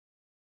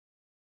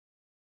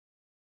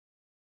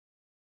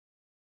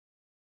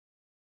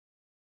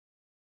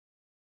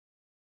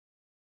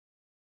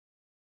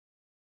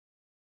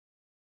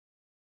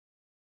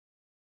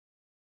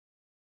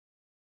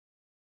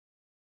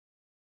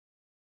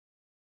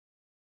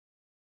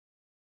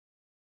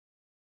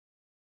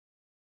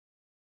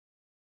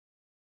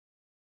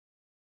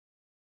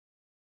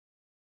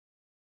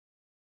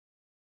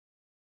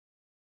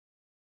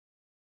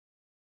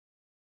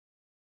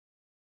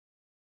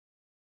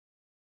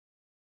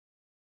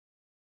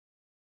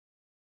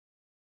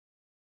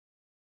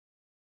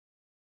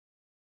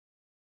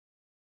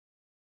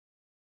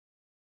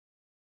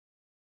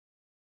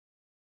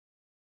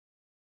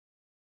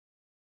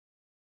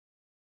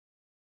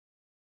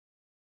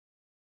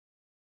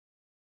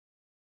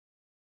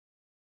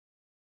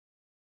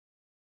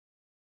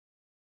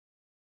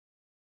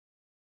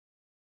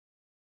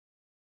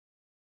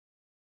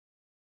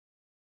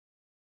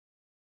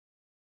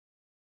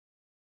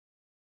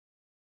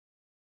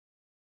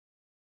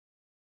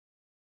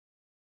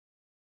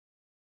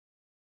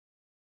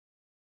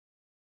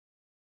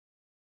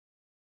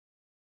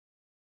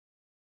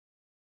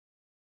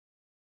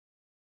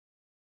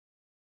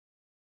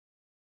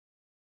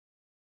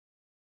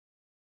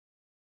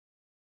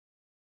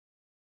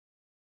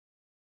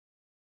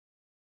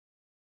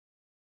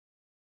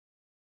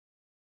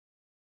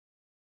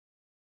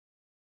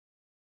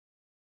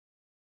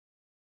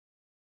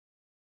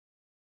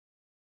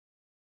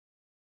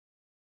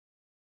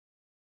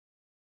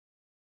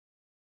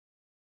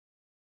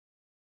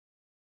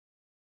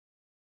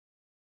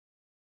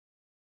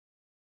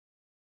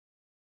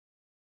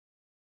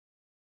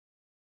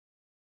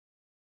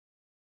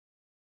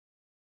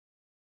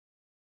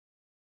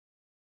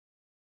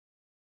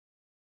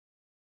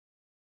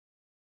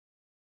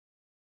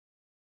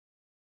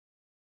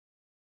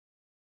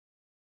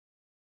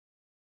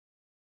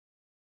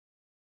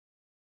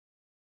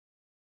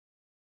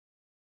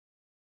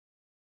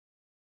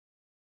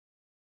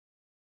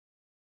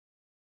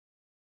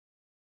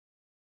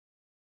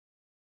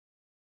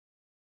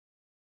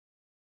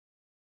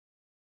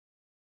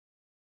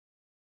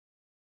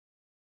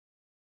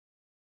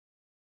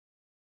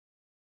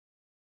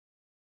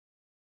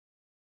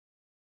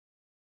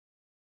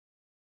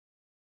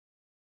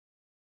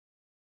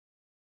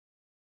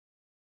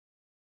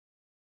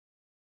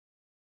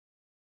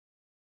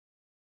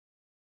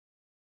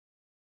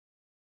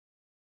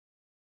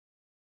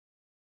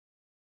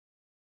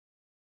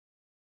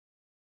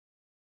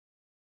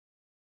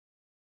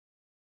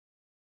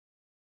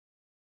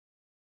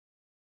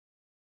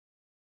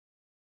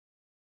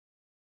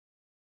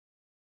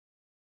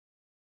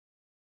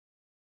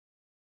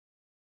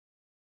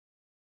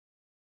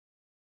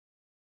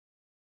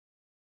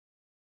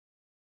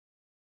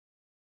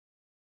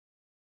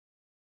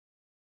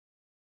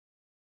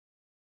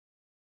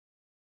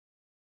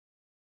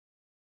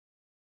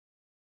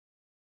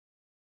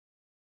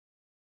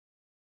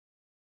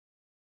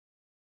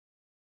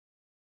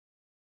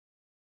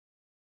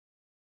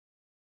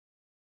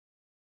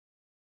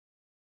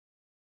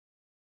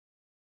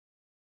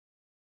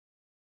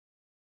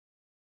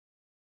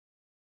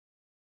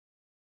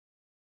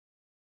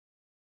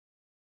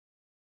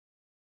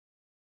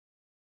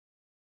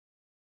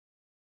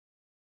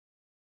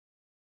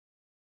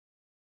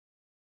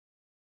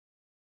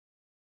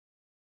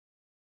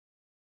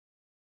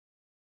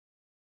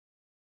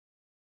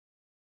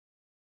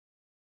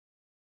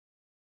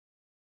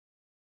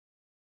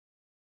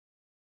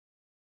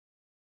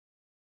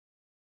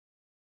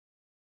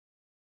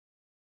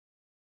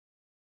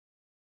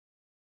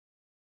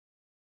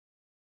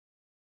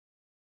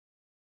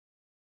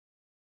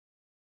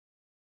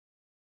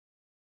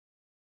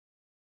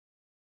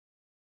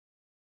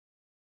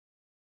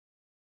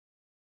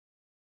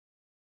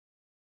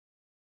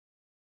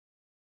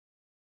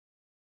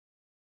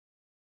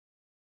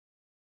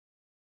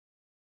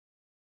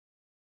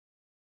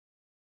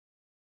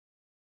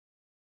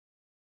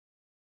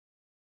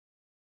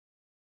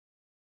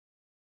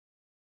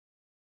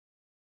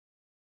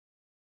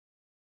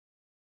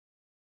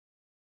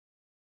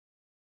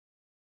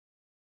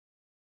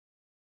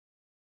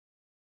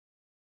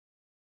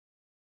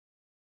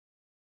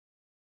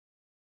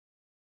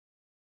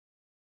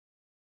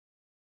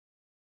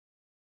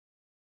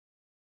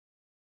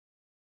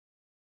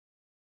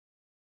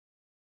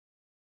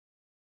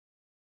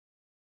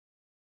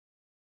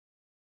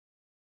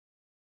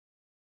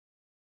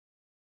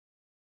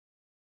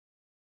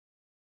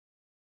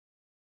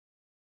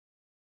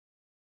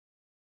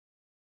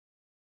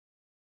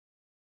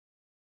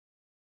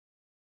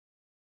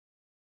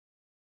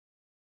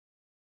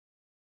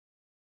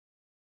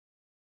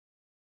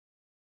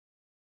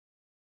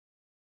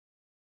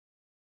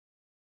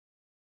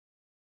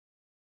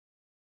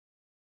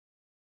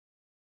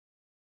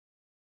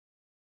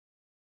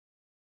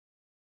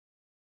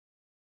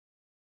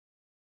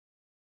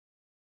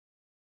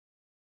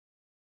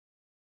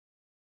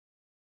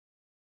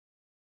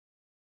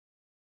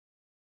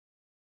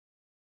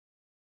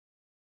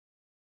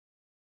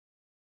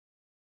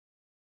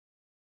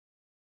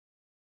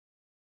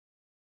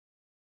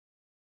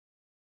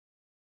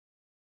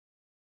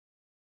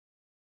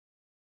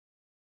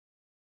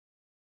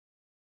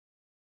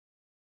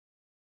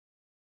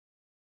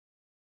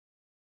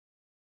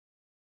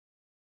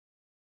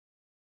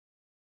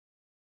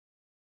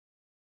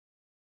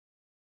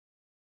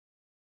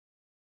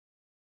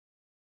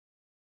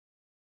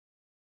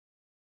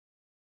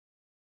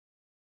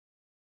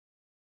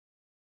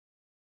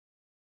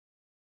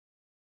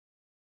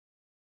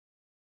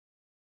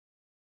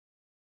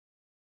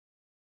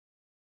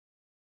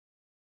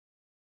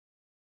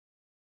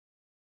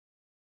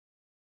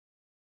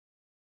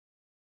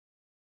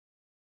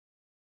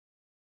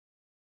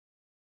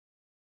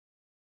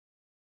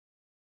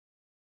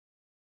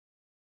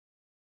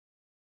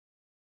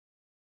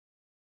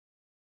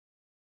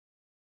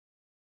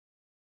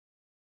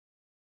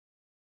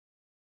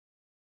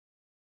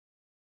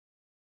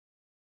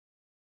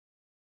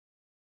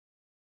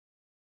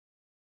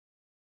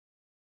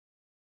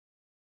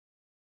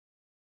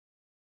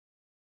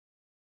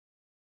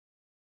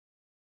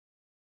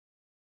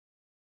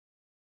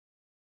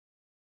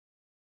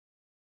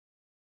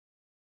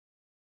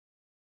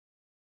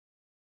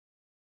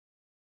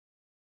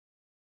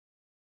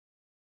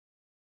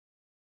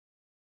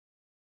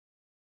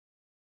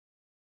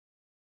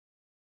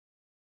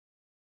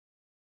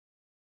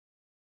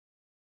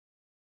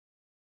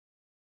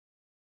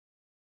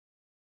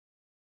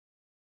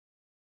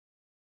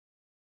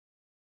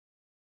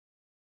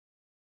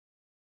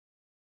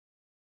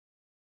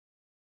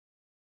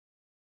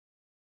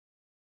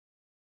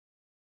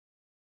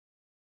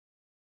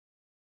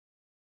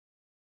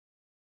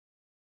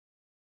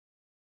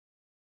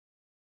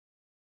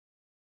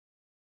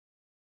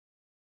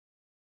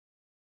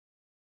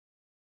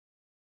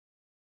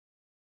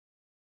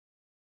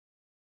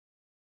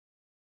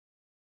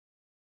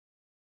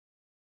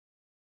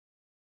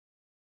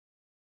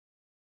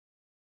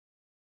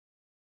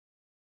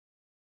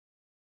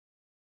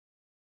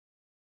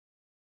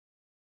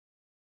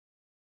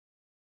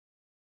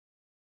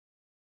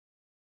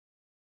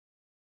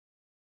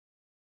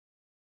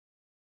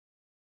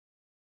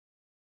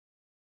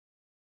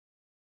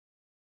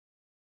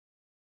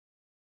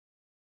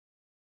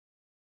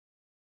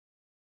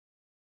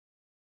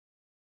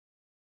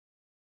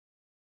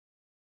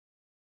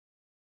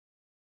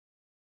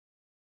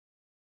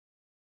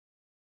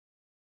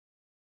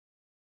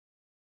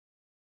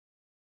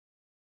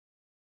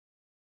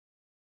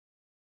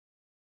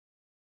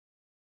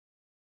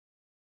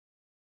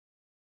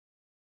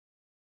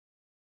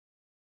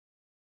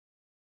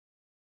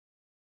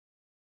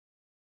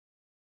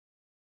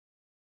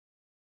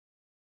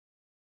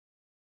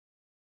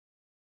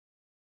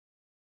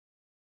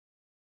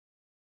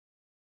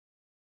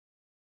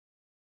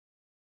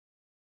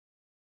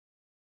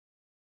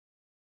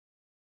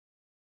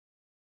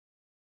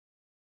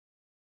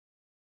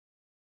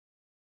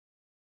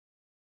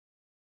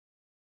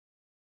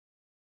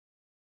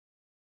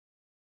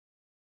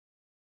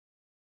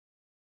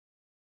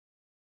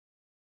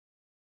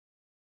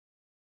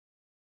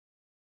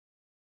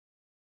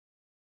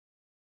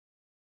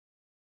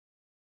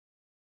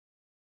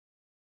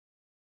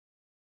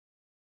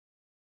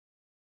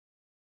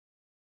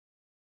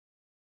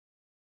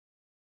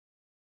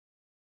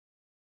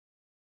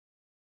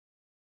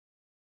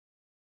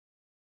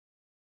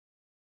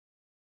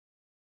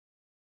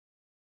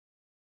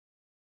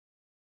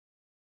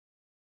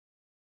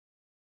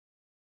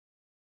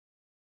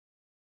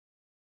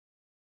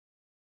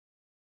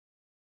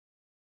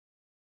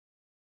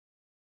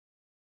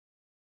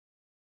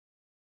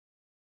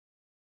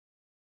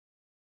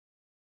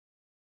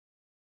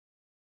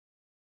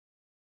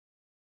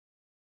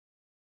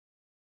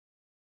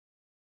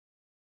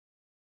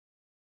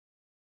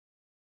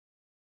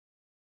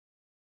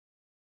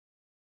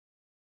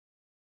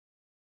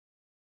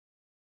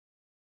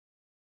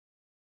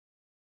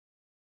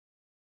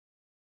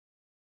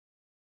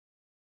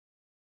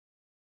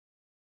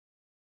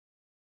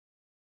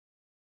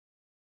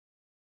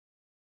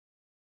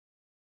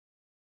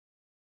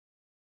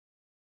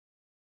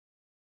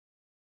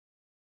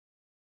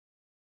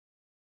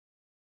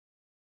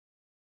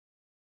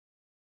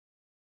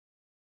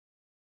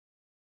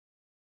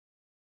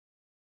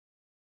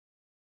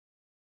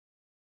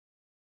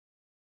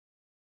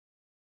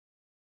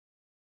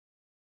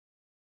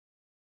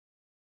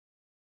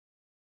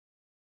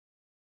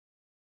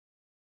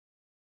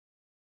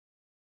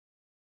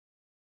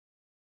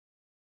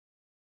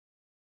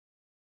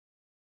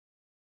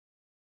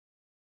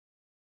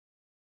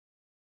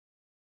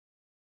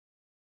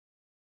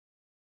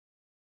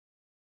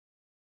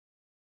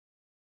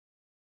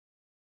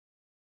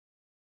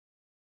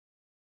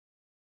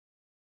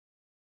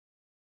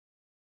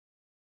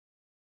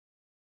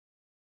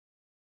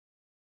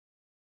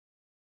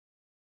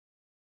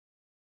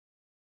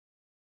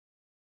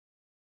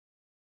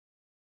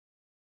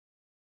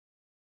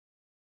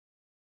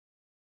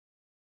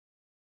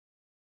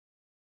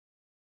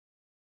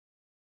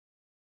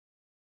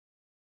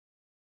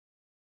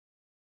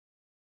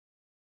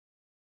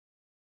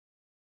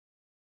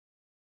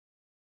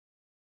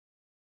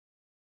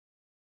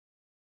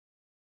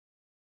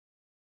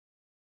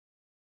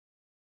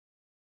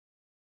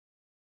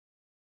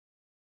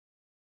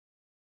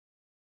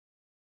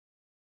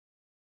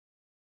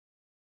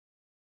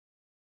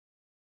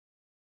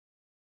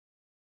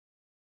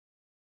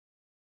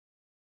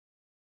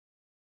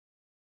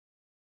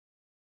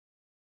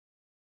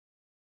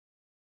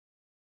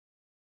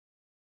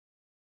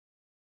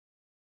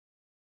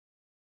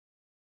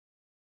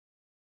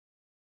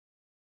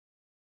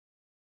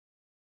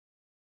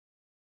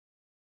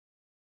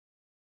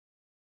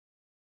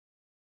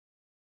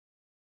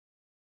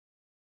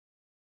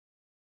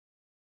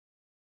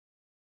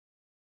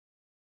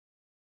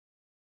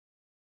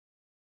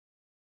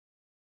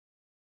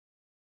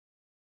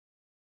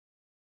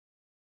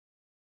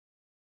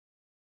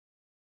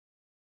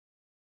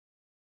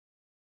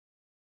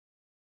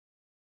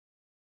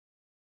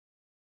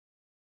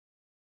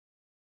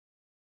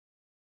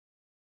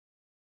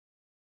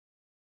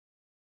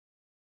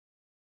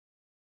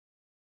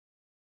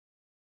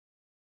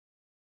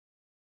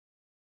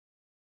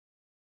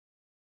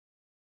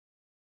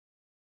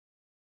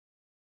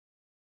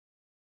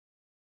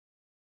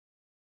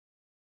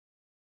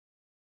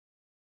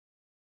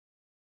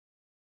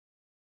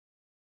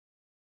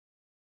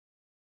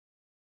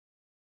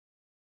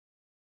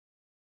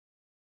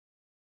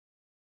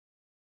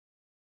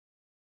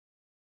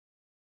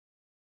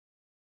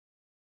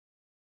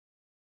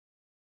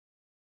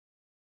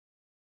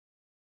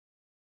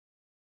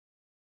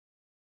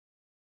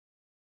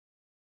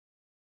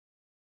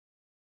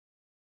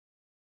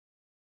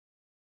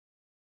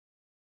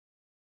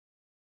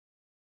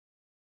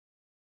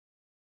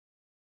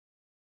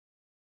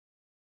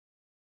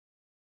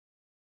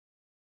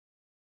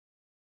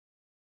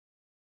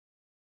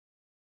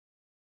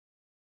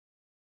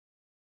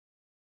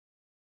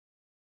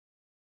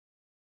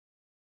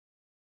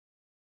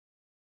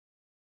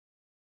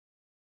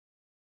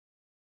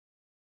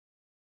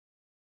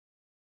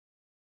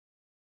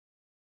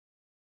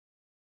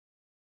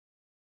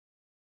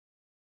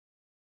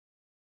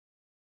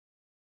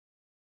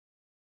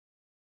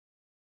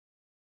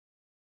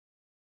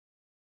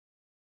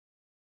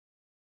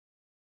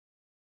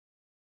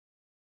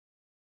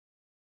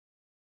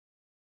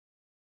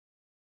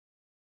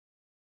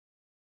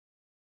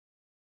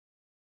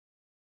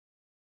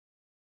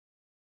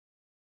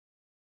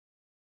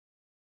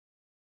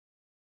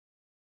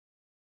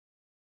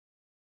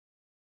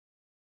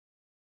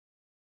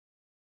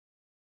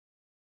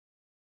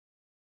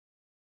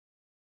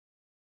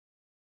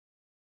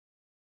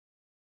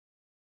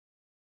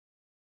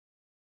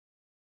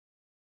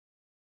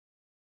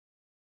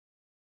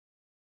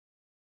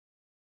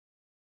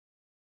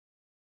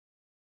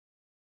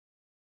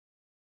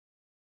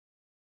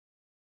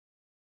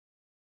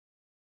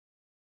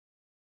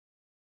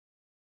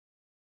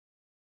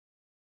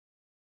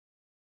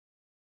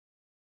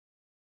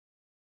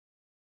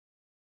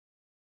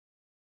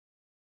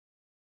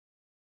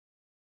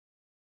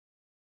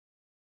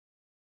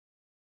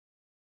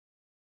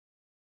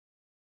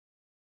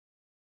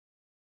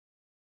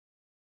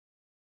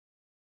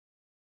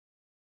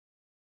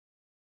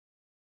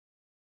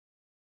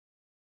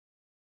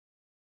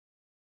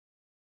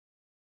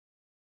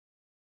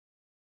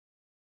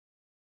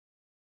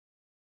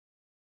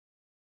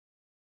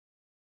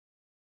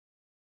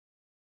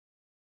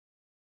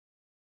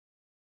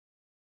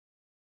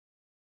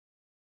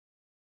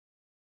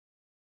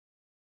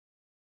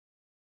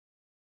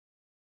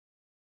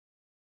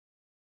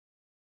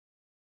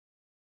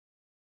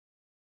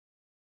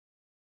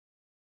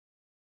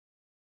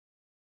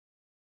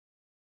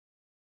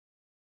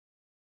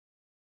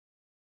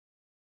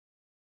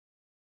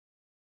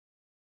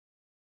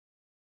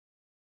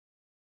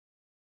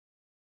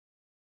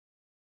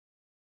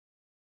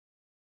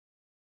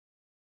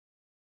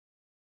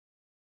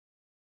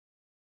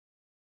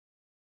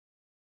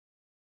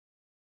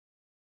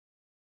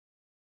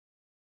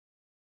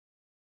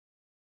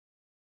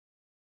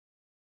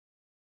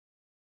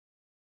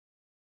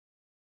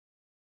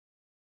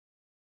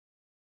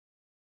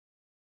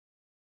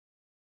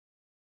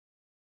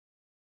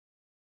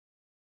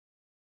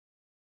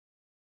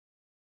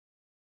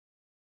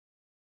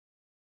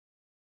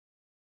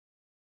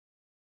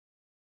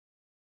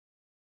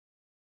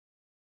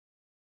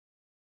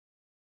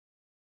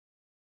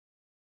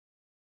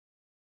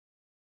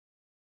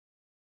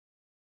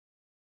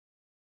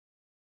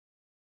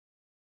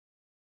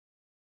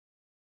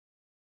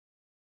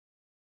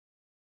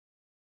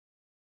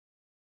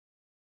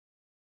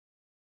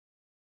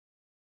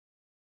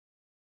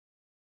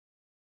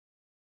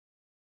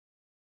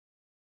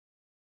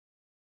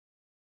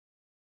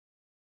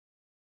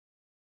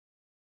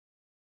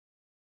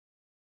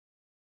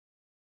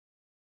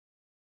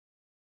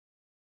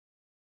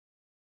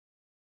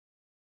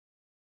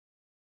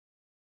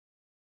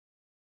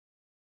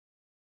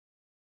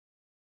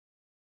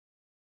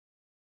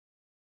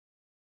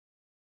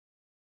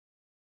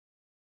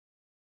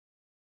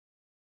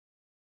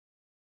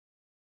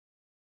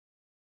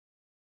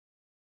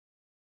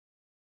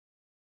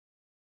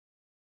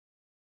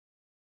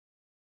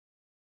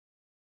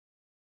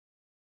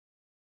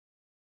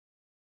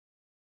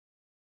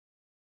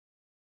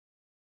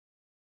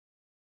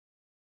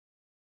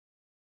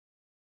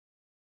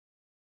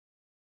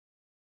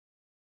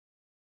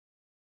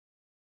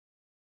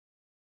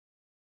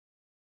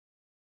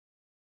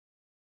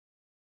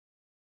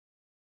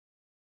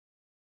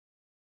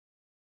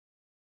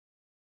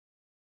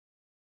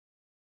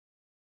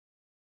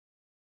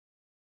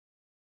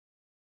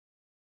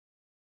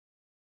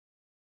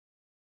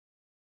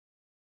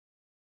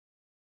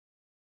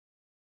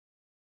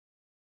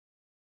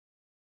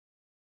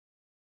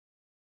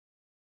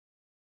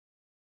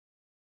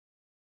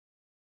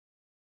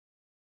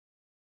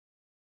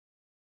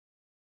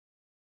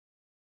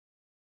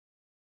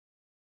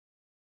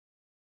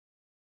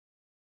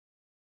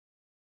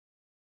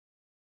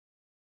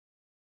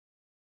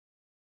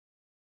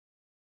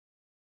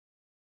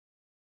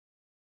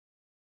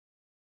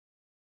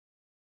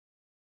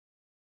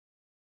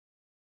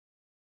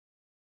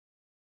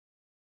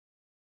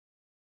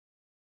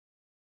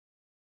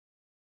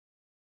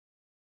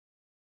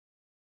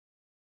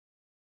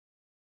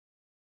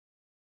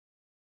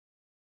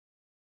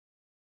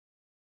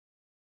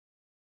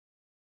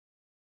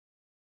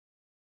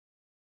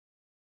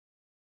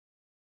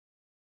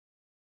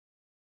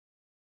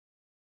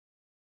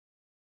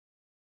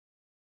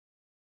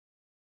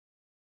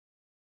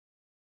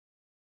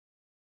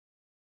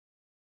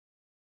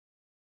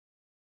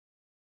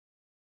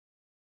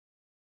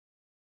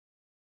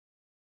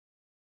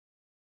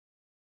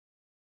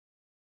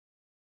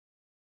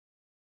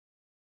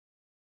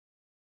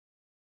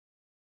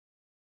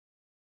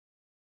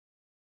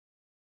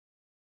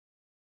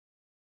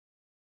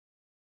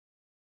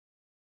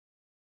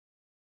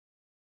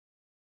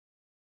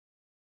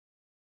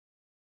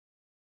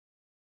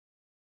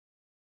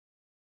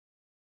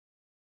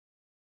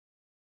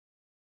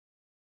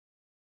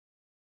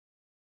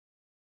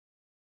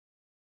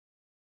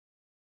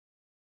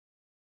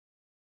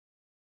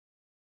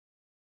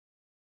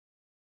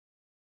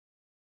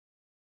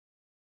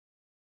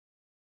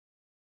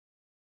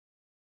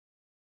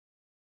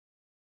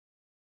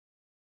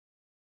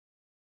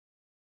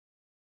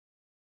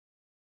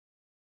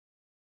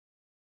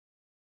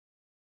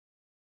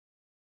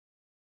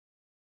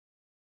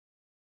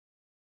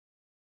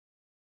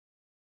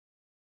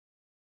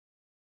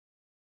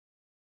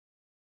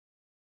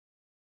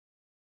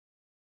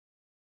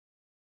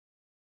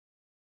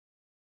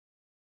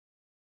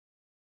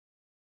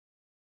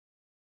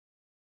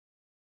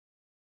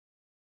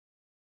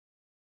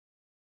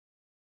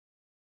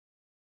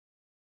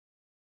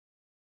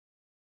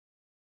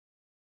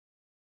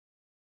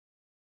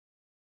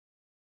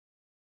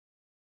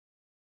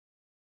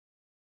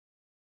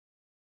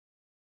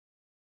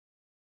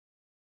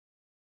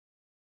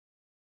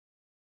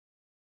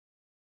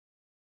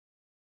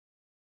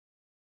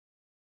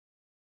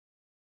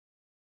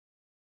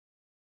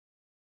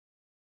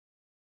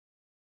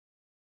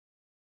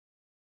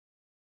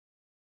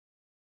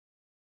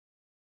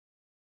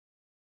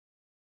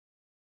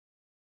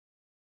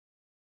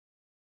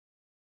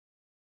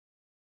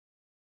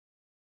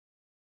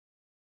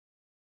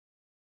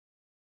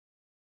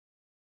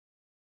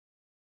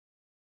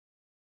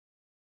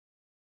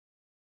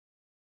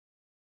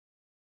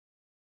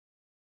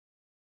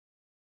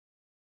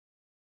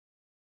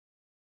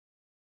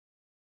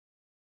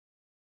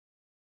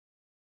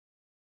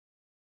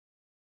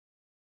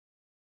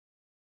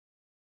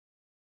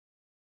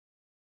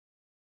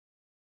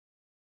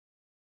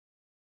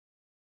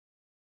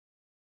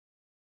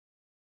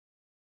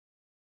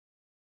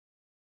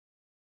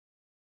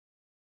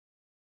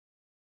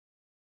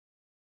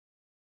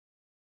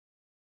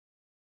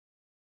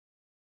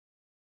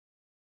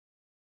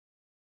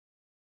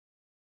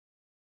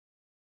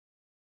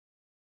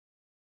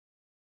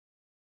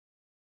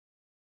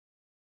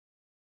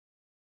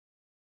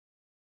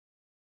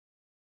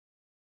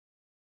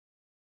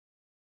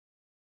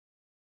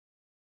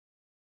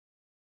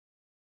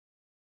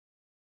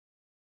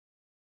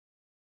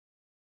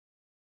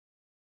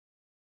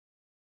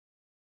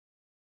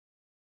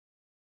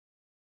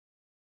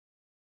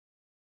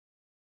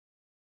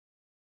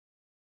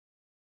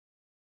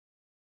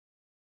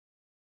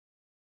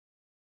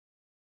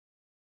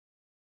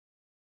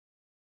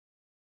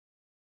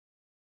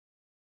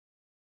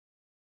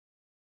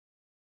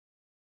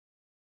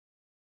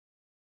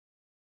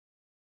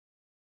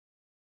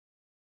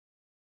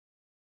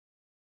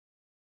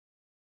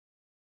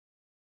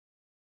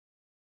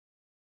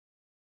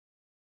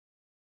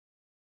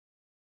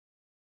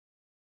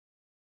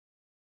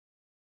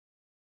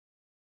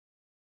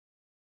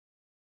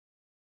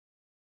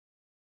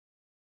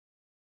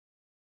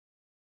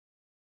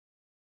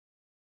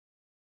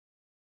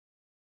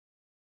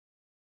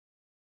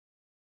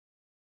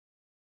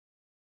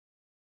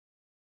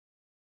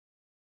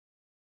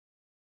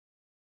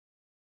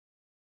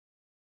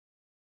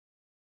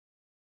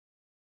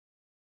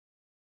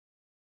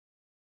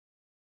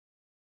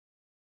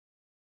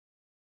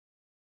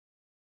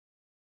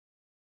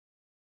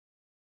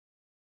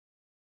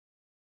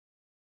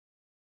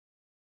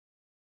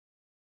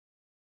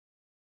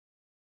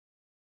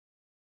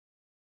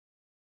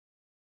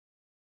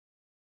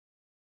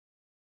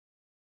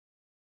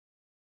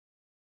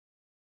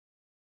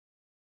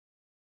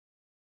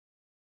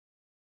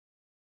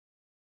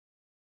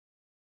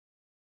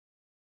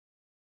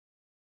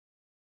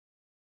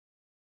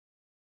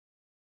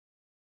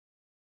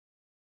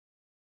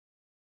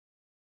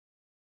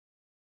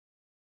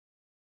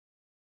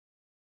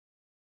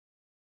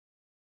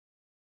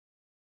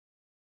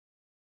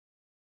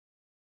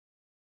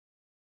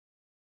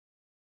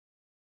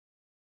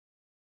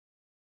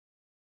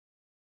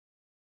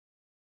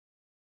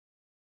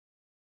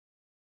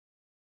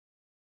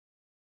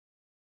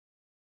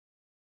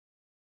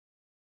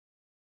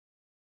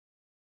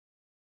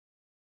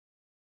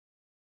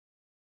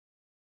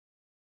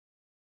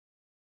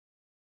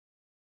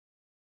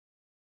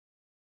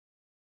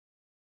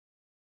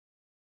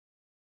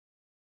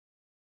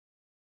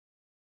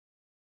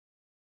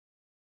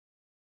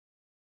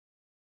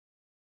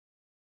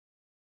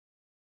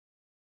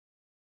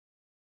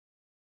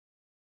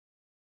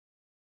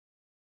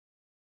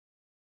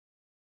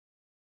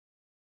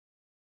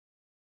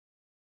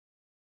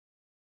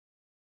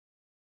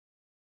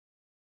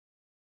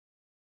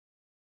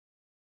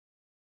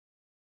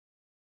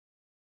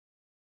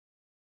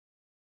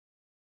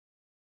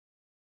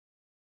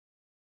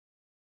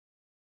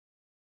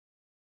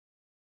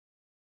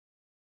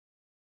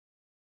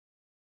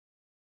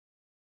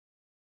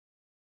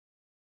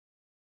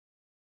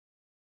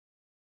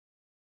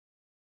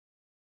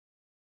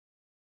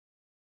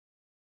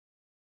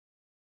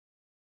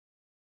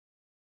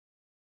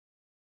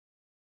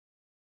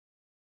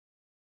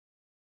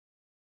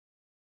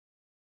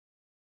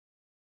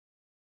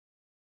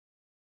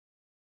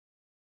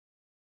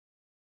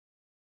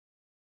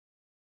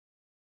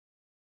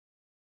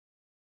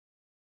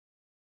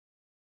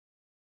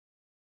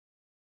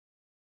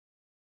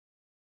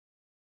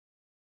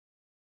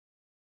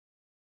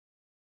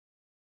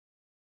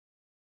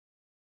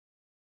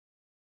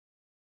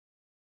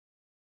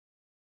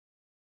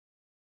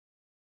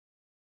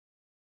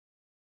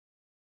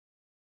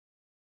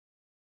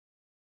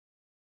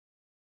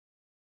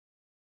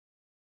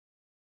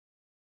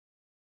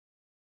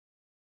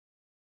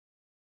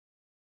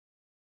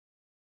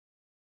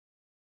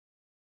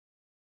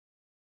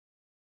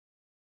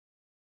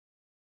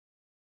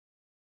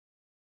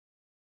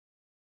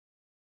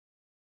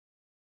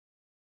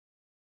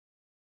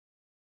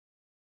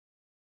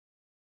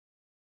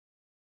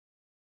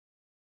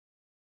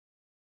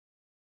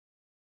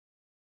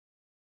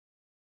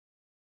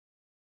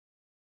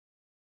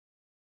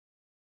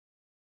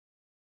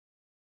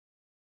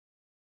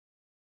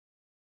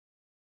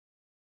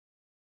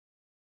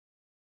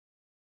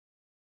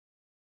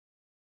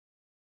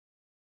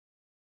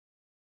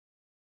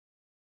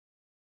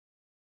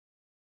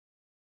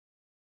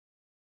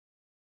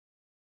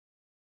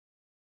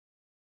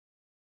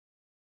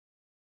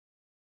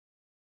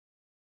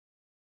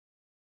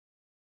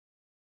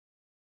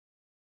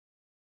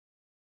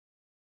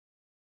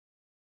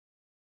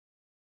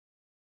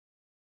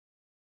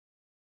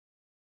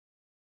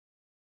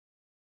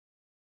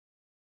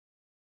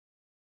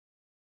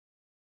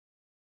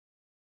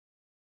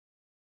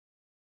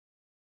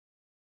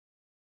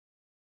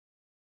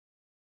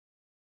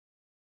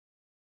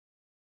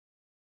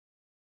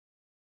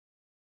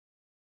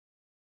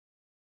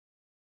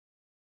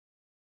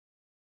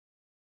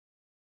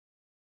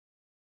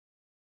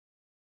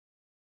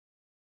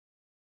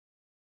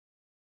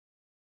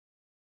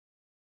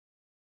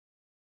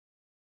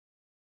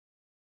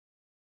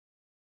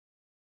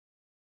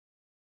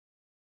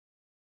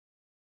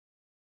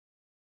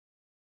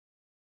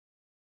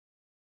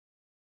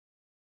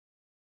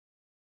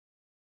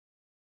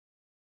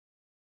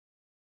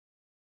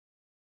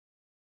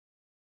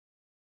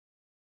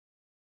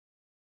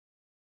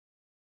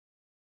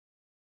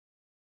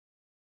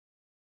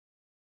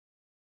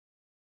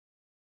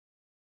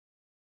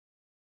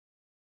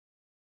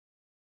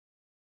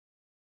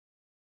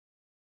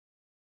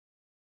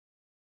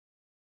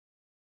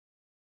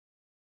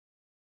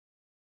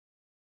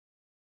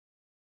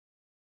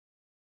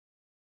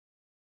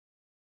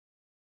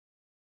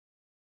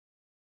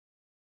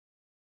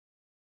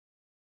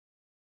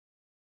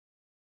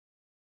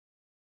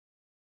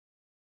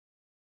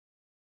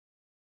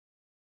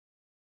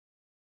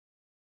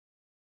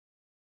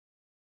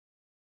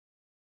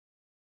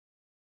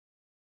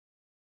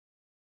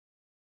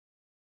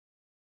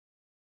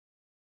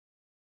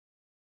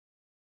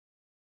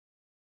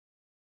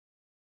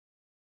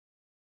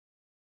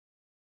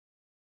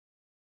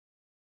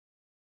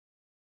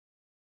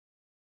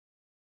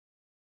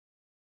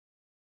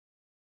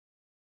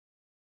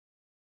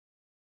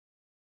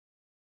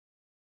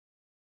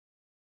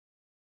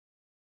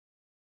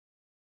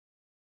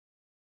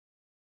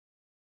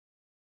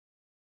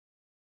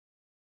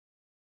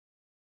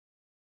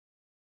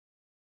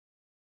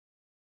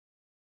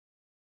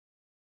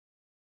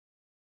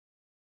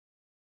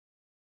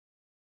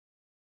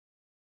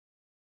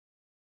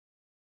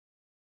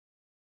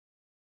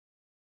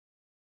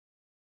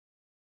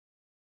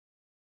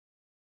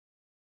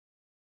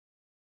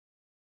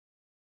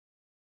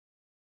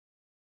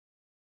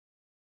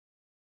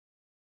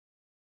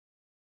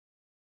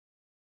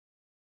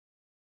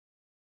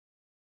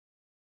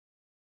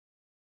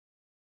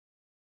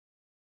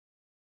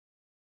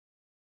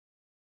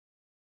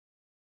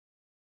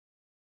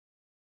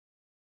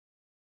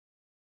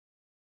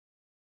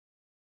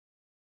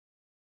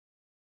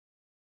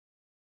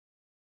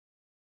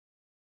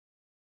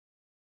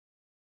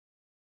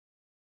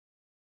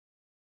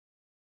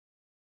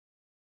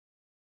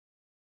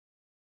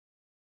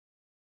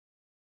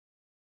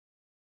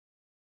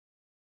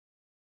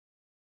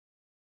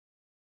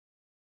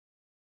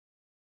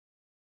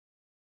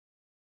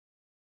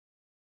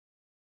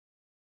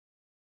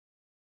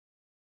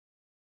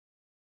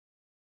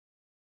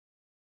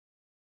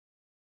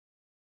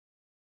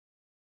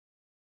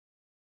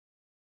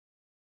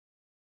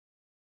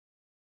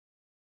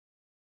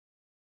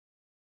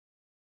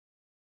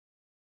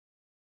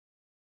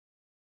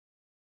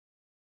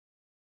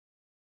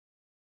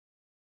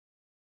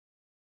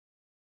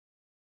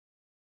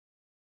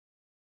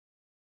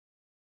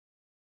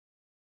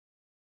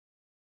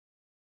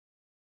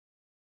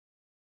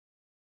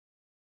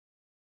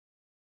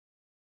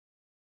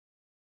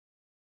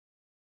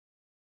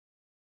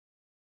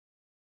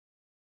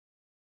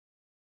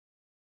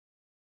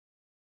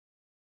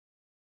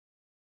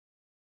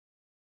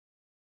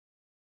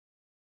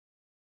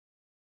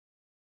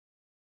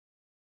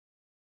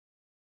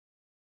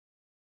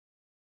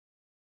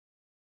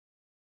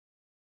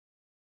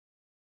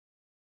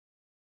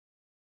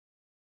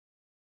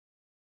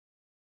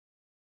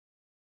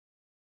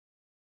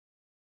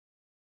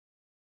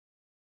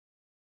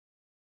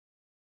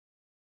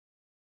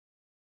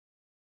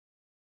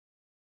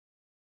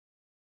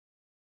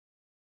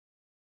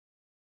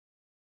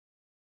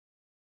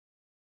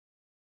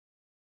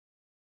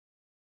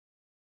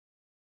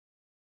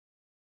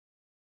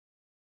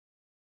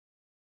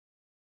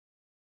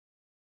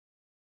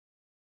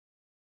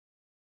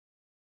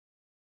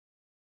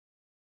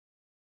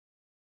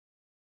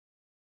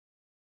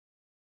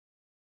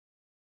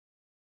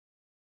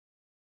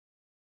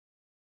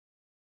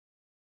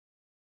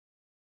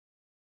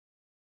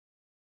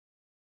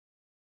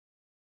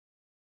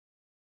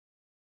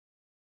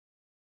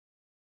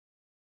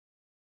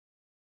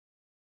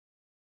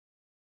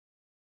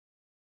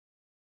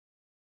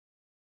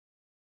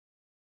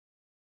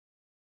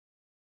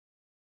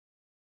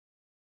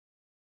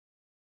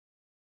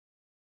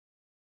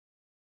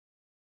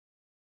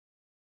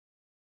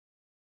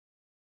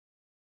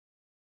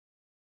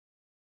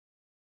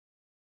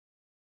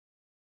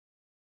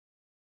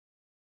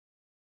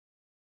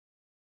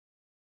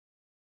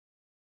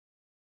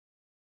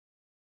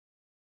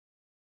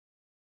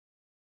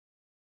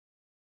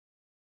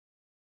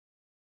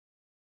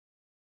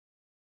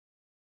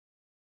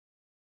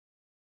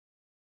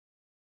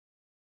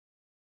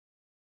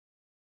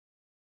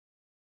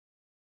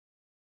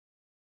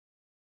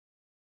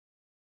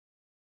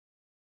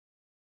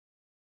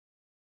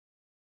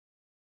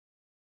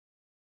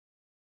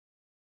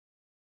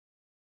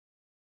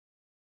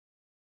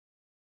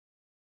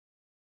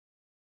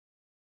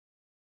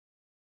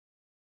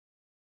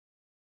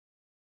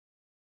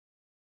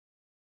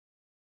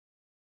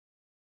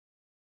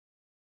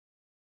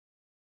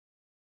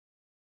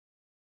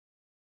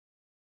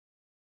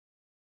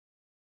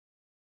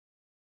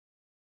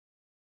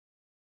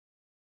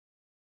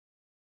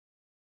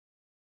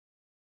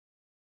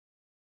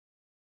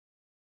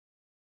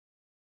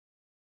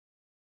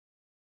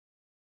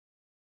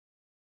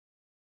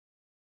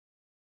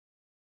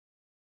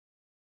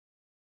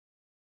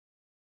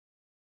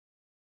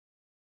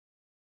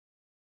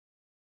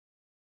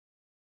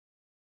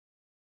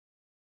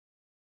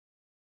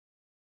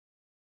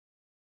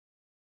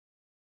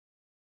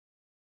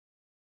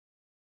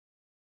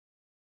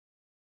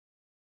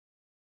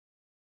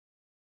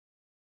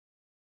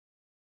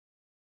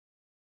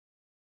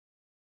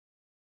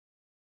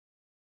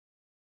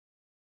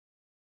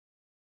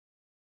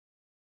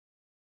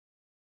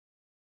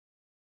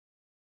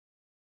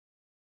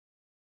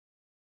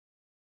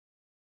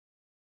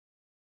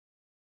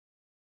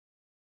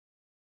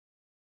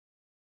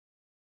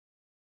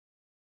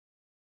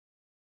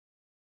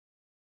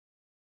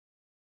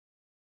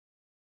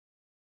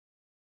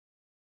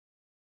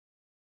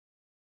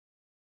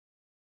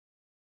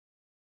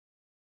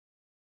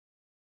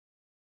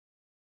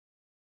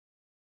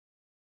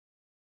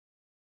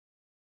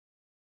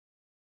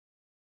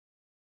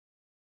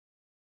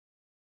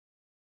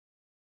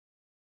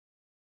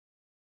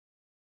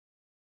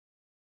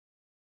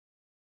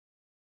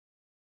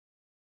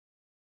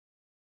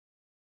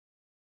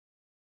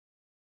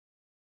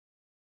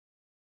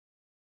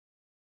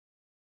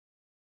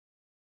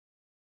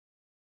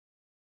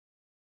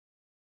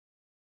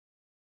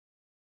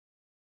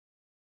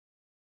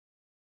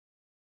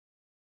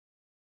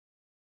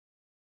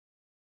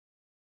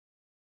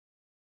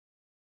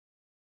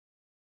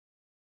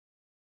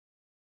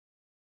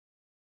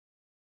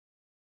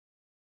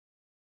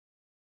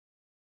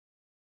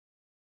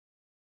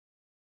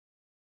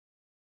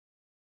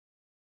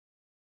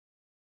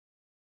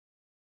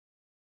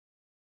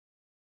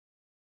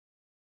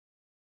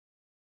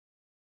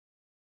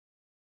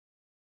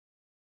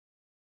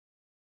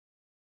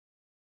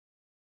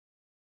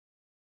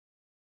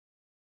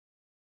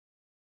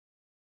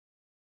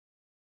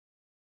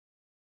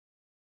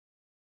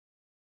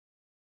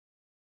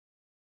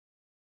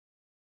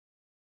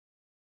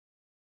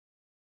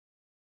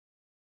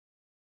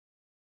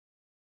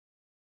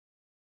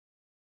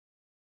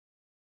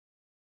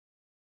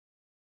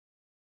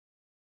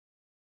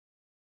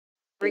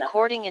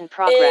Recording in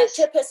progress.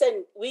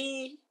 Chairperson,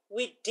 we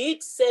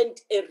did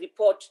send a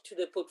report to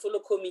the portfolio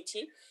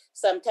committee.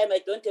 Sometime, I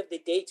don't have the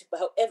date, but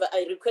however,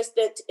 I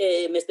requested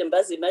Mr.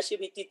 Mbazi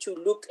Mashibiti to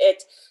look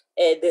at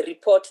the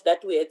report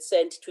that we had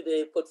sent to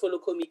the portfolio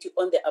committee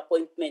on the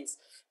appointments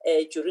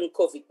during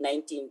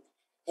COVID-19.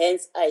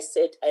 Hence, I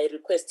said I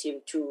request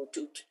him to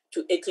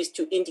at least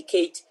to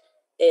indicate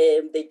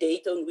the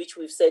date on which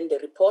we've sent the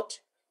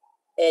report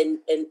and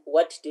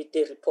what did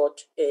the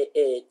report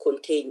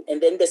contain. And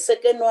then the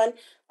second one,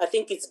 I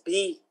think it's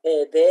B.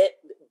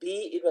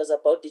 It was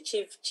about the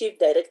chief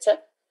director.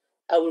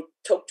 I will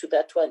talk to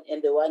that one,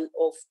 and the one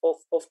of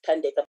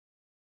Tandeka.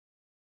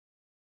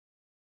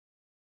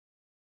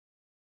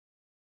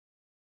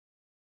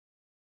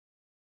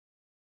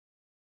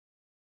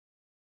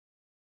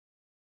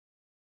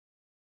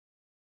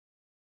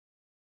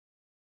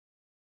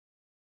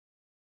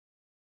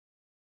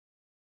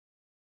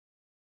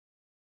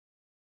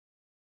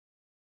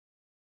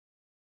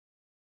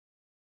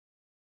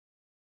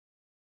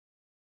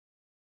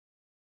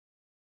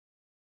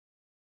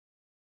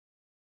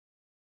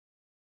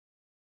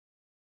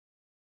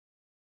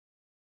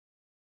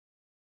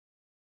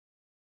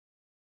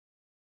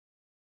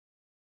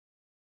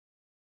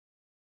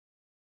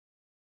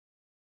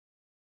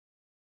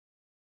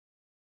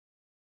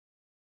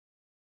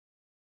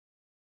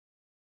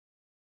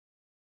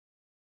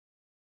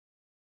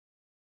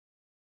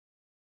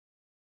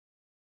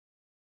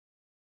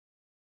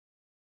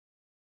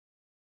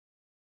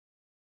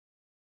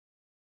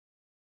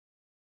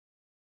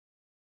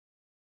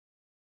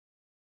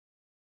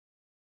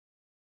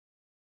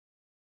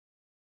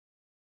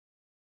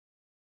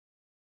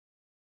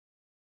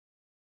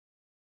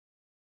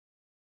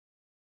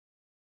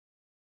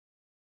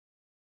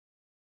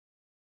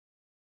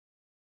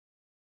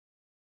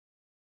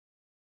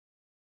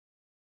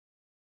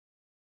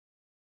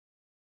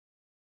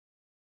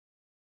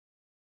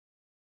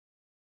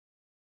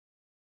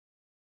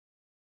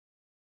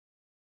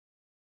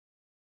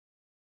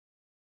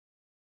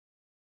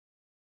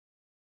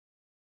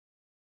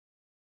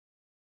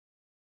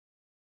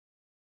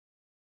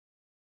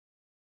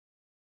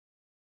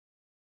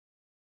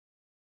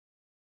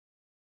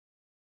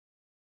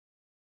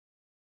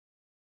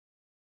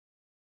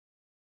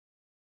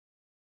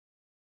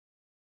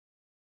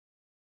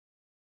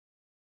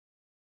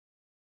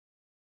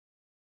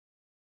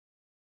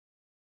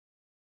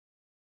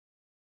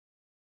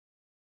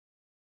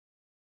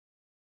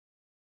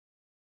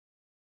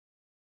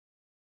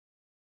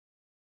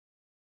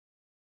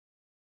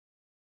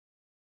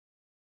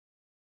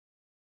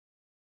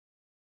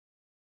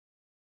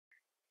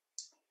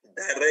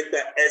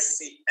 Director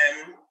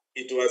SCM,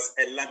 it was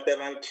a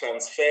lateral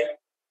transfer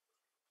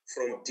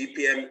from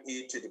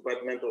DPME to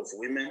Department of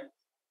Women.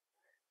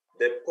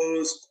 The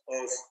post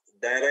of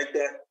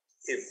Director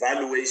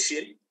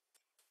Evaluation,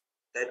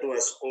 that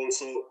was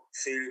also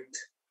filled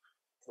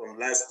from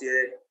last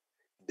year.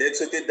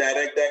 Deputy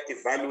Director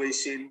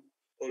Evaluation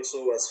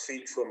also was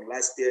filled from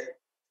last year.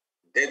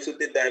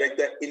 Deputy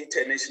Director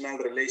International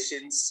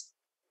Relations,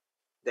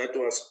 that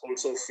was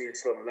also filled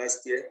from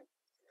last year.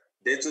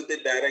 Deputy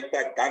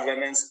Director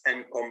Governance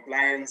and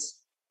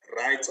Compliance,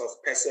 Rights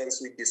of Persons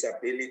with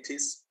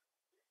Disabilities.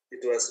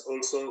 It was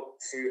also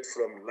filled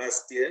from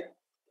last year.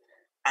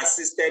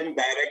 Assistant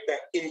Director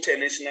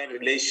International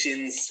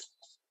Relations,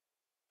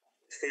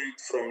 filled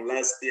from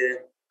last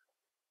year.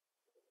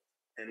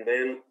 And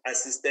then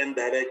Assistant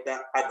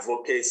Director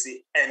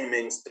Advocacy and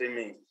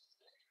Mainstreaming.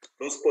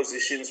 Those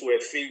positions were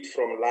filled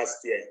from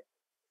last year.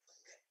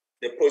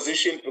 The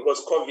position,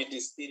 because COVID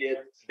is still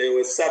here, there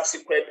were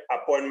subsequent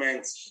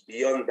appointments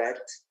beyond that.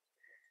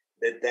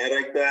 The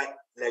director,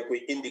 like we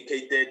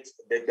indicated,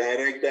 the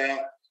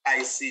director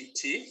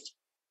ICT,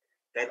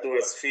 that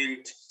was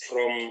filled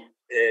from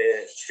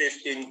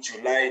 15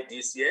 July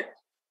this year.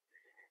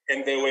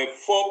 And there were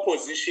 4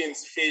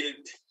 positions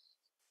filled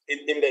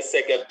in the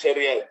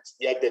secretariat,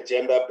 the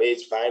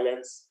gender-based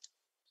violence.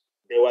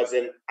 There was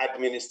an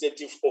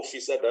administrative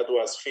officer that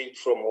was filled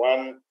from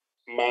 1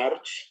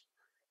 March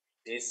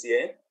this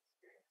year.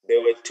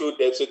 There were 2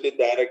 deputy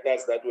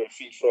directors that were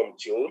filled from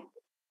June,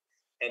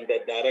 and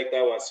the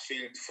director was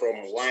filled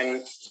from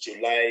 1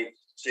 July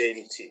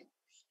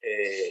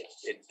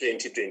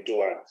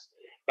 2021.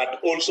 But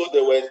also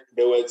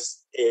there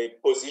was a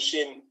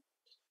position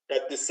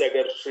that the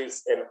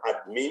secretaries and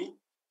admin.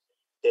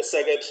 The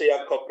secretary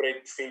of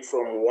corporate filled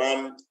from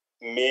 1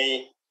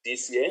 May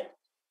this year.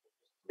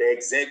 The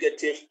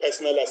executive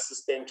personal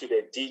assistant to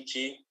the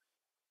DG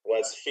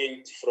was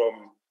filled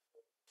from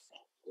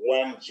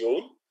 1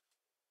 June.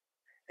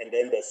 And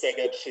then the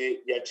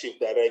secretary, chief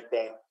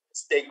director,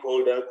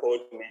 stakeholder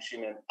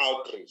coordination and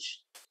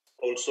outreach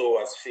also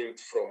was filled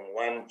from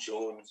 1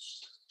 June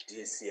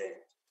this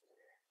year.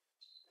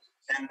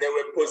 And there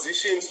were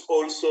positions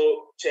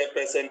also,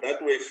 chairperson,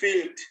 that were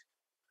filled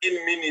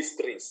in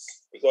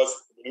ministries, because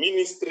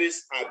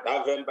ministries are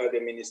governed by the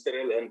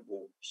ministerial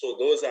handbook. So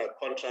those are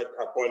contract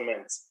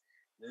appointments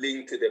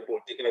linked to the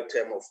political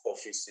term of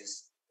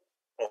offices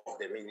of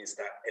the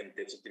minister and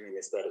deputy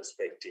minister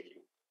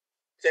respectively.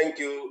 Thank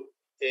you,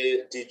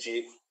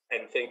 DG,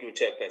 and thank you,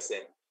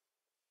 Chairperson.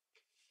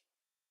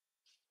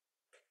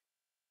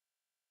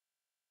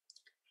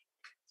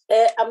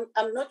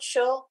 I'm not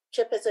sure,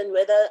 Chairperson,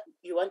 whether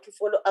you want to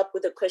follow up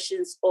with the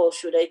questions or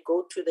should I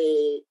go to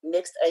the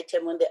next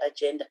item on the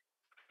agenda?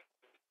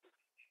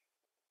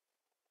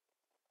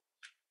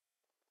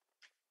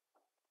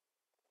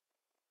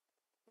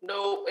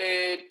 No,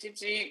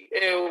 DG,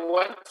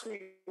 what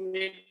we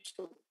need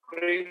to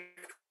brief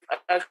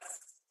us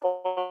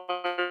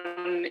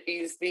on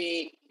is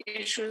the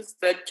issues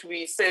that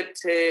we said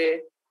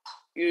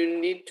you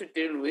need to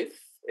deal with,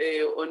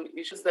 on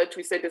issues that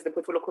we said as the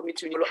portfolio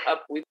committee will follow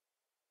up with.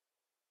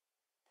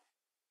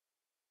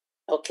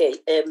 Okay,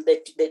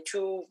 the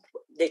two,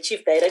 the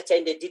chief director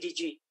and the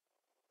DDG.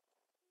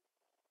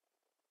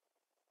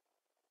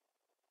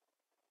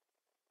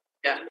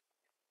 Yeah.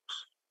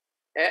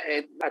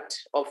 Part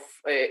of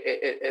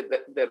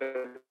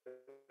the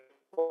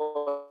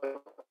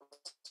report.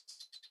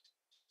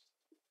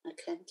 I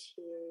can't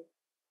hear.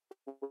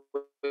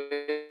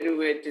 We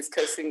were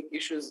discussing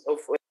issues of,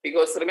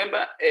 because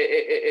remember,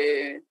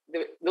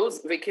 those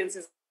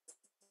vacancies.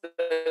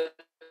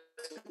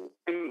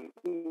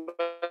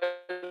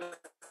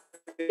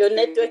 Your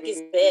network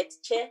is bad,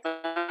 Chair.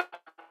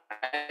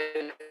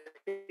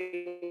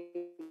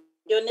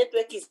 Your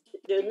network is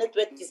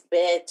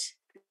bad.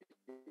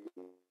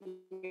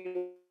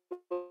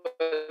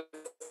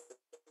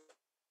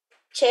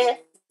 Chair.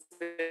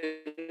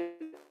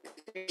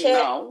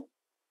 Now,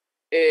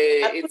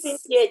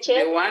 it's hear,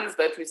 Chair. the ones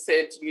that we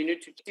said you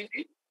need to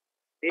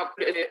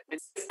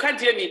can't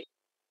hear me.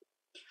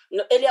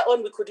 No, earlier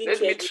on we couldn't hear.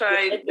 Let me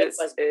try this.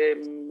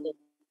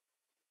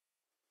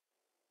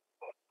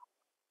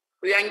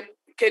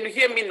 Can you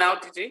hear me now,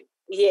 DG?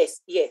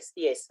 Yes.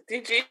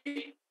 DG?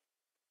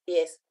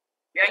 Yes.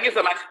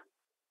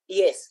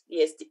 Yes.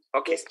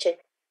 Okay. Yes, Chair.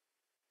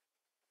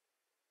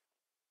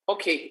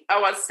 Okay, I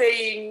was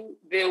saying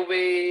there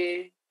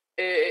were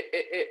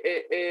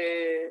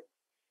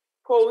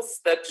posts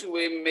that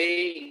were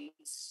made,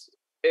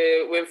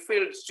 were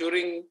filled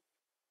during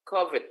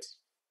COVID.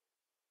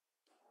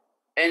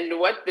 And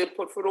what the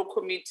portfolio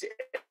committee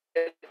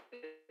at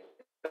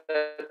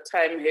the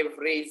time have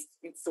raised,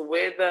 it's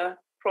whether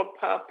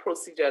proper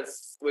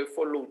procedures were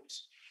followed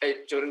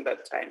during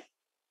that time.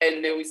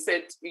 And we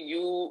said,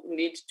 you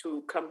need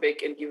to come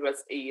back and give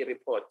us a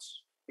report.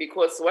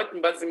 Because what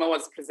Mbazima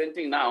was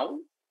presenting now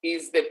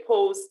is the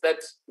posts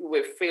that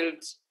were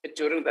filled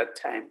during that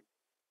time.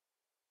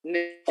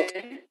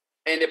 Okay.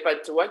 And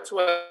but what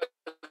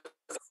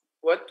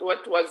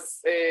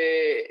was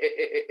a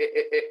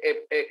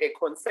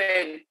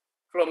concern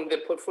from the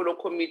portfolio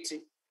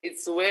committee,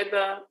 it's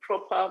whether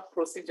proper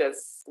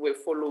procedures were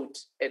followed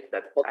at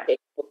that time.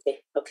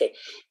 Okay.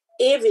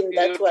 Even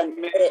that one.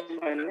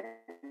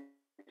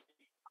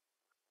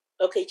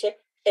 Okay, Chair.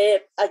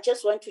 I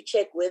just want to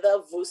check whether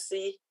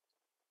Vusi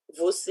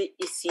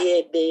is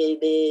here,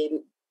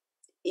 the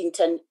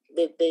internal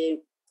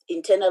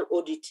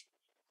audit.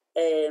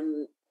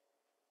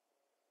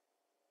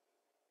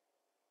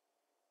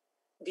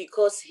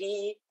 Because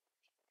he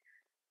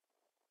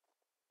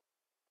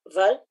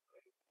Val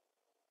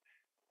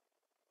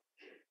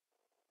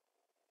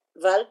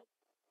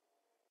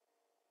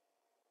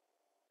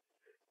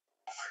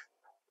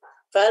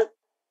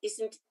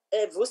isn't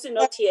Vusi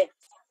not here?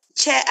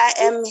 Chair, I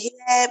am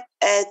here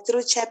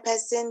through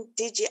Chairperson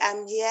DG.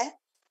 I'm here.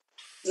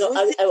 No,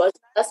 I was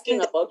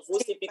asking about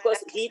Vusi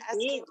because he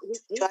did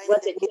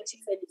what the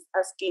Chairperson is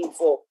asking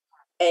for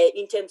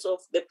in terms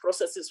of the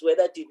processes,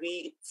 whether did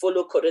we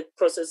follow correct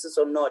processes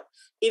or not.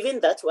 Even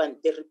that one,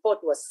 the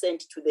report was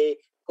sent to the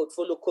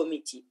portfolio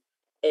committee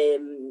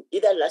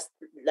either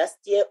last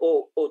year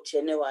or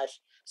January.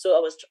 So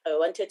I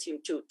wanted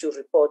him to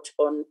report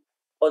on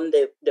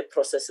the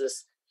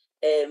processes,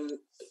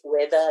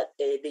 whether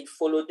they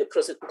followed the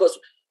process, because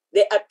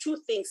there are two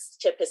things,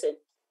 Chairperson.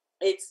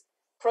 It's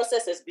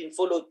process has been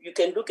followed. You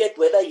can look at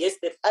whether, yes,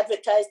 they've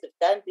advertised, they've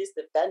done this.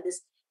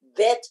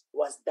 That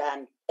was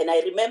done. And I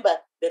remember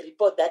the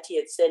report that he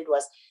had sent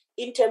was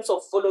in terms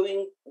of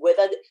following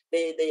whether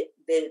the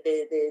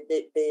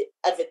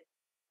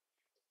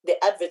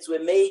adverts were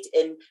made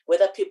and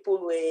whether people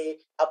were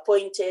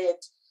appointed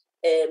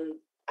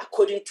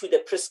according to the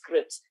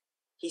prescripts.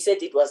 He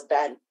said it was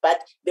done.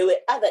 But there were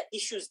other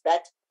issues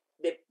that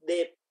the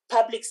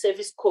Public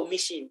Service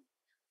Commission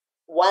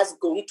was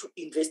going to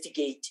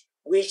investigate,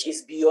 which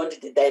is beyond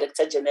the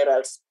Director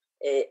General's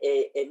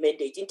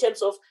mandate. In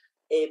terms of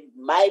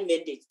my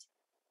mandate,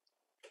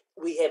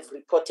 we have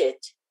reported.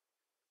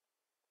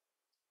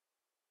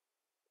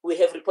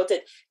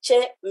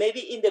 Chair, maybe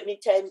in the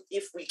meantime,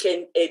 if we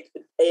can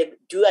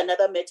do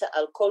another matter,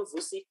 I'll call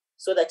Vusi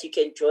so that he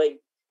can join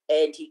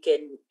and he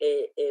can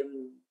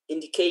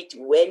indicate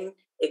when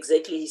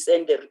exactly he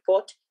sent the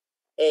report,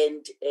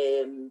 and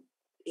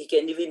he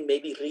can even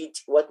maybe read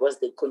what was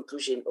the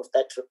conclusion of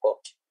that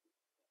report.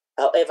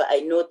 However,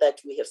 I know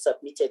that we have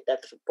submitted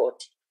that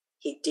report.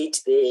 He did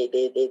the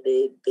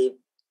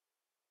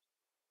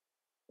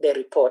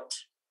report.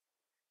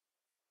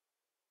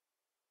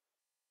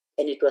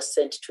 and it was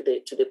sent to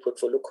the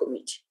portfolio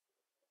committee.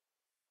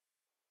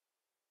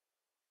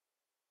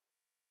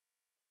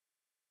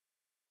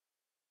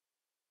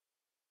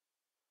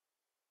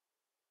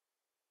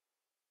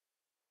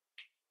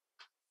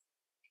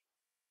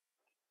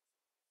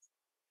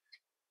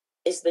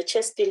 Is the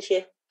chair still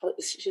here? Or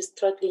is she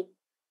struggling?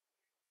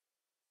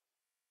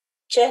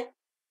 Chair?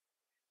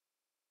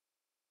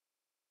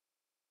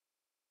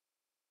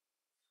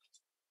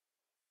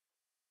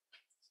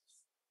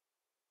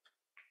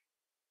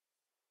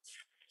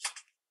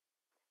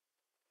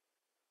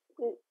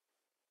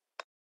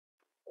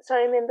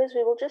 Sorry, members,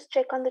 we will just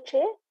check on the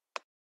chair.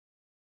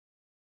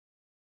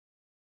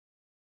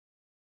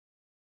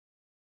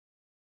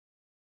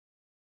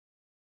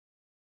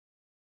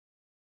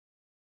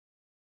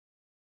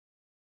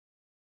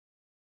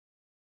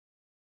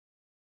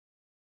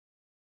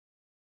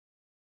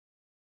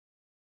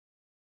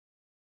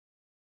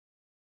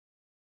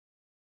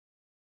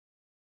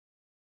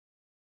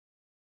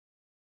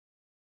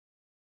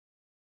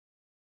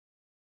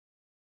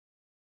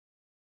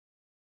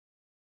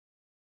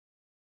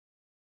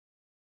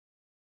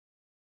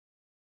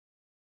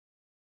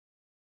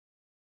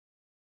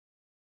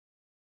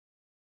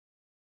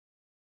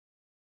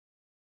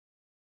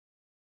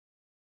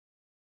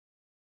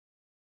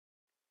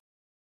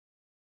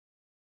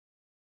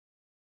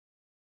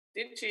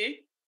 Did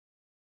she?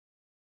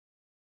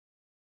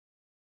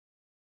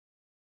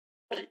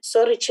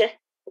 Sorry, Chair.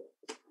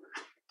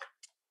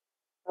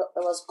 I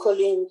was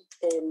calling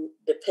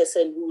the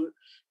person who will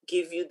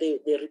give you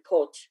the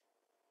report.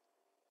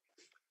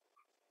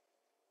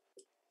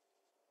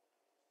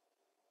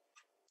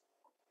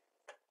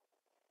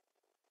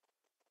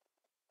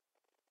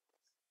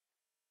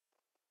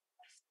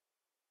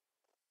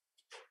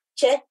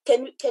 Chair,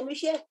 can we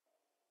hear?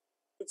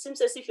 It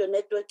seems as if your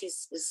network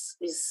is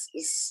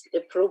a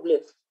problem.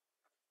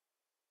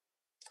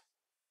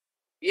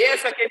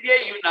 Yes, I can hear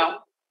you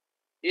now.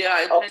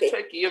 Yeah, Okay.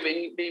 network here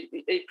may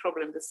be a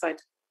problem this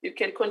side. You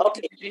can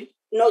continue. Okay.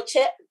 No,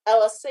 Chair, I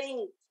was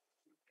saying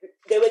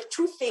there were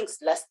two things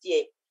last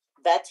year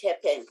that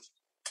happened.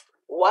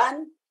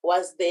 One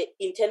was the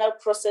internal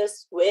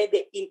process where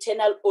the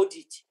internal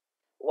audit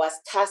was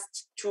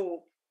tasked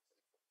to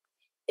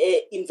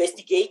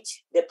investigate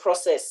the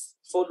process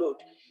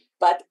followed.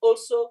 But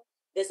also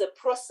there's a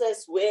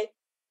process where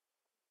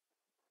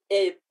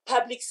a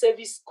public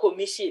service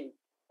commission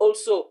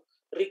also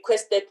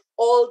requested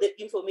all the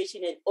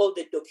information and all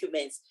the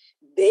documents.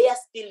 They are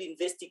still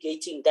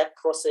investigating that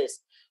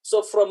process.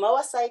 So from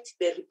our side,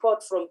 the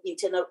report from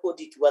internal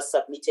audit was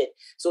submitted.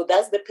 So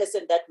that's the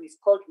person that we've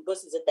called,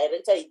 because he's a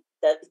director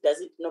that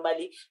doesn't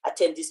normally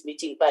attend this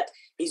meeting, but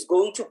he's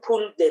going to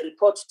pull the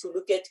report to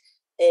look at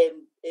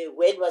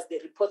when was the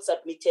report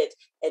submitted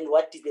and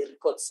what did the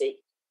report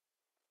say.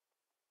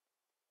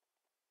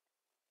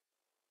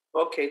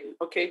 Okay,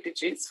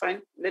 DG, it's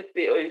fine.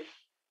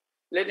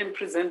 Let him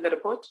present the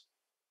report.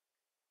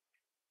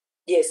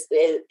 Yes,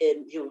 he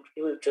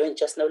will join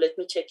just now. Let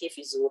me check if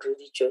he's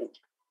already joined.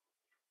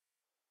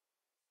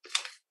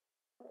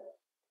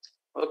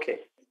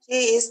 Okay.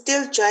 He is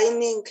still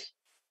joining.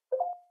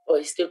 Oh,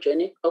 he's still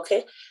joining.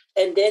 Okay.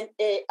 And then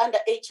under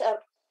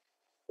HR,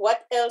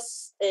 what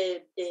else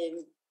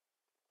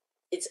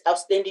it's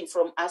outstanding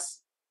from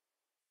us?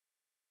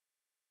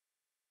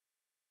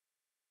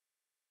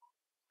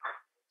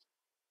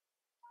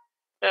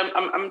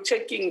 I'm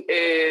checking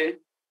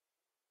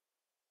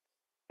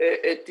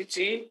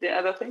DG, the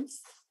other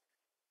things,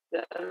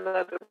 the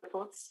other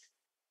reports.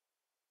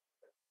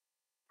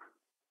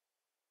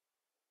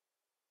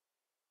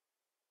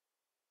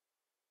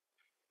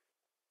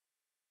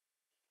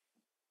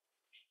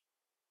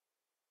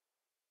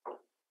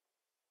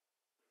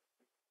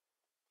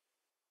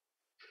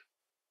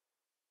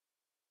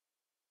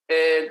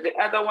 The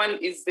other one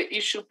is the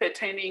issue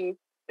pertaining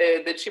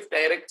the Chief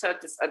Director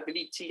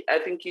Disability. I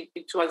think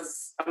it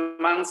was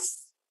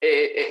amongst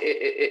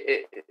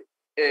the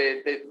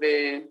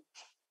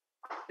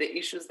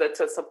issues that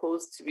are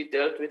supposed to be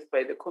dealt with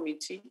by the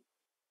committee.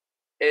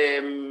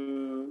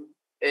 The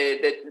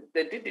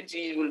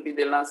DDG will be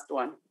the last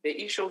one.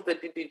 The issue of the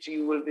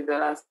DDG will be the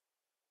last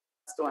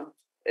one.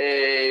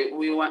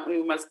 We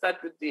must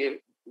start with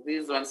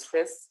these ones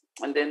first,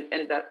 and then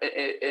end up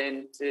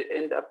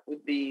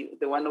with the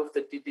one of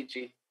the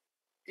DDG.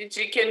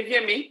 DG, can you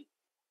hear me?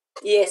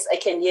 Yes, I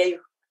can hear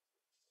you.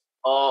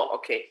 Oh,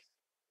 okay.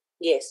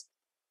 Yes.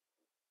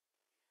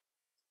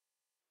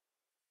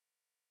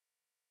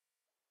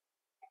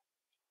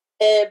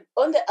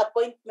 On the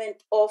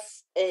appointment of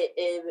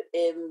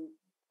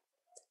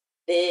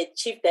the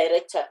Chief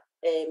Director,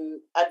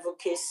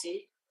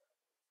 Advocacy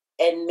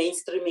and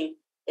Mainstreaming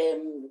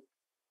in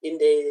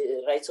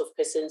the rights of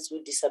persons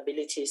with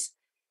disabilities,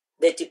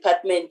 the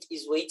department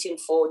is waiting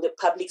for the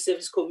Public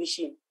Service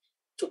Commission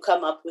to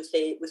come up with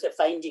a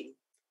finding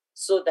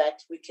so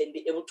that we can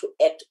be able to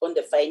act on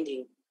the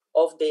finding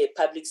of the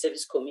Public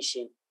Service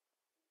Commission.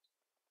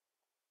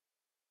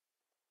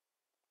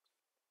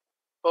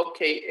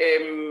 Okay.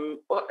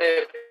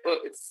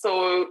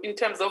 So in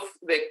terms of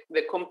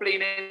the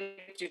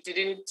complainant, you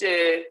didn't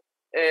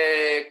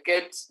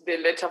get the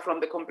letter from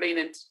the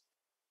complainant?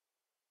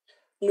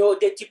 No,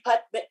 the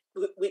department,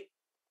 no.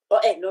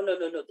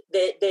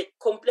 The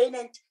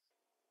complainant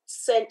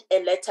sent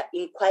a letter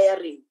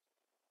inquiring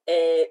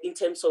in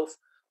terms of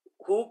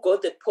who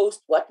got the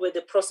post, what were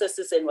the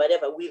processes and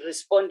whatever. We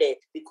responded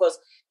because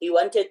he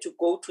wanted to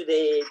go to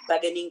the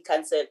bargaining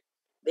council,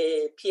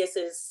 the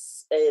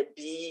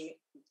PSSB,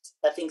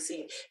 I think,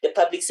 the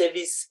Public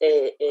Service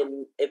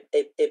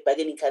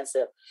Bargaining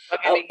Council.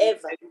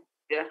 However,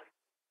 yeah,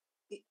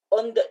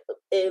 on the,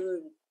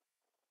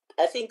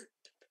 I think,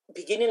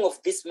 beginning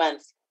of this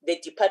month, the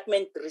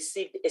department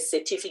received a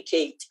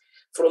certificate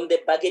from the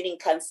bargaining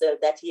council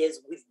that he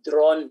has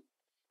withdrawn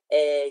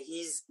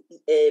his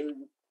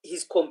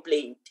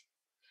complaint.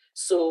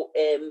 So,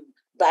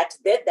 but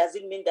that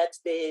doesn't mean that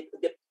the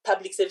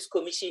Public Service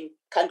Commission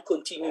can't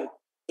continue.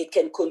 It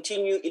can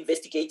continue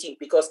investigating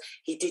because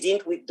he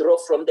didn't withdraw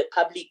from the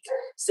Public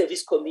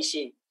Service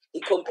Commission. He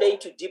complained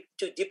to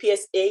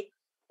DPSA,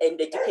 and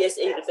the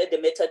DPSA referred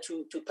the matter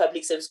to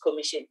Public Service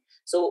Commission.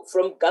 So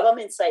from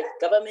government side,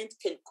 government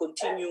can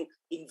continue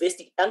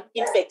investigate.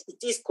 In fact,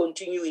 it is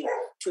continuing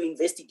to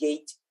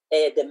investigate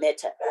the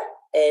matter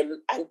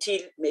until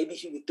maybe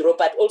he withdraws.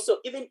 But also,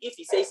 even if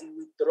he says he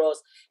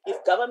withdraws,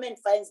 if government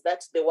finds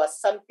that there was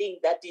something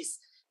that is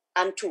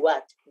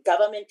untoward,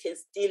 government can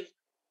still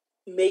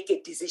make a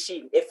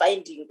decision, a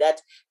finding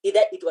that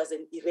either it was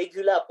an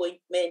irregular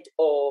appointment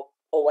or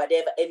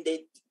whatever, and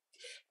the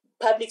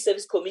Public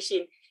Service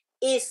Commission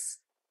is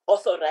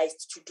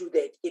authorized to do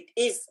that. It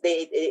is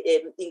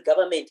in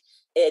government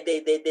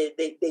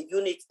the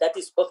unit that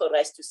is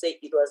authorized to say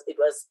it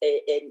was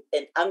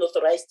an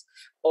unauthorized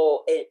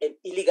or an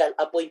illegal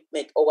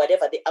appointment or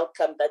whatever the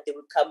outcome that they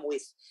will come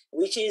with,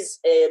 which is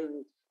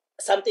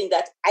something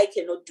that I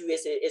cannot do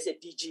as a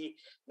DG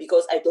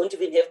because I don't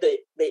even have the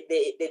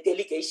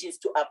delegations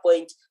to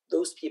appoint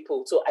those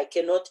people. So I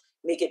cannot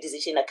make a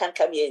decision. I can't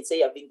come here and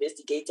say I've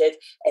investigated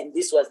and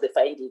this was the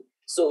finding.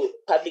 So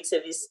public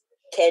service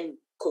can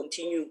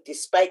continue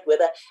despite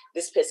whether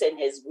this person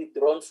has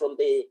withdrawn from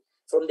the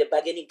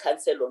bargaining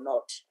council or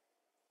not.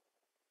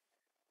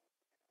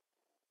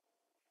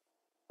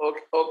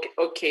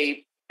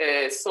 Okay.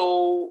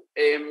 So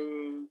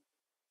the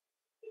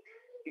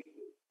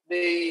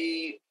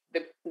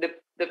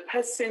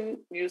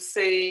person you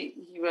say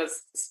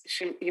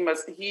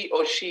he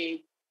or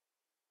she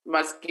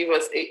must give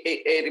us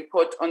a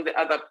report on the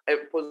other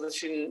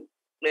position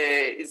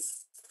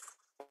is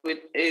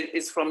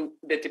from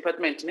the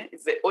department.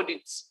 It's the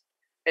audit.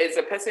 It's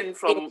a person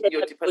from internal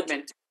your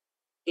department.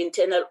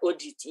 Internal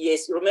audit.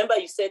 Yes. Remember,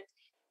 you said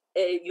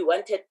you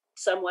wanted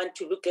someone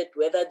to look at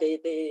whether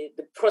the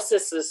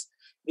processes,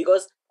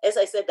 because as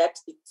I said, that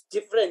it's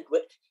different.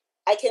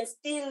 I can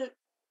still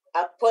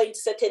appoint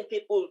certain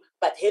people,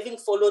 but having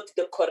followed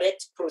the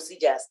correct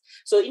procedures.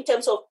 So in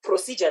terms of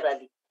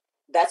procedurally,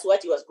 that's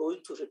what he was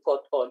going to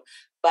report on.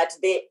 But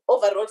the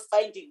overall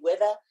finding,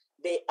 whether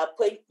the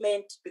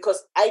appointment,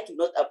 because I do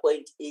not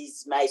appoint,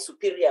 is my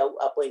superior who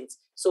appoints.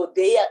 So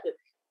they are, the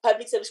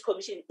Public Service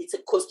Commission, it's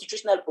a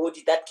constitutional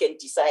body that can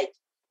decide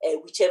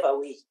whichever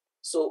way.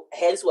 So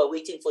hence we're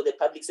waiting for the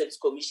Public Service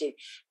Commission.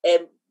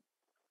 It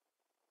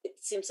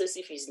seems as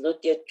if he's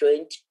not yet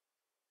joined.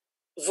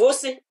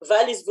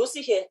 Val, is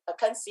Vusi here? I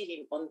can't see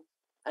him on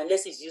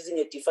unless he's using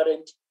a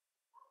different.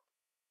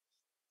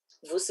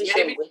 Vusi,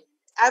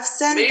 I've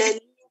sent the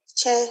link,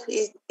 Chair.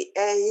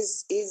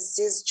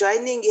 He's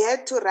joining. He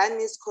had to run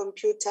his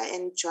computer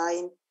and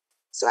join.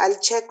 So I'll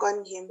check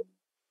on him.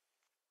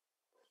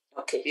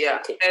 Okay. Yeah.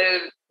 Okay.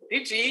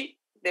 DG,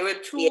 there were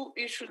two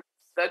issues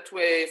that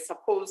were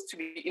supposed to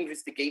be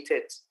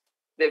investigated.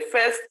 The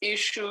first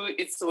issue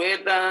is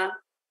whether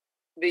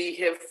they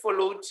have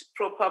followed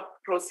proper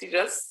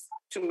procedures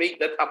to make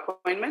that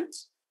appointment.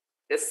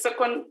 The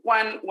second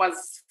one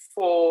was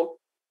for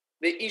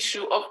the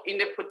issue of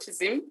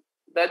nepotism,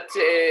 that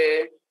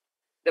the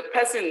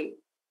person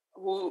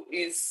who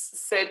is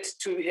said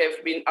to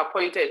have been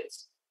appointed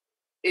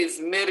is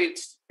married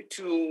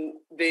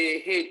to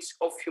the head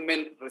of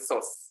human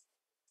resource.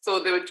 So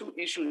there were two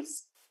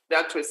issues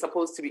that were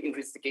supposed to be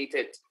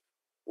investigated,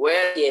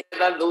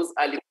 whether those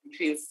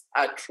allegations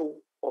are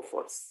true or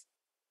false.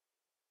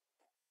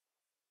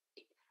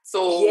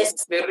 So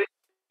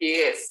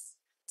yes.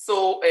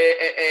 So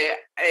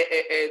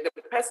the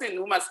person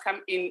who must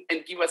come in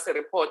and give us a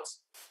report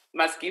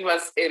must give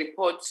us a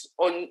report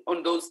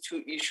on those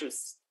two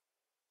issues.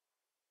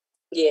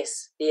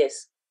 Yes.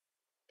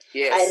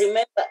 I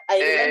remember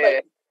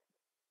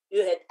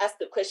you had asked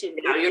the question.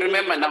 Yeah, you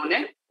remember now,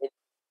 ne?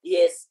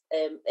 Yes,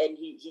 and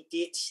he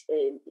did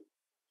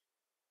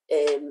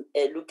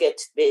look at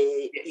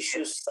the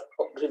issues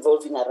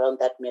revolving around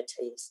that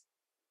matter. Yes.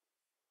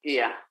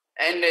 Yeah,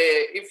 and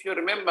if you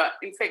remember,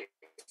 in fact,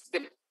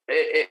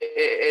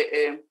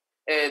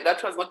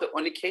 that was not the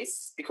only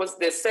case, because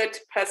the said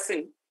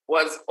person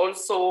was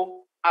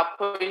also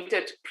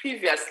appointed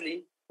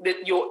previously.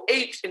 Your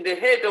age and the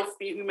head of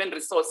the human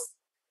resource,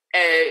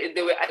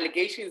 there were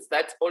allegations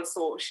that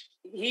also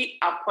he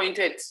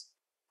appointed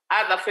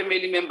other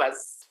family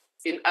members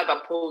in other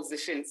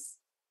positions.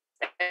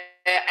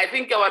 I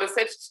think our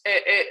research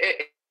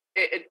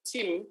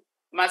team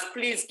must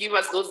please give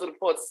us those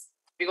reports,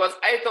 because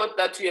I thought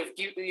that you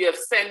have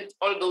sent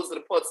all those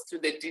reports to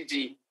the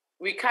DG.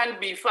 We can't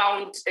be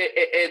found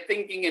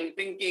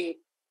thinking,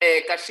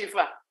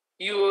 Kashifa,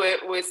 you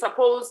were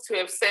supposed to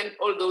have sent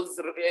all those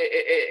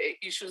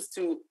issues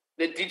to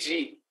the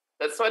DG.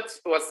 That's what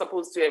was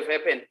supposed to have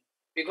happened.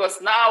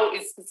 Because now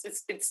it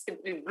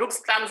looks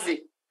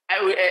clumsy.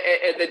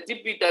 The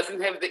DP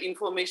doesn't have the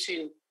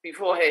information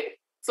beforehand.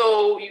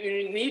 So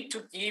you need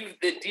to give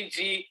the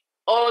DG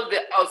all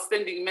the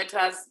outstanding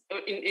matters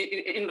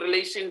in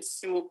relation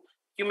to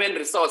human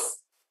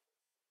resource.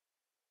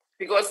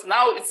 Because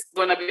now it's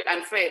going to be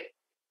unfair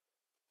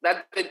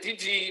that the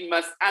DG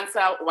must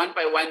answer one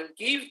by one.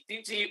 Give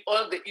DG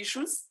all the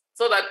issues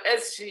so that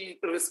as she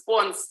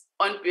responds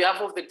on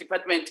behalf of the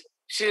department,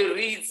 she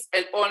reads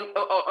on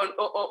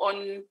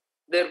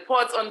the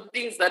reports on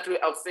things that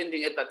were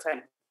outstanding at that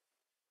time.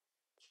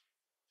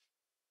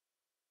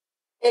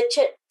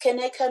 Can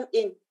I come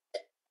in?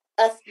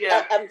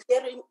 I'm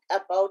hearing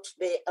about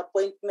the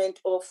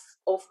appointment of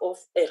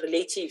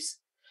relatives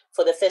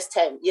for the first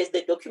time. Yes,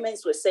 the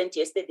documents were sent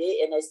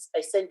yesterday, and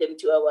I sent them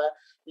to our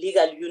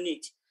legal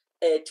unit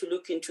to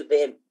look into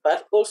them.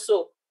 But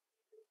also,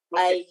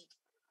 the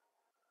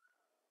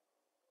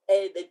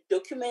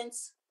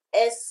documents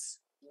as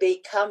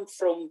they come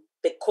from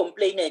the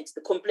complainant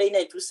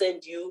who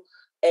sent you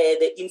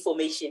the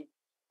information,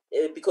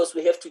 because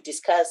we have to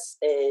discuss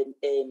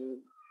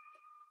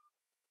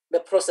the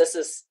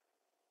processes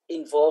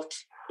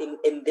involved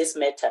in this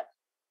matter.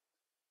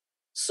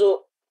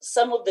 So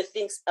some of the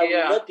things I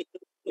will not be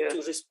able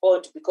to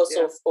respond because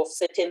of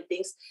certain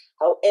things.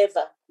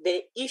 However,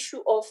 the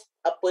issue of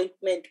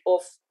appointment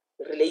of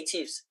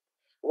relatives,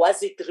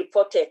 was it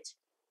reported?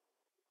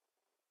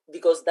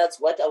 Because that's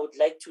what I would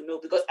like to know,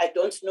 because I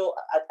don't know.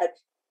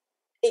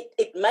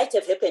 It might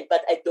have happened,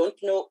 but I don't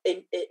know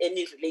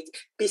any related,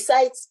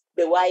 besides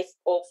the wife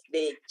of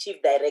the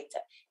chief director,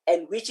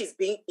 and which is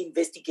being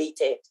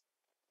investigated.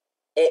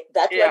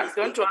 That one is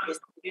being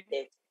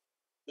investigated.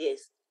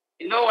 Yes.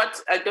 You know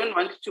what? I don't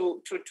want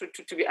to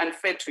be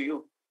unfair to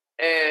you.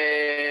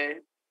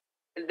 The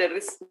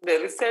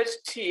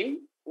research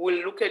team will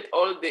look at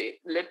all the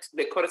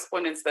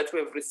correspondence that we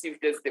have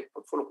received as the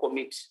portfolio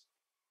committee,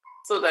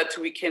 so that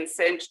we can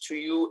send to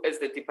you as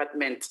the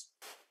department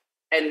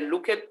and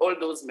look at all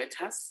those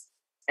matters,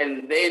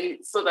 and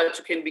then so that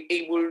you can be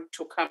able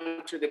to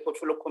come to the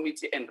portfolio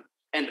committee and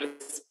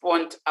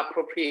respond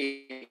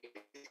appropriately.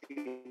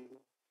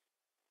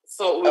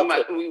 So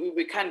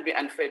we can't be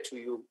unfair to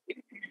you. If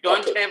you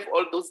don't have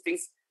all those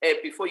things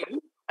before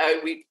you,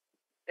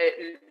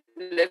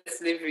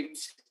 let's leave it,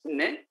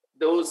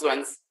 those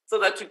ones, so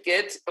that you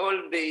get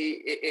all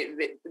they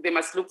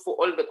must look for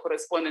all the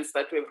correspondence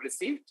that we have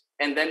received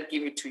and then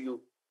give it to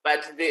you.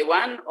 But the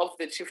one of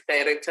the chief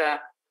director,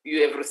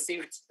 you have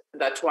received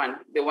that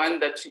one, the one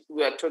that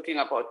we are talking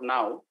about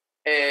now.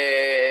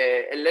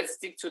 Let's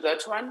stick to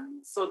that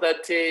one so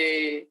that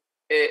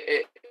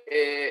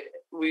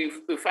we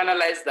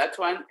finalize that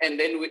one, and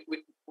then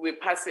we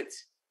pass it,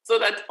 so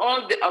that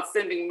all the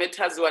outstanding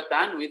matters were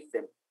done with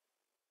them.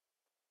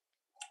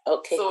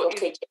 Okay. So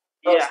okay.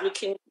 I was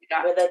looking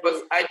whether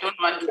because I don't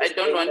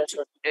want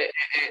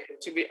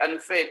to be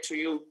unfair to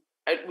you.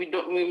 We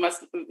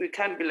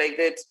can't be like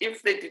that.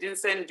 If they didn't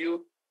send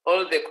you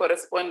all the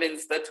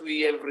correspondence that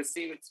we have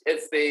received,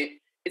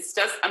 it's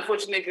just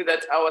unfortunately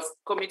that our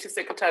committee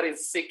secretary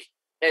is sick,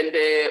 and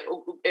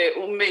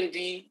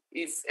Umendi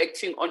is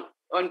acting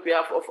on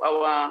behalf of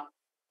our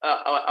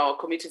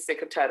committee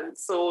secretary.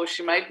 So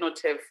she might not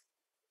have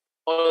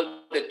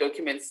all the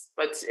documents,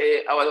 but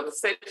our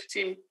research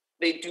team,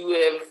 they do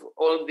have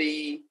all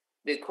the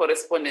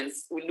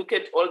correspondence. We look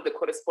at all the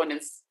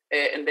correspondence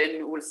and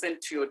then we'll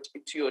send to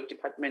your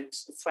department.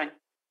 It's fine.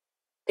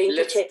 Thank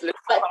you, Chair.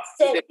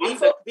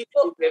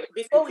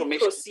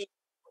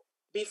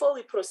 Before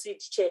we proceed,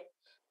 Chair,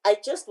 I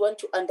just want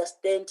to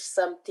understand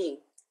something.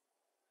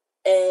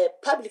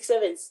 Public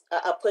servants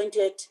are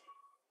appointed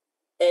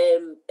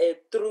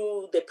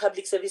through the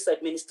Public Service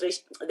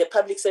Administration, the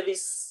Public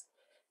Service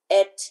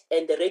Act,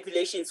 and the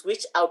regulations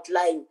which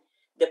outline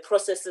the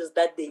processes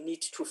that they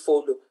need to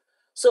follow.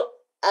 So,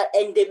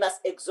 and they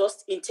must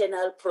exhaust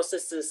internal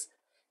processes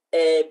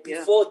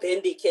before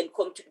then they can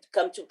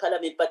come to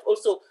Parliament. But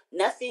also,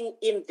 nothing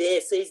in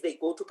there says they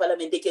go to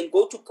Parliament. They can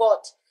go to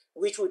court,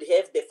 which would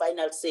have the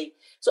final say.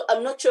 So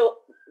I'm not sure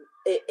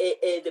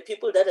the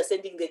people that are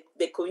sending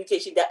the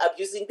communication, they're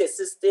abusing the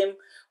system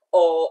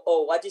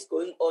or what is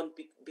going on,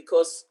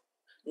 because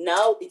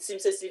now it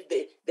seems as if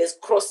there's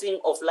crossing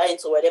of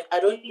lines or whatever. I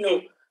don't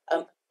know.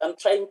 I'm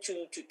trying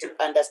to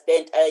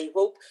understand. I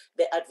hope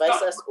the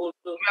advisors also...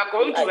 We are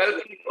going to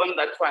help you on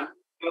that one.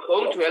 We're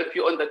going to help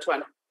you on that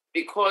one,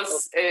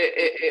 because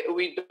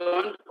we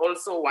don't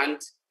also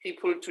want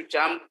people to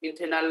jump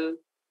internal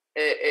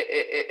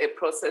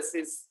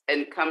processes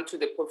and come to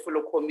the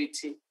portfolio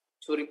committee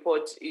to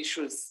report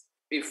issues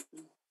before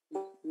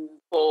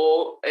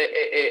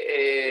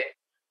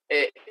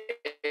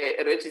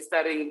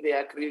registering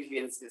their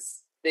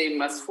grievances. they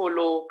must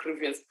follow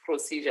grievance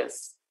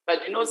procedures.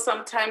 But you know,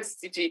 sometimes,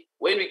 DG,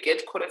 when we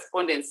get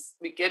correspondence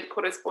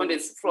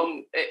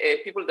from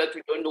people that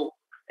we don't know.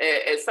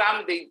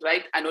 Some they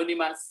write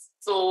anonymous.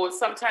 So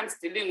sometimes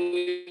dealing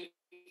with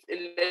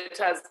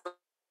letters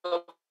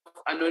of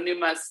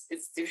anonymous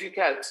is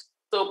difficult.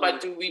 So,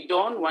 but we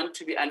don't want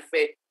to be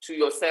unfair to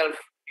yourself,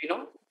 you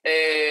know.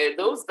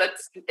 Those that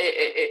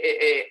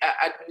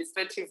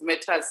administrative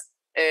matters.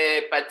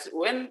 But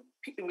when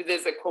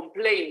there's a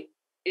complaint,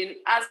 in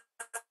us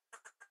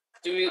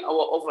doing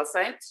our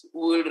oversight,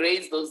 we will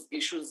raise those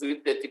issues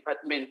with the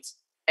department.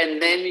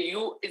 And then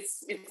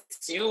it's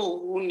you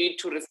who need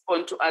to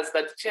respond to us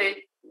that,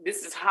 Che,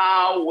 this is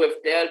how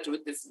we've dealt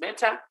with this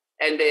matter,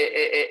 and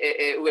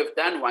we've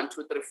done 1,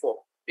 2, 3,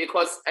 4.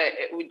 Because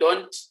we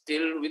don't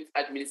deal with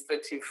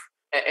administrative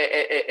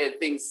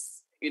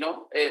things, you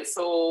know.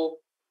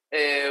 So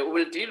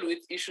we'll deal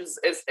with issues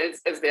as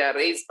they are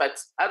raised, but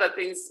other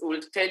things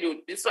will tell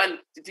you this one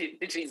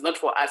is not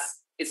for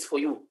us; it's for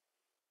you,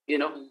 you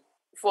know.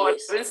 For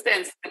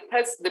instance,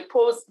 the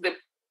post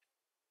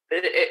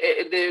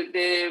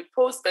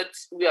that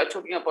we are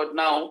talking about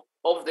now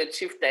of the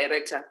chief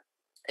director,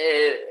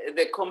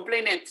 the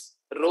complainant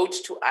wrote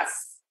to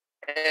us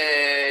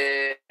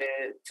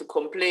to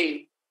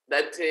complain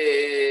that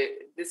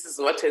this is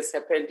what has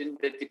happened in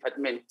the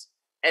department,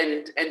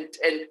 and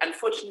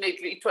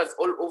unfortunately it was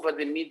all over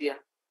the media,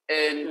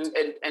 and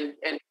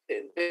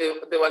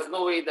there was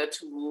no way that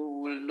we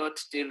will not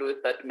deal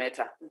with that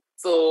matter.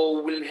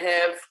 So we'll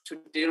have to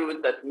deal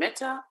with that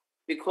matter,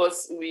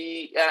 because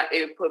we are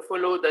a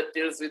portfolio that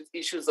deals with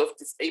issues of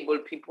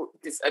disabled people,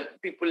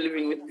 people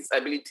living with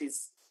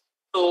disabilities.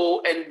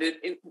 So, and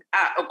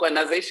our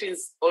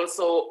organizations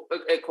also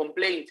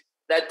complained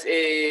that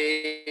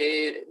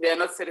they are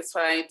not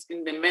satisfied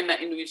in the manner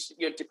in which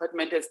your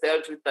department has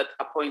dealt with that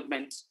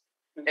appointment,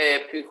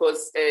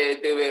 because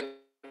they were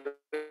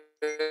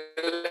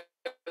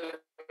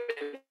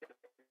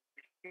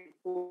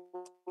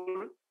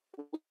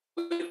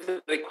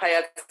with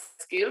required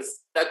skills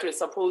that were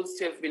supposed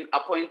to have been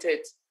appointed,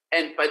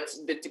 but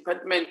the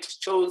department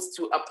chose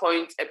to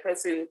appoint a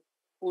person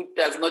who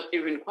does not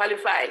even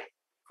qualify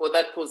for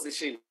that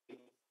position.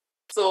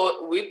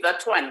 So with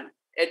that one,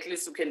 at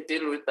least you can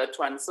deal with that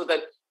one, so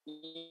that you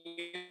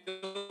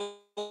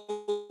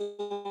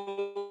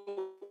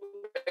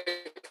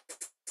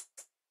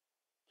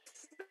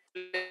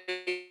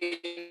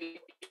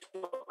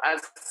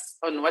us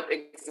on what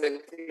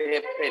exactly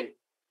happened,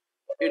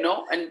 you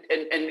know, and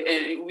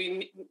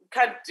we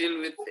can't deal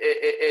with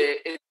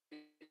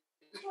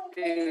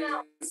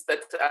things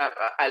that are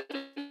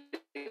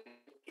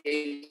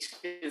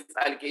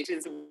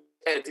allegations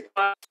with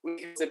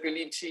the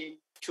ability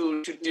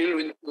to deal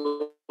with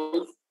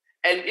those.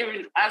 And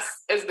even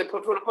us as the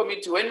portfolio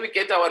committee, when we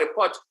get our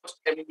report,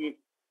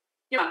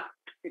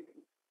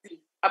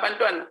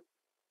 Abandon.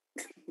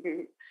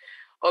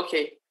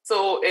 Okay,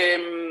 so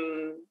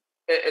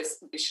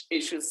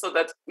issues, so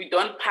that we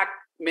don't pack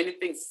many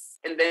things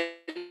and then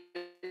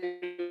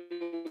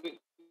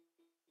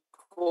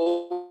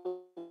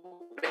go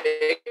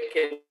back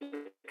and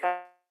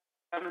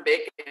come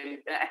back,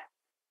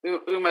 and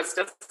we must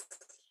just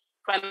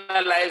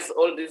finalize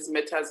all these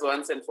matters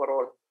once and for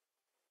all.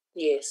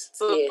 Yes.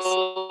 So yes.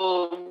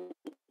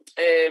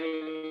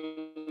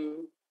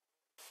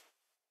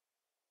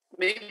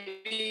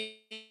 Maybe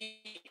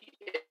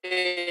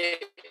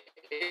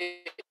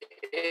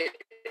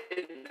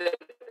the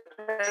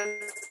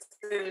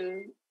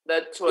person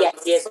that was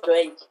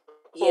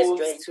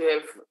supposed to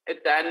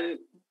have done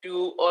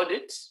due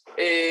audit.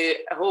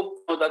 I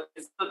hope that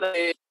is not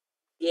a.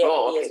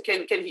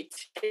 Okay. Can he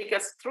take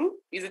us through?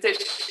 Is it a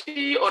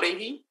she or a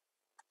he?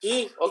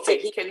 He.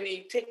 Okay. Can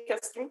he take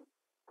us through?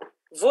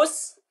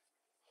 Vos.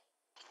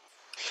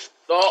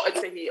 Oh,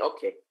 it's a he.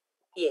 Okay.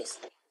 Yes.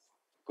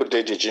 Good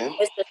day, DG.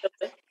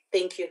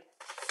 Thank you.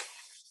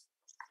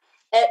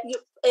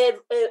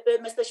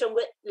 Mr.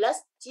 Shongwe,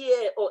 last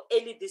year or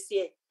early this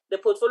year, the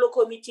portfolio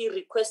committee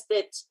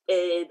requested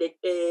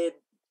the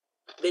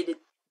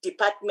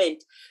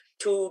department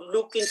to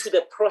look into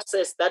the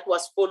process that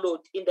was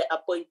followed in the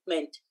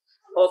appointment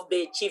of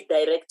the chief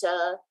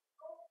director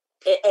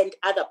and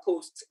other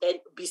posts. And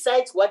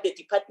besides what the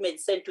department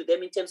sent to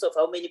them in terms of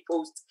how many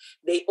posts,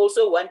 they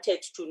also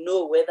wanted to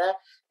know whether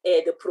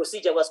the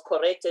procedure was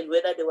correct and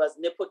whether there was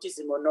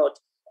nepotism or not.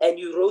 And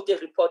you wrote a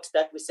report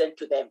that we sent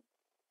to them.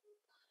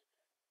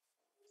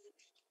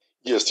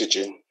 Yes,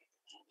 DG.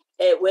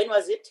 When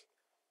was it?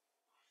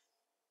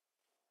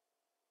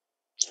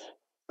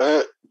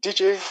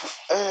 DJ,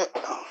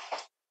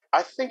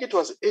 I think it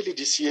was early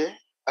this year.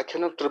 I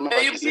cannot remember.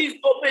 Can you please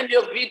open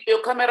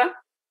your camera?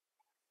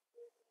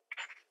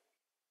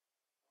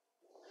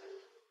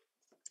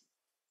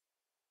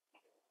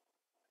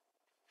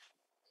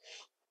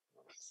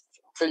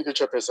 Thank you,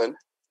 Chairperson.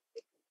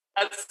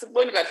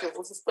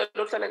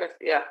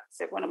 Yeah.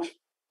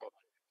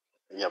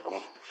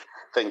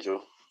 Thank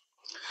you.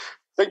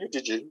 Thank you,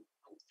 DG.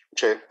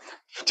 Chair.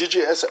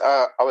 DG, as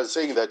I was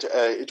saying that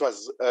it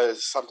was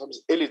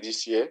sometimes early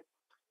this year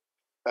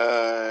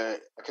I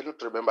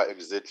cannot remember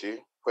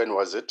exactly. When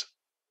was it?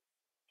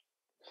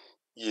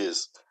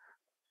 Yes.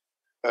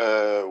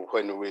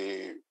 When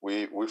we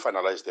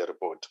finalized the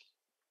report.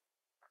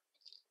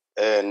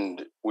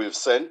 And we've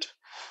sent,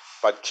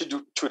 but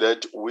to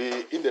that,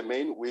 in the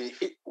main,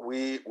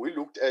 we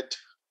looked at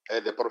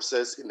the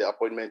process in the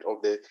appointment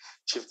of the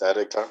chief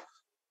director,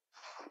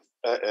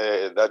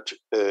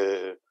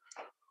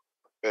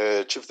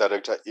 chief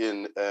director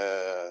in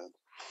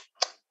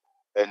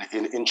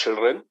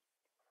children,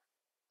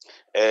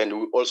 and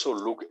we also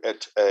look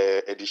at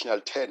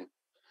additional 10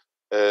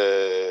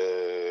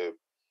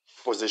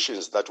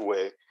 positions that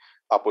were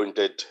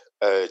appointed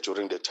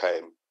during the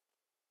time.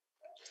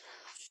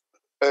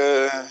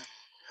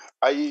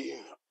 I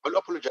will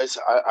apologize.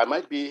 I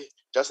might be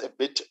just a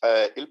bit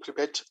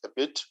ill-prepared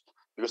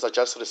because I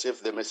just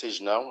received the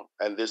message now,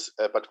 and this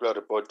particular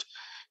report,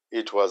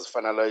 it was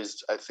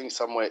finalized, I think,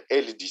 somewhere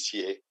early this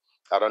year,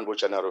 around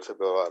January or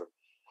February.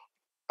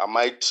 I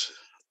might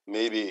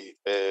maybe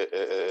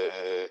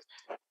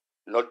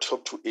not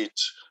talk to it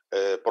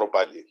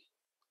properly,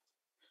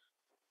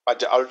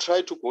 but I'll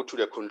try to go to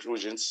the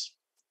conclusions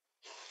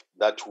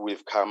that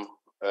we've come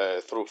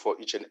through for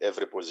each and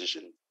every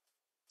position.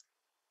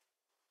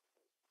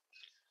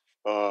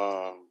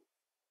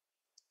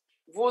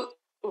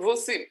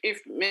 Vusi,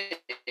 if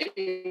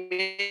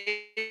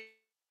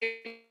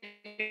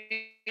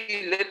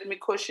let me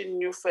caution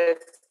you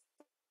first.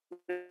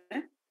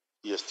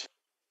 Yes.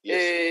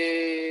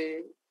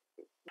 You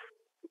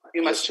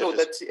must know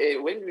that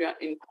when you are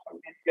in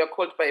Parliament, you are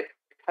called by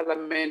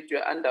Parliament, you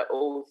are under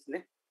oath.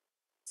 Ne?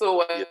 So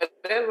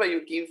whatever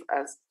you give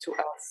us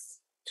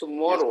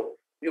tomorrow,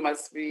 you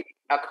must be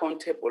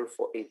accountable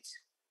for it.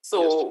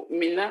 So,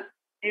 Mina,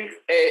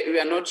 if we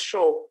are not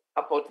sure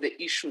about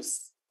the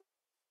issues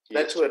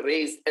that were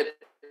raised at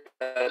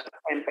the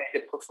time by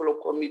the portfolio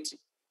committee,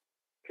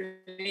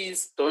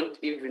 please don't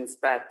even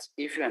start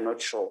if you are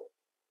not sure.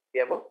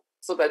 Yeah,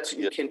 so that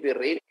you can be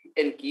ready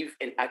and give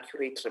an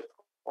accurate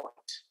report.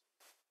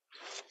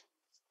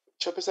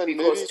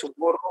 Because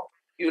tomorrow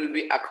you'll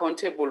be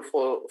accountable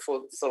for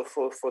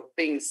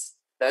things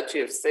that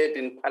you have said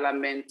in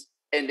Parliament,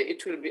 and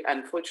it will be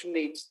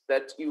unfortunate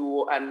that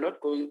you are not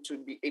going to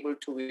be able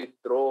to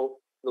withdraw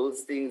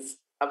those things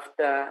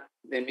after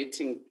the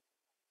meeting.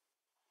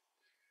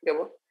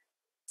 Yeah,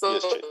 so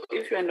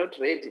if you are not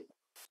ready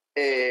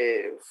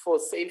for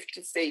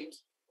safety's sake,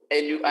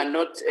 and you are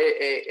not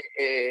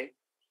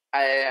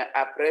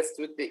abreast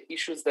with the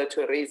issues that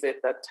were raised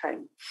at that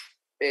time,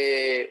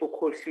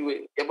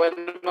 ukhohliwe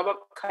yabona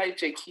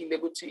mabakhijackile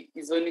ukuthi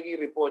is only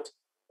report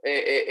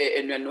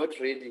and we are not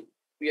ready,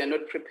 we are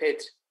not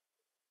prepared,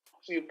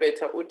 you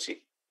better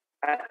uthi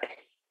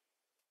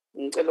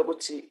ngicela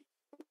ukuthi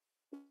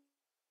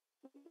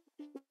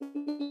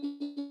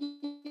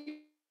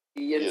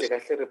yenze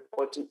kahle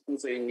report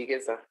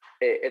ngizoyinikeza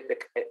at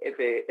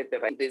the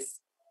right this.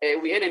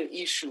 We had an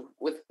issue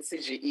with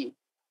CGE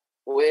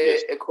where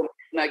a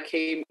commissioner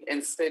came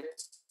and said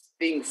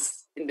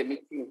things in the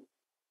meeting.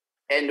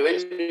 And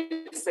when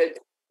we said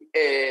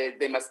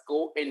they must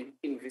go and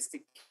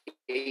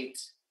investigate,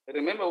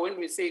 remember when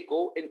we say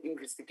go and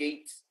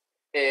investigate,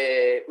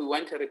 we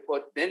want a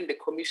report, then the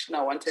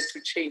commissioner wanted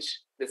to change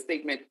the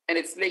statement and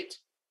it's late.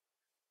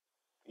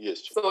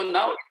 Yes. So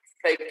now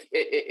it's like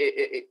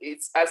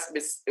it's us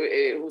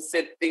who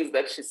said things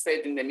that she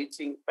said in the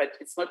meeting, but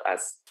it's not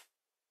us.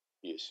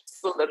 Yes.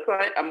 So that's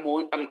why I'm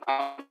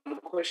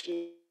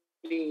questioning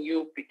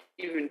you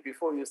even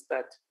before you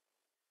start.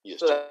 Yes.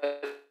 So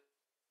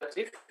but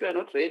if you are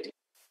not ready,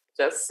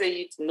 just say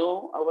it.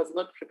 No, I was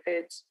not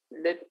prepared.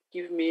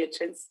 Give me a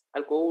chance.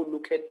 I'll go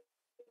look at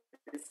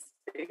this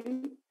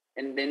thing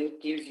and then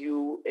give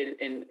you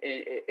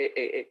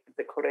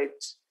the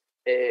correct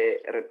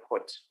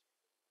report.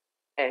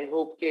 I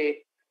hope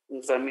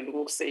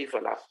will save a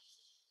lot.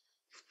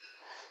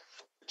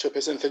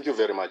 Chairperson, thank you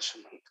very much.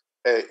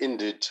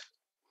 Indeed,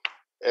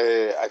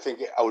 I think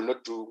I will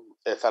not do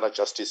a thorough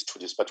justice to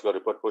this particular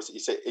report because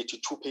it's an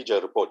 82-page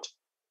report.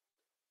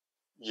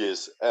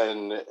 Yes,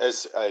 and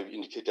as I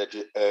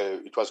indicated,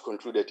 it was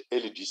concluded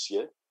early this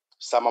year.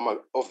 Some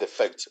of the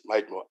facts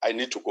might know. I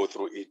need to go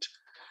through it.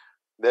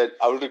 Then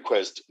I will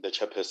request the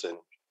chairperson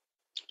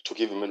to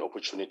give him an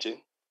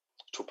opportunity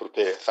to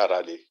prepare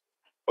thoroughly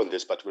on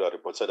this particular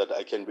report so that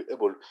I can be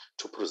able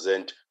to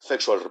present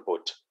factual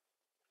report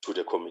to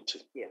the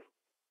committee.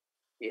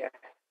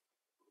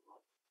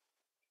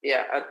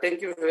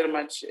 Thank you very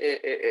much,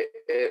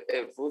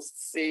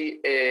 Vusi.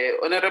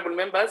 Honorable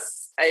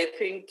members, I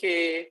think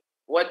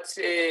what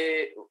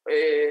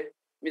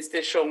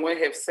Mr. Shongwe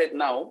have said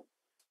now,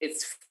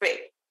 it's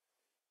fair,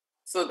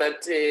 so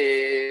that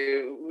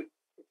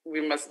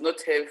we must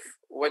not have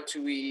what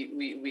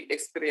we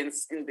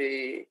experience in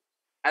the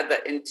other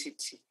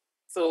entity.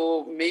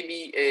 So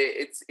maybe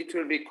it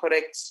will be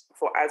correct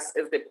for us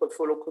as the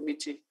portfolio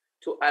committee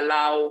to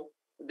allow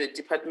the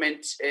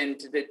department and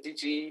the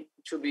DG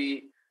to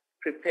be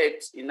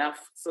prepared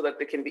enough so that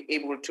they can be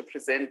able to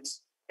present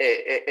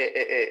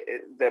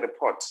the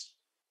report.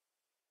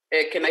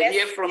 Can I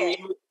hear from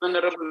you,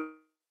 Honorable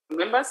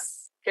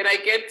members. Can I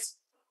get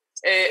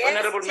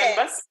honorable Chair.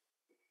 members?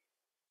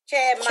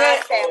 Chair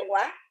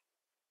Mafengwa.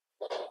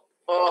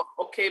 Oh,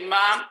 okay,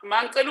 ma'am.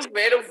 Ngicela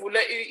uvele uvule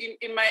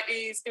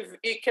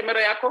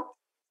i-camera yakho.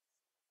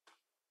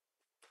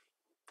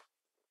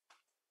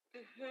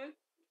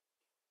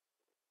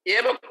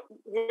 Yebo,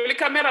 vula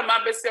i-camera ma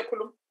bese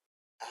siyakhuluma.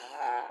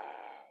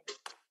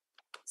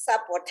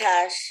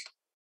 Sabotage.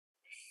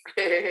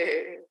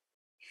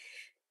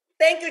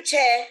 Thank you,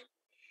 Chair.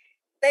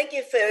 Thank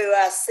you for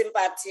your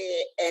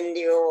sympathy and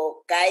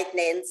your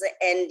guidance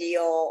and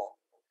you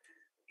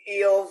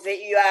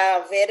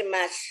are very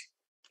much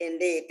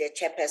indeed the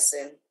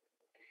chairperson,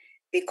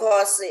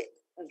 because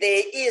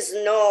there is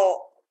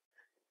no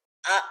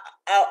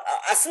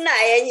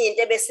asinayo enye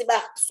into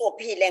ebesiba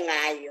sophile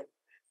ngayo,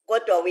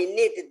 kodwa we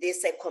need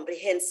this a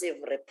comprehensive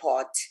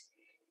report.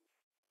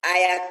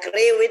 I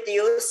agree with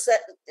you,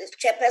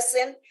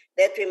 Chairperson,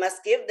 that we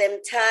must give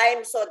them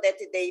time so that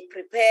they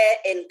prepare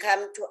and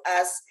come to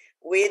us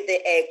with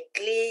a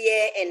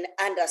clear and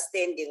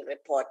understanding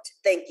report.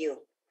 Thank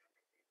you.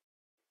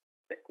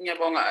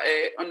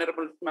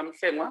 Honorable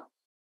Mamfengwa.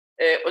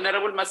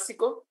 Honorable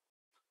Masiko.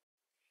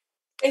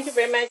 Thank you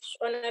very much,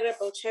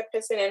 Honorable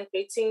Chairperson, and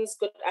greetings.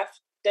 Good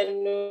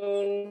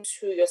afternoon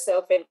to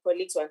yourself and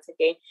colleagues once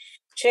again.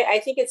 Chair, I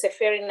think it's a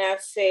fair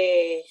enough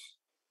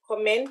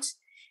comment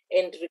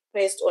and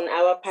request on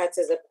our part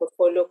as a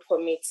portfolio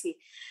committee.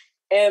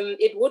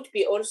 It would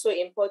be also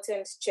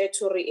important, Chair,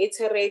 to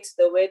reiterate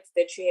the words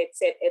that you had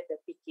said at the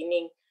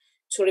beginning,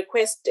 to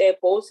request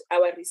both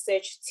our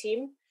research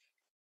team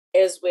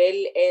as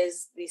well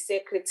as the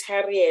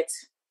Secretariat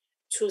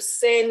to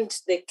send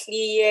the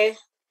clear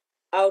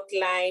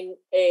outline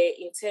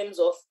in terms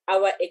of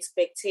our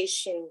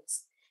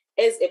expectations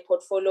as a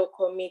portfolio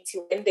committee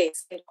when they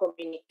send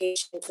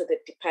communication to the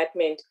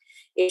department.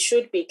 It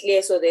should be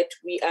clear so that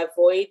we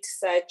avoid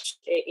such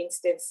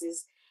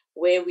instances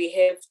where we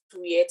have to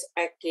yet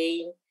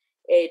again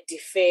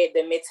defer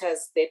the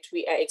matters that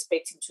we are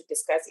expecting to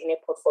discuss in a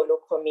portfolio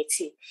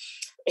committee.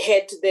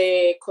 Had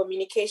the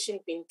communication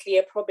been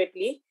clear,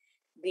 probably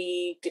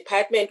the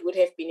department would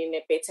have been in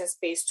a better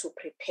space to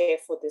prepare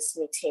for this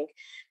meeting.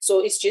 So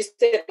it's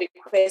just a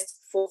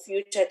request for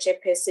future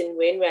chairperson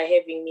when we are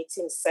having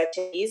meetings such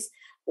as these,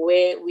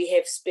 where we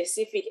have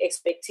specific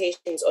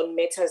expectations on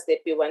matters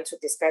that we want to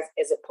discuss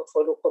as a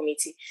portfolio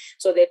committee,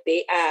 so that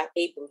they are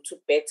able to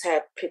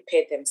better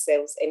prepare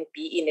themselves and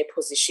be in a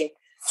position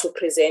to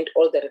present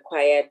all the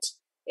required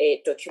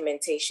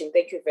documentation.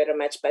 Thank you very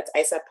much. But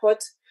I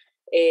support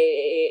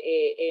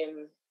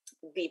the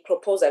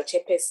proposal,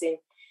 chairperson,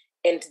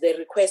 and the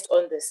request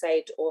on the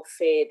side of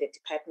the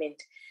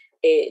department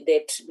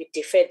that we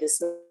defer this,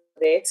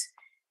 that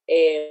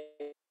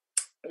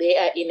they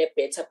are in a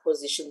better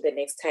position the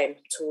next time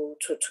to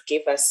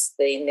give us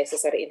the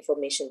necessary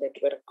information that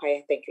we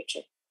require. Thank you,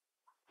 Chair.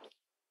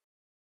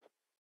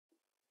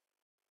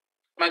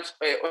 Much,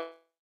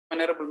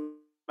 Honorable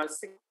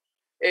Masik.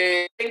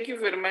 Thank you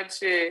very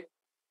much,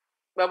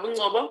 Babu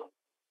Ngobo.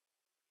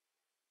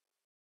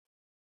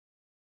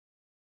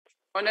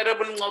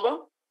 Honorable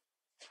Ngobo.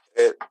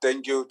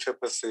 Thank you,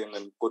 Chairperson,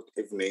 and good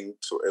evening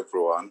to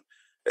everyone.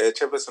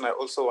 Chairperson, I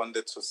also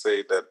wanted to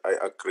say that I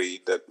agree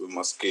that we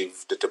must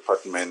give the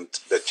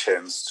department the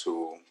chance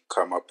to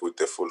come up with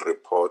the full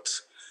report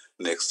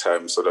next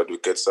time so that we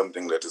get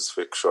something that is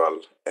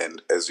factual.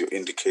 And as you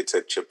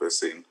indicated,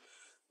 Chairperson,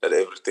 that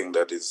everything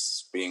that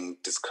is being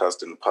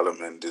discussed in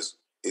Parliament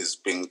is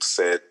being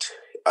said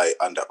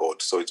under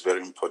oath. So it's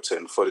very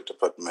important for the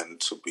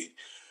department to be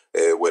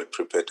well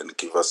prepared and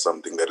give us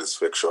something that is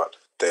factual.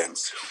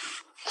 Thanks.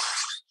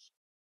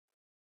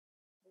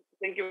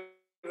 Thank you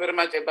very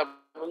much,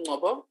 Babu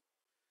Ngobo.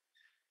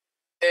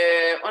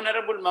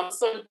 Honorable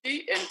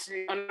Mamsonti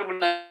and Honorable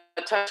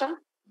Natasha.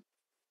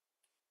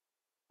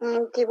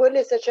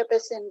 Ngibulise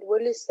Chairperson,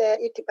 ngibulise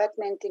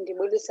i-department,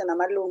 ngibulise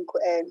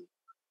namalungu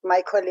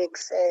my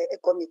colleagues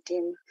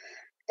ecommittee.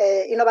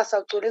 Inoba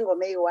sawucula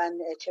ingoma eyi-1,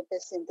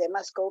 Chairperson, they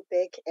must go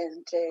back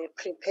and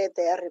prepare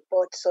their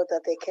report so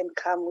that they can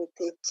come with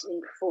it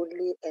in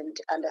fully and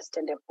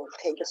understandable.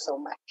 Thank you so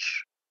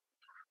much.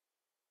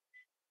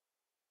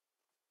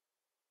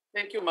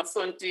 Thank you,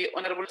 Masonti.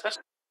 Honorable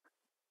Natasha.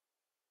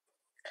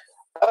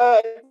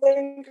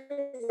 Thank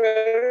you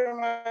very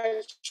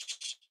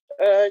much,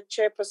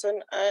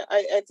 Chairperson.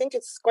 I think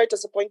it's quite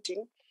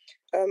disappointing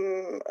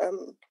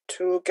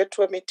to get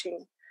to a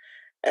meeting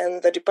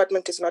and the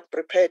department is not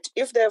prepared.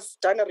 If they've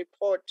done a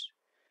report,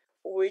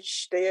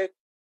 which they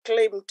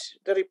claimed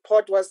the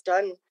report was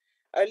done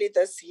early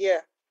this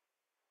year,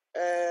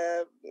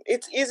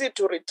 it's easy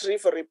to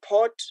retrieve a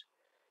report.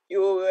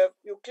 You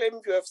claim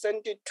you have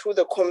sent it to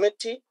the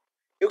committee.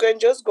 You can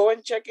just go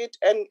and check it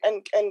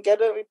and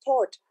get a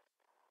report.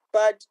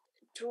 But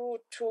to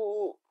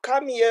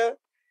come here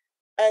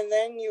and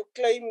then you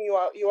claim you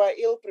are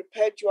ill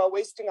prepared, you are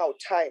wasting our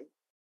time.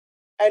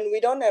 And we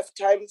don't have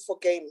time for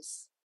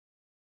games.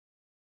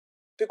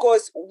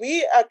 Because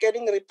we are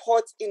getting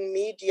reports in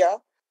media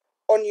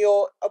on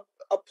your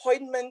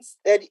appointments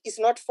that is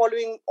not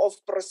following of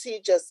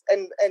procedures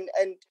and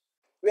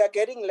we are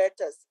getting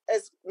letters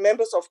as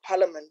members of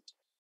parliament.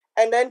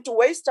 And then to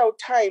waste our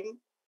time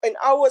in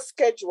our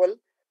schedule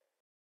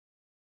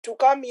to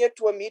come here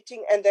to a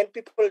meeting and then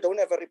people don't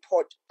have a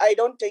report. I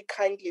don't take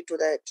kindly to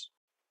that.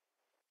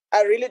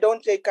 I really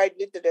don't take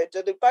kindly to that.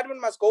 The department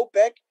must go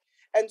back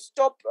and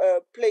stop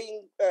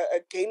playing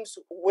games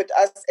with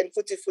us and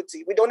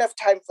footy. We don't have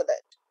time for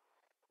that.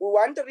 We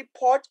want a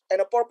report and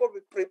a proper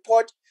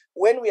report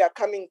when we are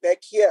coming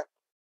back here.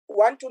 We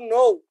want to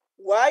know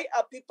why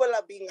are people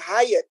are being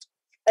hired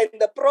and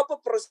the proper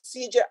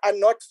procedure are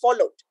not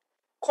followed.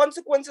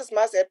 Consequences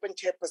must happen,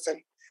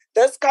 Chairperson.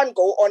 This can't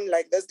go on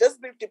like this. This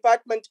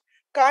department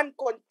can't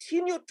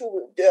continue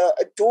to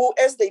do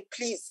as they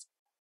please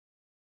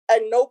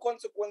and no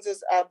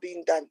consequences are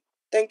being done.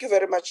 Thank you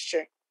very much,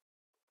 Chair.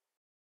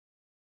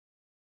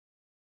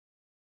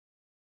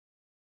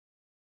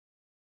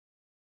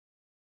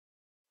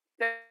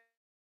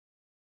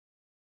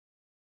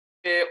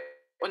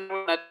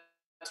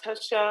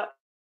 Natasha,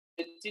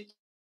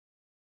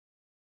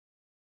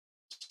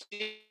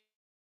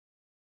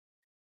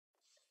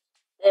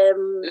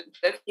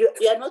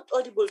 you are not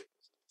audible,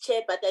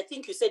 Chair, but I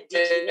think you said DG.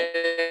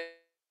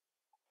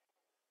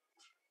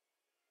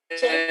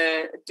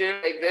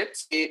 Like that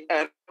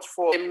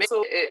for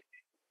so,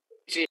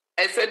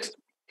 I said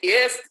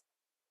yes.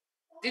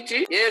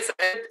 DG, yes,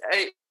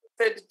 I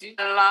said DG.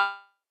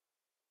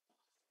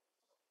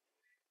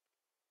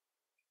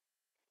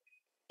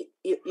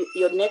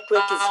 Your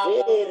network is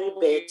very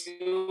bad.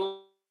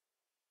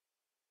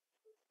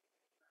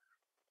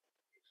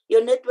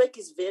 Your network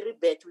is very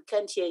bad. We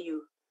can't hear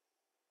you.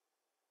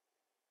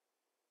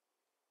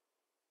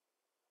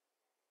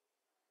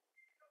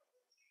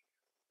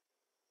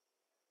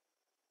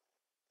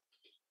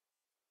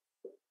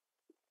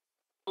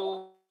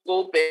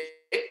 Go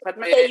back. But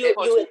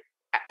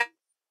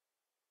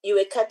you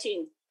were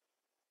cutting.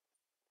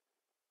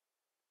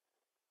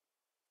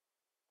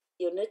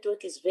 Your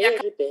network is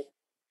very bad.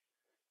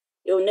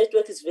 Your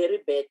network is very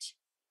bad.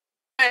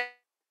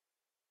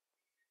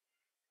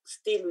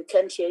 Still, we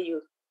can't hear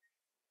you.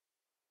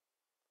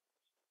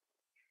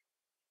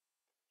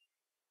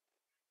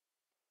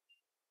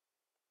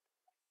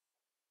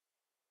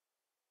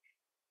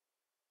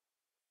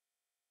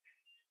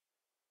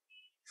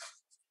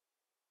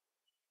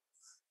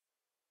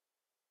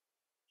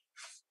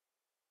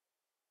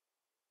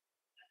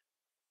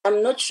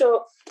 I'm not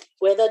sure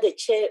whether the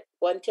chair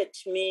wanted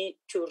me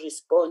to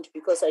respond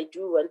because I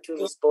do want to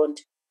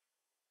respond.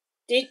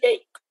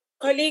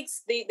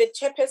 Colleagues, the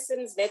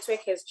chairperson's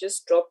network has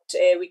just dropped.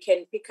 We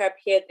can pick up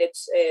here that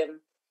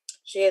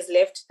she has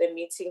left the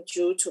meeting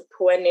due to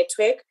poor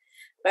network.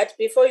 But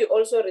before you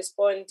also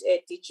respond,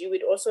 DG,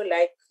 we'd also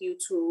like you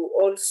to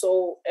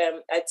also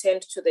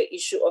attend to the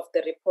issue of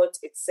the report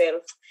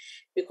itself,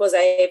 because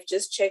I have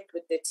just checked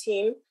with the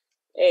team.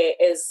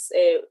 As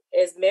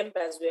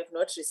members, we have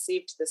not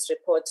received this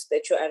report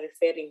that you are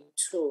referring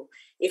to.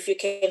 If you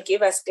can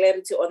give us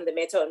clarity on the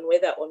matter on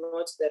whether or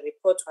not the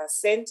report was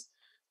sent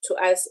to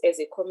us as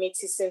a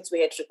committee, since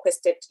we had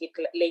requested it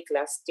late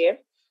last year,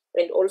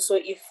 and also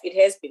if it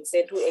has been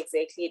sent, who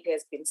exactly it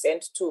has been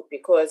sent to,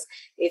 because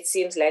it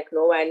seems like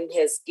no one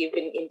has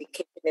given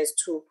indication as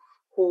to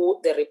who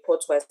the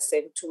report was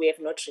sent to. We have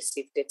not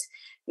received it.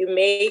 You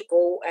may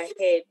go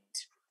ahead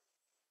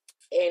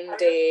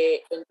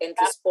and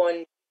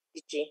respond,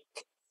 DG.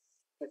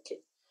 Okay.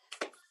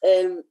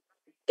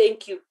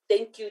 Thank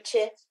you,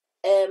 Chair.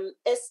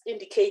 As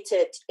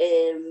indicated,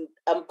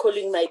 I'm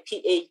calling my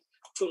PA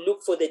to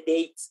look for the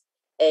dates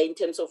in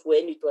terms of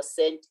when it was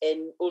sent,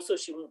 and also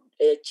she will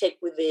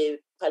check with the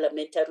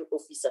parliamentary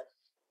officer.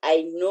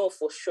 I know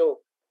for sure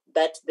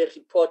that the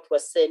report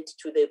was sent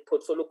to the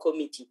portfolio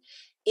committee,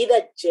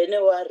 either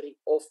January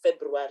or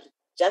February,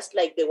 just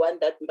like the one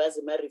that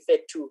Mbazima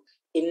referred to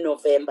in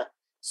November.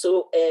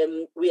 So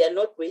we are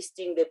not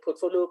wasting the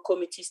portfolio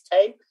committee's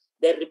time.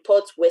 The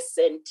reports were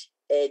sent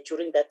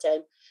during that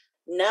time.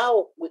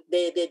 Now,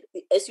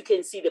 as you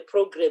can see, the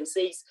program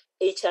says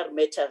HR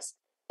Matters.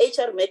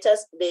 HR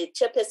Matters, the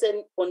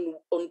chairperson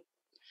on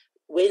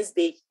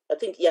Wednesday, I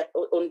think,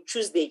 on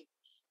Tuesday,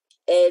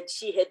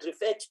 she had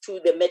referred to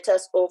the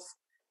matters of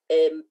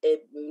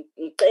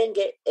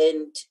Nkenge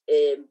and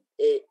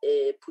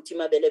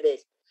Putima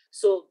Belebele.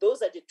 So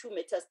those are the two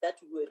matters that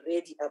we were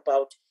ready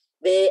about.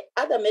 The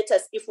other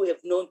matters, if we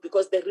have known,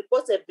 because the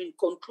reports have been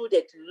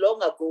concluded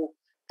long ago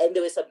and they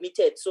were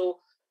submitted. So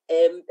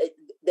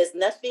there's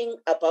nothing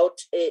about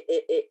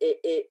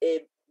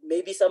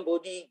maybe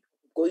somebody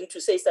going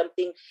to say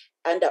something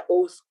under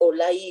oath or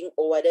lying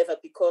or whatever,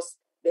 because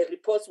the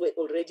reports were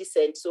already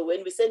sent. So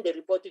when we send the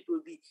report, it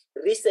will be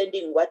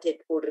resending what had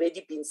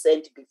already been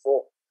sent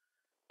before.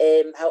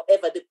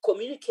 However, the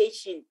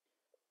communication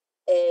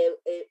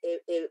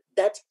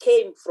that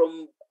came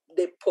from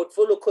the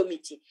portfolio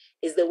committee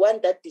is the one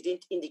that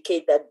didn't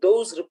indicate that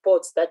those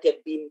reports that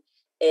have been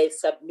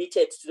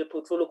submitted to the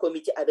portfolio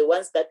committee are the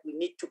ones that we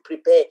need to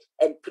prepare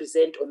and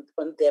present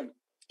on them.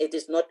 It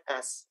is not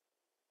us.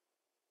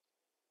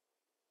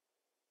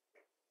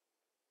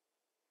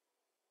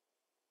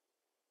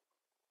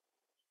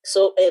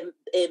 So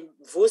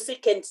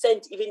Vusi can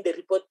send even the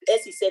report,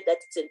 as he said that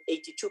it's an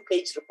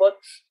 82-page report.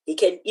 He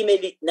can email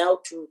it now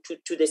to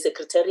the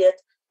secretariat.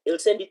 He'll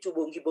send it to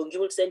Bongi. Bongi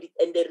will send it,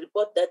 and the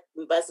report that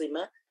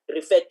Mbazima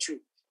referred to,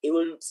 he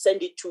will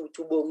send it to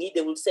Bongi.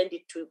 They will send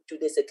it to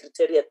the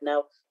secretariat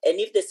now. And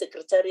if the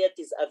secretariat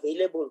is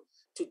available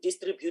to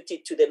distribute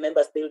it to the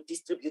members, they will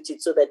distribute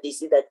it so that they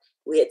see that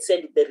we had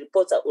sent it. The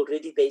reports are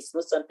already there. It's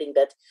not something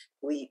that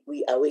we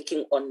are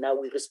working on now.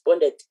 We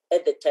responded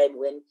at the time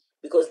when,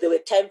 because there were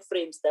time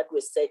frames that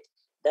were set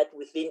that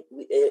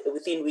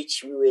within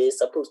which we were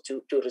supposed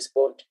to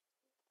respond.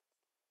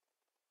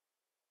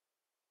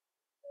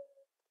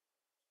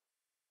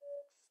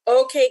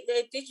 Okay,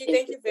 DG,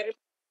 thank you very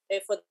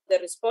much for the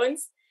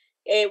response.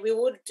 We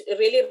would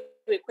really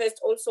request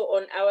also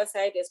on our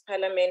side as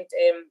Parliament,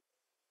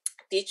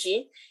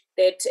 DG,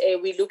 that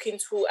we look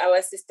into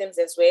our systems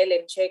as well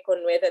and check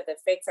on whether the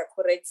facts are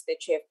correct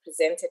that you have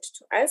presented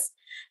to us.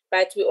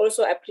 But we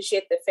also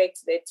appreciate the fact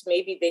that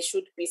maybe there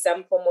should be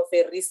some form of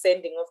a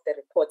resending of the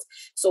reports,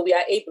 so we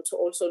are able to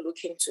also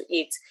look into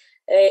it.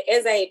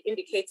 As I had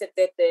indicated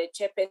that the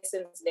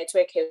chairperson's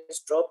network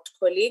has dropped,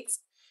 colleagues,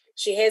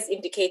 she has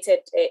indicated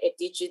at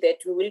DG that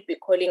we will be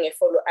calling a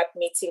follow-up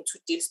meeting to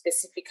deal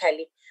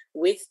specifically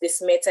with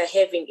this matter,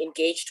 having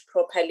engaged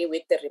properly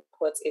with the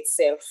report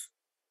itself.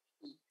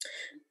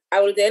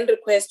 I will then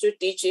request you,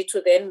 DG,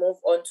 to then move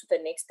on to the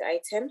next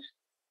item.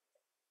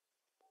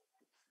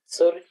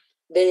 Sorry,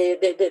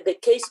 the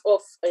case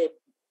of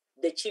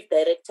the Chief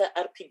Director,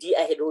 RPD,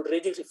 I had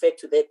already referred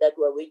to that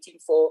we're waiting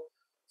for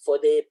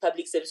the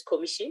Public Service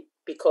Commission,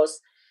 because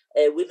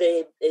with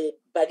the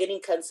bargaining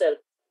council,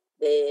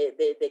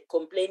 the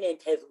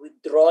complainant have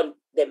withdrawn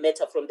the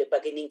matter from the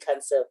bargaining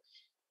council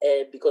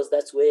because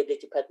that's where the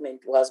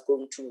department was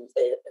going to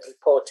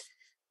report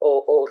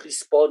or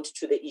respond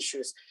to the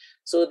issues.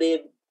 So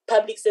the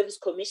Public Service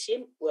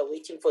Commission, we're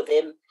waiting for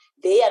them.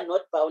 They are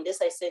not bound,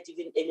 as I said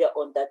even earlier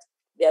on, that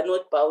they are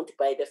not bound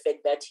by the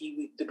fact that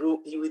he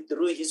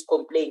withdrew his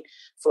complaint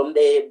from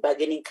the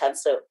bargaining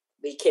council.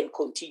 They can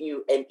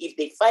continue, and if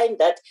they find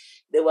that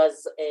there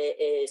was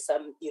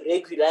some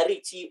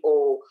irregularity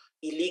or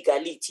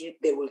illegality,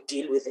 they will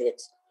deal with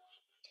it.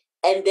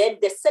 And then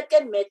the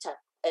second matter,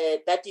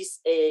 that is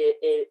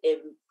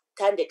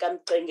Thande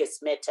Kamqenge's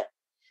matter,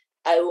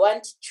 I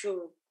want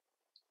to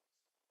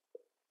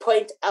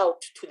point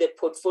out to the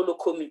portfolio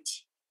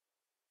committee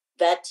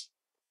that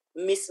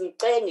Ms.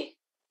 Mqenge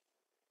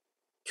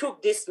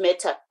took this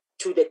matter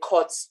to the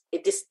courts.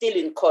 It is still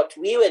in court.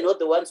 We were not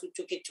the ones who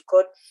took it to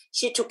court.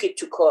 She took it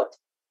to court.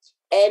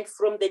 And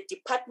from the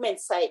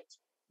department side,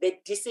 the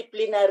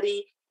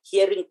disciplinary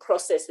hearing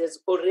process has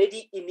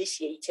already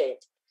initiated.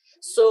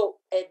 So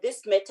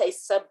this matter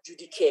is sub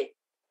judice.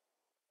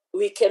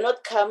 We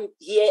cannot come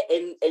here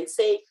and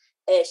say,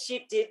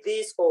 she did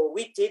this or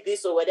we did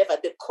this or whatever.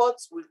 The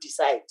courts will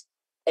decide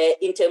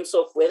in terms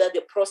of whether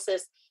the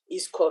process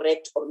is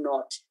correct or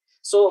not.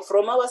 So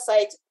from our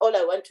side, all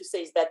I want to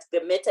say is that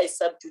the matter is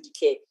sub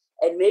judice.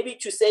 And maybe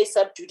to say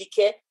sub judice,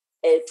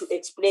 to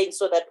explain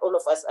so that all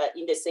of us are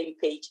in the same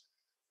page.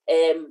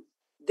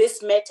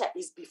 This matter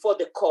is before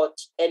the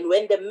court. And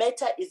when the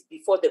matter is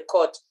before the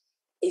court,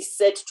 is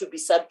said to be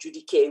sub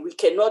judice. We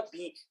cannot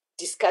be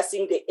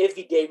discussing the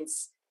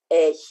evidence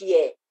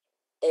here.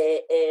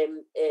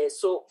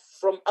 So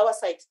from our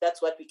side,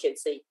 that's what we can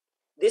say.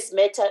 This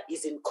matter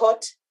is in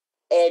court,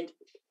 and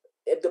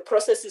the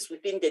processes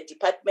within the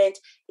department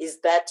is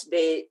that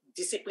the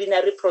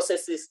disciplinary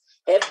processes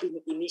have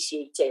been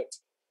initiated.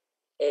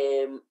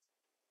 I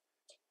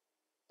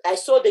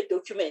saw the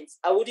documents.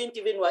 I wouldn't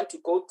even want to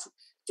go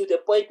to the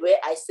point where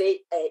I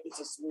say it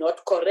is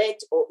not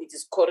correct or it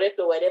is correct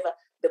or whatever.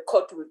 The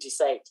court will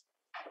decide.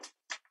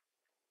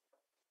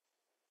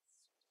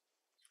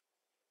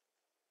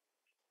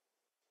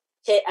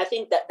 Okay, I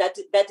think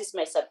that is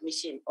my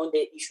submission on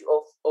the issue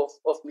of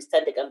Mr.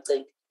 Thande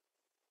Kamqenge.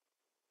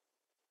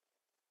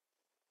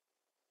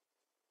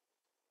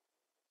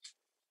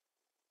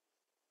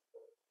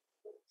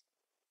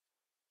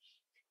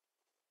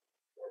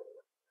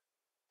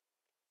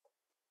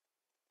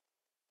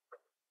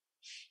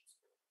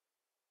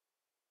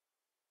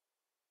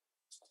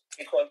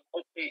 Because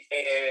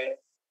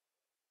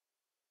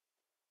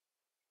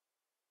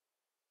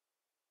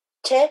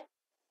Chair?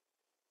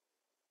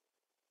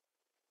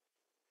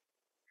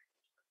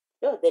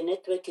 No, the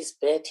network is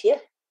bad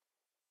here.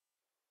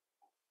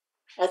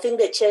 I think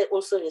the chair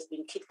also has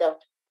been kicked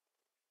out.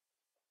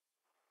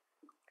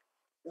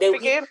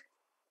 Begin.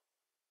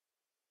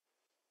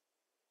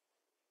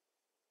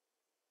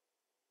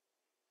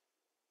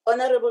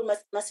 Honorable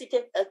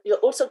Masite, you're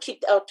also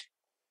kicked out.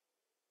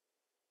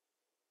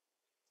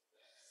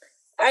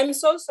 I'm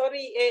so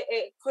sorry,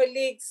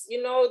 colleagues.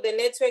 You know, the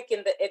network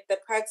at the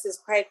parks is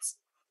quite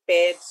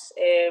bad.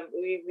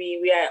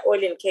 We are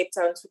all in Cape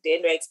Town today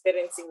and we're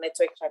experiencing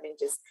network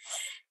challenges.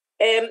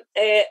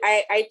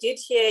 I did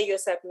hear your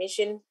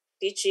submission,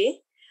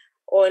 DG,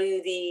 on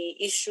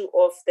the issue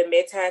of the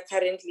matter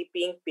currently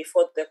being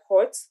before the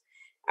court.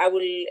 I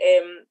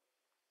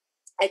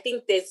I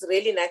think there's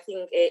really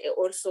nothing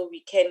also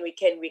we can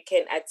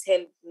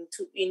attend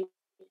to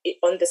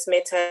on this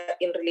matter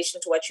in relation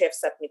to what you have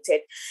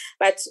submitted.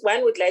 But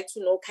one would like to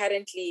know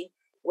currently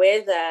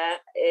whether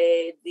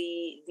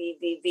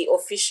the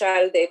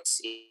official that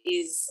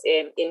is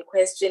in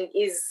question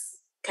is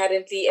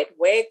currently at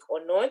work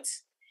or not,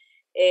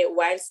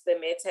 whilst the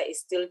matter is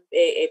still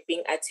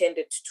being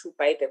attended to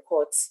by the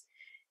courts.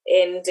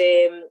 And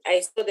I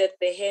saw that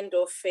the hand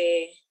of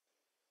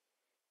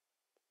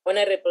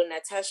Honorable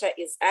Natasha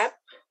is up.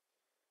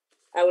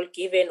 I will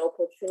give an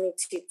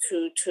opportunity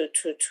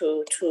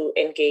to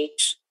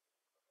engage.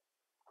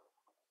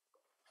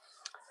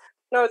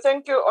 No,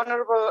 thank you,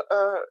 Honorable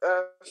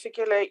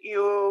Fikile.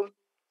 You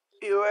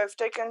have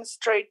taken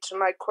straight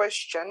my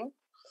question.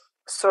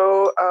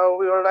 So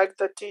we would like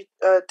the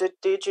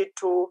DG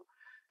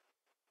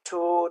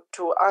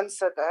to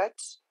answer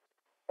that.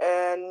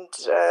 And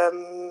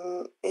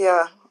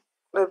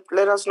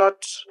let us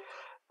not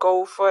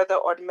go further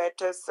on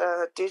matters.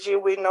 DG,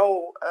 we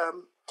know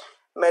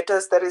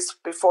matters that is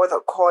before the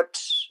court.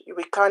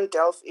 We can't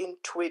delve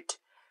into it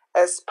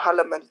as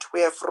Parliament.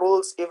 We have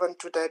rules even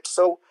to that.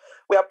 So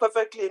we are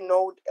perfectly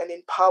known and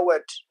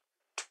empowered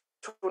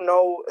to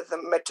know the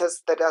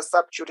matters that are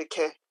sub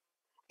judice.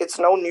 It's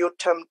no new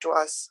term to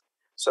us.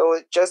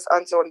 So just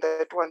answer on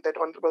that one that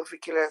Honorable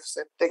Fikile have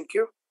said. Thank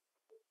you.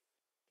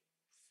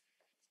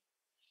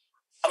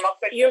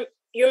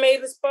 You may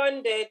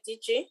respond,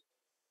 DG.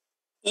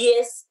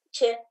 Yes,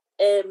 Chair.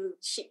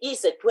 She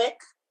is at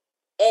work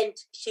and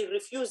she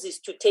refuses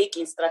to take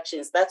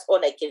instructions. That's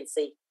all I can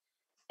say.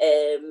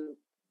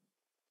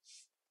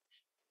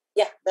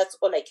 That's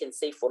all I can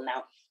say for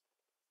now.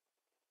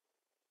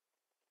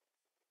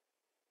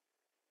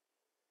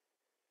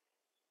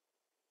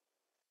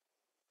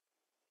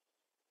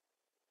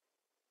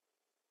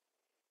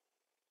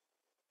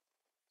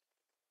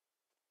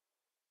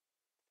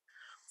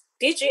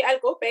 DG, I'll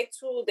go back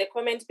to the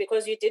comment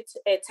because you did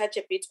touch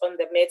a bit on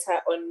the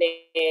matter on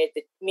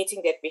the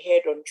meeting that we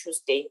had on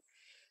Tuesday.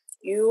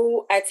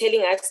 You are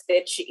telling us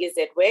that she is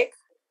at work,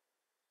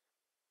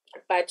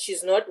 but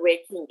she's not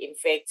working, in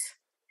fact,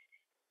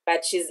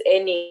 but she's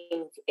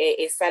earning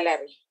a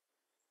salary.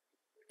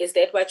 Is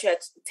that what you are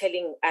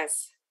telling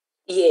us?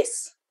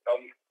 Yes.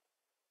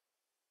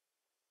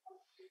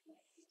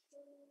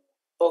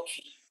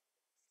 Okay.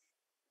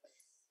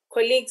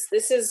 Colleagues,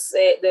 this is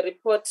the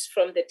report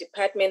from the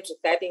department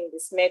regarding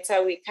this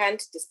matter. We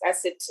can't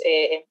discuss it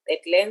at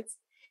length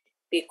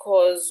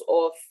because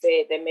of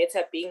the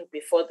matter being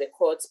before the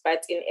courts,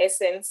 but in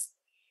essence,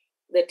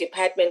 the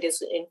department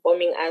is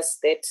informing us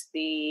that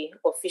the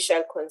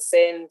official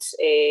concerned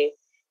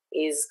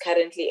is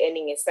currently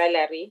earning a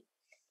salary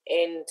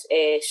and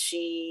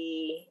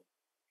she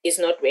is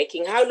not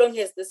working. How long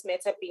has this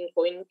matter been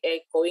going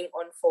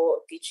on for,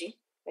 DG?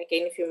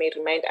 Again, if you may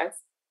remind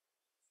us.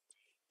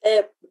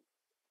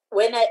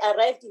 When I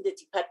arrived in the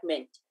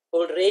department,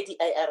 already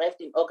I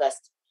arrived in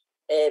August,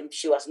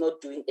 she was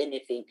not doing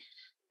anything.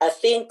 I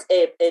think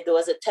there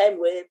was a time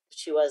where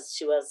she was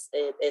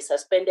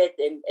suspended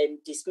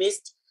and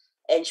dismissed,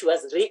 and she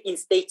was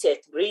reinstated.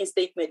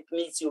 Reinstatement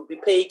means you'll be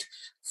paid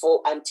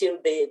for until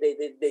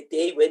the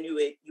day when you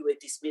were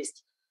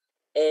dismissed.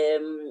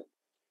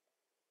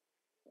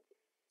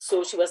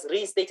 So she was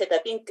reinstated, I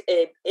think,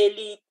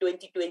 early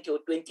 2020 or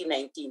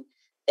 2019.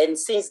 And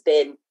since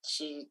then,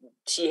 she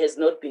has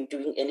not been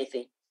doing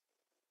anything.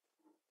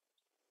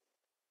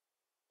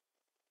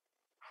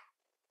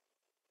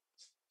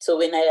 So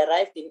when I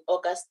arrived in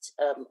August,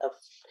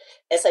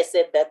 as I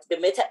said, that the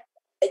matter,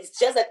 it's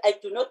just that I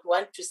do not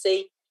want to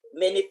say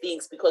many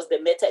things because the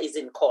matter is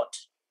in court.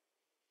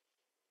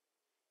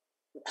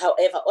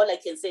 However, all I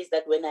can say is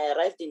that when I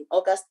arrived in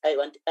August,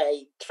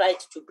 I tried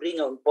to bring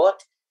on board.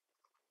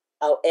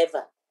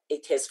 However,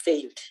 it has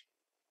failed.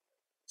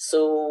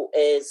 So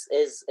as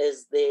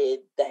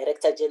the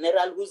Director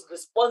General, who's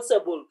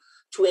responsible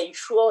to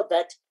ensure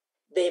that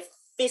the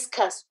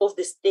fiscus of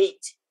the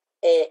state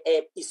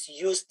is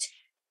used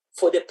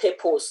for the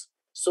purpose,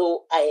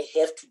 so I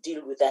have to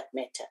deal with that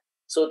matter.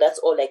 So that's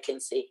all I can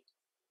say.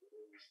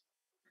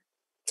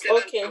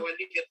 Okay.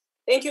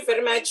 Thank you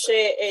very much,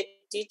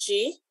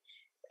 DG.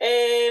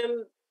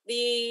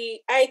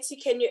 The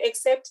IT, can you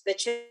accept the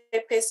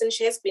chairperson?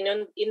 She has been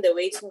in the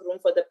waiting room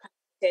for the past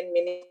 10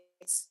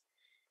 minutes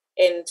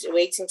and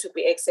waiting to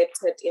be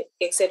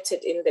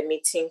accepted in the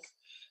meeting.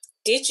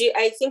 DG,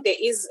 I think there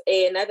is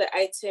another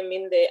item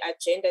in the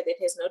agenda that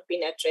has not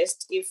been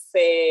addressed. If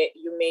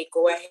you may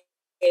go ahead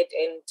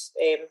and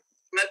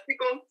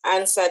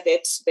answer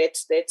that.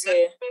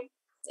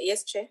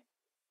 Yes, Chair.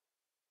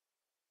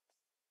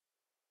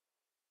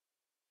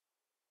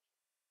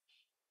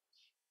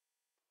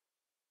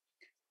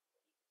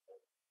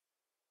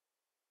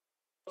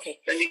 Okay.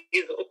 Then you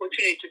give the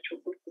opportunity to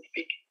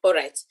speak. All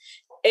right.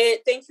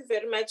 Thank you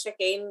very much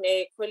again,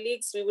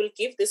 colleagues. We will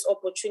give this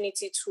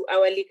opportunity to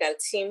our legal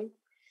team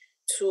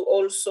to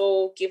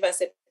also give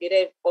us a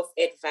bit of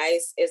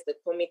advice as the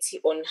committee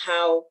on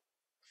how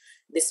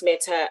this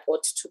matter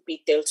ought to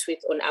be dealt with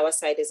on our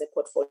side as a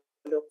portfolio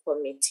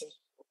committee.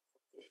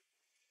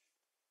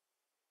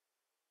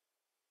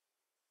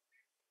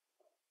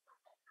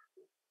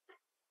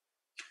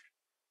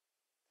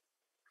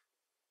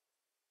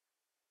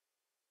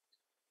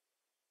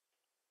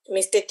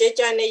 Mr.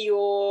 Tejane,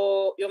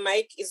 your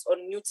mic is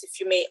on mute.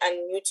 If you may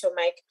unmute your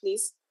mic,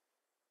 please.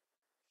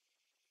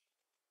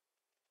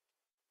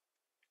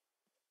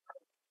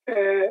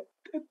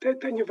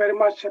 Thank you very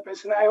much,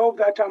 Chairperson. I hope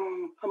that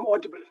I'm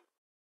audible.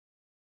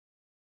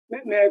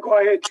 May I go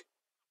ahead?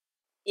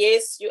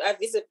 Yes, you are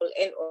visible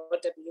and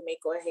audible. You may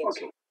go ahead.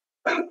 Okay.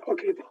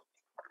 Okay.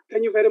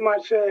 Thank you very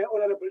much,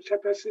 Honorable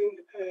Chairperson,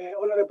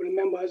 honorable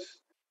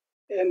members,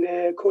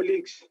 and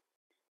colleagues.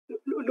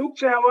 Look,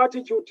 Chair, our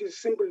attitude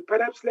is simple.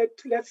 Perhaps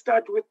let's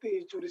start with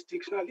the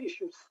jurisdictional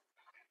issues.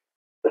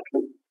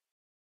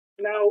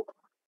 Now,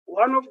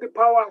 one of the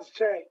powers,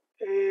 Chair,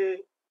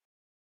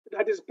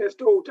 that is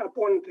bestowed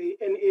upon the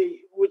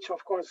NA, which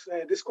of course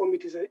this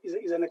committee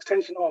is an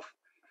extension of,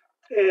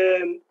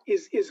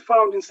 is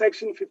found in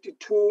section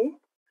 55,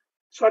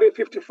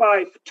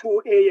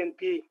 2A and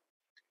B.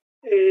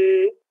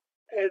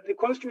 The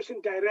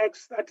Constitution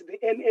directs that the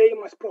NA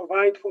must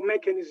provide for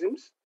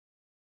mechanisms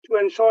to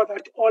ensure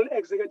that all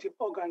executive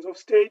organs of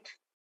state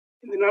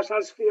in the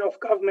national sphere of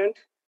government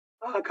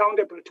are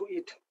accountable to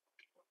it.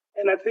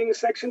 And I think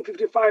section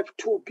 55,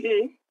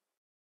 2B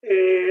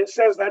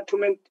says that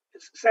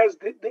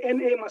the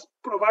NA must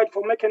provide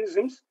for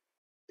mechanisms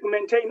to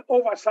maintain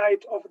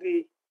oversight of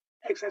the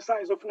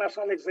exercise of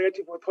national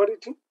executive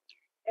authority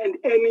and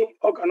any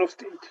organ of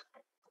state.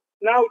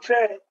 Now,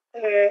 Chair,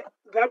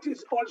 that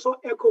is also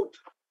echoed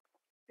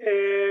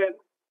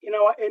in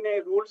our NA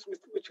rules,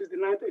 which is the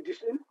 9th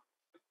edition,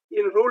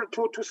 in Rule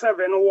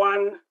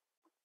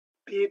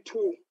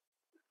 2271B2,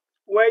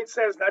 where it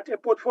says that a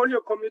portfolio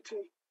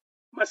committee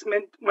must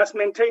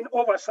maintain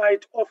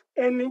oversight of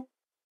any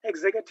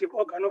executive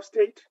organ of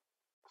state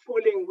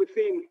falling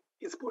within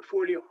its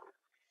portfolio.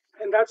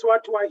 And that's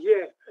what we're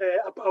here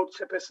about,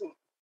 Chairperson.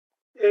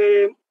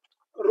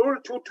 Rule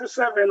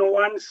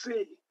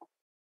 2271C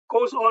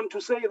goes on to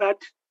say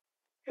that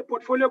a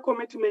portfolio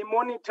committee may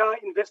monitor,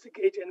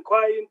 investigate,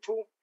 inquire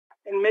into,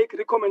 and make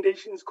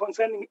recommendations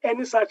concerning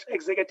any such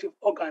executive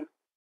organ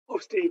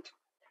of state.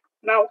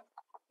 Now,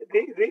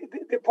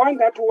 the point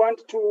that we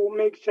want to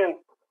make, Chair,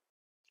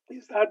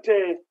 is that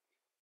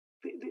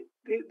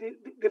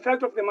the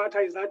fact of the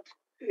matter is that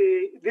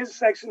these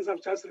sections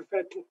I've just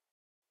referred to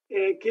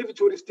give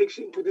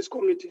jurisdiction to this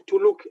committee to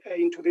look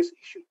into this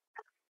issue.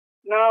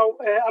 Now,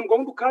 I'm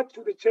going to cut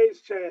to the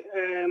chase, Chair.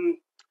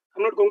 I'm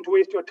not going to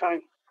waste your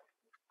time.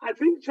 I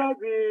think, Chair,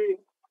 the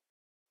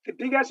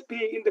biggest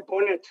bee in the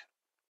bonnet,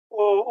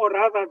 or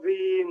rather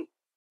the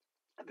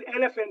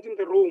elephant in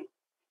the room,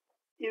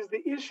 is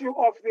the issue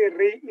of the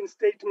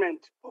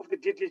reinstatement of the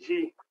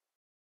DDG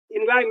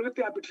in line with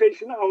the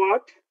arbitration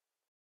award,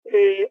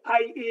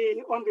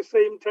 i.e. on the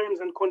same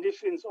terms and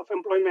conditions of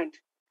employment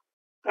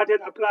that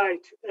had applied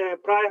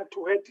prior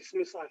to her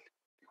dismissal.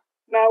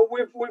 Now,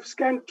 we've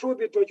scanned through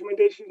the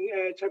documentation,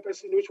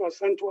 Chairperson, which was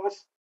sent to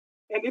us.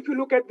 And if you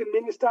look at the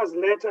minister's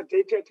letter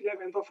dated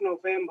 11th of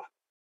November,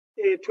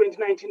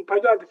 2019,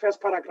 particularly the first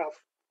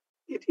paragraph,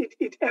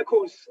 it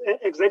echoes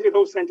exactly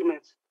those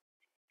sentiments.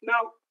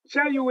 Now,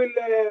 Chair, you will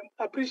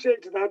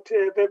appreciate that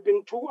there have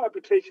been 2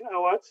 arbitration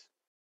awards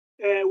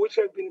which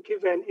have been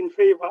given in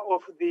favor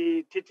of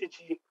the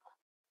DTG.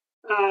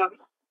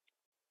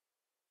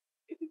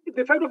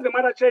 The fact of the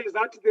matter, Chair, is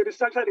that the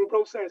restructuring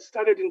process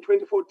started in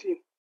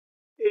 2014.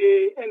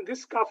 And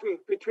this scuffle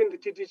between the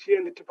DTG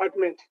and the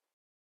department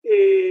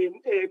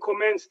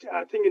commenced,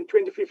 I think, in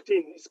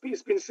 2015.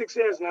 It's been 6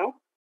 years now,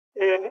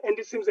 and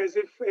it seems as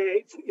if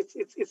it's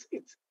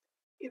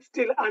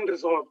still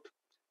unresolved.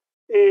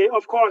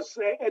 Of course,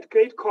 at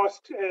great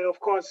cost, of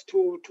course,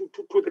 to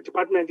the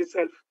department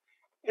itself.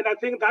 And I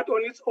think that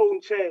on its own,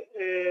 Chair,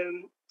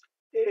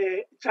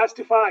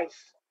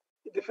 justifies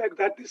the fact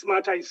that this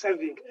matter is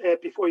serving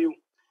before you.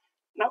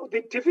 Now,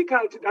 the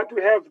difficulty that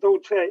we have, though,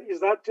 Chair, is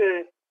that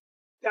there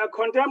are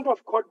contempt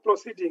of court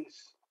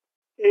proceedings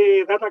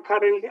that are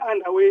currently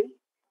underway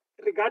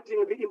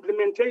regarding the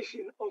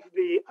implementation of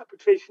the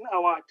arbitration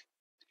award.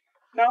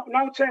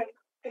 Now, Chair,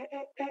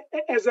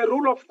 as a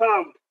rule of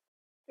thumb,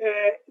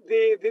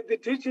 the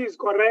DG is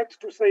correct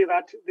to say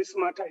that this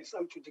matter is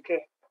sub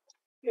judice.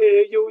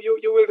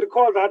 You will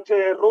recall that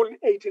Rule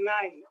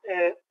 89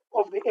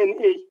 of the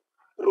NA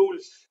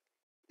rules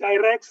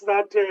directs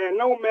that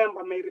no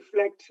member may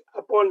reflect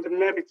upon the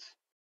merits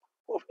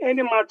of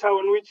any matter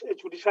on which a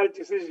judicial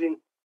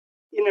decision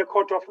in a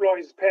court of law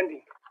is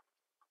pending.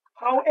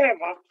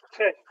 However,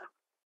 Chair,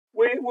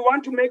 we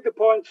want to make the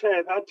point,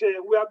 Chair, that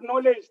we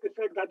acknowledge the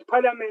fact that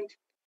Parliament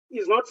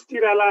is not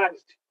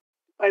sterilized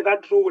by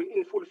that rule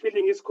in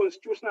fulfilling its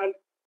constitutional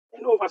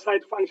and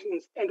oversight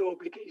functions and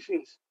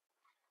obligations.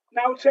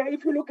 Now, Chair,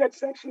 if you look at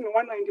section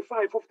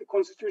 195 of the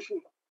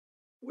Constitution,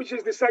 which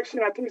is the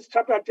section, I think it's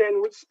chapter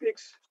 10, which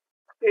speaks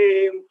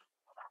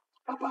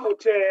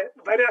about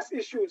various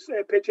issues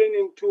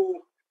pertaining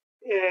to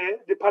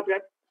the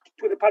public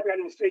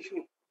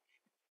administration.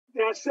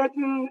 There are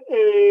certain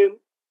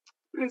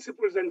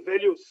principles and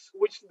values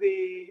which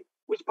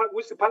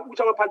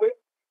our public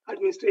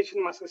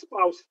administration must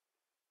espouse.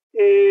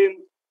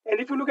 And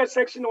if you look at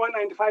section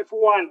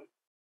 195(1),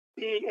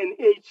 B and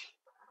H,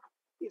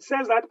 It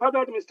says that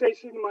public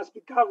administration must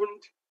be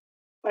governed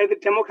by the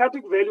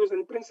democratic values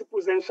and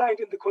principles enshrined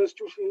in the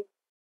Constitution,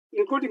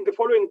 including the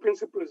following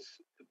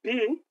principles.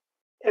 B,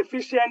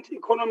 efficient,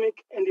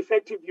 economic, and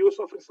effective use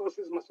of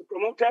resources must be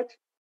promoted.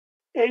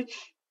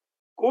 H,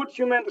 good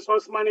human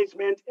resource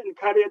management and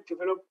career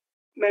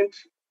development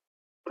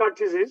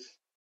practices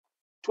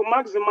to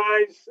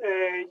maximize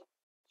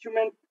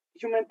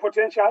human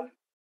potential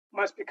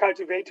must be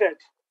cultivated.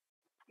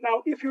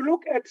 Now, if you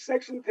look at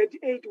section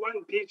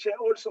 38(1)B, Chair,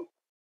 also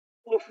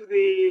of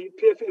the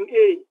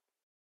PFMA,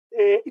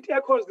 it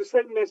echoes the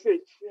same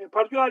message,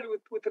 particularly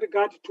with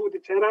regard to the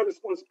general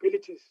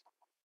responsibilities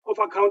of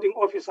accounting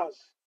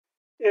officers.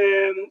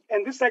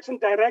 And this section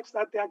directs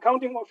that the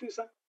accounting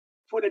officer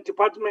for the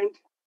department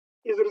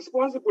is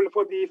responsible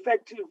for the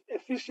effective,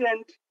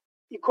 efficient,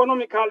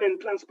 economical, and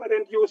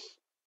transparent use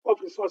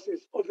of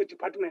resources of the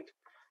department.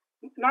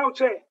 Now,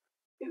 Chair,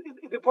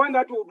 the point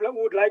that we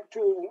would like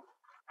to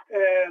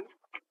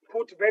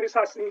put very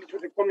succinctly to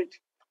the committee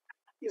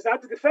is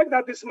that the fact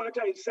that this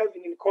matter is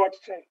serving in court,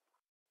 Chair,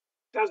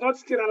 does not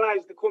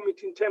sterilize the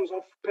committee in terms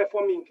of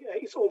performing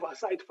its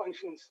oversight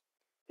functions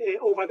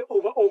over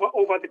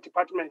the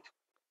department.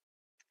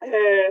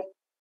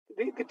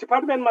 The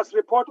department must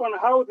report on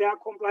how they are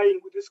complying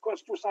with this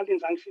constitutional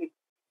injunction.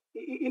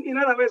 In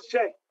other words,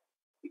 Chair,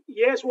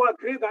 yes, we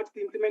agree that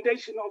the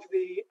implementation of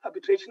the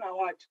arbitration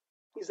award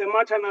is a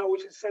matter now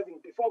which is serving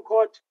before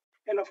court,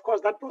 and of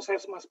course that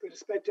process must be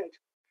respected.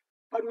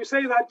 But we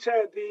say that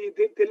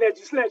the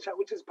legislature,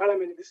 which is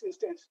Parliament in this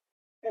instance,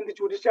 and the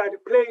judiciary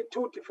play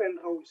two different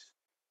roles.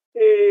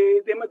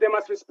 They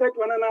must respect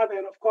one another,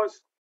 and of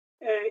course,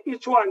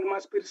 each one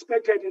must be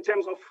respected in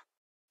terms of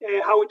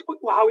how it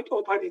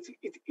operates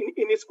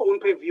in its own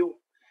purview.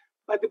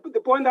 But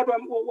the point that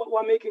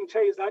we're making,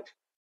 Chair, is that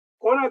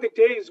gone are the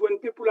days when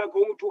people are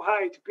going to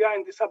hide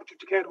behind the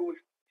sub-judicial rule.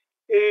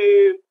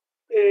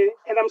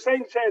 And I'm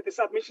saying, Chair, the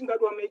submission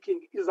that we're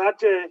making is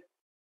that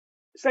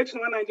Section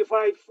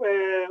 195,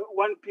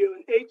 1B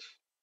and H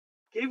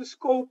gives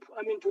scope,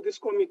 to this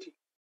committee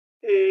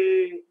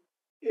and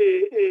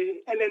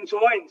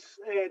enjoins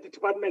the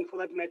department, for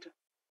that matter,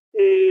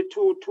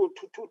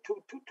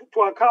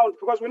 to account,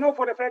 because we know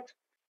for the fact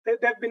that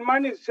there have been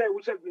monies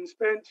which have been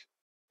spent.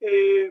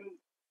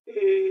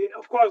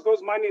 Of course,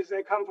 those monies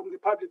come from the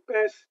public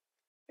purse.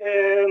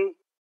 The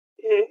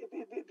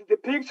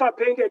picture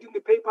painted in the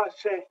papers,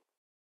 Chair,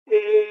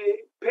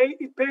 it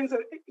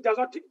does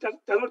not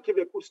give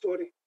a good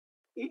story.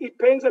 It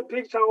paints a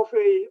picture of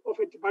a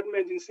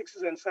department in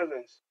sixes and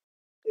sevens.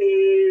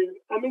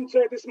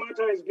 Chair, this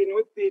matter has been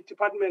with the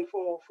department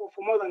for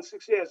more than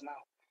 6 years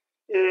now.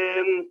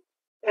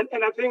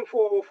 And I think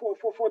for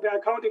the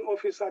accounting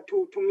officer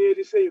to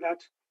merely say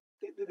that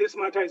this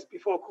matter is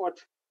before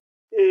court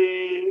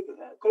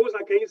goes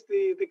against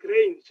the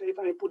grain, if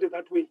I put it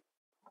that way,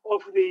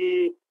 of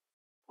the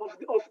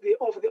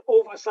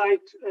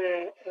oversight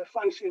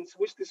functions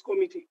which this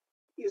committee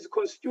is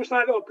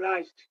constitutionally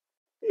obliged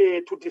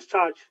to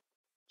discharge.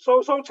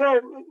 So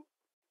Chair,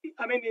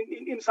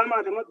 in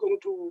summary, I'm not going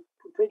to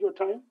take your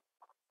time.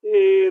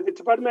 The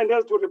department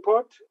has to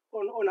report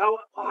on how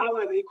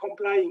are they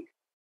complying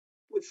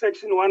with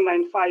Section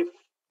 195,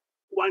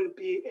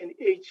 1B and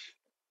H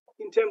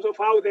in terms of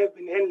how they've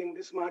been handling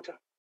this matter,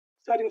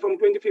 starting from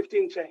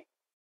 2015, Chair,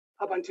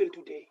 up until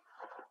today.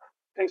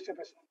 Thanks,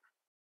 Chairperson.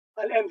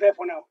 I'll end there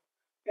for now,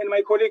 and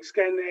my colleagues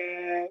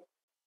can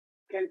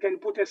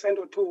put a cent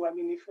or two.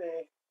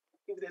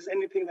 If there's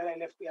anything that I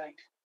left behind.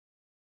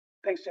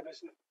 Thanks,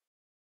 Chairperson.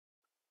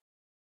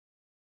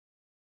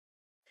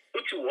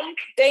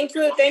 Thank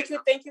you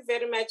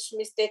very much,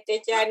 Mr.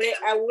 Tejane.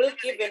 I will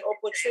give an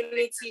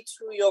opportunity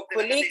to your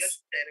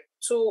colleagues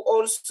to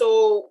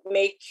also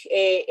make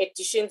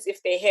additions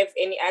if they have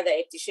any other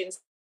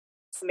additions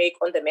to make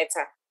on the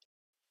matter.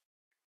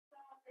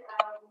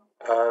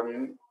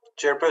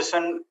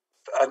 Chairperson,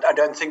 I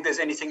don't think there's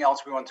anything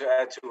else we want to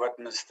add to what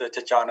Mr.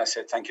 Tejane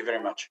said. Thank you very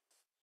much.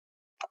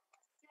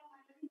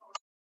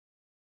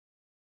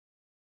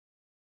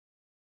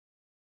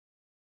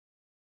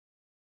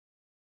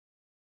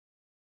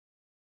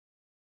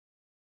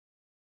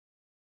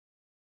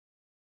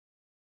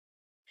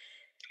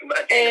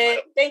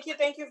 Thank you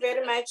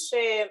very much,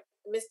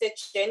 Mr.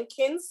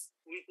 Jenkins,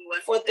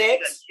 for that.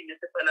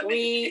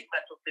 We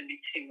part of the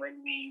meeting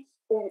when we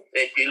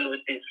deal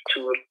with these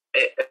two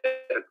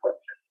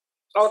reports.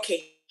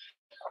 Okay.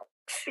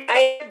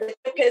 I have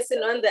the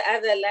person on the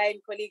other line,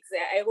 colleagues.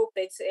 I hope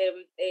that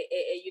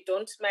you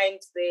don't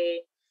mind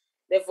the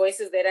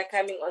voices that are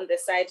coming on the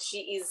side.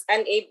 She is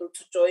unable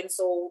to join,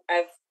 so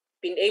I've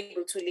been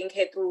able to link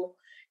her through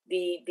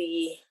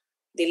the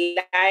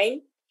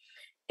line.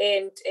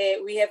 And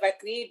we have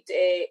agreed,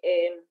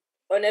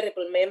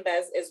 honorable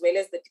members, as well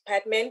as the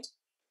department,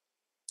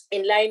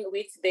 in line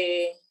with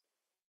the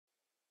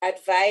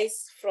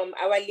advice from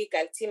our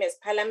legal team as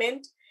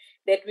Parliament,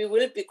 that we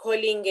will be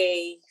calling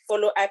a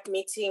follow-up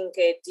meeting,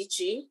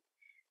 DG,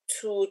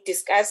 to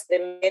discuss the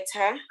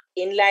matter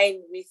in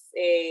line with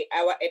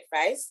our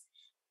advice.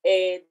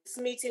 This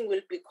meeting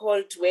will be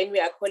called when we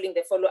are calling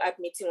the follow-up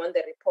meeting on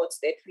the reports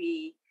that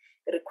we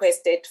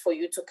requested for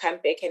you to come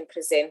back and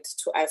present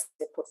to us,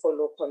 the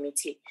portfolio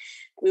committee.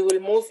 We will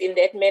move in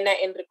that manner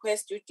and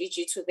request you,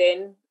 DG, to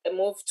then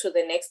move to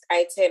the next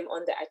item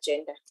on the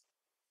agenda.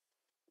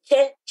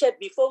 Chair,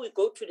 before we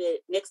go to the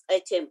next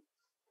item,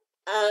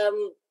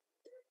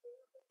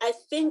 I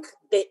think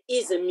there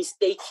is a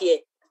mistake here.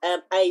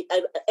 I,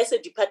 as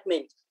a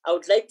department, I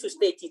would like to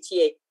state it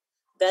here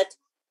that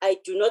I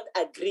do not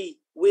agree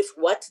with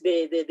what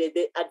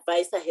the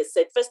advisor has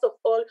said. First of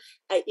all,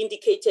 I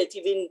indicated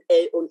even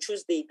on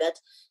Tuesday that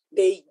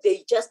they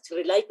just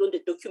relied on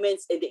the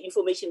documents and the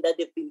information that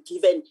they've been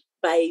given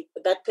by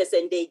that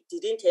person. They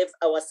didn't have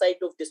our side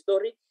of the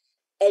story.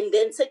 And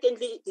then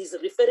secondly, is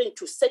referring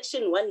to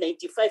Section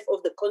 195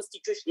 of the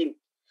Constitution.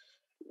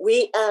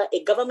 We are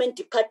a government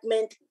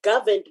department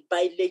governed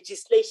by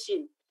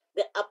legislation.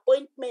 The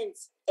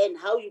appointments and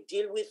how you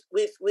deal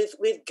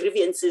with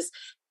grievances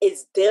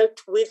is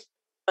dealt with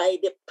by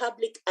the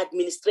Public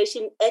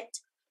Administration Act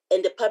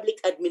and the Public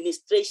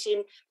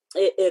Administration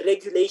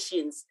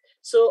regulations.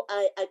 So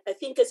I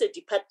think as a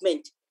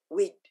department,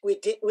 we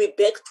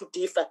beg to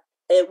differ.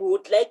 We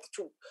would like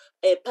to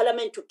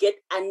Parliament to get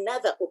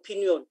another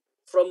opinion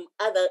from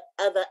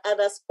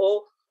others,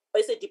 or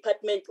as a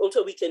department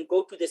also we can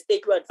go to the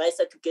state law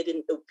advisor to get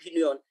an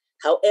opinion.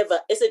 However,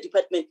 as a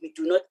department, we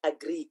do not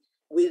agree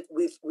with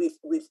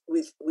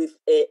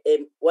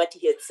what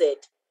he had said.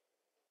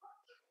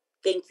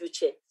 Thank you,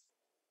 Chair.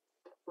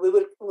 We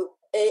will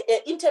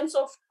in terms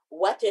of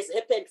what has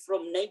happened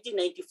from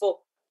 1994,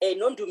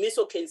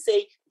 Non-Dumiso can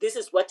say this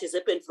is what has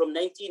happened from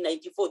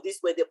 1994. These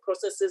were the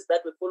processes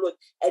that were followed,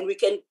 and we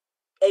can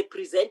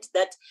present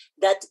that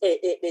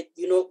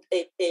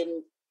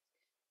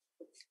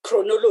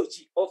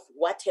chronology of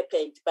what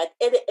happened. But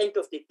at the end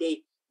of the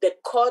day, the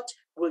court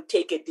will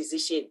take a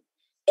decision.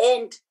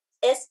 And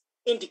as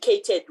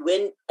indicated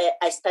when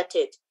I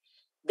started,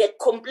 the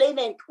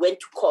complainant went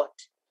to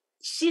court.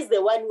 She's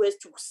the one who has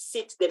to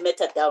sit the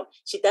matter down.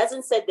 She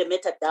doesn't set the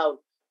matter down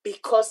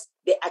because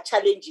there are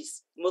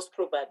challenges, most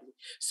probably.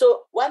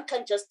 So one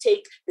can just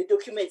take the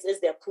documents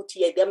as they're put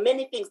here. There are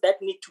many things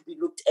that need to be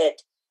looked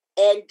at.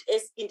 And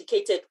as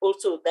indicated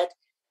also that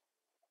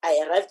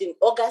I arrived in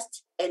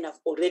August and I've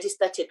already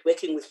started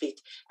working with it.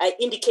 I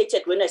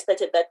indicated when I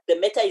started that the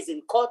matter is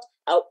in court.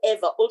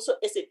 However, also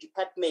as a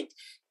department,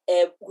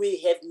 we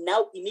have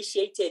now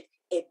initiated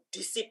a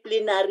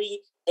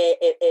disciplinary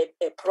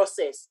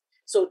process.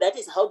 So that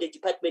is how the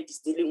department is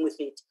dealing with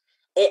it.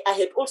 I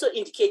had also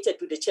indicated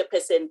to the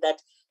chairperson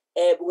that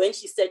when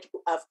she said,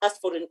 I've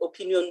asked for an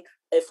opinion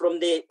from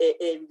the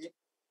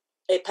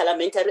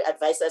parliamentary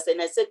advisors,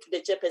 and I said to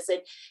the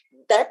chairperson,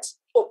 that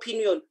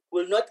opinion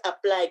will not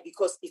apply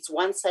because it's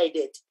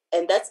one-sided.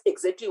 And that's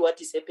exactly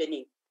what is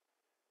happening.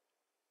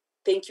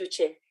 Thank you,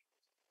 Chair.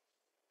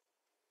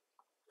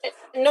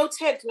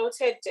 Noted.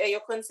 Your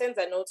concerns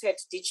are noted,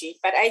 DG.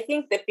 But I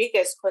think the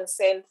biggest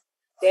concern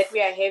that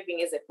we are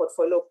having as a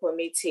portfolio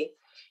committee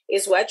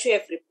is what you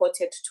have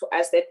reported to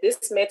us, that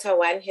this matter,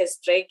 one, has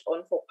dragged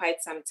on for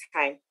quite some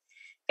time.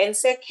 And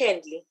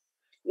secondly,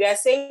 we are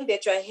saying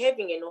that you are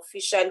having an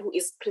official who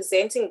is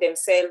presenting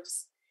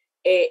themselves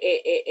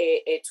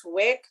to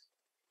work,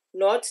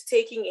 not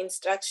taking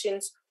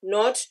instructions,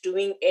 not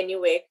doing any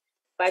work,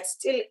 but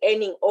still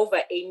earning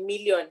over R1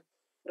 million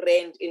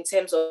in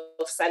terms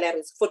of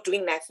salaries for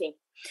doing nothing.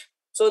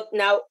 So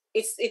now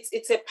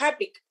it's a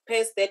public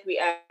purse that we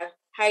are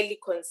highly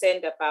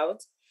concerned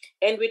about.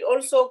 And we'd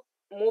also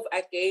move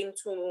again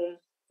to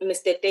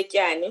Mr.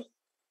 Tekiani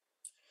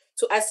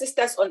to assist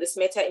us on this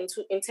matter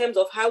in terms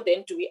of how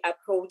then do we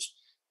approach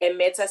a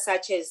matter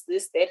such as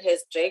this that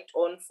has dragged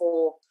on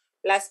for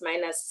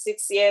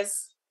 ±6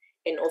 years,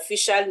 an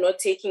official not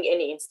taking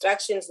any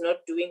instructions,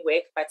 not doing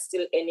work, but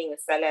still earning a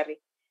salary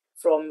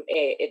from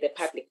the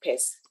public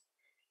purse.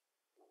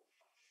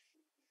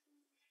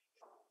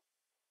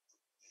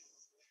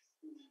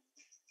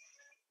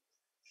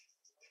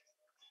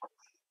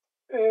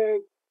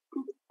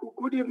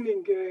 Good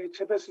evening,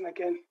 Chairperson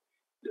again.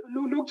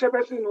 Look,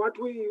 Chairperson, what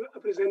we are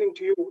presenting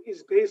to you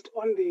is based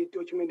on the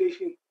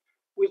documentation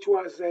which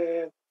was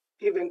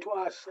given to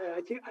us,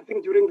 I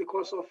think during the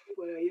course of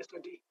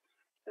yesterday.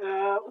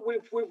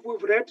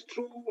 We've read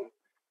through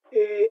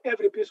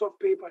every piece of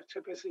paper,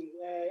 Chairperson,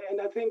 and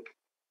I think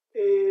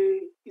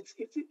it's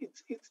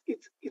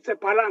a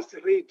balanced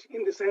read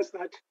in the sense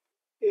that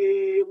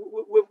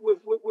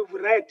we've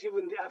read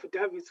even the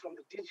affidavits from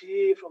the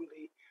DG,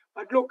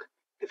 but look,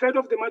 the fact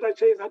of the matter,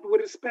 Chair, is that we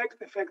respect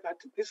the fact that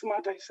this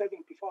matter is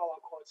serving before our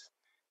courts.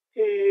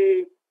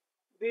 The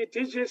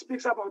DG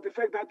speaks about the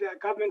fact that they are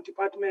government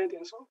department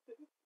and so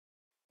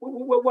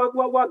we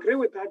agree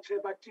with that,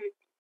 Chair, but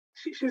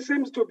she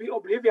seems to be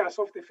oblivious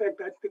of the fact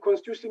that the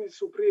Constitution is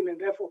supreme,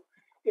 and therefore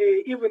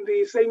even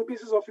the same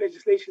pieces of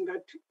legislation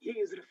that he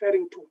is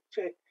referring to,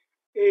 Chair,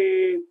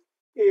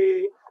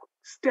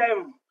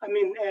 stem,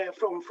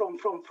 from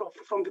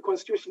the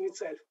Constitution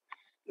itself.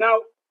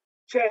 Now,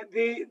 Chair,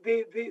 the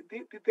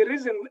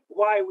reason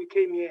why we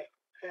came here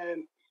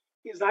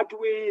is that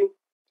we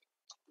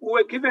we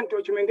were given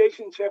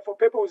documentation, Chair, for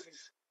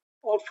purposes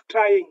of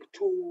trying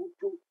to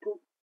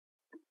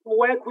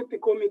work with the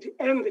committee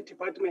and the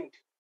department,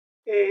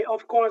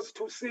 of course,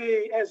 to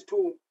see as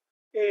to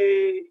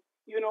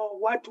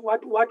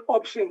what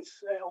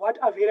options, what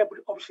available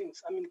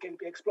options, can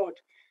be explored.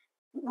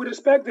 We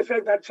respect the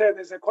fact that, Chair,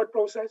 there's a court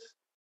process,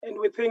 and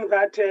we think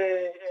that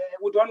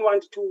we don't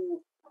want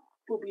to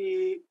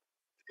be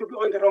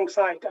on the wrong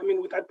side,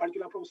 with that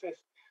particular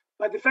process.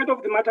 But the fact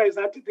of the matter is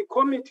that the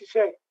committee,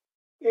 Chair,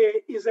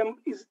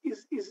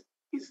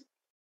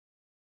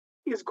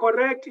 is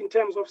correct in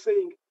terms of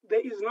saying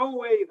there is no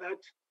way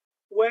that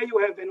where you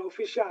have an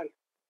official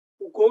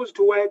who goes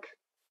to work,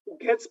 who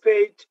gets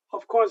paid,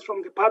 of course,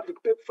 from the public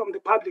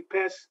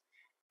purse,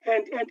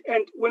 and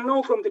we'll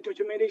know from the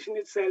documentation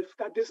itself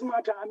that this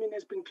matter,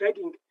 has been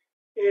dragging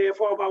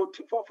for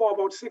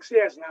about 6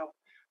 years now.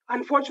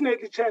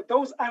 Unfortunately, Chair,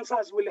 those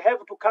answers will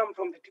have to come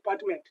from the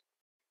department.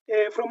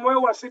 From where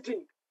we're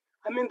sitting,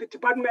 the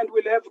department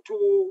will have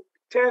to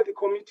tell the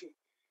committee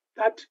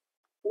that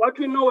what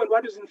we know and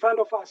what is in front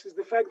of us is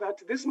the fact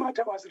that this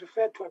matter was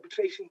referred to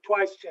arbitration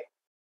twice, Chair.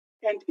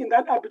 And in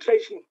that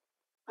arbitration,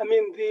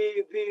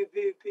 the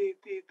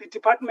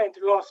department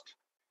lost.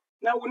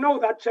 Now, we know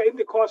that, Chair, in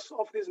the course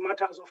of these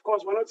matters, of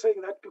course, we're not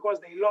saying that because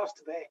they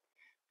lost there,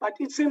 but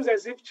it seems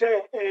as if,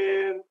 Chair,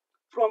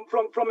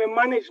 from a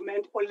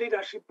management or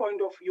leadership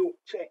point of view,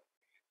 Chair,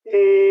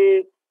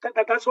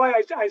 that's why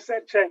I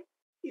said, Chair,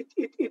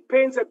 it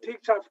paints a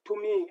picture to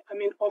me,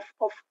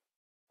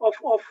 of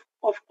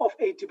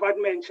a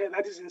department, Chair,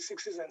 that is in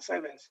 6s and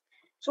 7s.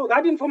 So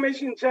that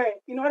information, Chair,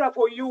 in order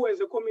for you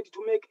as a committee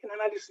to make an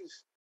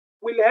analysis,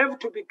 will have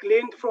to be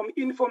gleaned from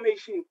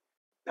information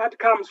that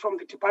comes from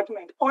the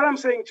department. All I'm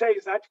saying, Chair,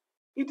 is that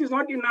it is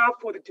not enough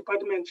for the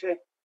department, Chair,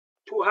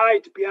 to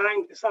hide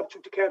behind the sub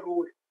judice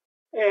rule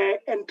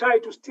and try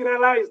to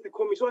sterilize the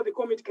committee so the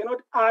committee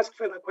cannot ask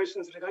further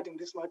questions regarding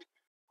this matter.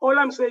 All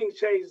I'm saying,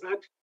 Chair, is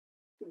that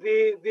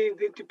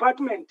the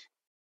department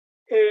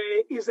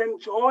is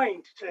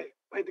enjoined, Chair,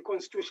 by the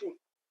Constitution.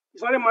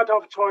 It's not a matter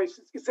of choice.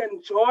 It's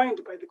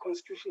enjoined by the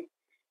Constitution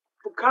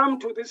to come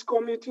to this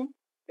committee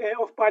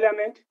of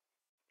Parliament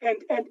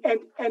and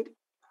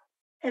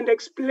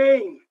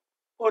explain,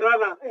 or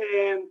rather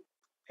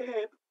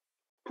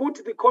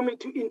put the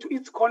committee into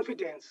its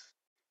confidence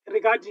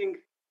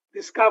regarding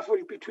the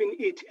scuffle between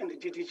it and the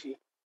DDG.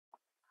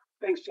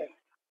 Thanks, Chair.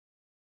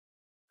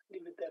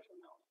 Leave it there for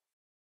now.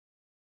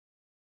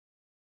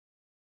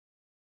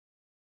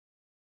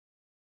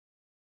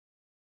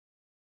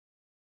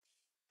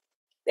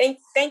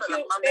 Thank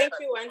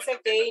you once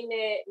again,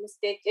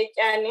 Mr.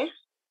 Kekane.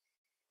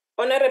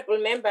 Honorable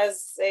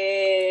members,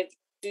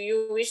 do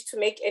you wish to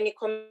make any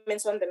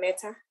comments on the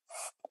matter?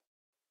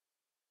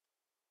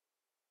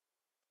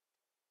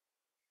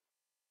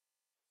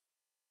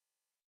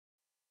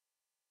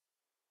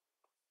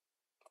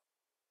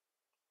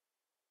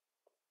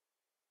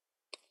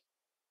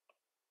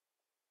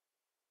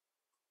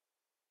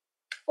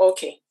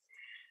 Okay.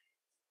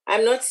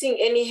 I'm not seeing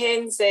any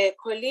hands,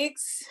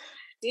 colleagues.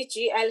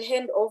 DG, I'll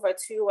hand over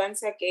to you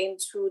once again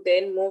to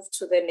then move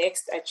to the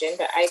next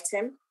agenda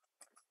item.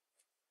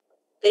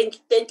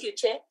 Thank you,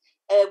 Chair.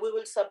 We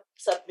will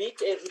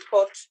submit a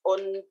report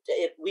on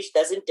which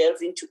doesn't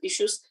delve into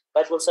issues,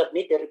 but we'll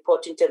submit a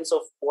report in terms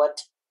of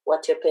what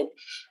happened,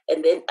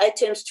 and then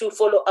items to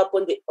follow up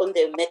on the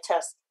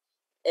matters.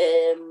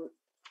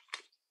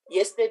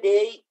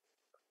 Yesterday,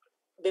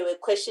 there were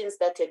questions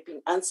that had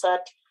been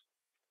answered.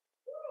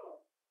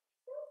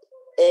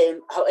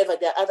 However,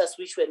 there are others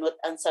which were not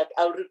answered.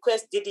 I'll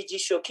request DDG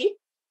Shoki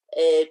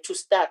to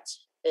start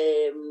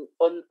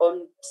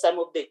on some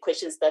of the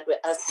questions that were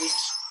asked, which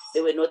they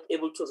were not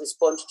able to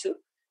respond to.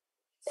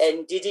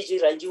 And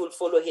DDG Ranji will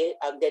follow here,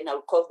 and then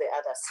I'll call the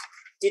others.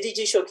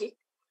 DDG Shoki.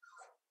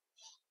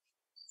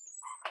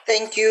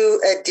 Thank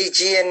you,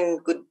 DG,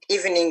 and good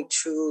evening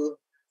to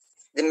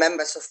the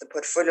members of the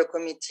Portfolio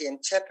Committee and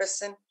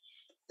Chairperson.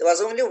 There was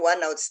only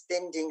one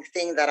outstanding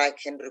thing that I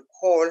can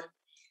recall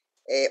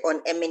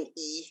on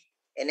M&E,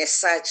 and as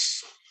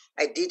such,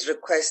 I did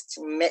request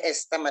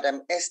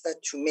Madam Esther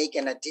to make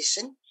an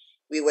addition.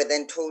 We were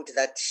then told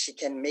that she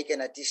can make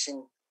an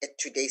addition at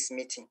today's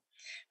meeting.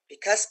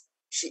 Because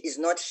she is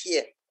not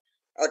here,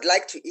 I would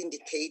like to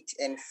indicate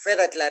and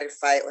further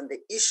clarify on the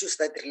issues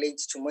that relate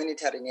to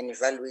monitoring and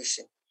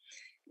evaluation,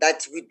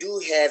 that we do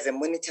have a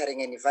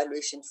monitoring and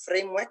evaluation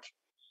framework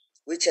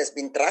which has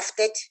been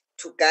drafted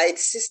to guide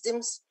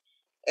systems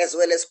as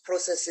well as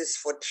processes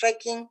for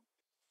tracking,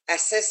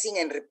 assessing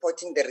and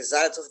reporting the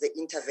results of the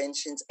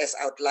interventions as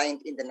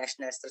outlined in the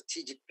National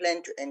Strategic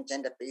Plan to End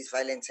Gender-Based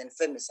Violence and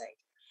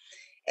Femicide.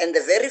 And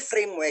the very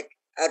framework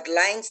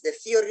outlines the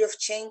theory of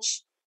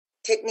change,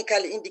 technical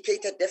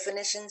indicator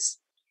definitions,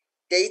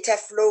 data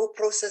flow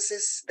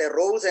processes, the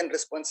roles and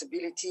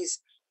responsibilities,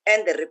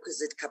 and the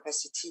requisite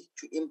capacity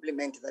to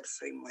implement that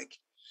framework.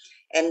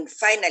 And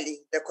finally,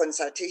 the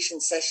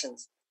consultation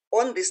sessions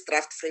on this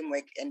draft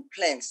framework and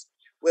plans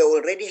were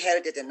already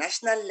held at a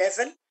national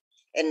level,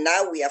 and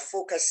now we are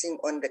focusing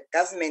on the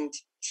government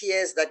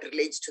tiers that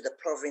relates to the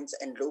province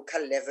and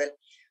local level,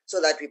 so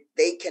that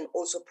they can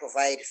also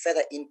provide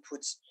further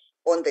inputs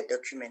on the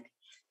document.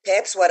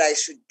 Perhaps what I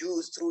should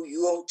do through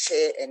your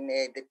chair and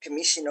the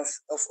permission of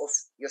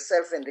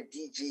yourself and the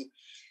DG,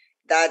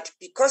 that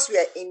because we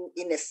are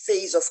in a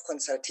phase of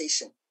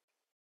consultation,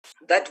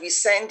 that we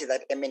send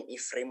that M&E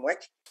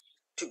framework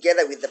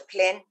together with the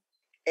plan,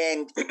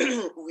 and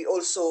we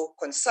also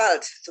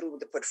consult through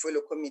the portfolio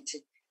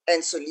committee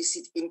and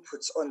solicit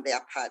inputs on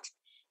their part.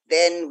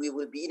 Then we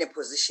will be in a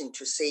position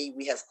to say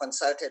we have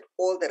consulted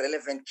all the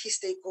relevant key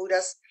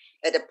stakeholders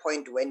at a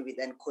point when we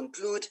then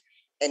conclude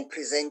and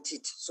present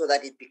it so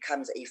that it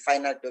becomes a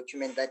final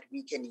document that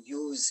we can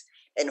use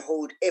and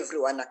hold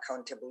everyone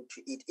accountable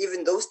to it.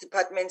 Even those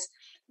departments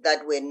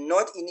that were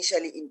not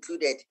initially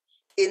included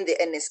in the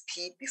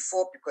NSP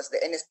before, because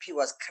the NSP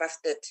was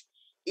crafted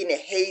in a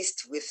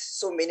haste with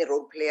so many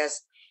role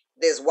players,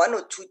 there's 1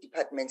 or 2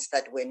 departments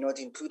that were not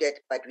included,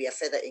 but we are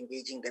further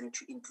engaging them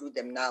to include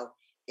them now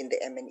in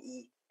the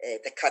M&E,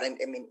 the current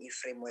M&E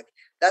framework.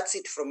 That's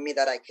it from me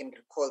that I can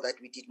recall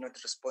that we did not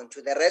respond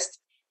to. The rest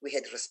we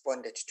had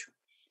responded to.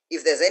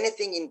 If there's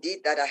anything indeed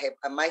that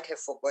I might have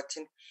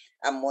forgotten,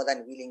 I'm more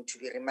than willing to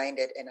be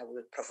reminded, and I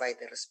will provide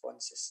the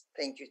responses.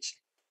 Thank you, Chair.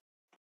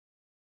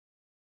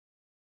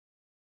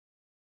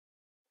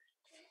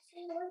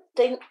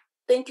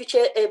 Thank you,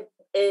 Chair.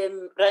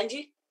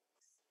 Ranji?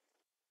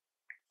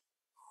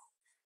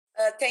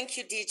 Thank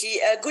you,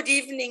 DG. Good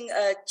evening,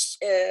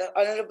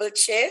 Honorable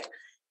Chair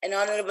and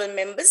Honorable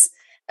members.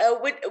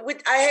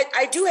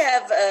 I do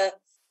have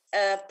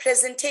a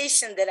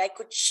presentation that I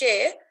could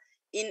share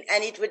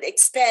and it would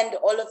expand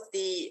all of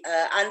the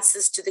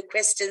answers to the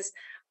questions.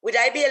 Would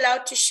I be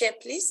allowed to share,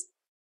 please?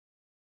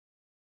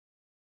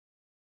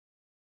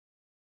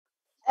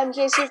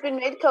 Yes, you've been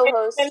made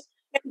co-host. Can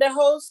the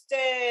host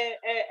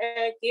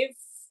give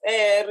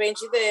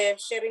Ranji the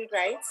sharing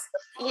rights?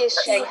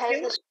 Yes, she has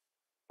you. the...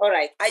 All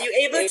right. Are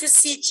you able to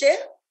see, Chair?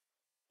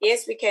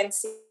 Yes, we can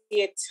see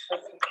it.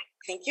 Okay.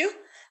 Thank you.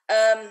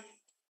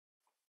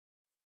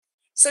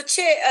 So,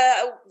 Chair,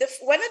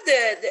 one of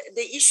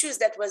the issues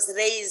that was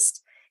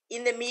raised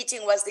in the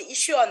meeting was the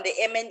issue on the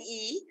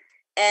M&E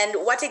and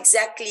what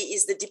exactly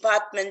is the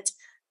department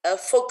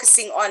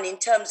focusing on in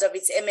terms of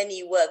its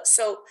M&E work.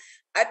 So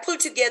I pulled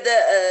together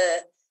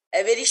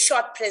a very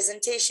short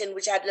presentation,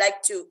 which I'd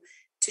like to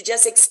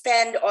just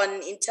expand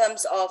on in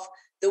terms of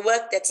the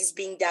work that is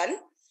being done.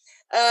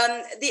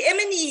 The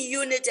M&E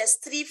unit has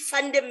 3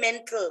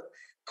 fundamental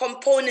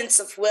components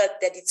of work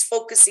that it's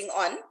focusing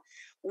on.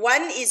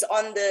 One is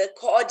on the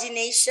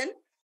coordination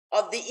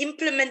of the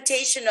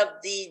implementation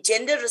of the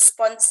gender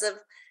responsive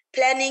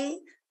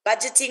planning,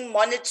 budgeting,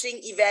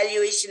 monitoring,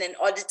 evaluation, and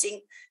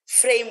auditing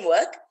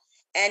framework.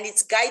 And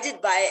it's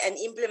guided by an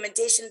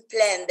implementation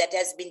plan that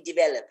has been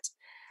developed.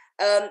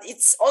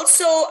 It's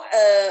also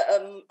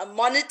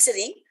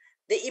monitoring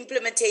the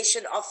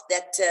implementation of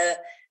that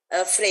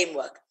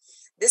framework.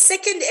 The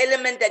second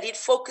element that it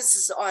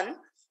focuses on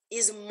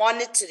is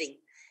monitoring.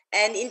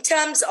 And in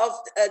terms of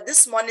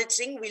this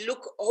monitoring, we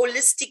look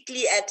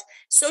holistically at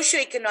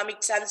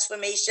socioeconomic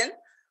transformation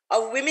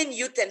of women,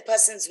 youth, and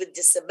persons with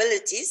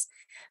disabilities.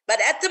 But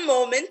at the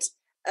moment,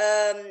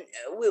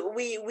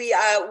 we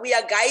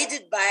are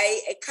guided by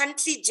a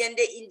country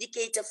gender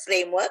indicator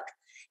framework,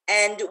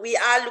 and we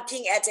are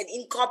looking at an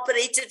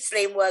incorporated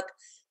framework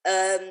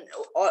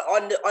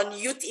on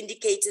youth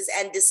indicators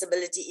and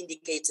disability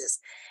indicators.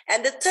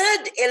 And the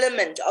third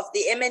element of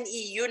the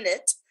M&E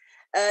unit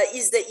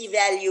is the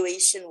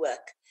evaluation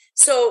work.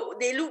 So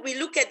we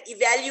look at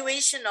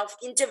evaluation of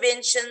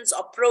interventions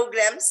or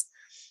programs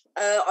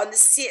on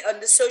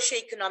the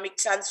socioeconomic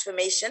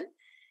transformation.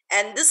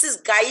 And this is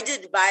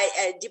guided by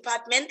a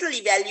departmental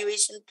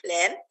evaluation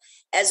plan,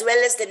 as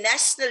well as the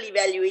national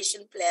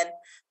evaluation plan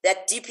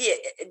that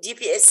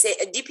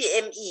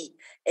DPME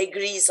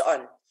agrees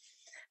on.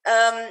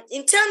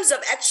 In terms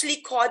of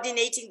actually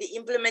coordinating the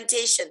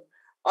implementation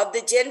of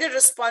the gender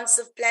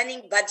responsive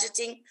planning,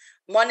 budgeting,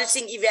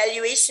 monitoring,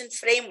 evaluation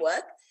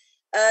framework,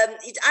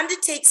 it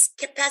undertakes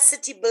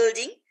capacity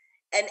building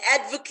and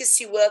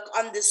advocacy work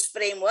on this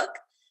framework,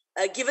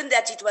 given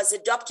that it was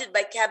adopted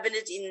by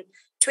Cabinet in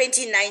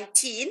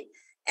 2019,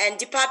 and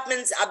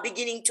departments are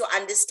beginning to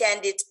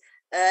understand it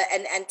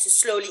and to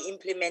slowly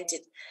implement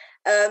it.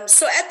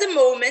 So at the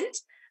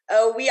moment,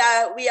 we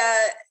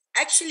are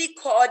actually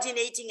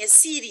coordinating a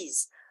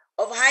series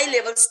of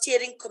high-level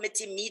steering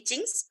committee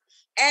meetings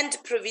and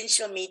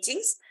provincial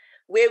meetings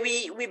where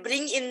we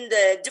bring in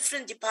the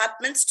different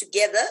departments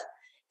together,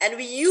 and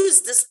we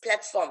use this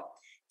platform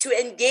to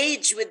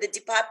engage with the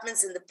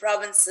departments in the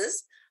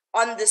provinces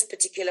on this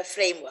particular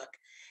framework.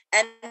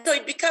 And so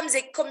it becomes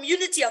a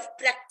community of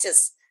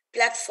practice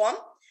platform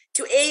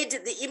to aid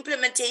the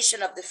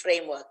implementation of the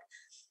framework.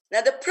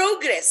 Now, the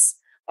progress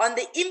on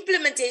the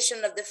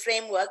implementation of the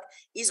framework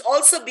is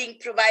also being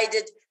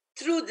provided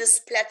through this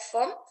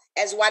platform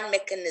as one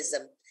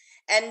mechanism.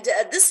 And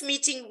this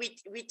meeting,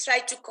 we try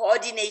to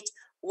coordinate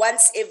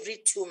once every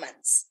 2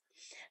 months.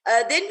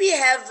 Then we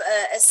have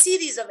a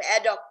series of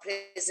ad hoc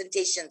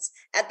presentations.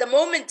 At the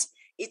moment,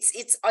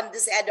 it's on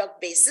this ad hoc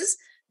basis,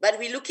 but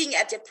we're looking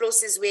at a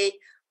process where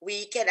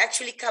we can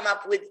actually come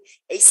up with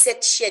a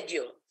set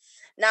schedule.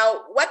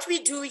 Now, what we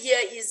do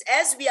here is,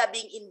 as we are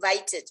being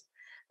invited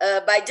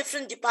by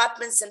different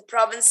departments and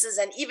provinces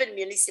and even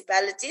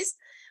municipalities,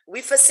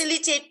 we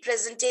facilitate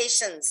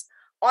presentations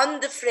on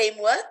the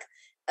framework,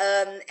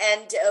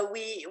 and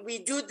we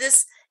do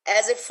this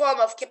as a form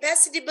of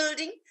capacity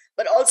building,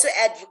 but also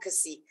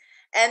advocacy.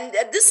 And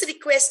this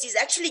request is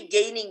actually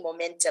gaining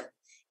momentum.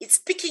 It's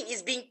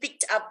being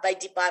picked up by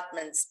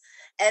departments.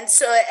 And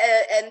so,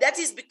 and that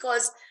is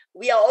because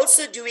we are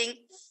also doing,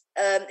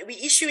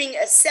 we're issuing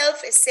a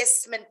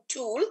self-assessment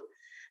tool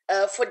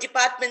for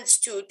departments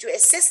to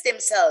assess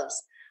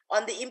themselves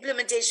on the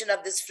implementation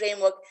of this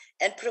framework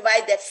and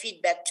provide that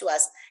feedback to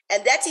us.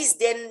 And that is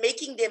then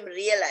making them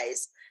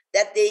realize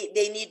that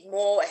they need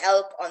more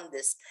help on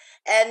this.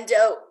 And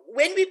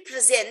when we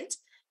present,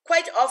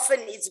 quite often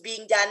it's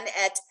being done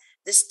at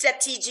the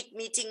strategic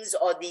meetings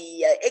or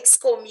the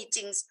EXCO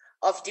meetings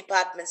of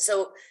departments.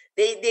 So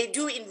they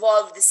do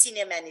involve the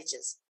senior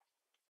managers.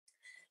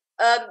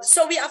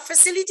 So we are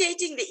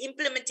facilitating the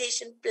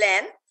implementation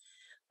plan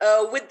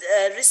with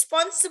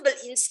responsible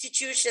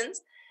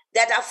institutions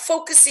that are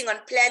focusing on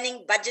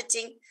planning,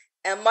 budgeting,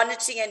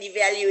 monitoring and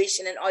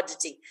evaluation and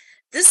auditing.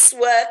 This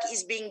work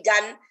is being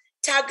done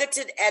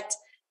targeted at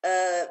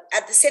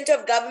the center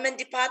of government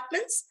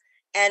departments,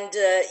 and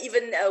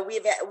even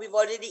we've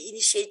already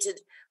initiated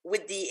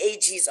with the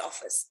AG's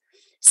office.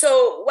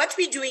 So what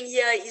we're doing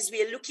here is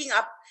we're looking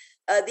up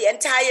the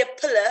entire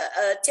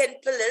pillar, 10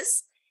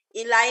 pillars,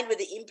 in line with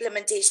the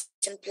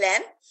implementation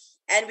plan,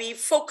 and we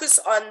focus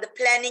on the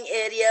planning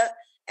area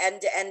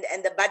and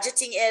the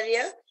budgeting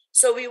area.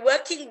 So we're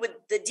working with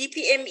the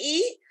DPME,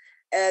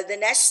 the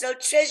National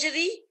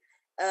Treasury,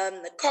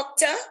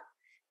 COCTA,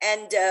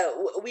 and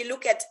we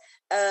look at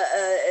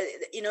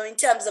in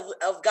terms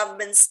of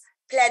government's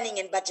planning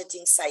and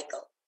budgeting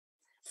cycle.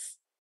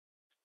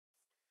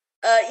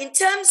 In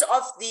terms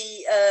of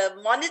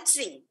the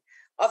monitoring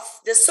of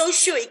the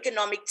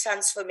socio-economic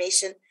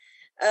transformation,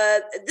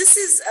 this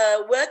is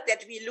work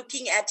that we're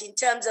looking at in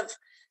terms of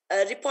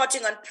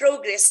reporting on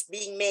progress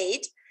being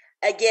made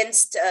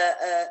against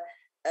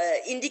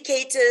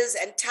indicators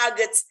and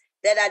targets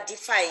that are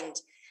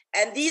defined.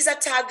 And these are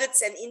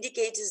targets and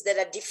indicators that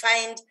are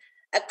defined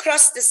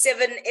across the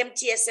 7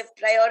 MTSF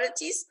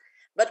priorities,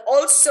 but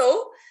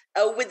also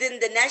within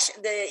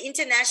the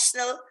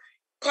international,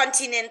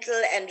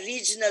 continental, and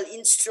regional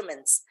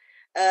instruments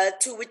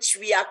to which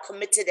we are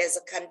committed as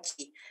a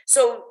country.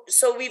 So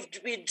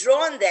we've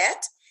drawn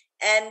that,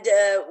 and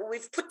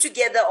we've put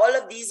together all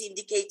of these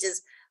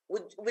indicators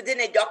within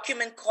a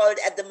document called,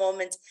 at the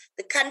moment,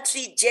 the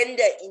Country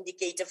Gender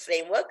Indicator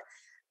Framework.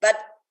 But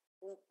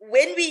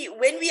when we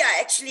are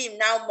actually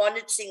now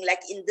monitoring,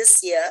 like in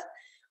this year,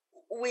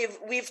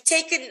 we've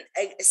taken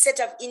a set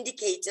of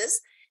indicators,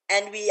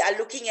 and we are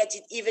looking at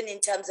it even in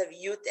terms of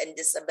youth and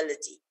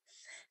disability.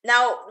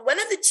 Now, one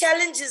of the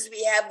challenges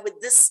we have with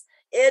this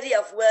area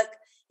of work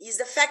is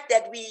the fact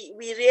that we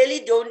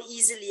really don't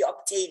easily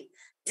obtain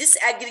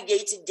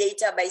disaggregated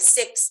data by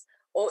sex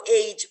or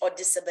age or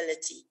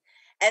disability.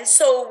 And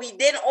so we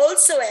then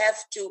also have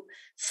to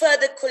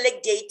further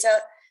collect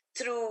data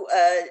through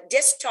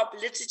desktop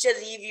literature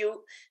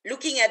review,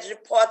 looking at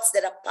reports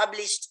that are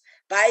published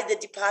by the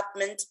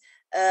department.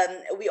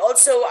 We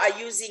also are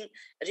using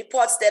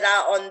reports that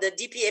are on the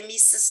DPME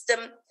system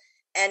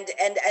and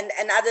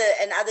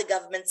other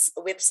government's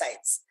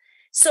websites.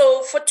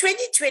 So for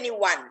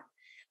 2021,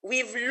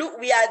 we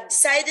are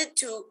decided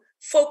to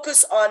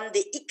focus on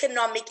the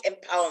economic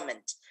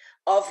empowerment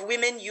of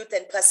women, youth,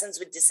 and persons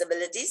with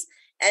disabilities,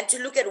 and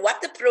to look at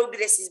what the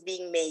progress is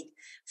being made.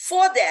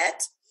 For that,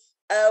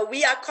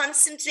 we are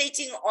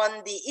concentrating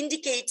on the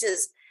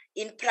indicators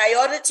in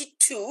priority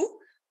 2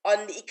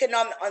 on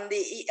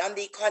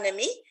the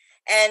economy,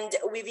 and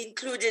we've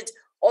included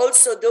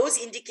also those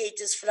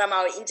indicators from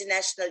our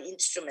international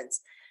instruments.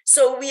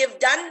 So we have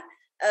done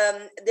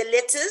the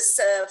letters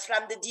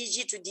from the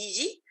DG to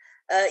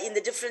DG in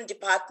the different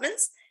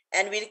departments,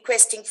 and we're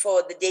requesting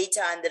for the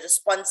data and the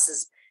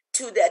responses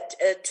to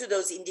that to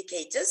those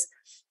indicators.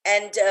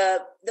 And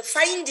the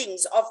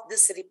findings of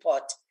this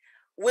report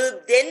will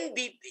then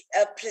be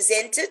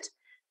presented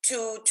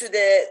to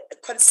the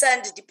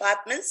concerned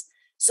departments,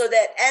 so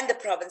that, and the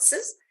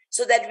provinces,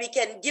 so that we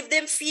can give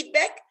them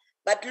feedback,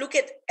 but look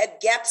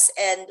at gaps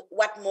and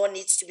what more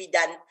needs to be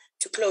done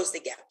to close the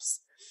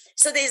gaps.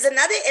 So there's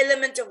another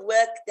element of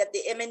work that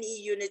the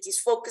M&E unit is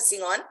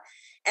focusing on,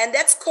 and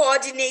that's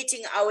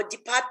coordinating our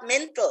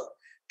departmental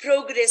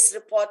progress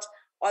report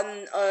on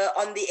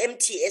the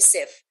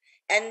MTSF.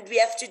 And we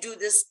have to do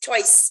this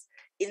twice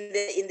in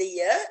the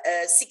year,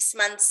 6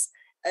 months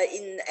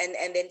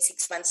and then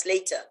 6 months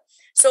later.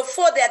 So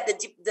for that,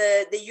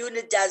 the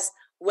unit does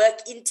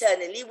work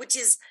internally, which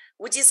is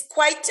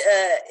quite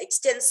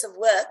extensive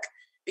work,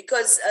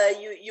 because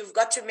you've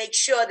got to make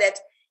sure that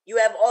you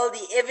have all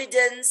the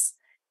evidence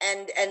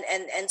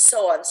and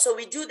so on. So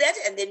we do that,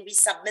 and then we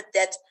submit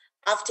that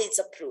after it's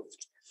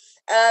approved.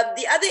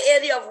 The other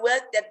area of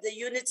work that the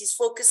unit is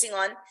focusing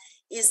on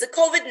is the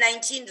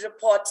COVID-19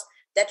 report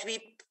that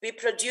we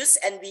produce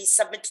and we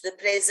submit to the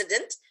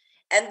president.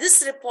 And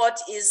this report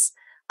is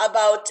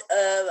about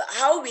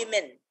how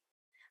women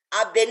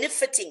are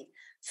benefiting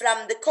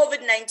from the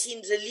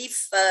COVID-19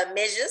 relief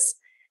measures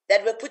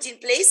that were put in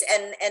place.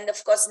 And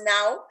of course,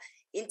 now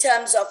in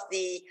terms of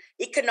the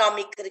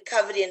economic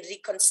recovery and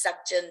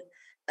reconstruction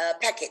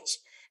package.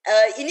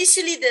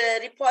 Initially, the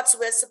reports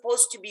were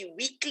supposed to be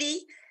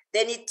weekly,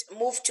 then it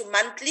moved to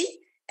monthly,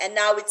 and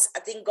now it's, I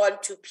think, gone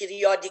to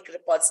periodic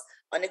reports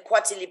on a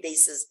quarterly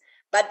basis.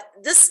 But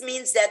this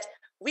means that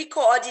we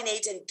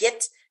coordinate and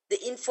get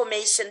the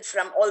information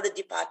from all the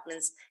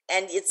departments,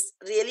 and it's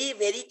really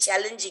very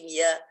challenging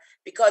here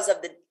because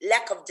of the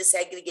lack of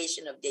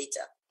disaggregation of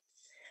data.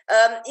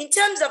 In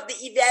terms of the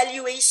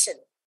evaluation,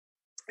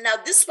 now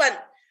this one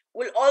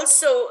will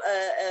also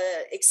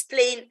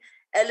explain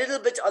a little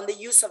bit on the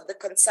use of the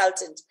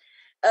consultant.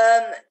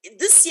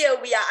 This year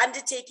we are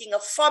undertaking a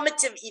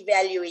formative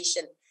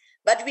evaluation,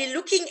 but we're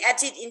looking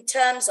at it in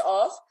terms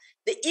of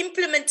the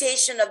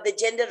implementation of the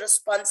gender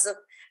responsive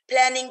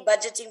planning,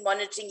 budgeting,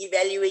 monitoring,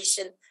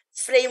 evaluation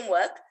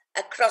framework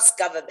across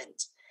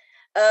government.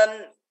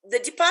 The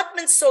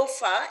department so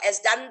far has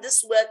done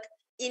this work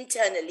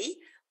internally,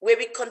 where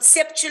we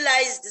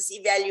conceptualize this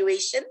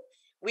evaluation.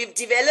 We've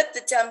developed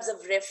the terms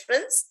of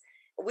reference.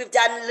 We've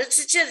done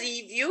literature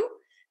review,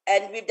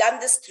 and we've done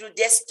this through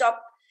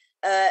desktop,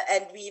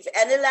 and we've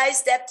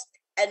analyzed that,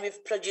 and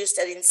we've produced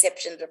an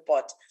inception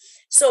report.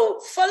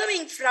 So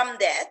following from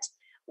that,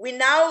 we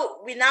now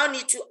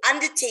need to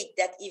undertake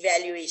that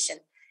evaluation.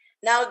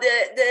 Now, the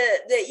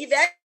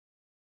evaluation,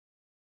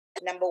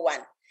 number one,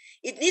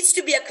 it needs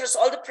to be across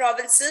all the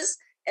provinces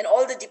and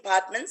all the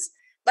departments.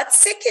 But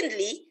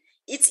secondly,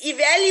 it's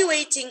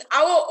evaluating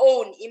our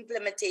own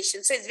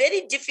implementation. So it's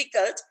very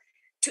difficult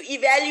to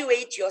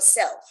evaluate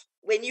yourself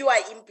when you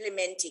are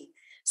implementing.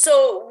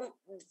 So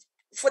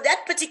for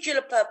that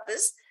particular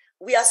purpose,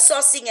 we are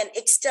sourcing an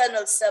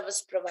external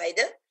service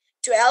provider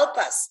to help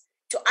us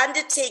to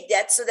undertake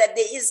that, so that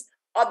there is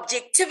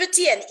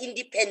objectivity and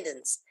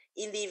independence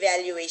in the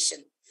evaluation.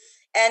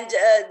 And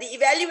the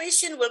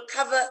evaluation will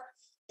cover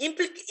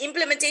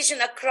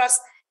implementation across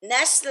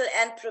national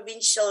and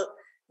provincial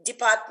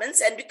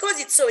departments. And because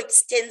it's so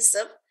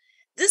extensive,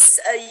 this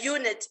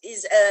unit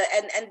is,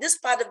 and this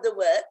part of the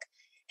work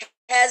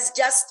has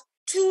just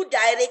 2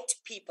 direct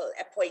people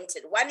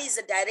appointed. One is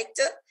a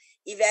director,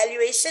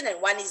 evaluation,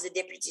 and one is the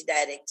deputy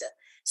director.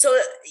 So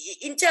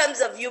in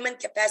terms of human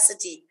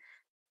capacity,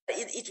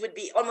 it would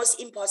be almost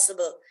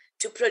impossible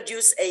to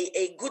produce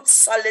a good,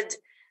 solid,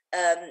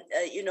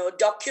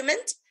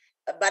 document,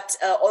 but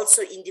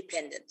also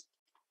independent.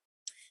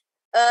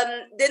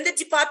 Then the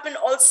department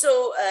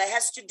also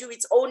has to do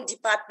its own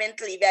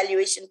departmental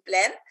evaluation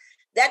plan.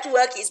 That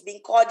work is being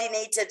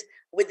coordinated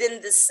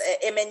within this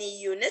M&E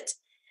unit.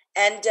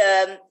 And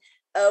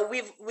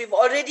we've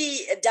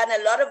already done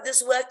a lot of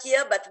this work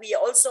here, but we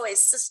are also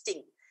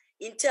assisting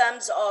in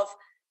terms of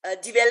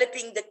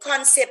developing the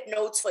concept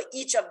notes for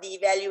each of the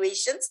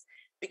evaluations,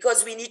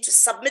 because we need to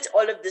submit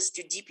all of this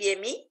to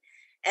DPME.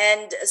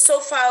 And so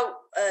far,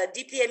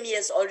 DPME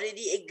has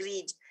already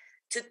agreed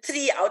to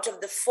 3 out of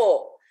the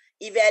 4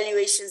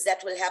 evaluations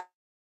that will happen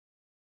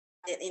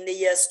in the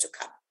years to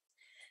come.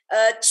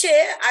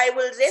 Chair, I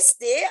will rest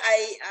there.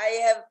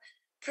 I have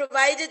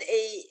provided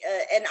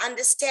an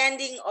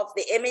understanding of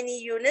the M&E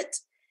unit.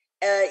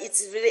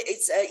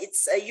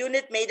 It's a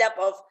unit made up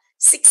of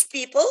 6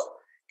 people,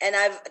 and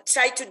I've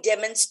tried to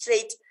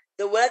demonstrate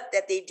the work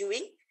that they're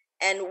doing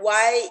and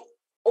why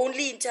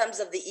only in terms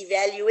of the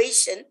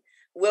evaluation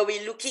were we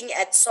looking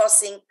at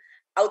sourcing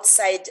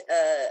outside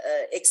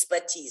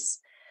expertise.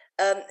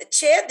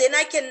 Chair, then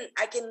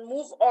I can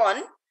move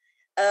on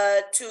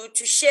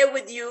to share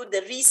with you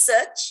the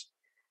research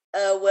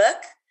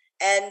work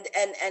and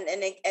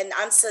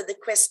answer the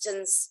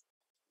questions.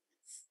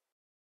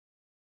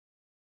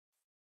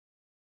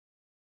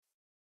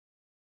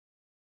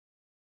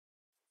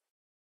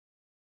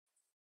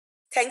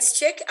 Thanks,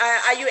 Chair.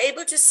 Are you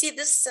able to see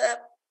this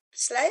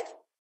slide?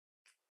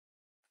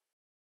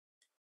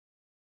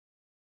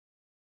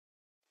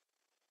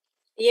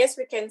 Yes,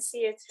 we can see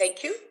it.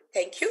 Thank you.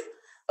 Thank you.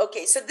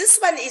 Okay, so this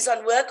one is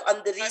on work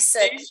on the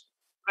research.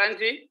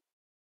 Ranji?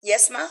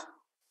 Yes, ma?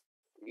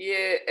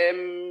 Yeah,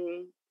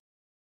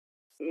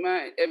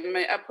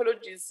 my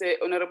apologies,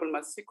 Honorable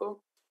Masiko.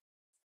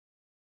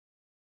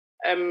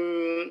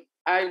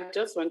 I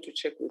just want to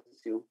check with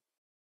you.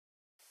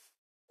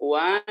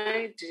 Why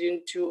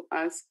didn't you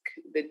ask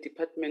the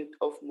Department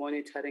of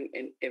Monitoring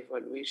and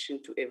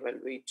Evaluation to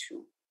evaluate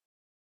you?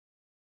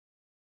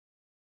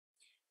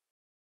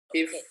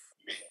 If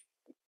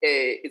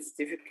it's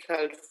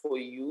difficult for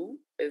you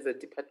as a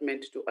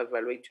department to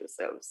evaluate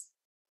yourselves,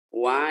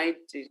 why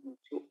didn't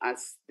you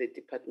ask the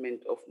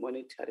Department of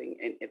Monitoring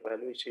and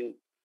Evaluation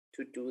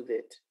to do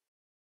that?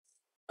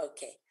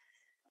 Okay.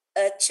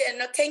 Chair,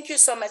 no, thank you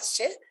so much,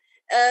 Chair.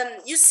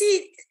 You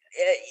see,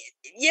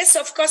 yes,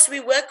 of course, we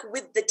work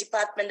with the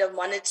Department of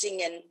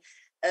Monitoring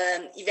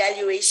and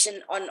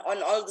Evaluation on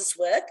all this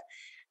work.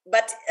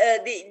 But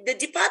the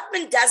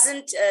department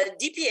doesn't,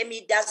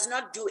 DPME does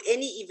not do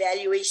any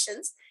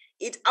evaluations.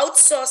 It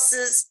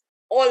outsources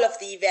all of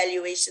the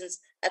evaluations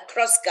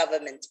across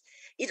government.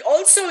 It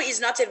also is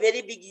not a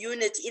very big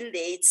unit in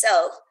there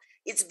itself.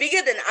 It's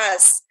bigger than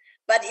us,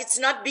 but it's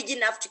not big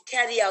enough to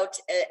carry out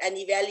an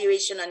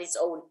evaluation on its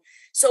own.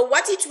 So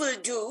what it will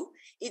do,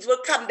 it will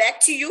come back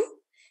to you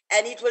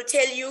and it will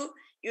tell you,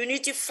 you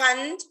need to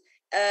fund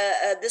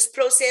this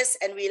process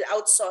and we'll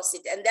outsource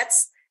it. And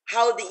that's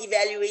how the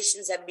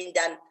evaluations have been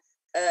done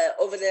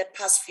over the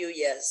past few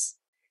years.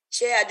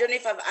 Chair, I don't know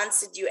if I've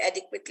answered you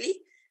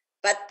adequately,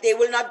 but they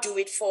will not do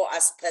it for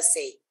us per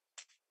se.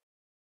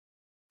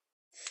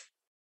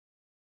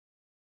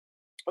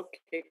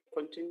 Okay,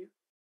 continue.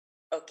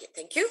 Okay,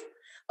 thank you.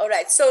 All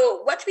right,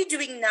 so what we're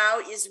doing now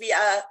is we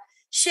are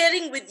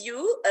sharing with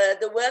you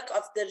the work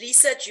of the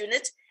research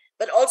unit,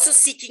 but also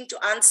seeking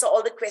to answer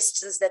all the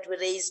questions that were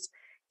raised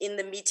in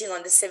the meeting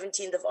on the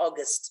 17th of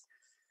August.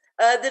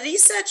 The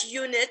research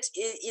unit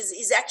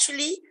is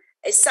actually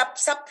a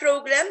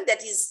sub-program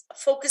that is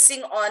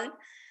focusing on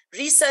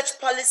research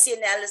policy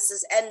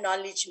analysis and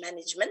knowledge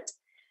management.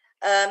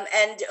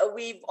 And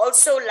we've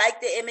also, like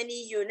the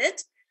M&E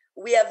unit,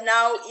 we have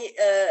now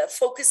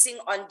focusing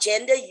on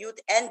gender, youth,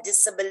 and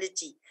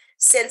disability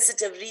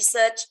sensitive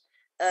research,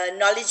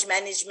 knowledge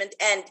management,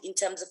 and in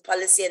terms of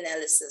policy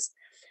analysis.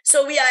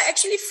 So we are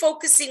actually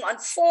focusing on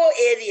 4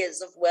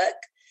 areas of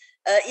work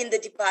in the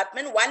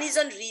department. One is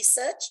on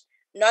research,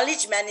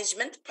 knowledge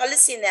management,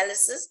 policy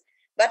analysis,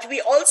 but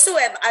we also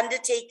have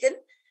undertaken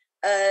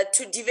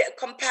to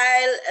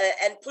compile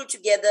and pull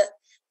together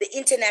the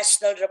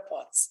international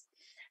reports.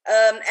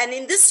 And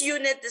in this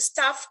unit, the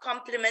staff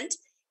complement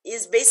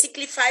is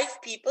basically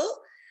 5 people.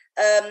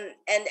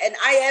 And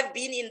I have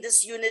been in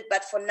this unit,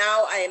 but for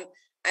now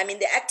I'm in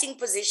the acting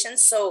position.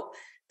 So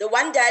the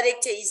one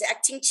director is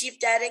acting chief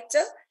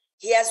director.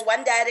 He has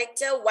 1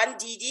 director, 1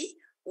 DD,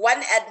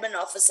 1 admin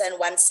officer, and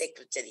 1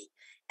 secretary.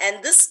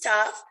 And this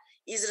staff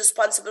is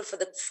responsible for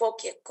the 4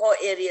 core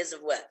areas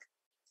of work.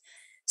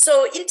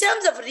 So in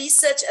terms of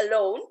research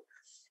alone,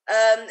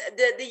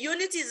 the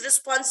unit is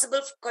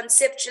responsible for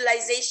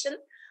conceptualization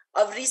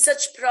of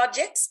research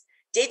projects,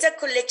 data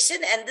collection,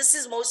 and this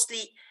is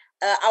mostly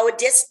our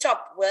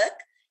desktop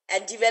work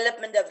and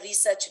development of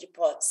research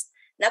reports.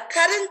 Now,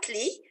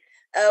 currently,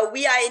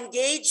 we are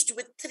engaged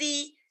with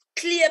 3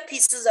 clear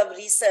pieces of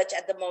research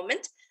at the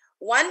moment.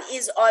 One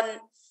is on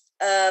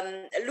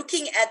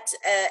looking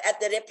at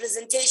the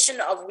representation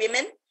of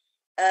women,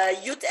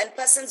 youth, and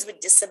persons with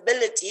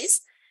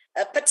disabilities,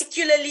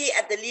 particularly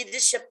at the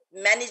leadership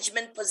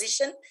management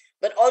position,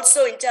 but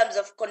also in terms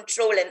of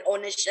control and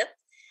ownership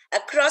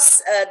across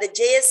the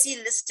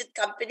JSE listed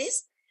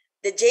companies,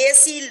 the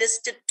JSE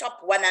listed top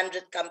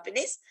 100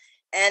 companies,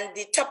 and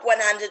the top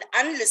 100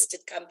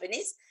 unlisted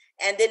companies,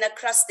 and then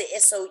across the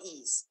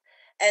SOEs.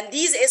 And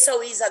these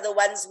SOEs are the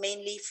ones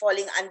mainly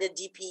falling under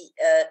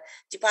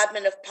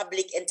Department of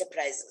Public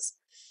Enterprises.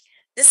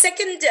 The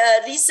second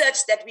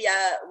research that we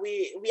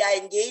are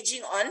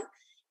engaging on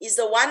is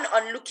the one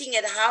on looking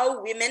at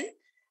how women,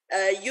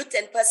 youth,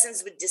 and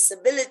persons with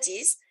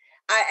disabilities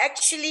are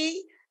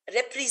actually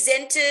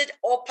represented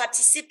or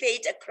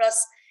participate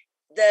across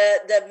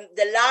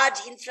the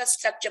large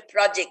infrastructure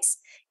projects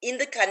in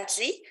the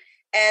country.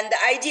 And the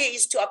idea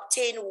is to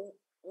obtain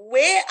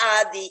where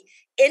are the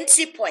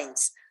entry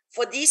points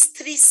for these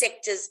 3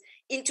 sectors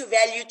into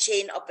value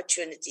chain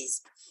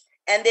opportunities.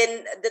 And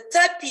then the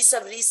third piece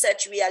of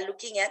research we are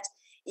looking at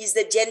is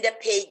the gender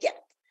pay gap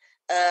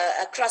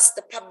across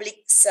the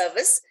public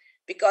service,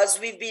 because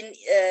we've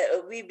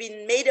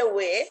been made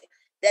aware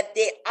that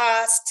there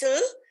are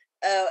still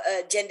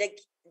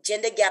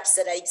gender gaps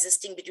that are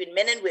existing between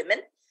men and women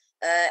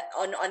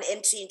on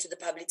entry into the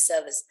public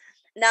service.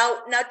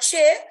 Now,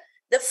 Chair,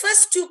 the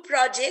first 2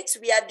 projects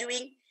we are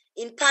doing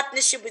in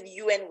partnership with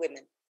UN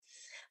Women.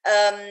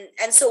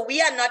 And so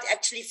we are not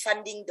actually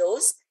funding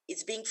those.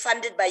 It's being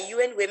funded by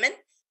UN Women,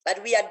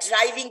 but we are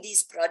driving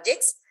these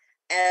projects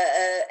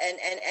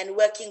and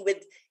working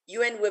with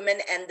UN Women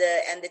and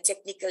the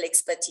technical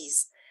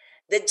expertise.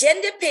 The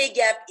gender pay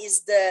gap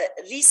is the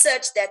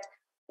research that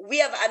we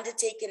have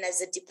undertaken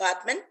as a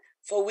department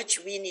for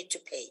which we need to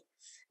pay.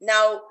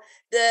 Now,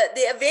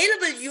 the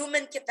available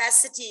human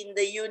capacity in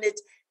the unit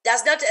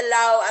does not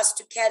allow us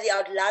to carry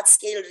out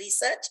large-scale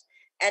research,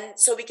 and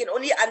so we can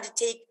only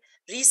undertake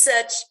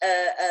research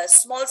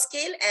small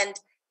scale, and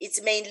it's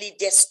mainly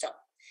desktop.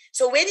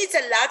 So when it's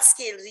a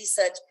large-scale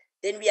research,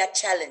 then we are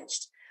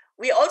challenged.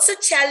 We're also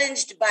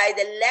challenged by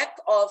the lack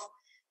of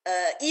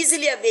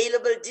easily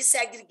available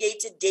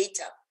disaggregated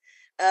data,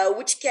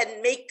 which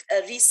can make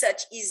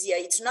research easier.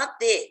 It's not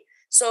there.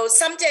 So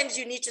sometimes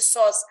you need to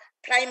source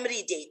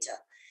primary data,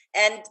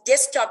 and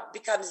desktop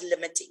becomes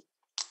limiting.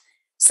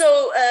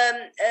 So,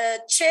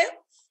 Chair,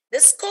 the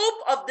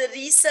scope of the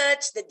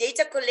research, the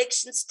data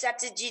collection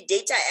strategy,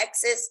 data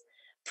access,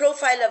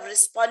 profile of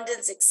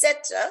respondents,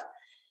 etc.,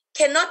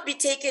 cannot be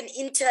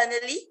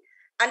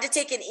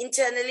undertaken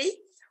internally,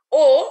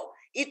 or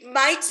it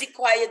might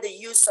require the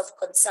use of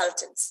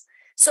consultants.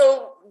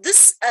 So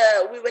this,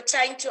 we were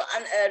trying to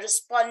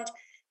respond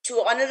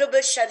to Honorable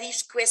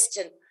Sharif's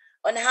question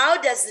on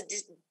how does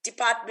the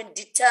department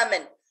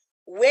determine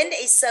when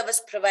a service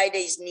provider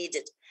is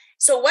needed.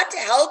 So what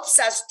helps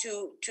us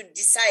to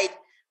decide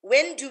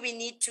when do we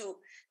need to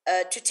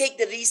take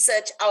the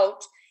research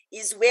out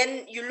is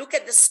when you look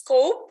at the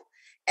scope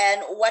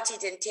and what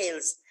it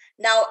entails.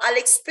 Now, I'll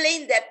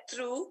explain that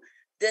through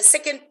the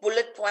second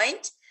bullet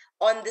point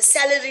on the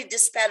salary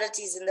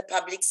disparities in the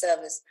public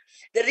service.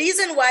 The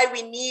reason why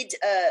we need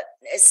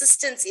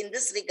assistance in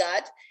this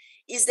regard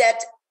is that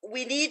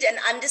we need an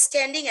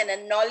understanding and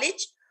a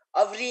knowledge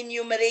of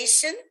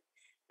remuneration,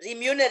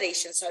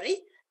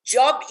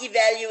 job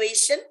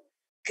evaluation,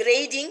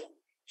 grading,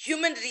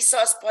 human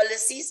resource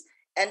policies,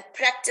 and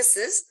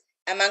practices,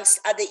 amongst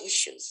other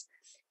issues.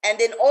 And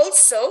then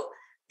also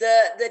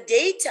the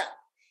data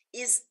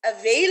is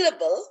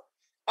available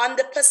on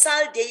the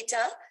PASAL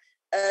data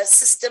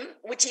system,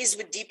 which is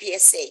with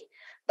DPSA.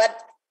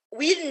 But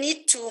we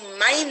need to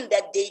mine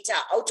that data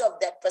out of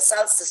that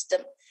PASAL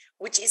system,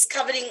 which is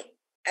covering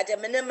at a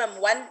minimum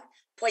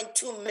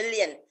 1.2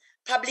 million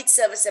public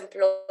service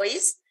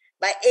employees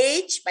by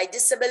age, by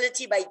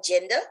disability, by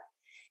gender.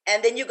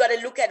 And then you got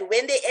to look at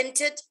when they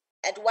entered,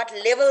 at what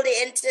level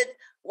they entered,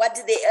 what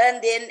did they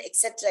earn then,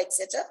 etc.,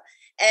 etc.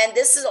 And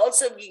this is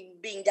also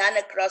being done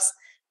across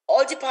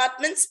all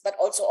departments, but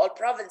also all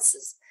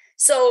provinces.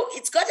 So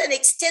it's got an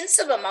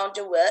extensive amount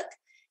of work,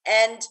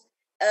 and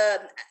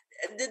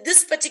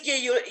this particular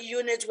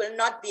unit will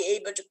not be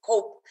able to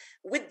cope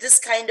with this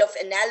kind of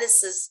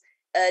analysis,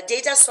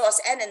 data source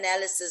and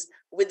analysis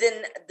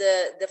within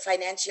the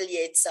financial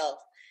year itself.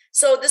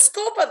 So the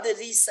scope of the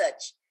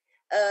research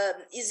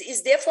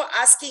is therefore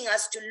asking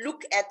us to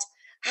look at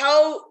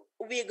how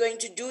we're going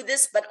to do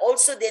this, but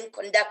also then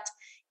conduct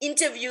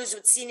interviews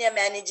with senior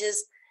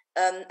managers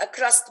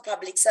across the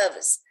public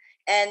service,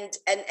 and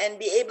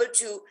be able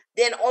to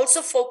then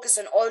also focus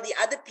on all the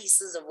other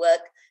pieces of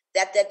work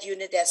that that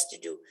unit has to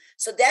do.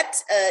 So that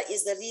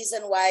is the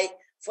reason why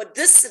for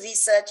this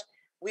research,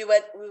 we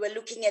were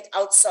looking at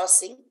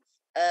outsourcing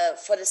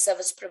for the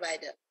service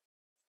provider.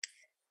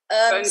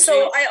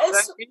 So I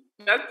also...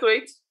 Just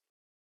wait.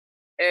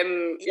 Yes,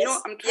 you know,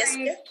 I'm yes,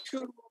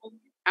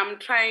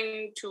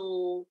 trying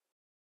to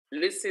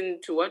listen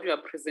to what you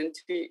are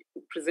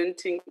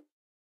presenting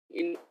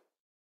in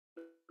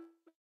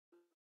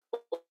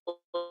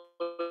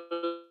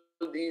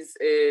these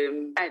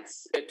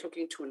ads we're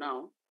talking to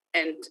now,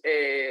 and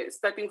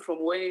starting from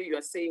where you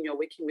are saying you're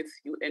working with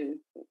UN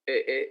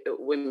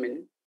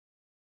women.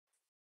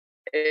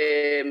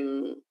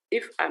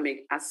 If I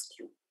may ask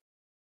you,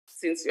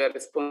 since you are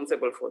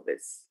responsible for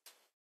this,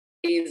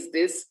 is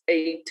this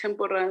a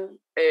temporal,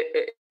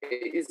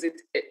 is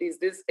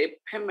this a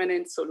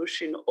permanent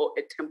solution or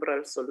a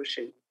temporal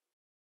solution?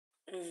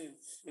 And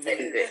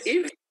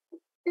if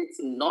it's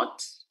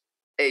not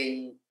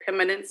a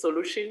permanent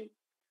solution,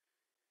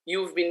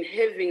 you've been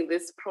having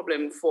this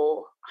problem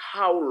for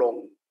how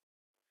long?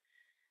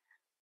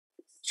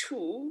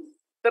 2,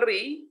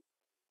 3,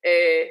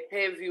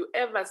 have you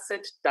ever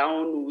sat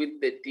down with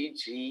the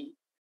DG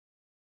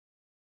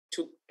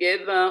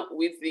together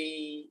with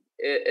the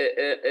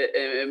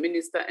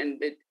minister and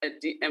the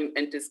DM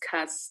and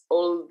discuss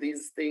all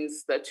these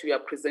things that we are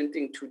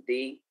presenting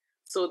today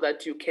so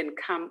that you can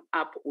come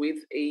up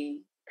with a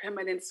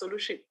permanent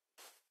solution?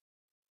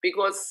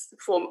 Because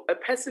for a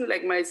person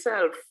like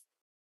myself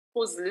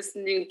who's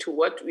listening to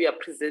what we are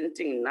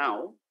presenting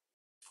now,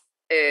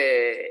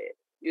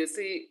 you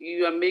see,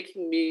 you are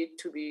making me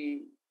to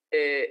be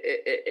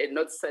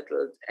not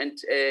settled, and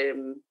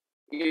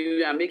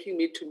you are making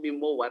me to be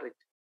more worried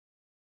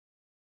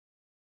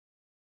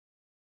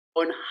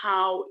on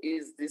how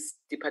is this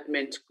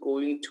department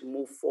going to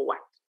move forward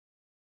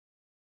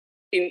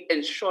in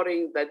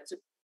ensuring that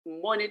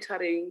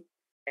monitoring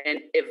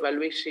and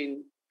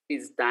evaluation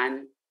is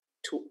done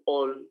to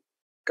all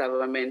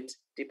government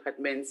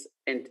departments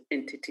and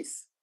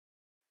entities,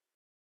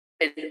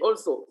 and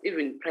also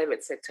even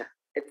private sector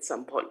at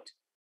some point.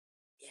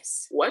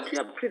 Yes. What you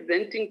are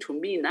presenting to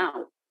me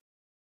now,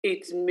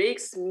 it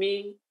makes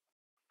me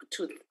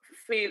to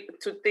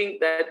think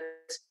that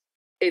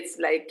it's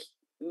like,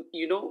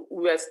 you know,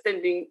 we are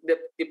standing, the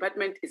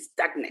department is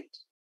stagnant.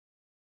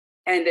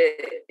 And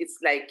it's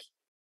like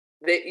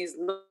there is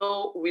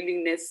no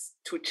willingness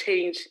to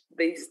change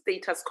the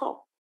status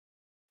quo.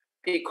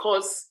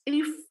 Because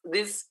if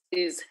this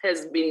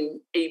has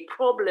been a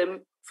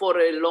problem for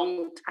a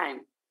long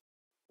time,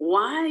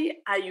 why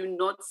are you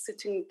not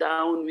sitting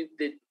down with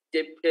the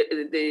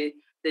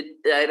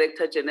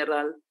Director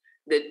General,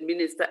 the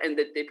Minister and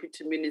the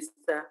Deputy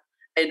Minister,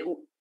 and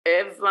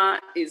whoever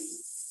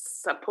is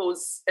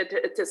supposed at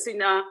a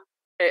senior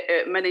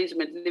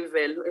management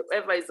level,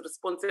 whoever is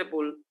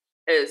responsible,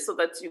 so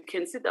that you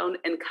can sit down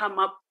and come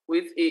up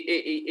with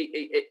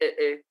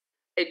a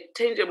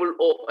tangible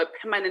or a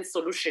permanent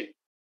solution?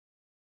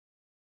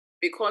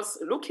 Because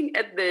looking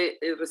at the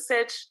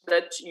research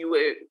that you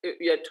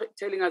are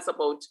telling us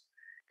about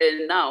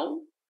now,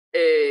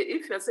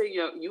 if you're saying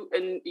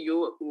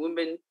you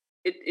women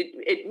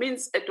it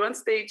means at one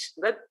stage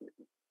that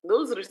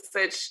those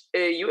research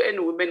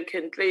UN women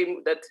can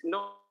claim that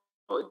no,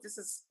 this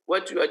is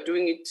what we are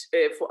doing it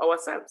for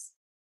ourselves.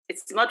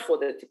 It's not for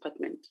the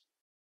department.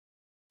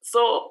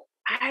 So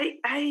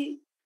I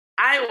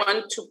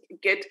want to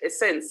get a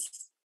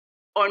sense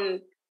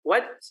on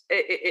what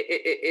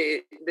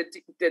the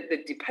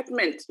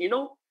department,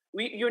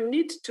 you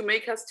need to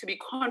make us to be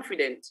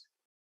confident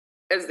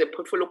as the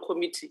portfolio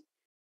committee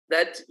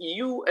that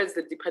you as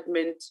the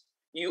department,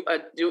 you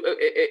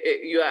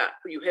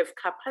have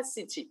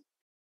capacity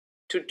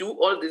to do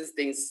all these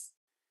things,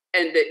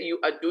 and you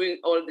are doing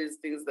all these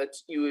things that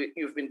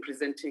you've been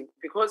presenting.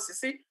 Because you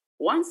see,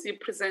 once you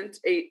present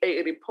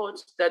a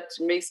report that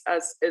makes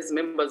us as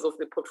members of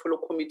the portfolio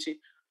committee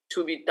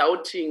to be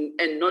doubting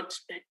and not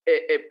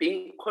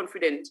being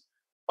confident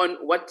on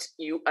what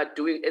you are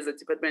doing as a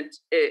department,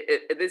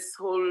 this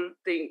whole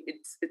thing,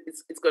 it's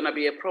going to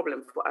be a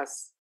problem for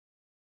us.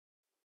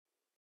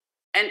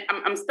 And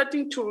I'm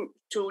starting to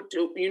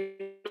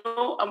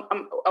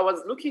I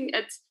was looking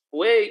at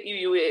where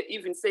you were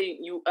even saying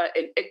you are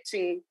an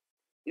acting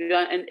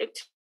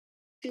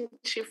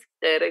chief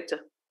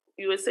director.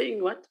 You were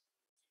saying what?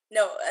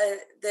 No,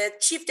 the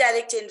chief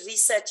director in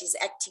research is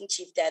acting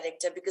chief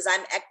director because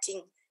I'm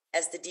acting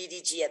as the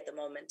DDG at the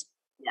moment.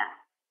 Yeah.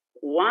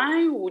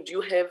 Why would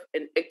you have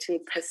an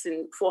acting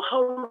person? For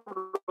how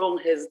long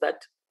has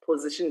that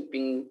position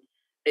been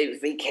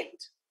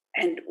vacant?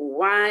 And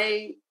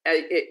why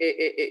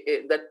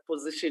that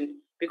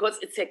position? Because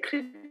it's a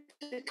critical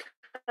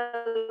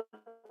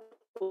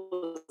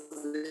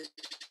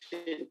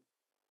position.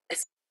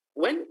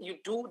 When you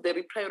do the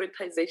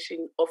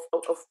reprioritization of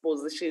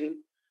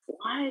position,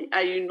 why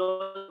are you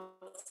not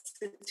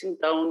sitting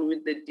down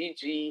with the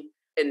DG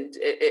and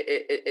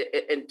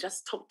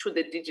just talk to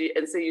the DG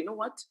and say, you know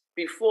what,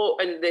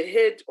 before, and the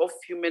head of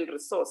human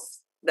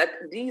resource,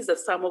 that these are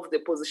some of the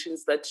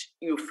positions that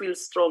you feel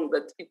strong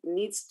that it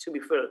needs to be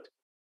filled?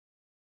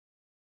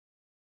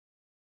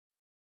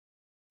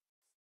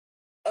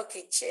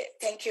 Okay, Chair,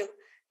 thank you.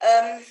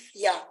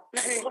 Yeah.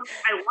 I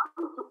want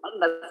to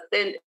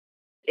understand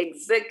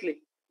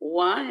exactly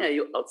why are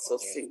you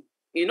outsourcing?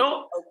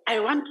 I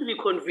want to be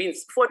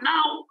convinced. For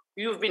now,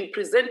 you've been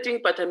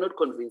presenting, but I'm not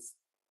convinced.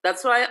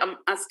 That's why I'm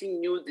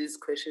asking you these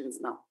questions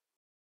now.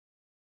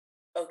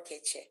 Okay,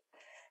 Chair.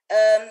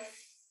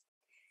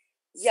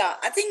 Yeah,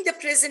 I think the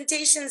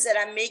presentations that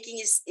I'm making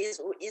is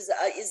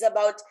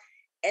about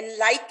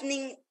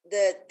enlightening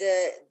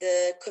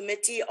the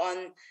committee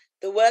on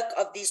the work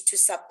of these two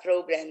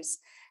sub-programs.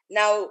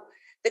 Now,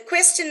 the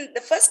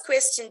first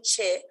question,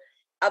 Chair,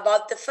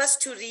 about the first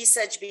two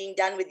research being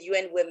done with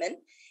UN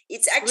Women,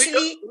 it's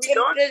actually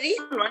temporary.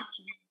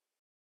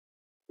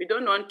 We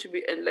don't want to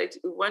be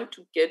enlightened. We want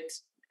to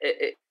get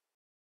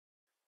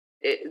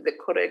the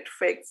correct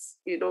facts,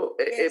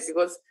 yes.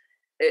 Because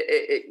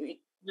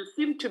you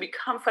seem to be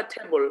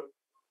comfortable,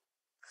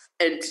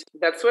 and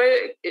that's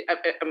where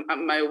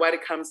my worry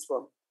comes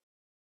from.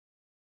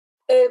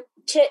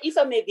 Chair, if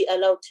I may be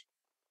allowed,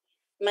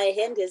 my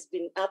hand has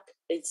been up.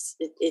 It's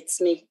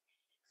me.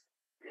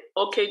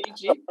 Okay,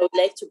 DG. I would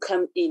like to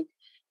come in.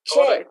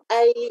 Chair,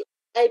 right.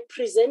 I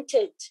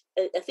presented,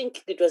 I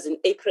think it was in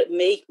April,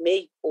 May,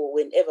 or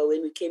whenever,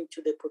 when we came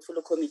to the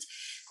portfolio committee,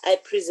 I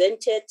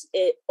presented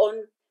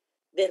on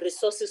the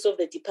resources of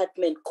the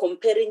department,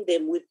 comparing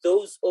them with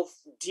those of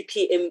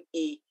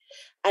DPME.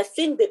 I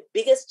think the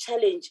biggest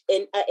challenge,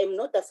 and I am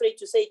not afraid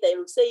to say it, I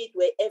will say it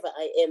wherever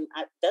I am,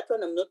 that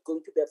one I'm not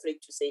going to be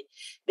afraid to say,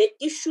 the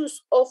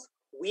issues of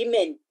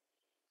women,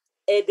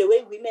 the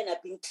way women are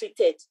being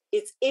treated,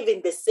 it's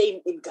even the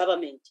same in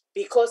government,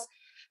 because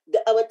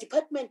our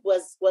department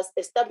was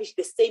established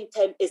the same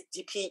time as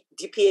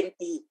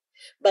DPME,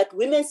 but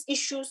women's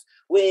issues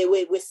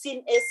were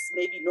seen as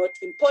maybe not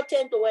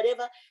important or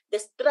whatever. The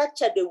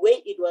structure, the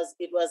way it was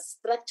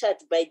structured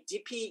by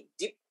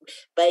DPSA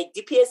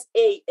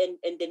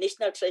and the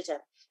National Treasury,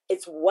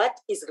 it's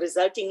what is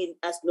resulting in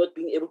us not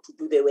being able to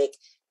do the work.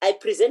 I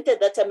presented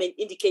that time and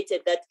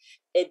indicated that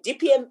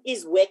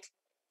DPME's work,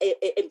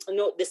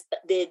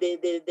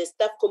 the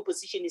staff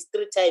composition is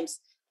 3 times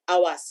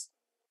ours.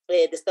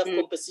 The staff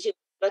composition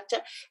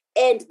structure,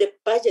 and their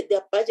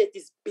budget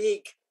is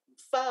big,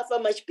 far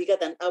much bigger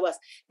than ours.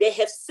 They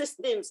have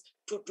systems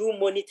to do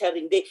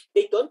monitoring.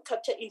 They don't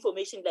capture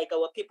information like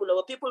our people,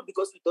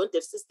 because we don't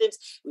have systems,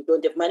 we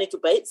don't have money to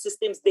buy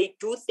systems, they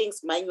do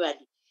things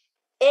manually.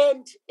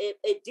 And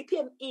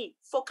DPME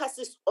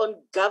focuses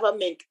on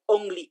government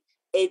only.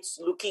 It's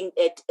looking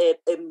at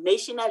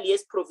national,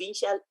 yes,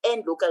 provincial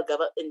and local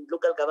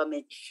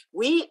government.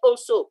 We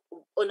also,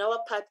 on our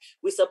part,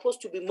 we're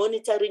supposed to be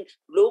monitoring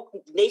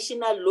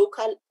national,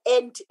 local,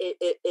 and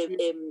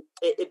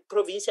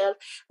provincial.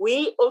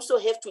 We also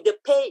have to the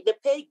pay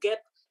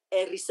gap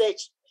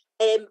research.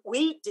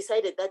 We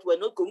decided that we're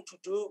not going to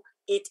do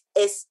it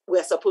as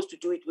we're supposed to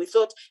do it. We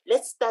thought,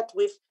 let's start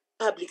with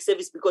public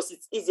service, because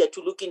it's easier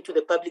to look into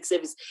the public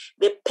service.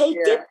 The pay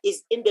gap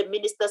is in the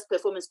minister's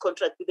performance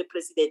contract with the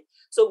president.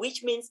 So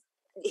which means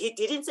he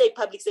didn't say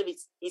public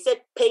service. He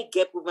said pay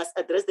gap. We must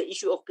address the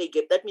issue of pay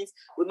gap. That means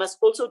we must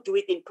also do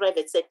it in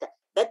private sector.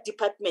 That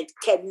department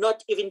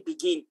cannot even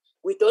begin.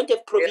 We don't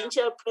have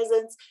provincial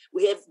presence.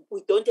 We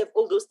don't have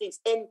all those things.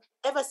 And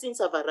ever since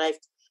I've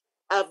arrived,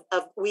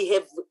 we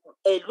have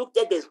looked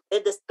at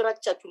the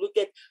structure to look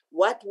at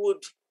what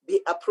would be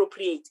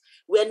appropriate.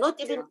 We are not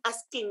even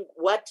asking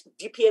what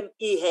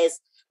DPME has.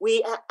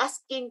 We are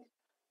asking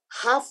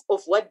half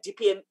of what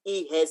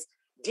DPME has.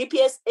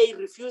 DPSA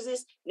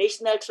refuses,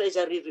 National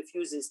Treasury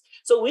refuses.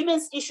 So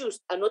women's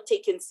issues are not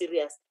taken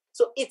serious.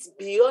 So it's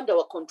beyond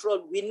our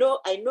control.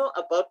 I know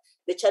about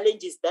the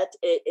challenges that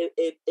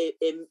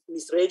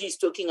Ms. Reddy is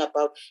talking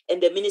about,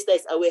 and the minister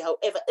is aware.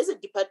 However, as a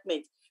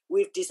department,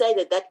 we've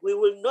decided that we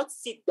will not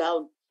sit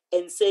down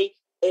and say,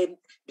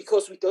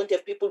 because we don't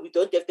have people, we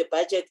don't have the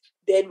budget,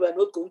 then we're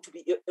not going to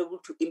be able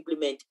to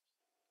implement.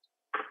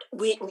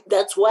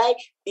 That's why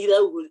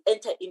either we'll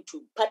enter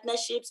into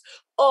partnerships,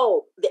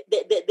 or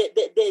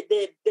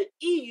the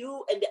EU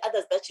and the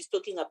others that she's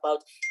talking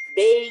about.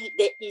 There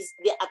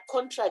are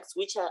contracts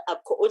which are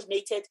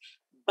coordinated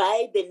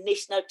by the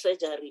National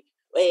Treasury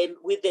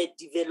with the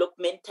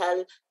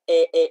developmental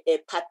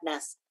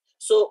partners.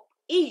 So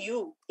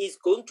EU is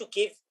going to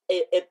give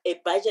a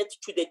budget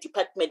to the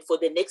department for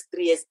the next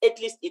 3 years. At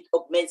least it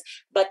augments.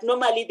 But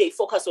normally they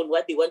focus on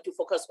what they want to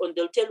focus on.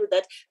 They'll tell you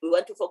that we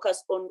want to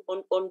focus on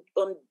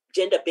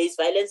gender-based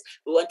violence.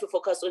 We want to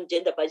focus on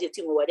gender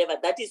budgeting or whatever.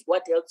 That is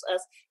what helps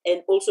us,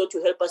 and also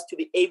to help us to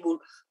be able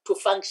to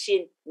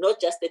function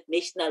not just at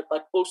national,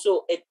 but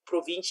also at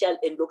provincial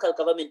and local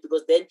government,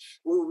 because then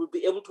we will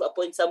be able to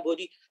appoint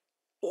somebody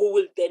who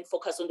will then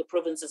focus on the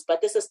provinces.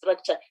 But as a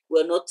structure,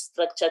 we're not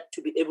structured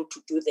to be able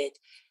to do that.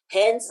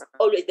 Hence,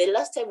 always, the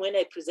last time when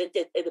I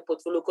presented at the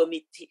portfolio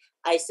committee,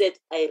 I said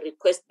I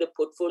request the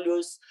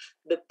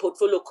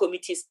portfolio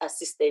committee's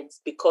assistance,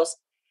 because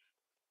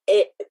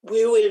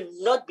we will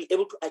not be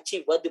able to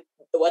achieve what the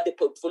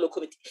portfolio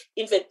committee,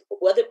 in fact,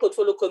 what the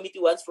portfolio committee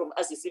wants from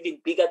us is even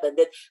bigger than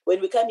that.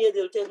 When we come here,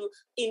 they'll tell you,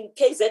 in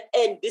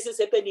KZN, this is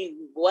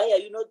happening, why are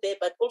you not there?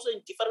 But also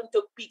in different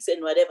topics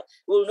and whatever,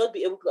 we will not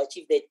be able to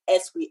achieve that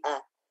as we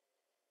are.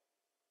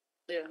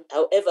 Yeah.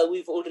 However,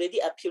 we've already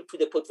appealed to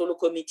the portfolio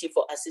committee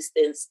for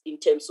assistance in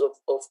terms of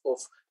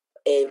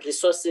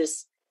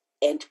resources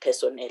and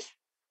personnel.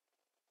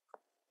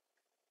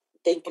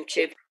 Thank you,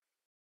 Chair.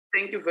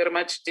 Thank you very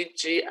much,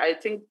 DG. I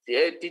think,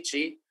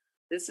 DG,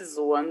 this is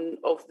one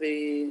of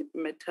the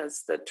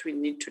matters that we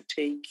need to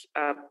take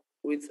up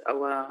with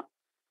our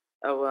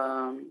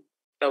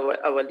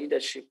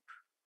leadership.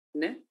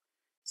 Ne?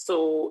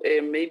 So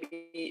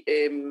maybe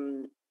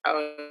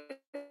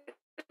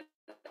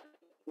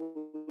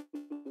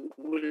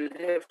we'll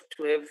have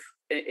to have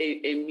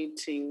a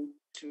meeting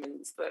to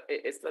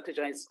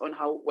strategize on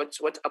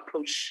what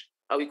approach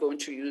are we going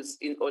to use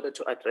in order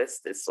to address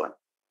this one.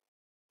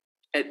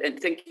 And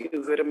thank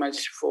you very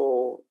much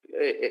for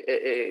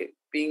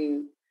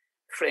being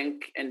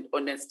frank and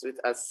honest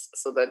with us,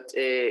 so that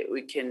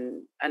we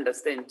can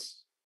understand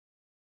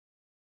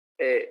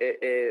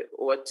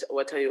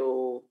what are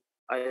your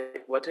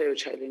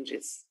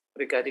challenges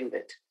regarding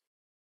that.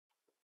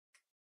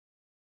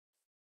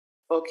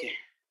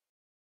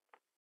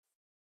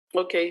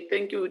 Okay,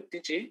 thank you,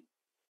 DG.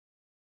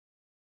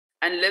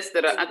 Unless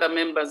there are other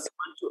members who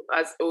want to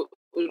ask or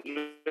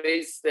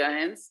raise their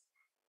hands.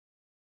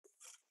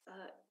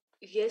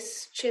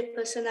 Yes,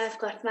 Chairperson, I've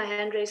got my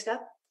hand raised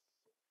up.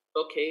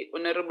 Okay,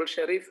 Honorable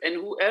Sharif, and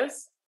who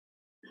else?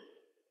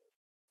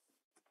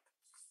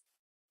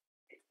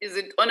 Is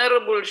it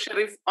Honorable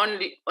Sharif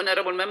only,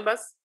 honorable members?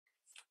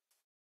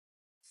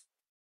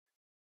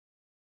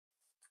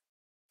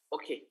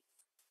 Okay.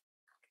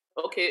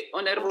 Okay,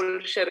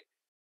 Honorable Sharif.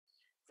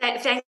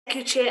 Thank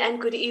you, Chair,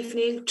 and good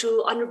evening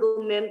to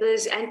honourable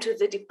members and to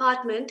the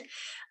department.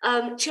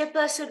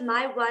 Chairperson,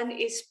 my one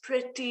is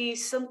pretty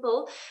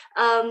simple.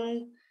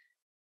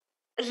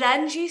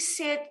 Ranji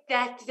said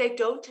that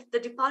the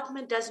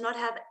department does not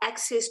have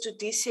access to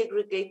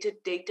desegregated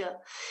data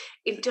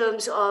in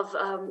terms of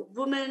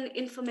women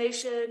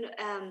information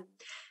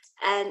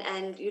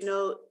and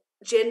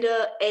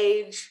gender,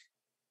 age,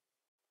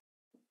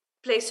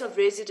 place of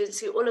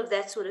residency, all of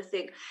that sort of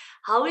thing.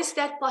 How is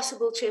that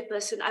possible,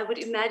 Chairperson? I would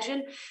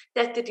imagine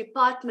that the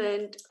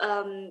department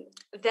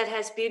that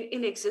has been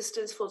in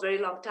existence for a very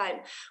long time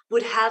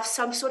would have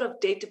some sort of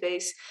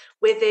database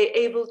where they're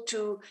able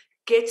to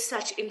get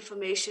such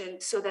information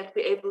so that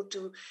we're able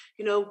to,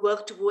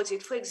 work towards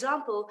it. For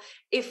example,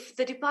 if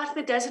the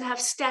department doesn't have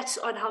stats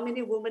on how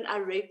many women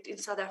are raped in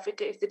South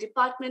Africa, if the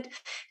department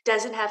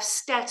doesn't have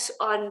stats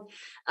on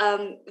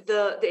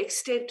the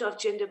extent of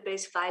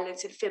gender-based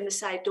violence and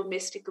femicide,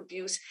 domestic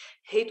abuse,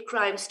 hate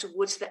crimes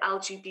towards the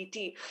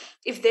LGBT,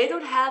 if they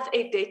don't have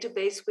a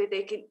database where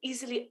they can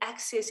easily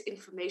access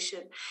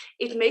information,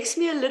 it makes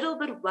me a little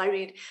bit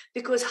worried,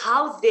 because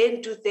how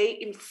then do they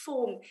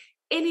inform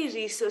any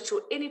research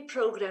or any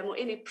program or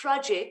any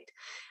project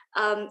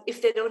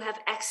if they don't have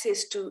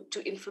access to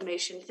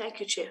information? Thank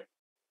you, Chair.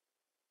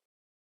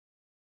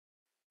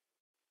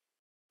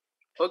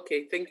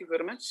 Okay, thank you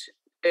very much.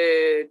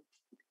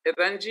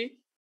 Ranji?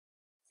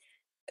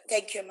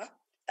 Thank you, Ma.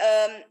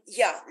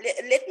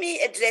 Let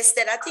me address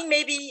that. I think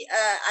maybe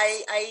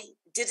I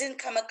didn't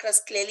come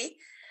across clearly.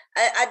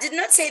 I did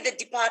not say the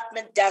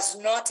department does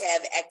not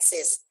have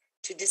access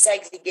to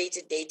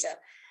disaggregated data.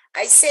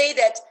 I say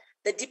that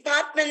the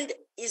department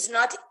is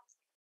not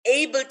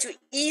able to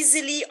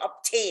easily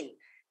obtain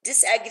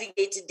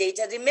disaggregated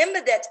data.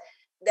 Remember that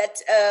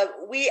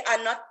we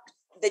are not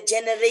the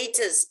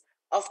generators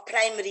of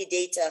primary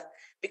data,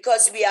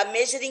 because we are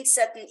measuring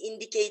certain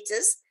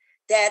indicators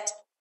that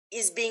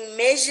is being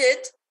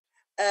measured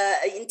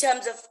in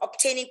terms of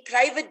obtaining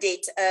primary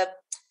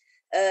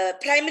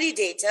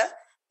data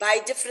by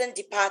different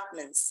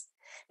departments.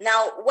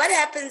 Now, what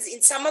happens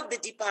in some of the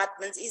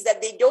departments is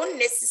that they don't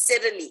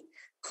necessarily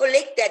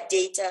collect that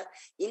data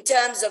in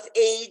terms of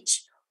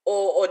age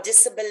or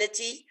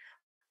disability,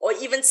 or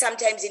even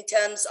sometimes in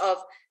terms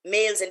of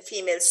males and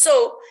females.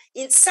 So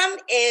in some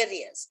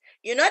areas,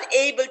 you're not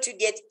able to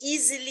get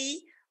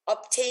easily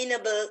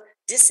obtainable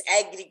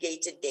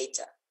disaggregated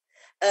data.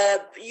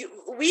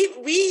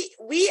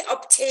 We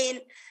obtain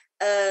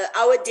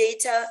our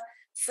data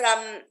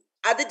from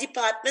other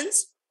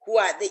departments who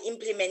are the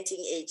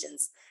implementing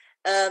agents.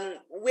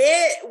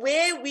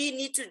 Where we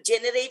need to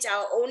generate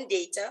our own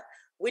data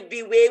would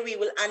be where we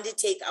will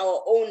undertake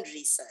our own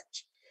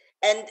research.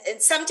 And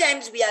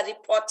sometimes we are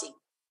reporting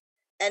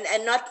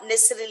and not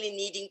necessarily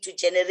needing to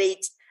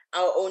generate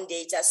our own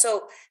data.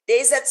 So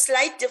there is that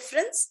slight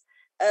difference.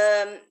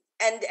 And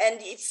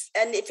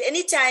if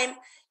any time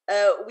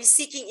we're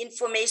seeking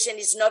information,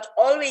 it's not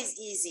always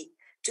easy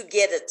to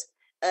get it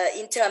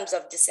in terms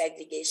of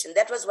disaggregation.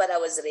 That was what I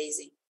was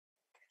raising.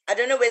 I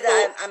don't know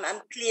whether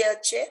I'm clear,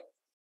 Chair.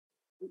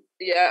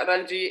 Yeah,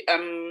 Ranji,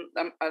 I'm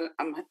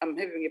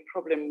having a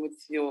problem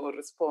with your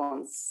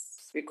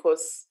response,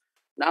 because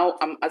now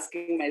I'm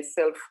asking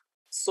myself,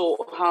 so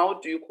how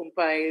do you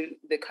compile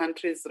the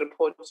country's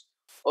report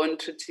on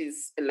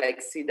treaties like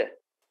CEDA?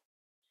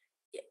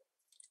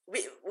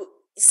 We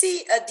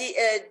see,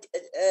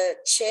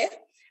 Chair,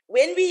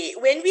 when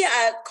we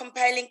are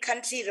compiling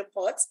country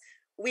reports,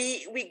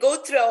 we go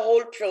through a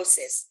whole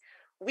process.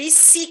 We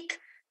seek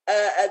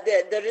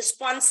the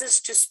responses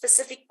to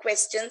specific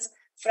questions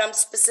from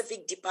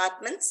specific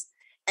departments,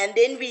 and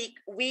then we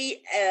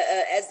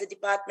as the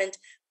department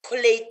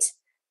collate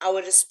our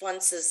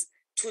responses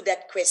to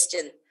that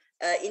question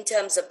in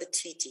terms of the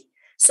treaty.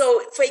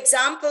 So, for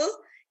example,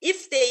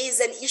 if there is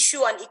an issue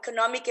on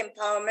economic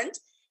empowerment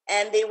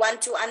and they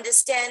want to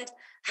understand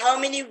how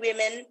many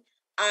women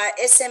are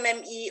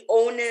SMME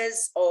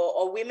owners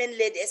or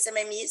women-led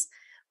SMMEs,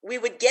 we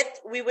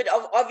would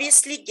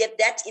obviously get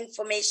that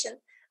information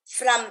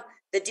from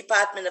the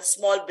Department of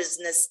Small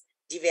Business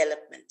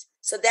Development.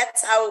 So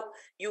that's how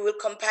you will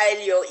compile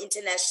your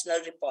international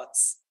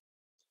reports.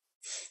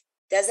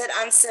 Does that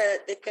answer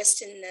the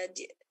question,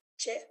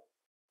 Chair?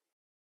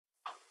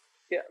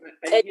 Yeah,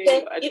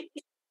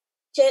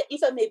 Chair,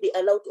 if I may be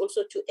allowed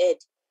also to add,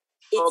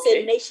 it's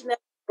a national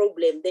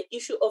problem. The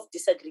issue of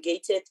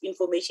disaggregated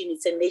information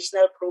is a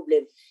national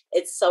problem.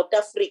 It's South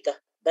Africa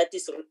that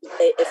is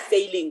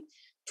failing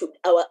to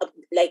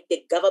like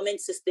the government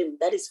system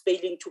that is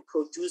failing to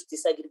produce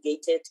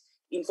disaggregated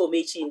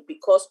information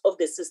because of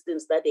the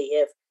systems that they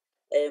have.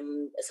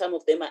 Some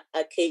of them are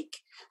archaic,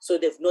 so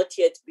they've not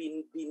yet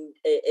been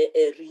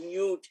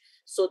renewed,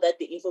 so that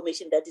the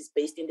information that is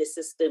based in the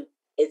system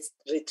is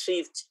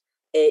retrieved,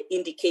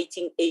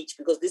 indicating age,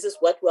 because this is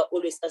what we're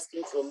always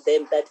asking from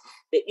them, that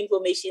the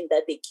information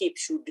that they keep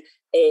should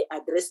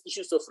address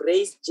issues of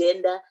race,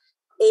 gender,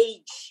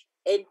 age,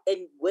 and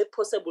where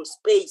possible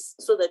space,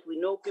 so that we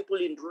know people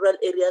in rural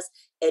areas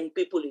and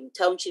people in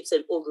townships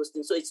and all those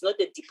things. So it's not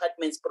the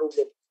department's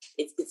problem,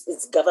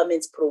 it's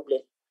government's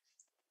problem.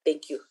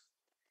 Thank you.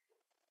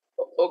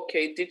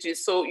 Okay, DG,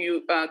 so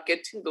you are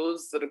getting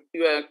those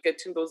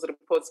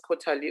reports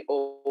quarterly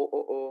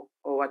or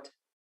what?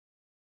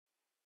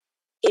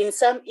 In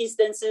some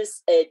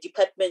instances,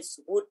 departments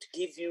would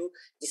give you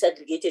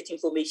disaggregated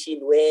information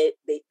where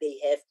they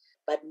have,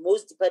 but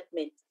most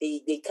departments,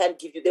 they can't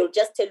give you. They'll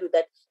just tell you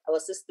that our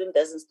system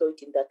doesn't store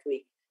it in that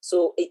way.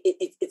 So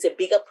it's a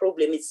bigger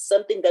problem. It's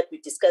something that we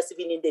discuss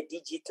even in the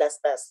DG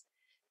clusters,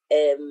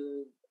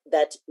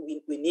 that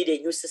we need a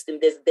new system.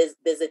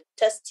 There's a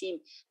task team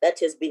that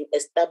has been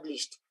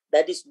established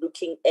that is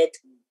looking at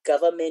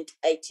government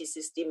IT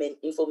system and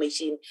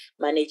information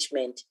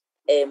management.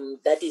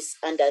 That is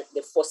under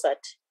the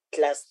FOSAT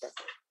cluster,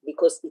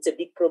 because it's a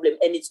big problem.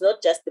 And it's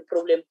not just the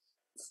problem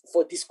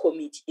for this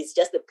committee, it's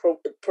just the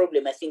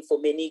problem, I think, for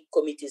many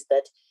committees,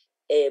 that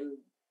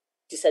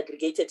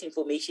disaggregated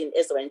information,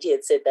 as Ranji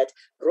had said, that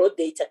raw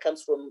data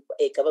comes from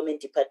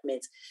government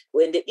departments.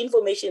 When the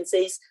information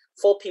says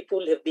 4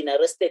 people have been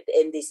arrested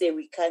and they say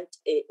we can't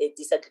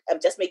disaggregate,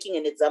 I'm just making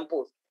an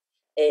example,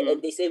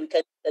 and they say we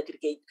can't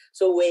aggregate.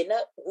 So when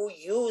who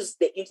use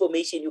the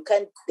information, you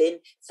can't then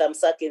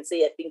thumbsuck and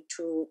say, I think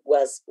 2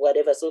 was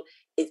whatever. So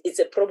it's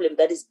a problem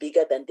that is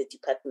bigger than the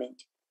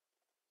department.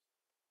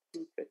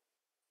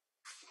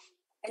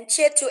 And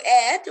Chair, to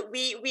add,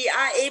 we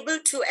are able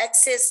to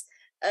access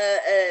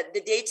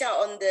the data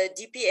on the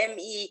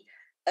DPME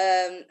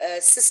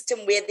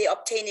system where they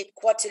obtain it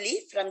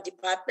quarterly from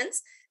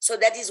departments. So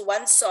that is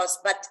one source,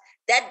 but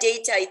that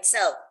data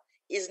itself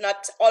is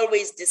not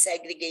always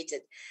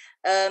disaggregated.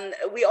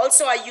 We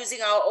also are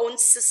using our own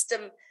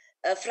system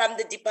from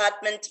the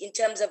department in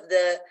terms of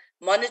the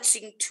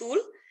monitoring tool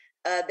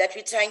that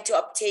we're trying to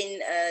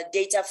obtain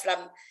data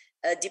from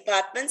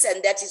departments,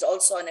 and that is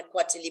also on a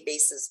quarterly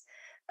basis.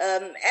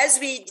 As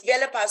we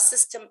develop our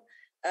system,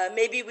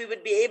 maybe we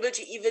would be able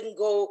to even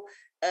go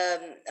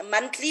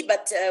monthly,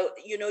 but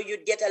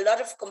you'd get a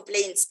lot of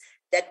complaints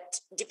that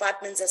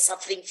departments are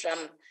suffering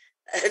from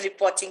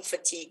reporting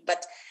fatigue.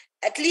 But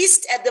at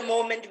least at the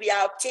moment, we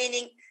are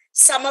obtaining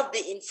some of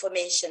the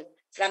information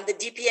from the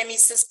DPME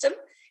system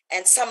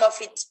and some of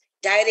it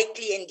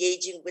directly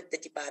engaging with the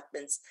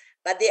departments.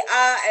 But there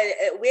are,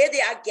 where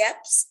there are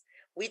gaps,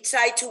 we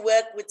try to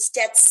work with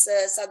Stats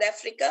South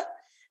Africa.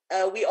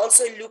 We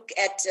also look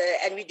at,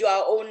 and we do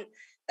our own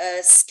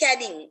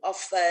scanning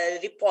of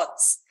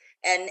reports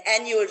and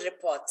annual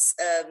reports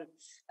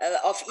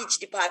of each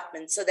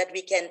department so that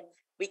we can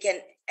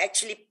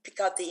actually pick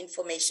out the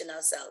information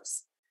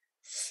ourselves.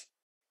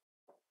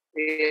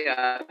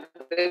 Yeah,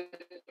 the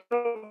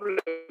problem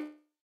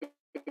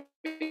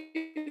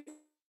is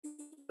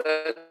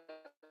that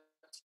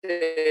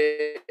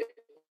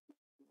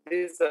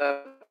these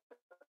are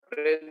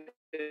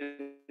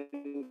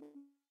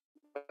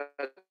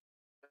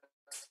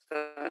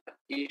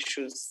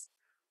issues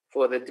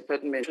for the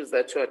department, issues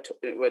that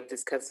we're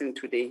discussing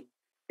today,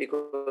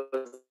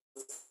 because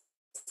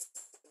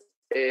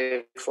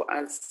for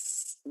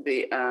us,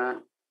 they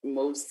are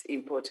most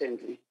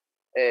importantly,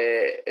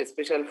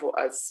 especially for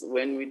us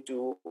when we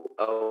do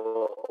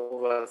our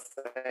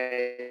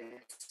oversight.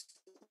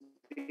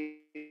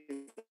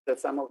 These are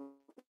some of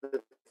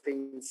the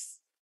things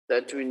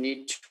that we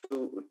need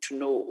to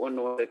know on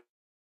our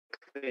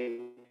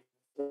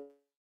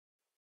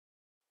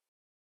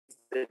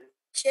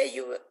Chair,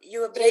 you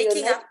were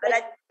breaking up,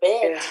 but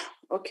yeah,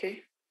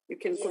 okay, you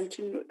can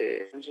continue.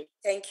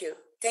 Thank you,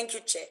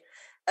 Chair.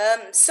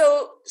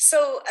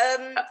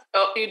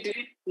 Oh, you did?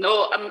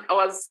 No, I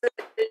was.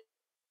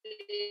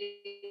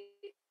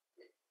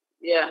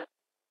 Yeah,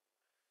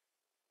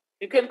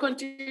 you can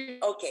continue.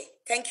 Okay,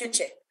 thank you,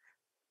 Chair.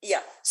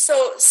 Yeah,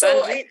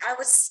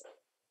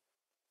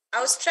 I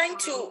was trying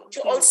to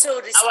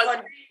also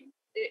respond.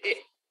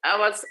 I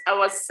was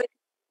saying.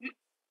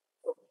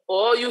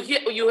 Oh,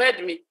 you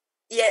heard me.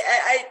 Yeah,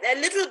 a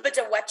little bit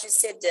of what you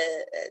said,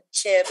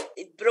 Chair.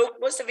 It broke.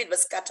 Most of it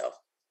was cut off.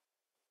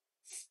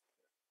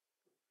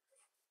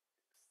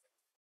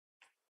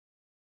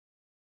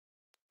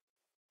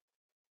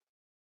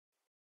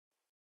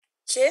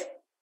 Chair,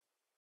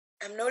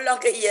 I'm no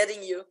longer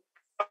hearing you.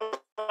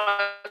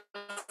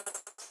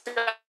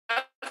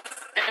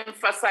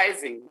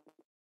 Emphasizing.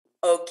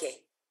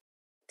 Okay,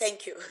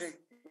 thank you.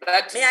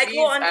 That may I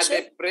go on, are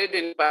Chair? the bread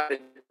and butter.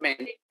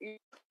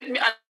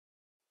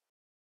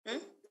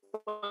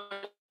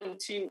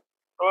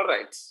 All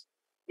right.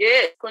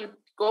 Yeah,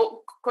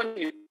 go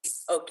continue.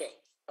 Okay.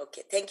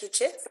 Thank you,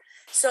 Chair.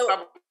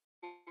 So.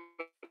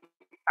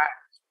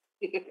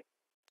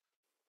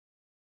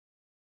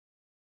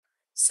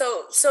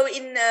 So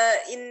in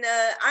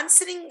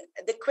answering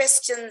the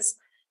questions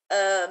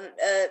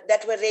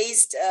that were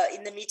raised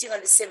in the meeting on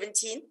the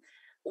 17th,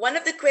 one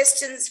of the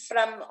questions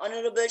from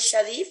Honorable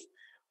Sharif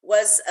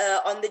was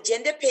on the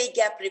gender pay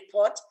gap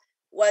report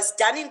was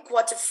done in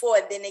Q4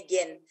 and then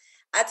again.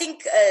 I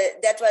think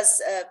that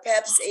was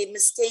perhaps a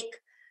mistake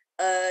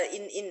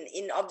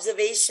in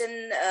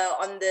observation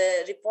on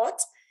the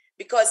report,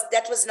 because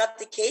that was not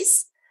the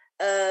case.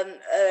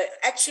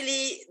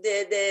 Actually,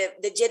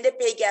 the gender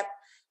pay gap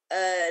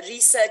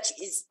research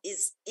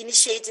is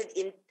initiated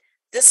in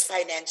this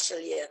financial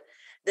year.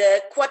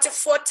 The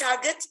Q4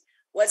 target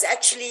was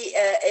actually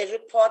a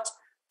report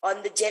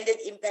on the gendered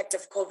impact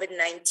of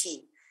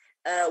COVID-19,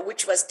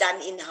 which was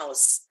done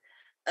in-house.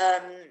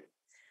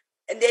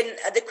 And then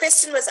the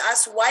question was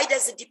asked, why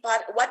does the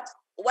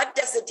what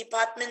does the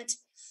department,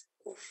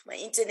 my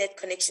internet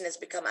connection has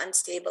become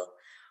unstable.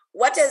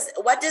 What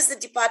does the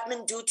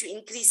department do to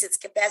increase its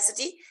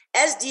capacity?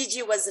 As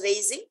DG was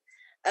raising,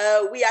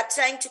 we are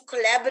trying to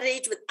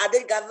collaborate with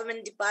other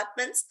government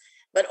departments,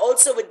 but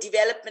also with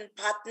development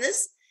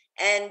partners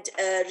and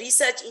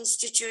research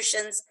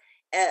institutions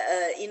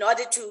in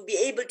order to be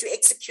able to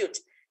execute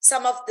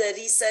some of the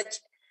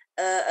research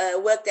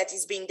work that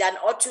is being done,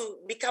 or to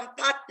become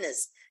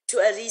partners to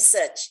a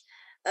research.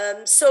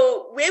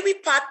 So where we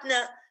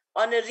partner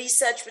on a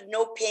research with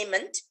no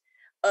payment,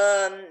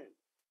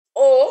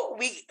 or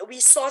we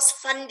source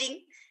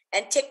funding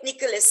and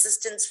technical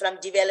assistance from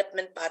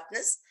development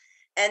partners.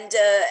 And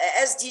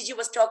as DG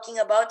was talking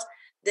about,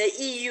 the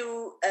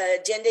EU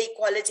Gender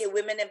Equality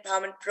Women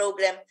Empowerment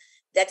Program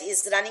that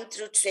is running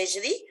through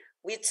Treasury,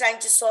 we're trying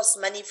to source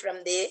money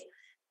from there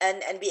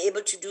and be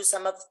able to do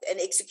and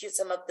execute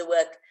some of the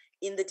work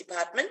in the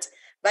department.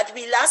 But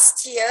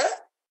last year,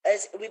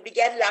 as we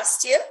began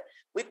last year,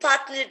 we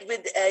partnered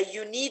with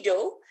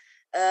UNIDO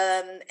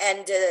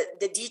and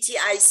the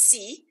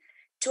DTIC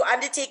to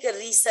undertake a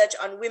research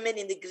on women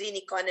in the green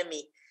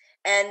economy.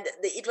 And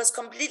it was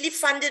completely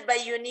funded by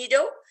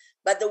UNIDO,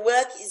 but the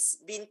work is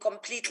being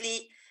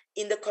completely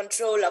in the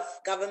control of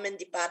government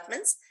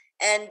departments.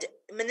 And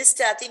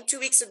Minister, I think 2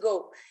 weeks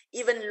ago,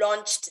 even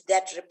launched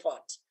that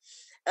report.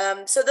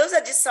 So those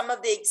are just some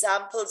of the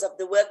examples of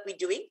the work we're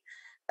doing.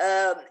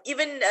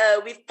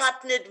 We've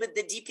partnered with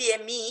the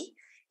DPME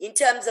in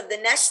terms of the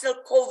National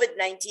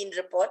COVID-19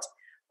 report,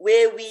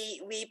 where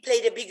we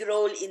played a big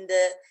role in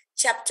the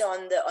chapter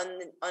on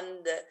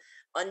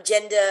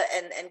gender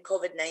and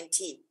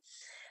COVID-19.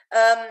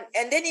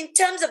 And then in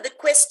terms of the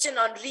question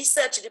on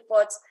research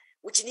reports,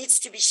 which needs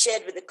to be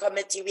shared with the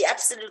committee, we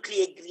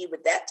absolutely agree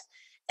with that.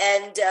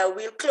 And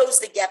we'll close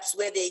the gaps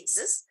where they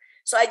exist.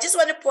 So I just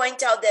want to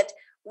point out that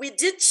we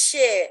did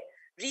share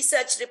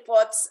research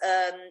reports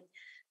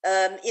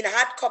in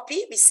hard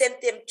copy. We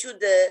sent them to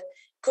the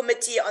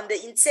committee on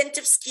the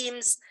incentive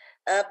schemes,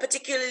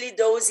 particularly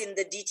those in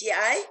the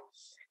DTI.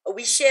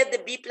 We shared the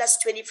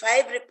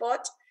B+25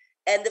 report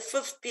and the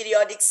 5th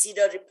periodic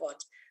CEDAW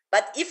report.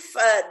 But if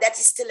that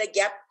is still a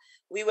gap,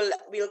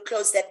 we'll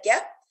close that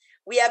gap.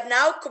 We have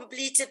now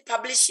completed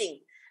publishing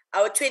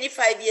our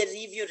 25-year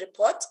review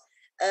report,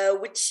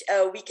 which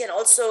we can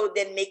also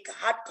then make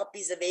hard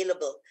copies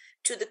available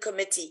to the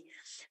committee.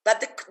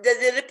 But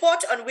the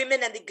report on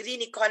women and the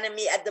green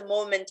economy at the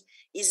moment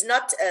is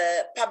not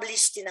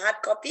published in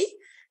hard copy.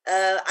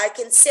 I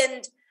can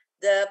send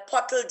the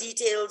portal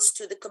details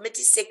to the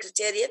committee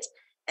secretariat,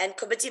 and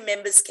committee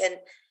members can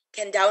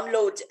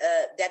download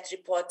that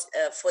report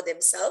for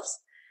themselves.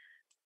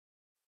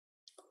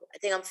 I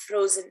think I'm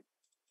frozen.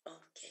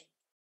 Okay.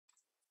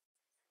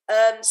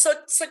 So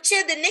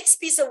Chair, the next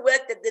piece of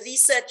work that the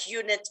research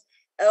unit,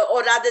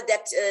 or rather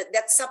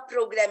that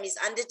sub-program is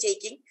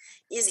undertaking,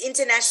 is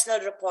international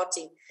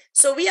reporting.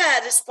 So we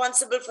are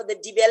responsible for the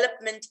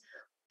development,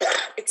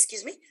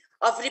 excuse me,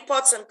 of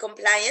reports on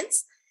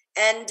compliance,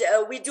 and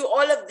we do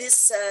all of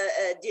this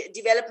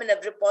development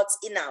of reports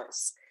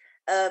in-house.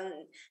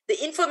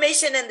 The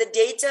information and the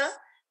data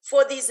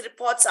for these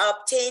reports are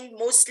obtained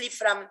mostly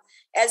from,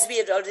 as we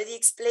had already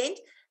explained,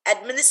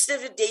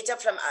 administrative data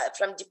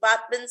from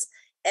departments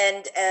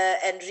and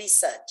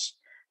research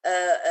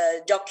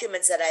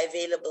documents that are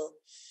available.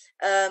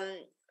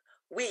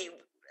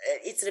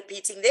 It's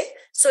repeating there.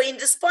 So in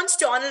response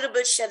to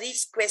Honorable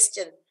Sharif's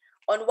question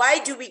on why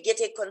do we get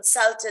a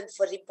consultant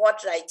for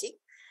report writing,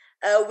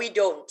 we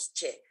don't,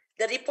 Chair.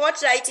 The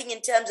report writing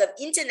in terms of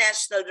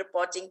international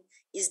reporting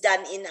is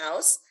done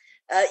in-house.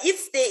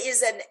 If there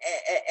is an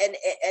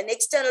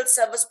external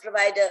service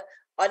provider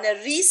on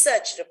a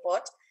research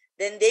report,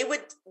 then they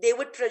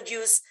would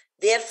produce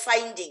their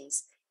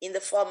findings in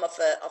the form of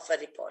a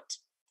report.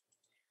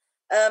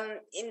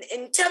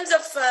 In terms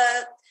of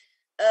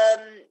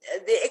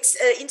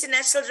the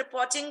international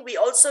reporting, we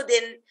also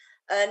then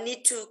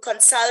need to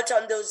consult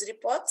on those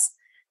reports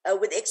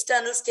with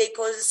external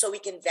stakeholders so we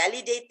can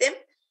validate them.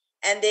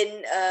 And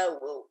then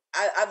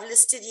I've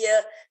listed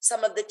here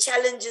some of the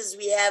challenges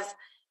we have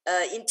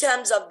in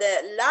terms of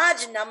the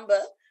large number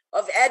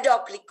of ad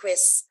hoc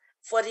requests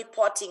for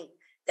reporting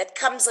that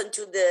comes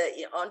onto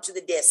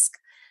the desk.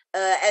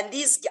 And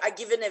these are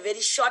given a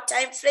very short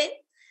time frame.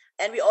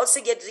 And we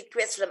also get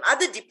requests from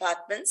other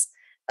departments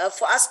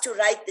for us to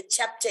write the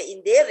chapter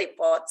in their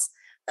reports,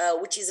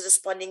 which is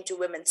responding to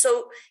women.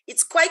 So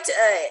it's quite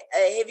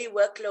a heavy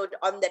workload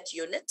on that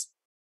unit.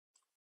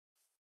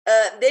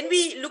 Then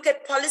we look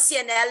at policy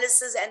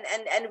analysis,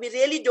 and we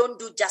really don't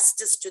do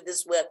justice to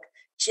this work,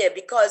 Chair,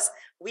 because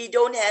we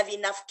don't have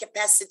enough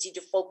capacity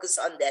to focus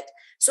on that.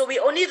 So we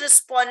only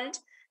respond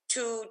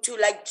to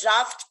like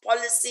draft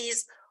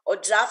policies or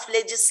draft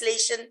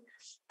legislation.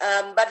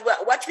 But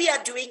what we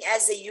are doing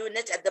as a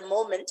unit at the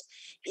moment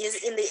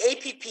is in the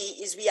APP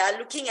is we are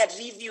looking at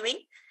reviewing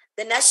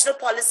the national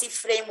policy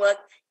framework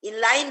in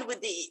line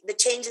with the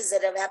changes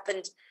that have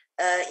happened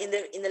in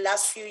the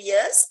last few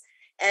years.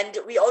 And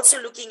we're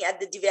also looking at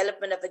the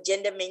development of a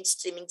gender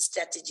mainstreaming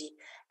strategy.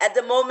 At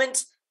the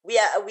moment, we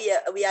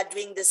are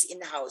doing this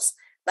in-house,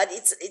 but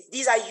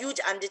these are huge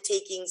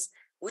undertakings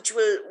which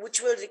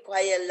will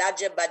require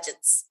larger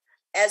budgets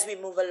as we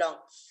move along.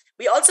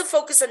 We also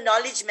focus on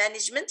knowledge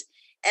management,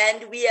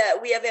 and we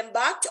have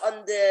embarked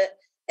on the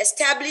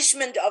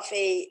establishment of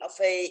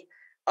a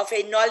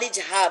knowledge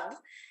hub,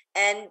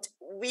 and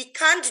we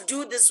can't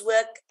do this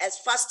work as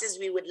fast as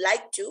we would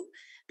like to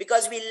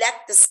because we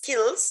lack the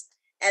skills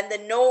and the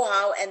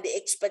know-how and the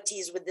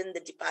expertise within the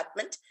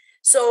department.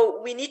 So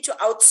we need to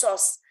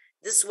outsource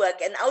this work,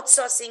 and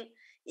outsourcing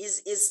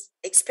is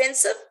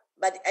expensive,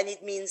 and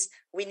it means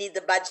we need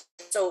the budget.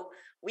 So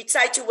we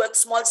try to work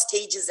small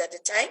stages at a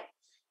time,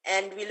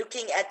 and we're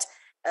looking at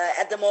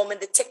the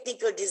moment the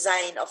technical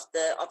design of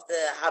the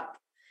hub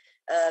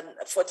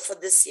for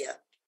this year.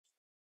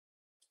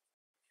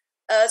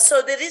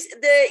 So there is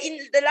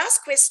the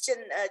last question,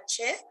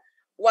 Chair,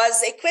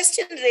 was a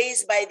question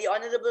raised by the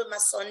Honorable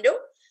Masondo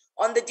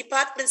on the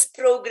department's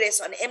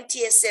progress on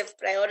MTSF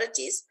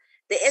priorities,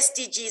 the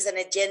SDGs and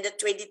Agenda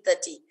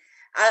 2030.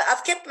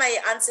 I've kept my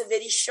answer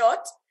very short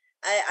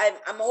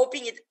I'm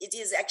hoping it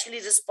is actually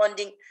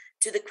responding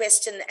to the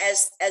question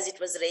as it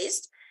was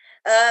raised.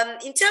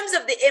 In terms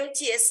of the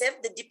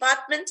MTSF, the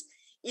department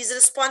is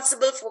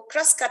responsible for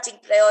cross-cutting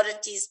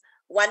priorities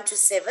 1 to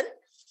 7.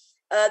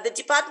 The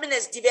department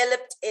has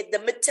developed the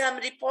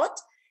midterm report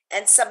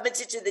and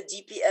submitted to the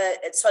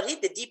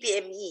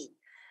DPME.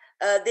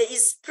 There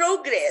is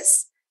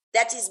progress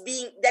that is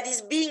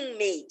being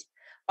made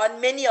on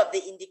many of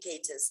the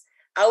indicators.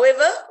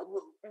 However,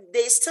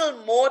 there is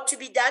still more to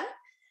be done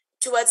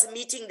towards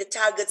meeting the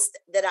targets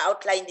that are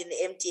outlined in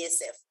the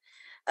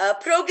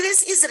MTSF.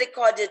 Progress is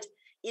recorded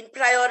in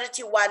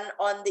priority 1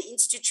 on the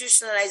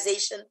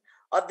institutionalization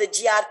of the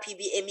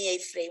GRPB MEA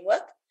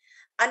framework.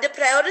 Under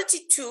priority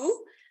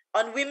 2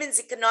 on women's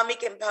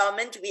economic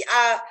empowerment, we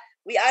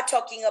are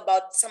talking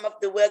about some of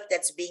the work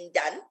that's being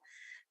done.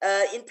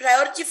 In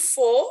priority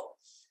 4,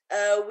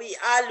 we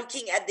are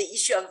looking at the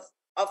issue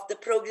of the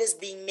progress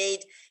being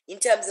made in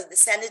terms of the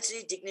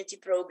sanitary dignity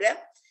program.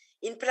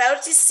 In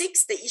priority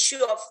 6, the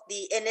issue of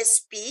the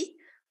NSP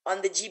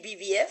on the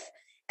GBVF.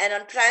 And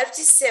on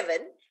priority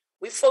 7,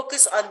 we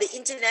focus on the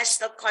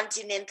international,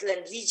 continental,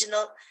 and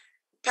regional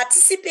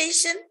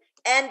participation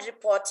and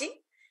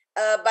reporting.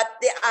 But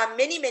there are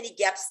many, many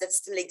gaps that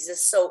still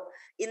exist. So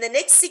in the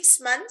next 6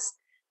 months,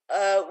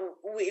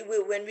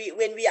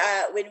 when we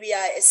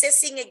are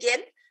assessing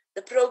again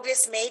the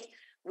progress made,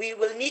 we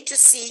will need to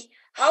see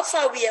how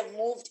far we have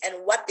moved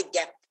and what the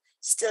gap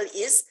still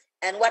is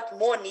and what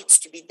more needs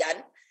to be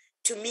done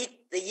to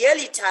meet the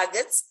yearly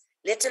targets,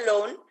 let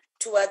alone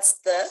towards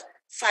the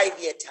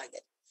 5-year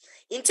target.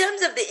 In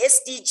terms of the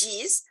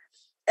SDGs,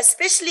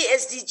 especially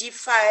SDG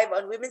 5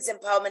 on women's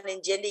empowerment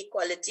and gender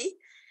equality,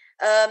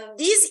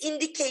 these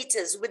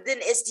indicators within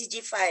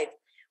SDG 5,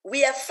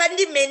 we have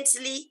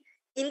fundamentally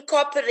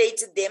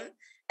incorporated them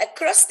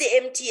across the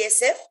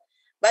MTSF,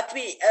 but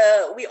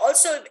we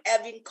also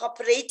have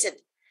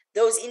incorporated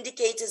those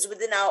indicators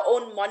within our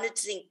own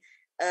monitoring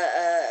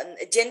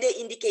gender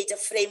indicator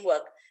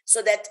framework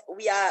so that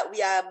we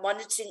are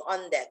monitoring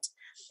on that.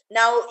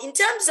 Now, in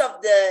terms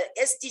of the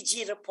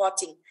SDG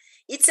reporting,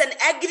 it's an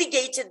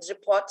aggregated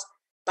report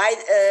by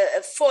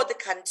for the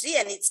country,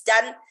 and it's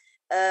done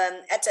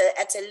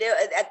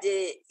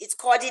it's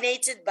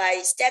coordinated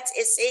by Stats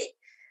SA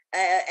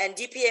and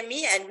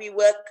DPME, and we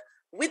work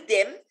with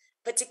them,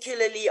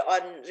 particularly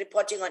on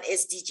reporting on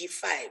SDG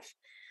 5.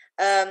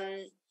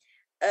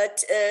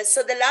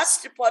 So the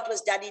last report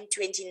was done in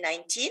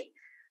 2019,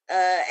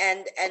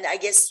 and I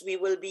guess we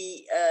will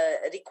be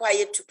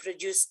required to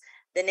produce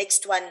the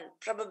next one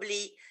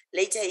probably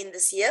later in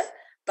this year.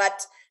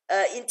 But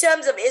in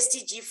terms of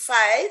SDG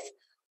 5,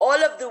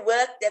 all of the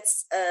work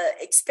that's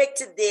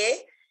expected there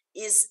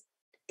is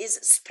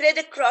spread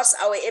across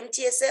our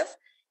MTSF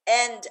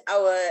and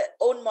our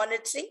own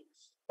monitoring.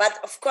 But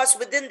of course,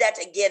 within that,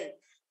 again,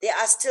 there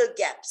are still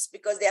gaps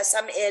because there are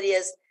some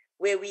areas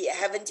where we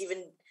haven't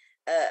even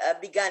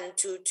begun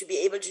to be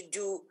able to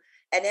do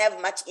and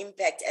have much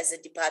impact as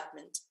a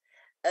department.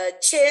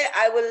 Chair,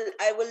 I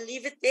will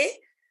leave it there.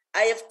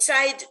 I have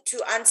tried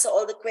to answer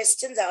all the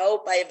questions. I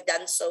hope I have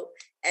done so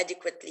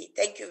adequately.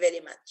 Thank you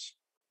very much.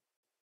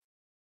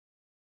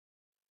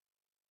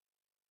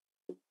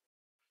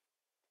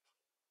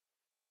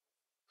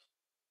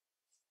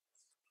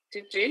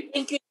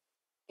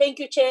 Thank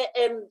you, Chair.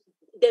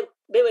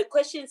 There were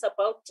questions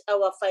about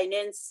our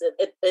finance,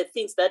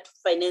 things that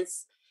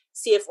finance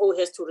CFO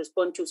has to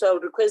respond to. So I'll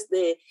request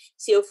the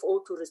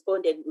CFO to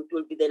respond, and it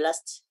will be the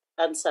last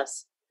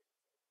answers.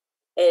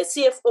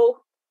 CFO.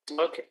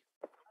 Okay.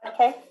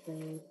 Okay.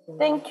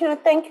 Thank you,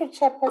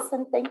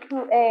 Chairperson. Thank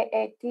you,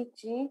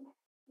 DG.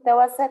 There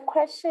was a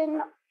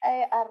question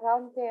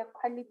around the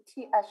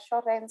quality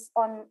assurance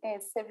on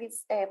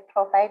service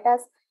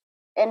providers,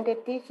 and the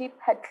DG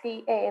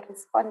partly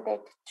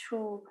responded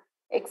to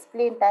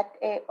explain that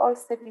all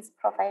service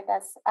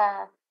providers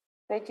are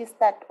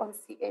registered on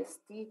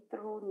CSD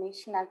through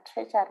National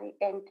Treasury,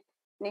 and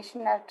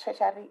National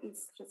Treasury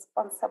is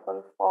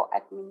responsible for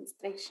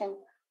administration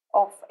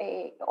of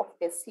the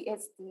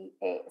CSD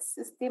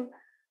system.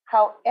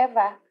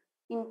 However,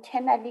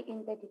 internally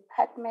in the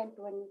department,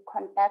 when we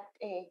conduct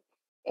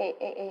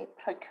a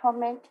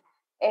procurement,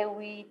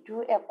 we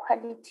do a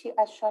quality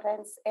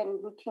assurance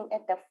and looking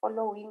at the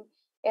following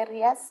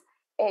areas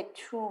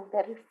to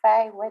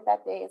verify whether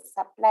the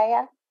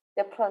supplier,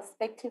 the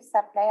prospective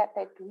supplier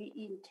that we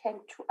intend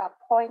to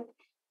appoint,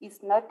 is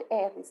not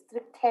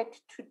restricted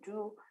to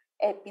do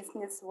a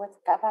business with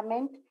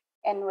government,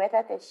 and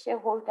whether the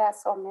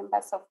shareholders or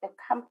members of the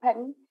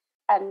company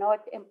are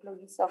not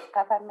employees of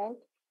government.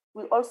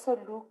 We also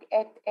look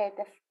at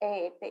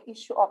the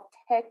issue of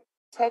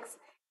tax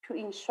to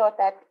ensure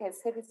that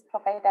service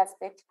providers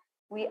that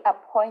we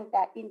appoint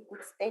are in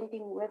good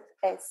standing with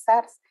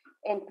SARS,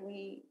 and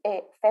we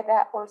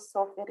further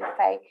also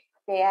verify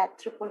their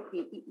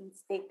BBBEE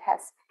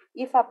status.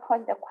 If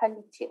upon the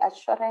quality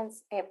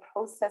assurance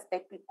process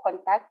that we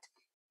conduct,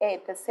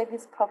 the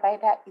service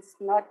provider is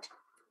not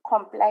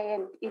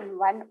compliant in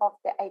one of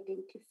the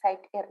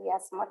identified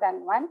areas, more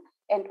than one,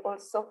 and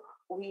also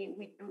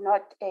we do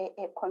not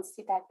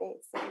consider the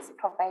service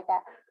provider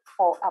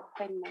for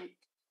appointment.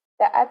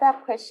 The other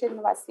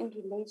question was in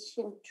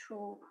relation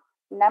to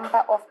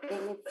number of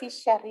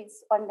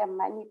beneficiaries on the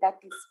money that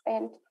is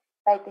spent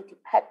by the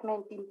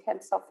department in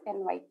terms of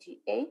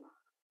NYDA.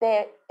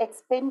 The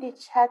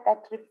expenditure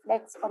that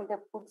reflects on the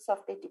books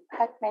of the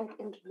department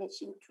in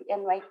relation to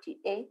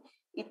NYDA,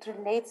 it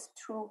relates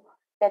to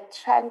the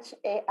tranche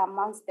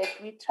amounts that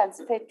we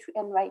transfer to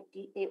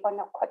NYDA on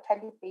a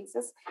quarterly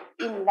basis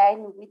in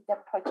line with the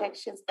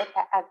projections that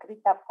are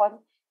agreed upon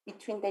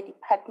between the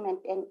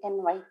department and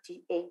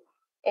NYDA.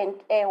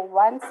 And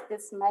once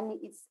this money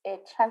is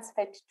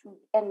transferred to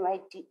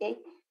NYDA,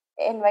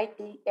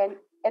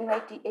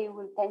 NYDA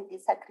will then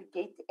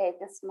disaggregate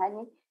this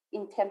money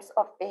in terms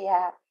of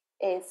their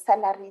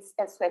salaries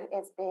as well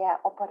as their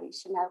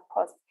operational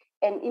costs.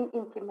 And in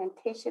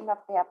implementation of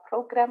their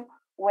program,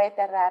 where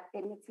there are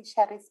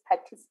beneficiaries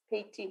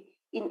participating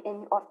in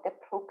any of the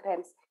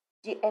programs,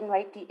 the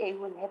NYDA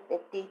will have the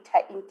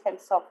data in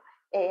terms of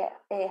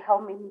how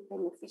many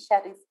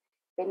beneficiaries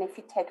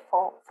benefited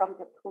from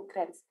the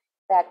programs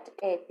that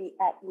they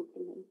are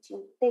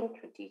implementing.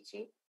 Thank you,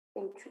 DG.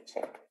 Thank you,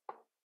 Chair.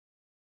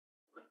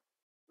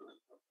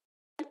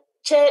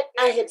 Chair,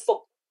 I had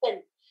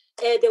forgotten.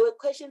 There were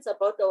questions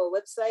about our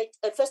website.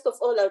 First of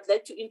all, I would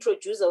like to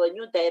introduce our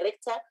new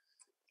director,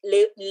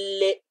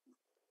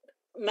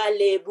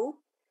 Malebu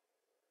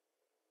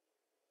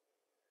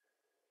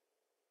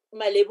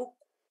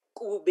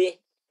Kube.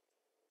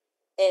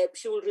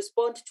 She will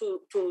respond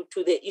to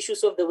the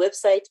issues of the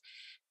website.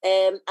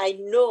 I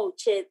know,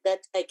 Chair,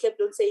 that I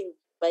kept on saying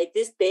by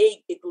this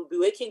day, it will be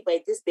working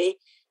by this day.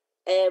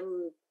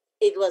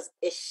 It was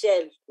a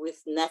shell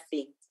with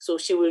nothing. So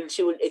she will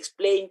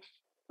explain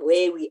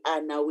where we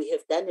are now. We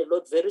have done a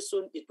lot. Very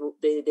soon, it will,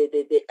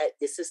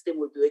 the system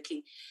will be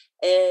working.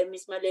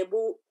 Ms.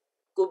 Malebu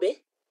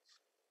Kube.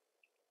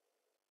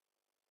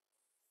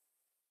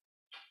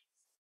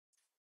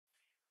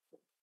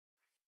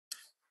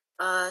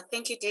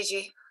 Thank you,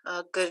 DG.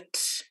 Good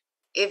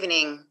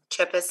evening,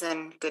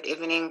 Chairperson. Good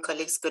evening,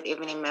 colleagues. Good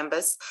evening,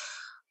 members.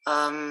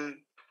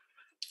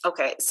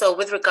 Okay, so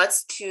with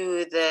regards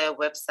to the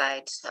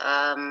website,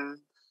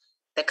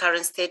 the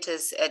current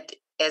status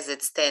as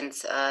it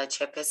stands,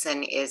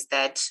 Chairperson, is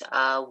that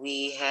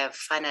we have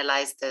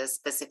finalized the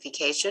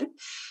specification,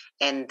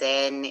 and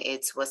then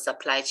it was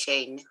supply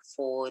chain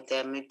for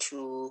them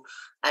to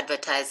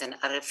advertise an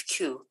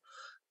RFQ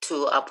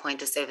to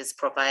appoint a service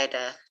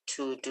provider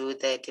to do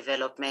the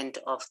development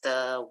of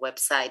the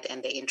website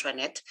and the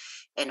intranet,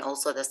 and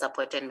also the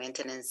support and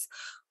maintenance.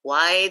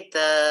 Why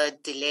the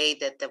delay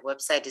that the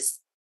website is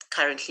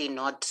currently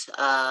not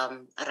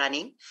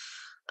running?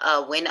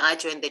 When I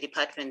joined the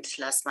department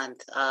last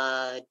month,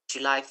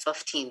 July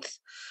 15th,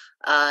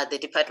 the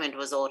department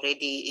was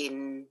already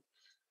in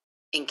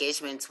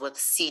engagements with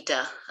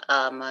CETA,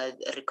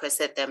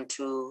 requested them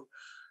to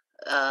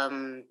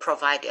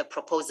provide a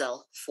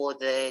proposal for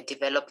the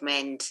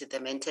development, the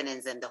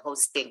maintenance, and the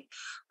hosting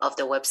of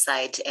the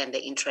website and the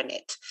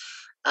intranet.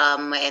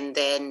 And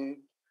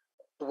then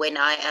when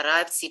I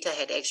arrived, CETA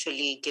had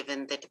actually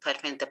given the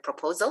department the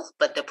proposal,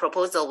 but the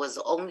proposal was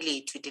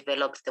only to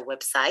develop the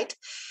website.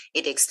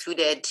 It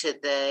excluded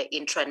the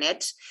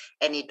intranet,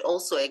 and it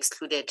also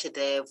excluded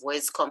the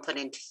voice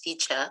component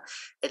feature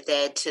that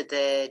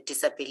the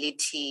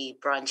disability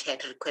branch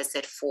had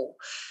requested for.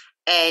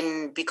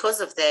 And because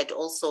of that,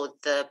 also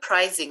the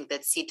pricing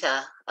that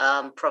CETA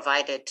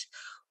provided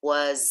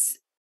was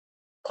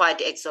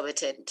quite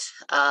exorbitant.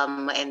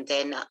 And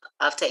then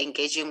after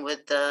engaging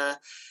with the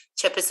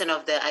chairperson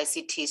of the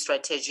ICT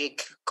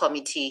Strategic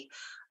Committee,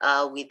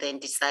 we then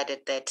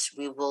decided that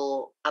we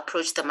will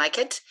approach the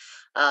market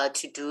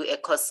to do a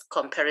cost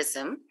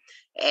comparison.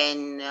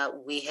 And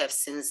we have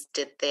since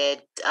did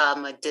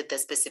the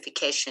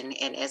specification.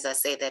 And as I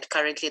say, that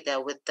currently they're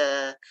with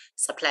the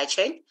supply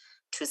chain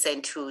to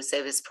send to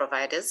service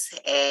providers.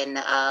 And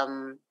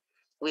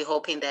we're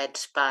hoping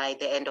that by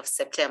the end of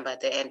September,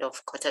 the end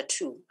of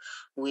Q2,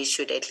 we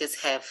should at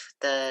least have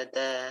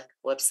the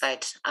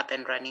website up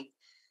and running.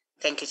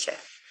 Thank you, Chair.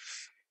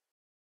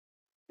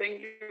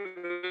 Thank you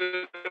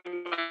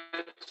very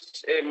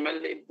much,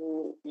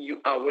 Malebu.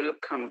 You are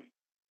welcome.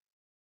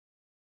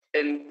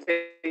 And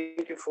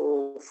thank you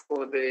for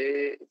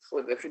the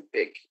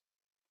feedback.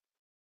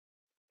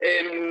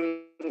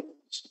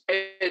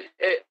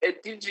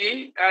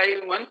 DG,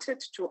 I wanted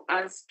to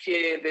ask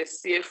the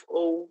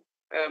CFO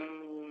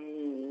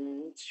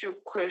few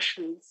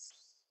questions.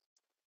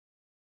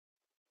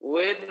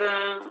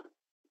 Whether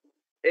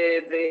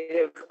they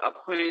have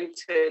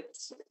appointed,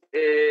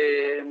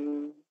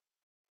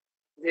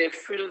 they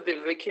fill the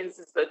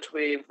vacancies that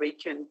were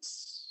vacant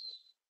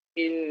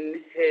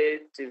in her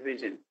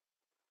division.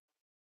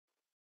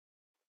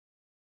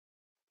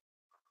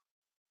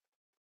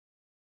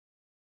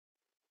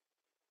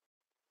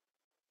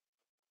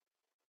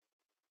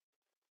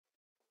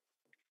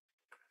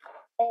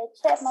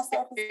 Chair, must I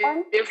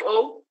respond?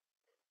 CFO?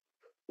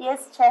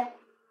 Yes, Chair.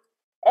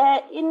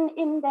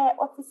 In the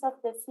office of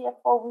the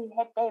CFO, we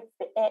had a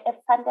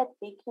funded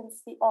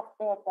vacancy of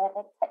the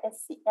director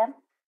SCM,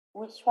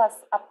 which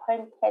was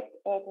appointed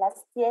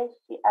last year.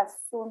 She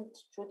assumed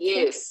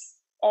duty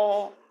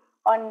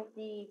on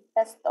the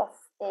 1st of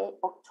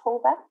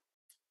October.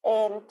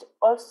 And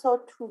also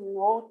to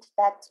note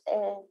that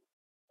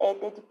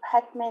the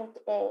department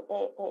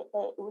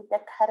with the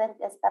current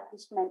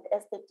establishment,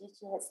 as the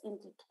DG has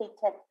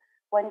indicated,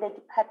 when the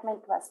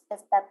department was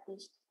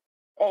established,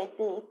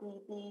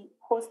 the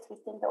posts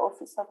within the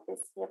office of the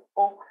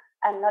CFO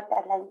are not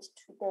aligned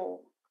to the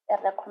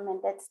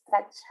recommended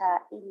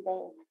structure in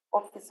the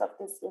office of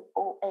the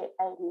CFO,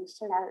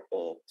 National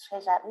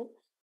Treasury,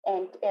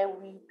 and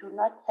we do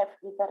not have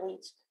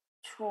leverage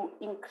to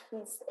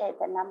increase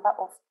the number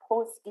of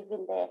posts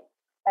given the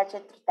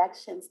budget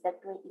reductions that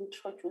were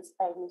introduced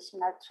by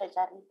National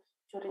Treasury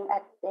during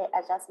the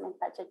adjustment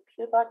budget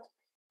period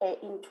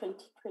in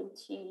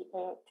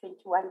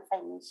 2020-21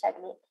 financial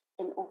year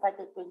and over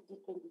the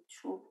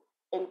 2022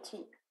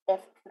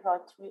 NTF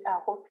period. We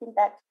are hoping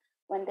that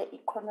when the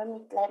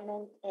economic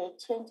climate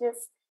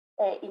changes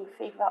in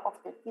favor of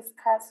the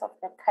fiscals of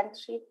the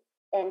country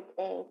and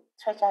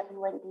Treasury,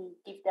 when they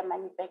give the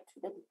money back to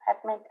the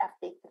department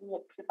after a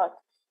 3-year period,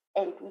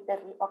 and with the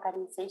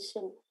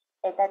reorganization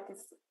that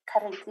is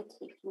currently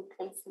taking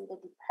place in the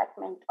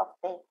department of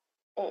the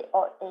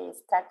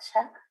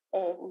structure,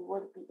 we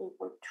will be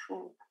able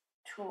to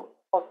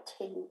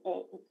obtain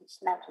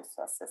additional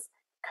resources.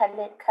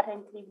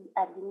 Currently, we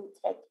are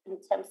limited in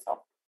terms of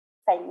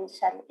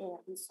financial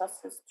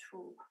resources to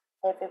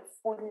have a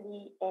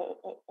fully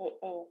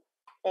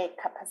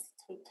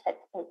capacitated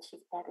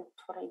chief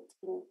directorate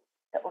in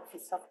the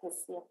office of the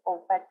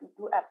CFO, but we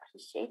do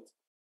appreciate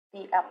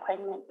the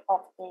appointment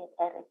of the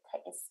director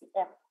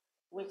SCM,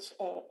 which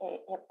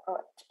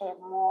brought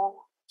more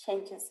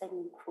changes and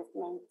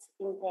improvements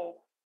in the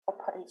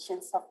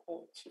operations of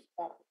the chief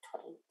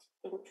directorate.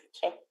 Thank you,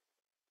 Chair.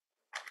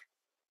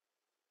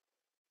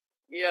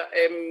 Yeah,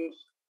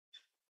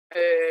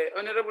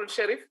 Honorable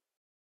Sheriff.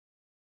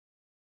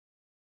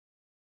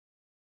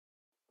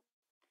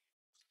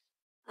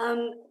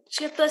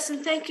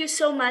 Chairperson, thank you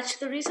so much.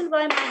 The reason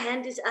why my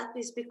hand is up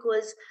is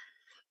because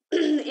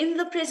in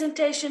the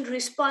presentation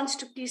response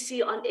to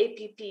PC on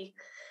APP,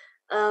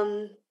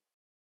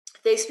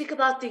 they speak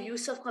about the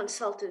use of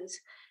consultants.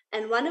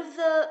 And one of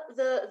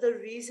the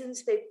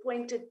reasons they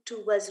pointed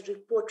to was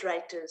report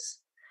writers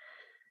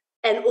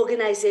and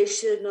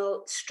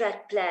organizational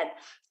strat plan.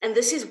 And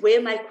this is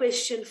where my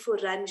question for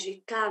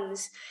Ranji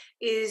comes,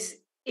 is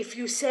if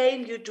you're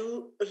saying you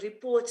do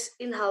reports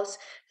in-house,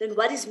 then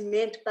what is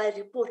meant by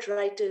report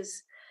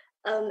writers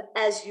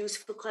as used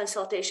for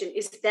consultation?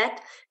 Is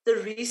that the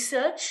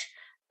research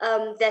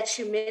that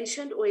you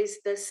mentioned, or is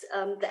this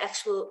the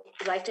actual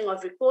writing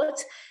of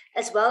reports,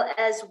 as well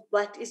as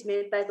what is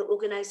meant by the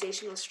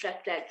organizational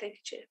strat plan? Thank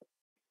you, Chair.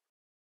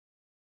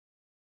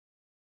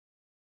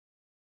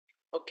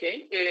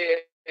 Okay,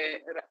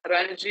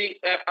 Ranji,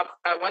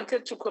 I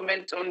wanted to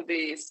comment on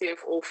the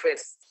CFO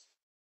first.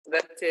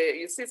 That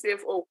you see,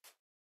 CFO,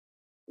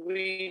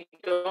 we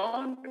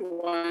don't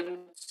want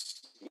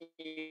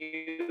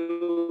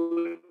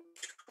you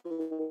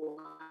to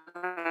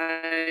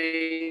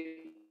hide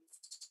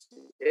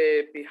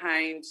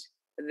behind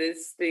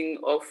this thing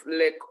of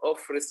lack of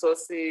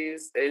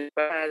resources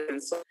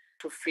and so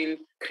to fill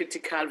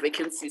critical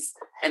vacancies.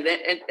 And then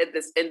at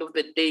the end of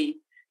the day,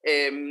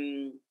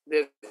 the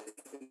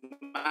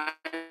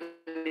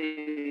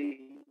money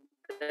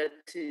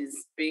that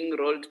is being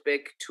rolled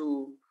back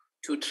to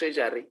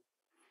Treasury,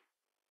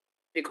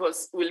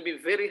 because we'll be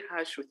very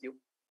harsh with you.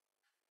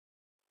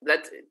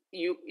 That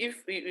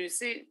if you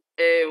see,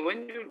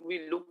 when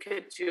we look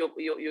at your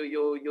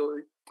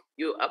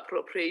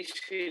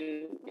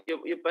appropriation,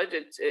 your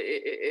budget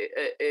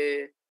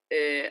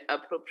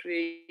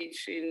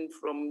appropriation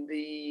from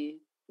the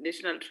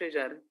National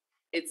Treasury,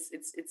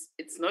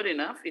 it's not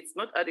enough. It's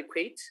not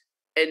adequate,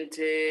 and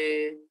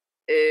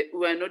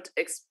we are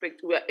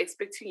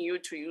expecting you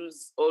to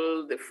use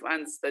all the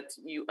funds that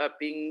you are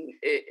being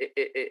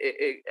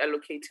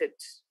allocated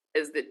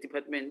as the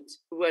department.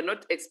 We are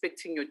not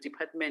expecting your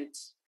department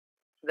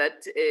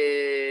that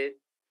there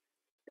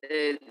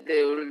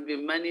will be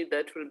money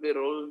that will be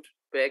rolled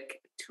back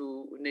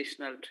to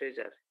National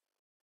Treasury.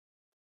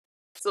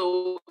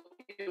 So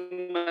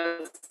you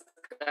must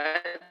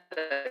guard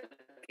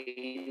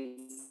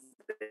against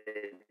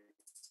that,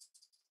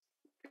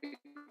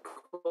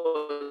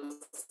 because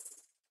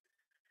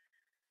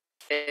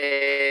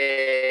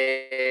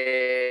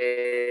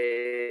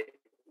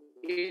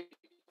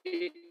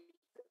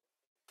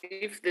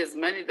if there's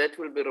money that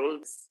will be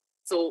rolled,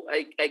 so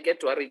I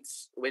get worried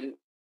when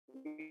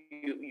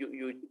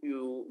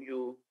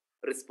you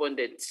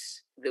responded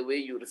the way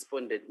you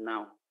responded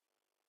now.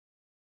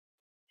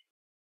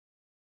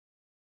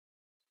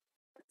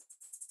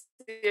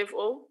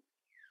 CFO,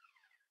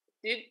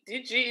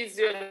 DG, is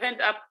your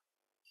hand up?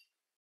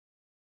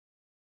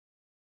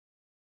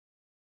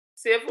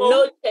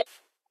 CFO?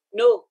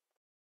 No.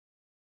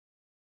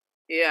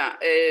 Yeah,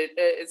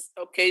 it's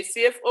okay.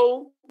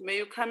 CFO, may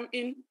you come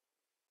in?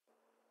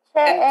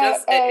 Chair,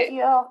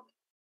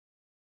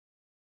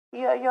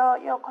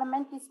 your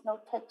comment is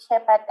noted,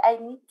 Chair, but I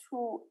need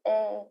to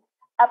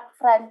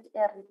upfront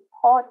a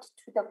report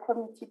to the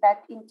committee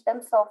that in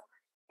terms of,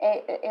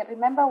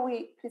 remember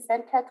we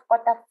presented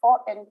Q4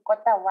 and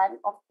Q1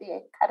 of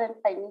the current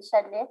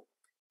financial year.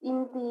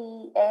 In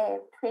the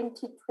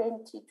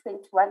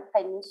 2020-21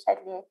 financial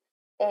year,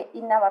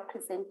 in our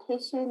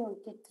presentation, we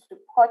did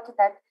report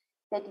that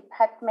the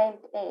department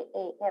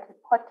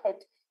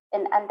reported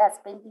an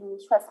underspending,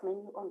 which was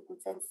mainly on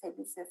goods and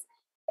services.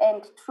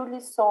 And truly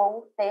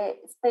so, the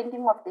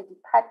spending of the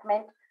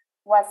department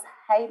was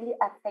highly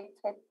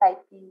affected by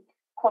the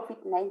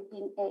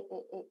COVID-19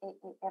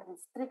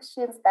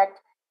 restrictions that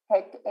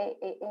had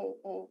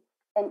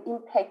an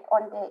impact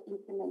on the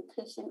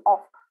implementation of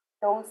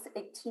those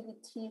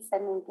activities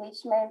and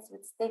engagements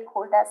with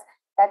stakeholders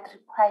that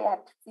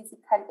required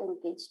physical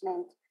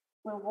engagement.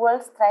 We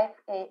will strive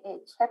a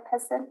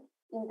chairperson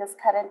in this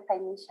current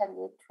financial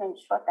year to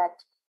ensure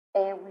that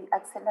we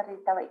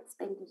accelerate our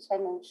expenditure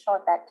and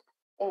ensure that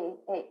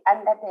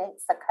under the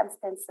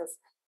circumstances,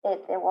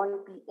 there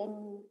won't be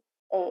any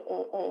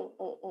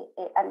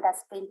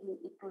underspending.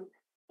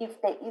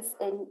 If there is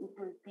any, it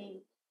will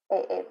be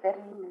a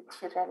very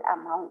material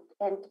amount.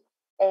 And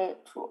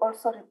to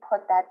also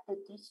report that the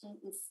DG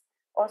is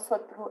also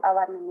through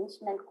our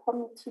management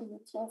committee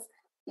meetings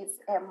is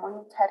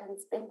monitoring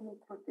spending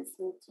through these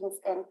meetings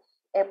and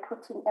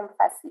putting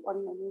emphasis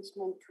on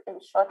management to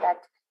ensure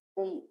that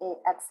they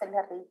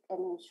accelerate and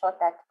ensure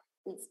that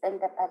they spend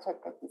the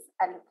budget that is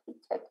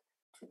allocated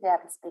to their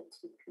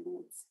respective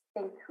units.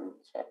 Thank you,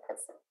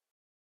 Chairperson.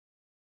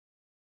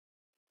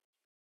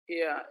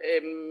 Yeah,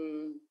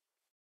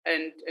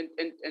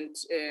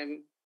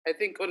 I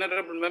think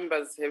honorable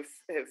members have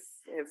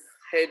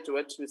heard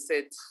what you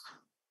said,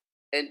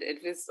 and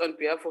at least on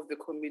behalf of the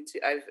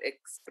committee, I've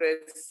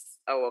expressed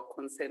our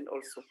concern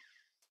also.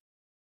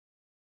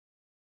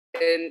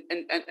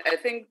 And I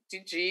think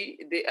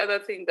DG, the other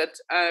thing that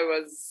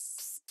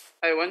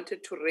I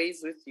wanted to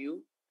raise with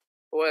you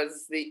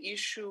was the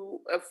issue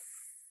of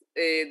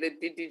the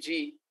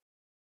DDG,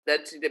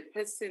 that the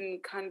person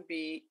can't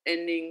be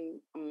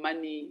earning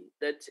money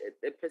that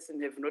the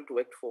person have not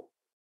worked for.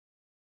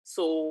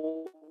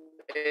 So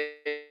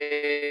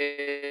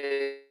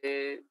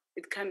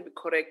it can be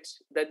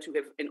correct that you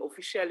have an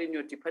official in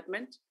your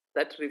department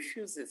that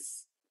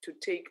refuses to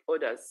take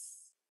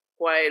orders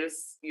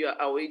whilst you are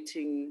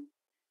awaiting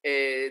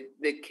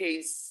the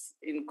case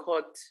in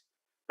court.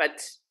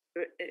 But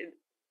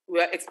we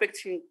are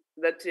expecting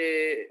that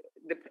the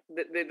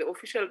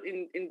official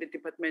in the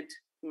department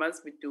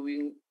must be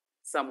doing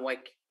some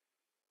work.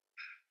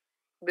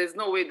 There's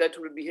no way that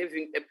we'll be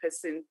having a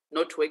person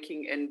not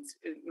working and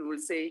will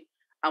say,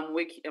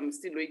 I'm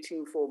still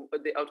waiting for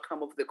the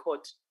outcome of the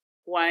court.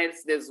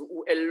 Whilst there's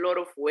a lot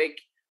of work,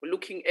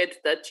 looking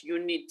at that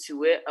unit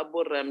where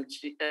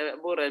Aboramji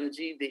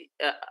they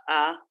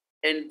are,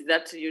 and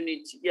that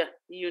unit,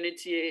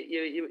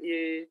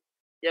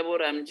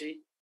 Aboramji,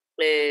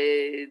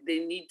 they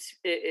need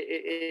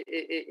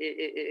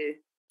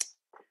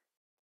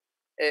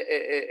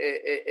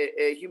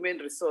a human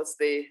resource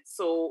there.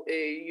 So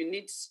you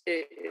need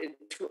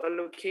to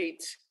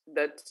allocate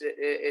that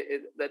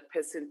that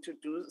person to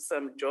do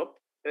some job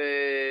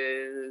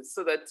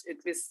so that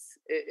at least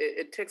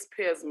a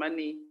taxpayer's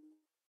money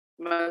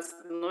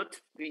must not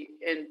be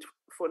earned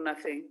for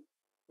nothing.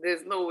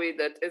 There's no way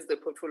that as the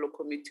portfolio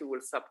committee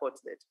will support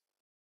that.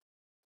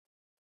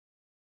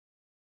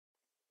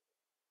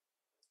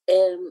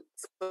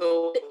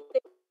 So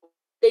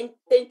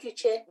thank you,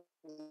 Chair.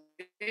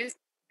 This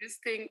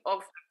thing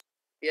of,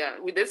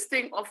 with this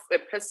thing of a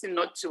person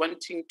not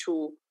wanting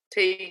to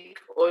take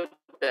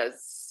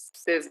orders,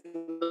 there's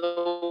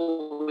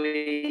no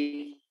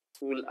way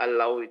we'll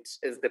allow it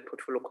as the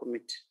portfolio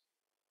committee.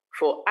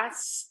 For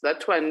us,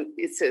 that one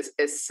is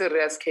a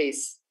serious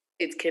case.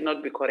 It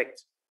cannot be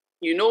correct.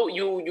 You know,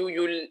 you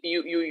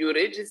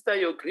register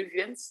your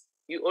grievance.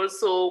 You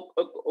also,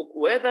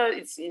 whether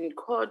it's in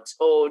court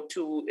or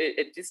to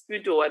a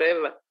dispute or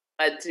whatever,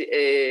 but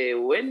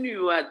when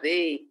you are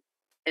there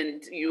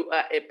and you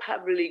are a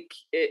public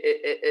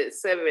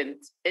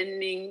servant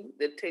earning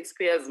the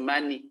taxpayers'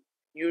 money,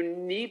 you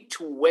need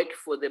to work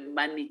for the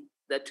money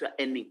that you are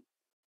earning.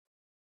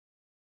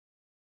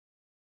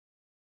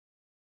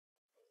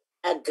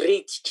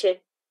 Agreed,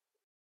 Chair.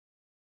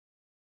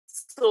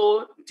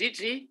 So,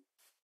 DG,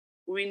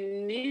 we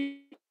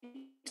need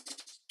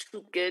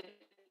to get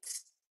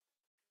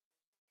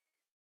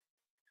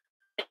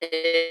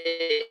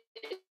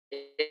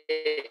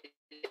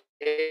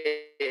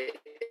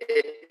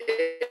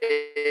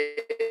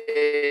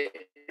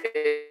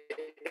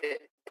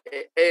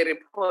a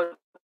report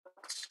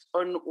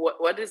on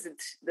what is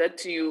it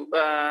that you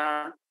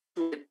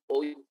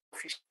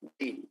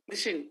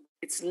officially.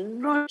 It's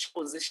not a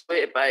position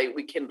whereby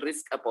we can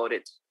risk about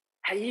it.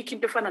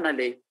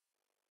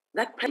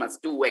 That person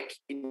must do work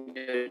in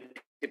the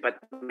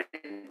department.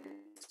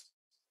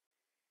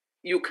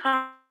 You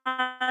can't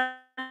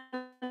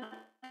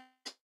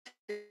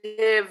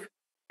have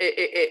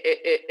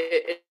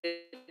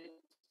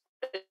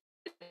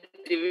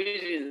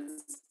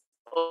divisions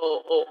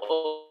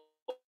or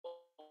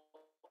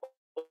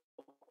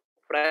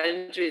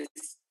branches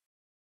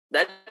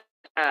that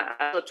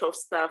are sort of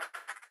staff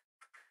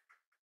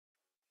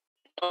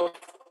of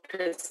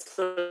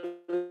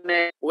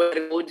personnel where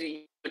the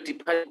body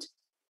department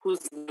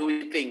who's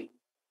doing thing,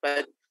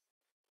 but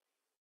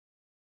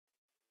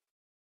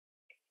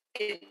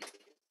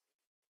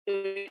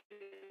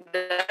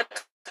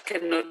that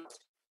cannot.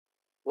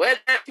 Well,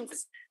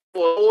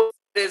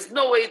 there's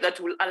no way that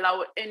will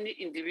allow any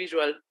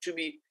individual to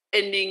be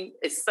earning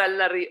a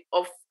salary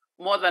of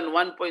more than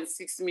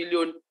 1.6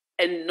 million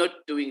and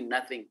not doing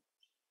nothing.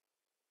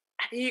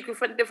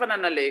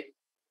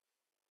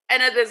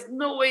 And there's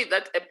no way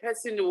that a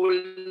person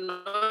will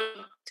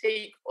not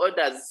take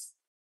orders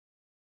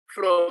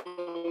from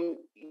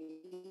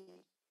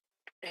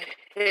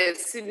her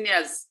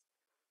seniors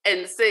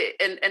and say,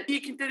 and he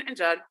can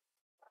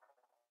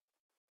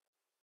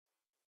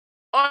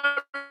all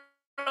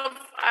of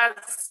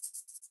us,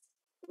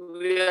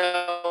 we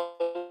are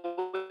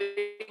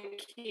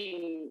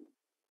working.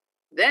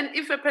 Then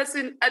if a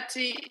person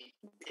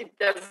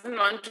doesn't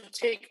want to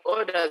take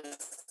orders,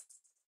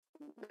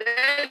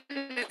 then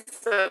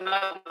it's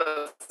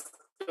another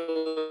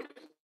story.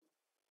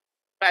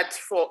 But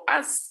for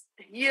us,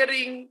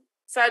 hearing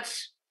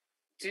such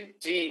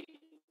DG,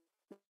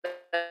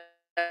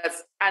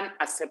 that's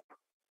unacceptable.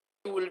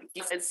 You will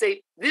give and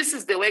say, this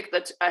is the work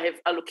that I have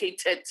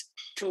allocated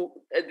to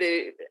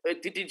the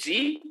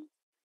DDG,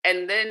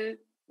 and then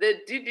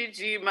the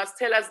DDG must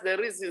tell us the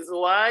reasons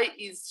why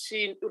is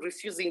she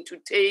refusing to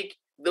take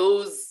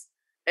those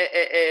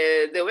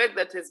the work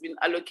that has been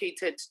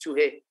allocated to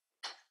her.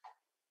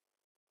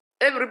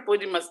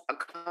 Everybody must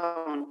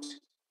account.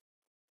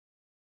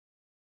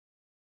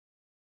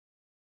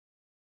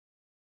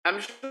 I'm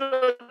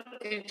sure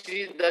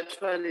DG, that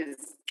one is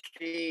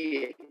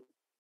clear.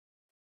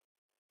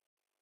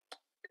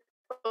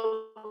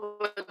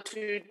 Over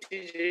to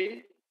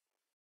DG.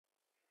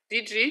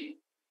 DG?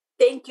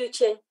 Thank you,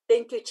 Chair.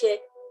 Thank you, Chair.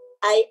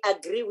 I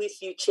agree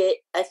with you, Chair.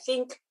 I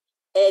think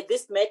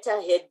this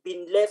matter had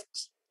been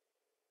left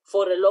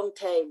for a long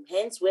time.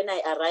 Hence, when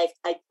I arrived,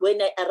 I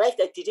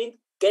didn't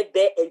get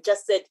there and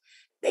just said,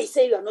 they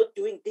say you are not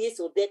doing this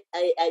or that.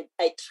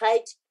 I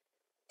tried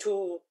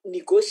to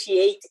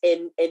negotiate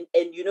and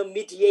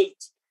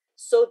mediate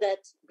so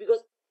that,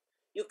 because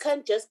you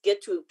can't just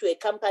get to a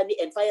company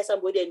and fire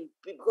somebody, and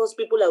because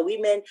people are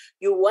women,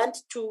 you want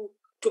to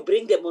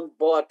bring them on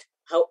board.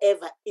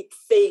 However, it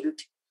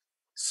failed.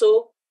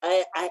 So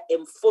I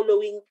am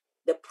following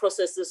the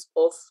processes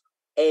of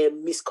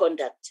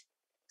misconduct.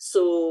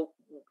 So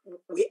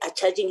we are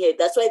charging her.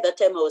 That's why that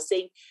time I was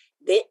saying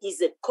there is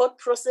a court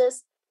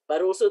process,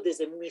 but also there's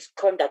a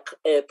misconduct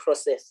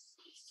process.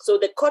 So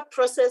the court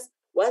process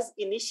was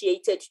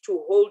initiated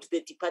to hold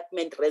the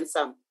department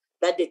ransom,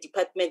 that the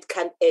department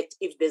can act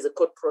if there's a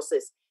court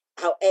process.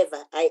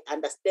 However, I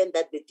understand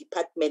that the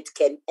department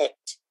can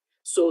act.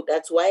 So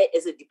that's why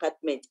as a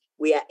department,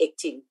 we are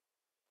acting.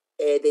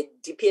 The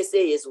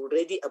DPSA has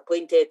already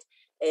appointed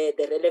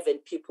the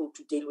relevant people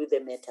to deal with the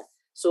matter.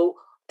 So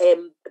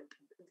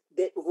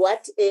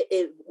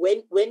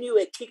when you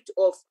were kicked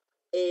off,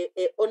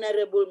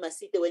 Honorable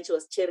Masite, when she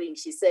was chairing,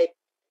 she said,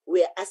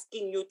 we are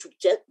asking you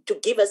to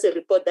give us a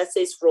report that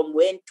says from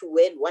when to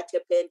when, what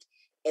happened,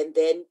 and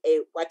then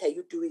what are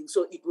you doing?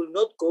 So it will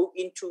not go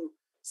into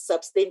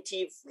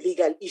substantive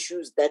legal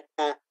issues that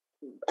are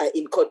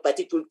in court, but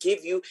it will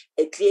give you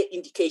a clear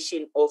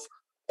indication of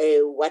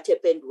what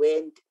happened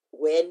when,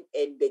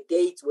 and the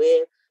dates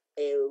where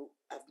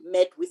I've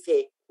met with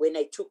her when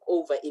I took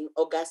over in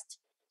August,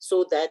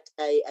 so that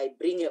I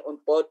bring her on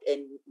board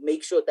and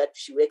make sure that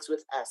she works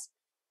with us.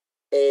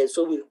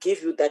 So we'll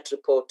give you that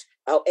report.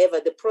 However,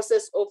 the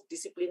process of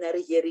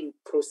disciplinary hearing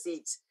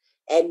proceeds,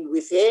 and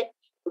with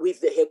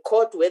her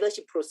court, whether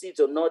she proceeds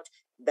or not,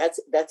 that's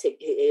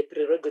a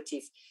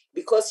prerogative.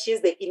 Because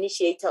she's the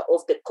initiator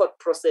of the court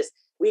process,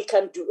 we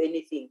can't do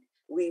anything.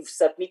 We've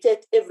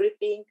submitted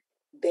everything,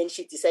 then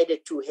she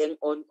decided to hang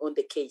on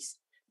the case.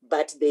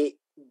 But the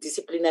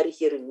disciplinary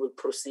hearing will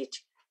proceed.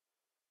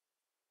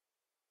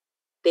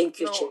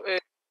 Thank you, Chair.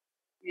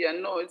 Yeah,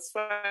 no, it's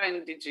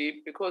fine,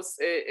 DG, because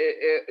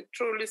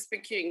truly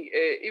speaking,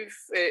 if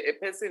a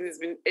person has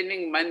been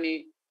earning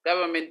money,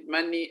 government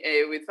money,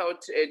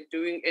 without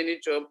doing any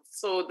job,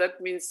 so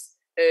that means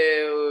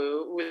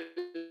we'll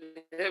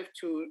have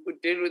to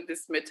deal with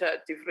this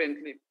matter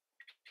differently.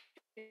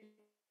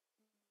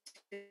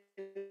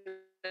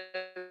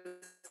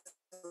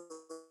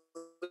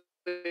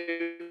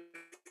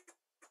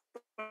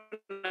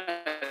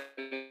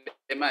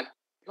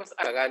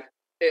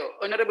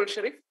 Honorable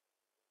Sharif?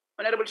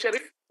 Honorable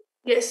Sharif?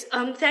 Yes,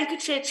 thank you,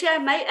 Chair. Chair,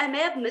 I may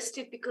have missed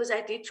it because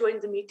I did join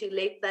the meeting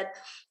late, but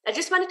I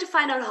just wanted to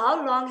find out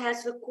how long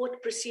has the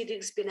court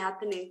proceedings been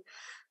happening,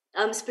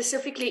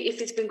 specifically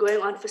if it's been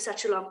going on for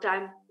such a long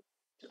time.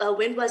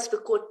 When was the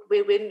court?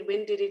 When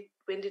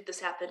did this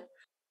happen?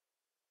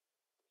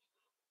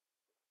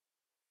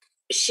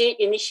 She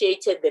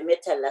initiated the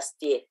matter last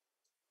year.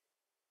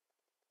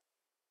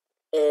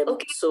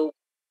 Okay. So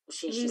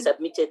she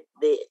submitted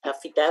the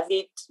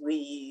affidavit,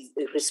 we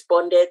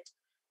responded,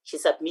 she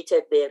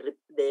submitted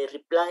the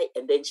reply,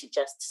 and then she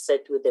just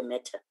sat with the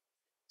matter.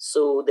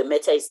 So the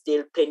matter is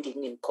still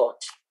pending in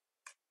court.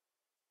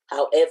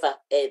 However,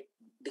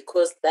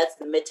 because that's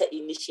the matter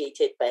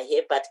initiated by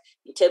her, but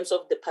in terms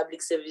of the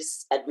public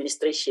service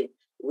administration,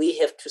 we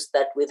have to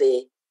start with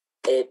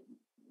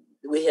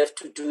we have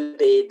to do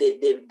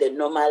the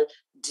normal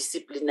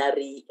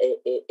disciplinary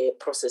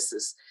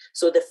processes.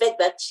 So the fact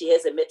that she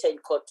has a matter in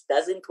court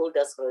doesn't hold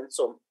us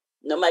ransom.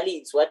 Normally,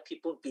 it's what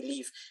people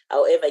believe.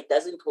 However, it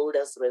doesn't hold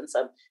us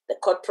ransom. The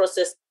court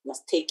process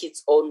must take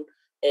its own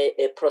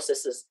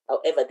processes.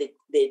 However,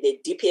 the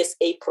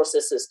DPSA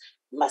processes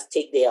must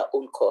take their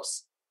own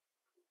course.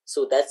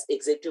 So that's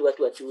exactly what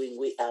we're doing.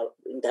 We are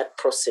in that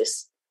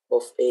process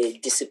of a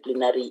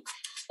disciplinary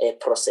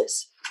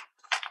process.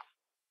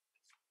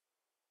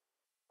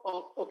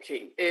 Oh,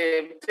 okay.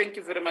 Thank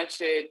you very much,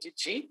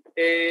 DG.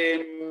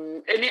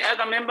 Any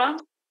other member?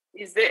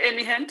 Is there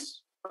any hand?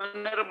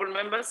 Honorable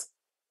members?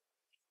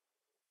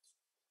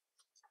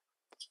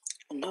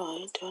 No,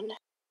 I don't.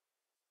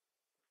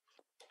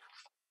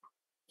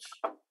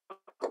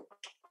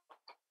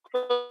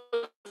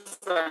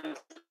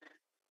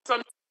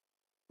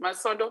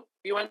 Masondo,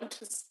 you want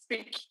to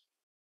speak?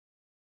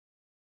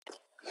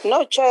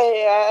 No,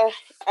 Chair,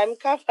 I'm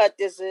covered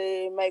as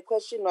my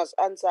question was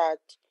answered.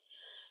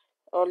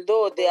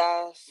 Although there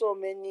are so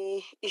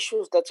many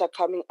issues that are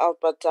coming out,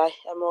 but I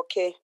am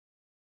okay.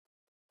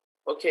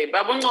 Okay,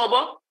 Babu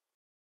Ngobo?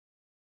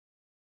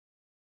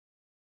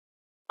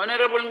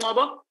 Honorable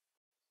Ngobo?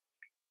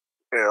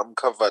 Yeah, I'm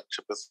covered,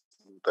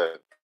 Chairperson.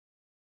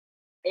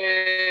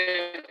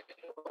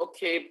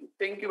 Okay,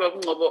 thank you, Babu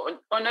Ngobo.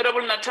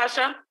 Honorable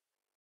Natasha?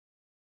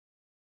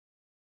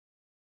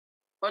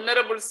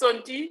 Honorable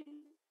Sonti?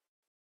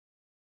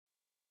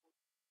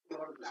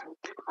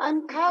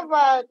 I'm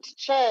covered,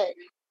 Chair.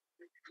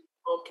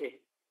 Okay.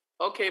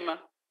 Okay, ma.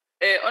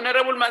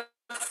 Honorable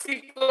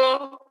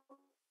Masiko?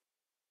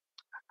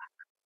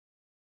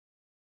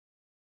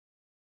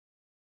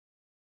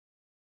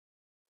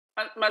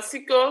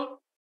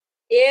 Masiko?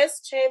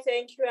 Yes, Chair,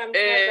 thank you. I'm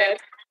covered.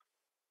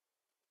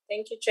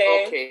 Thank you,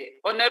 Chair. Okay.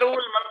 Honorable,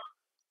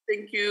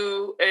 thank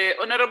you.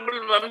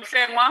 Honorable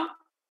Mamhlengwa?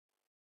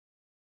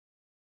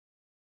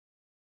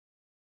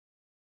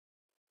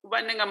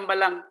 Ubani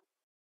ngambalang.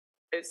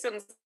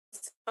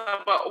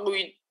 Sengisaba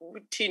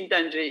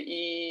ukuthinta nje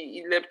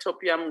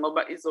i-laptop yami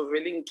ngoba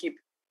izovele ingikhiphe.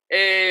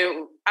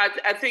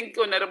 I think,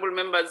 honorable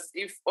members,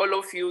 if all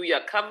of you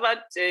are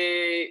covered,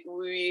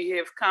 we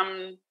have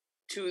come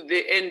to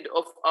the end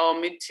of our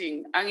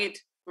meeting. Angit,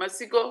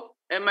 Masiko,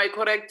 am I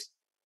correct?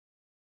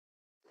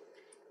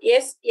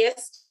 Yes,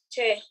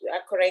 Chair, you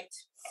are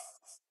correct.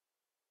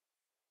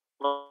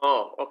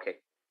 Oh,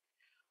 okay.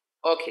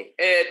 Okay.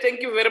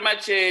 Thank you very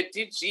much,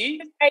 DG.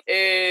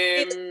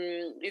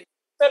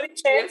 Sorry,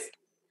 Chair. Yes.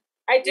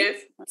 I did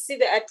see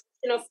the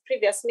addition of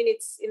previous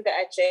minutes in the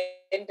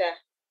agenda.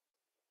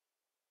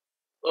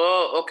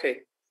 Oh,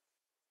 okay.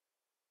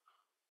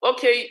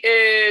 Okay,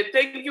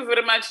 thank you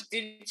very much,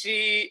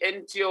 DG,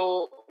 and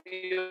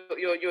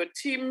your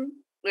team.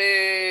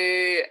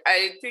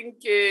 I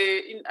think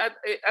in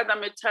other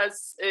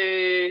matters,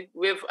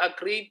 we have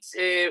agreed,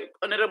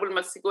 Honorable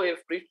Masiko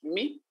have briefed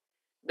me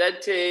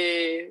that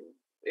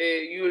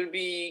you will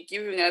be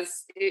giving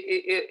us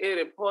a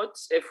report,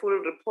 a full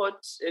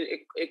report,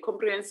 a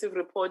comprehensive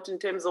report in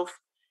terms of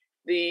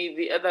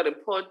the other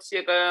report,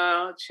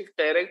 Chief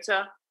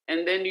Director,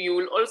 and then you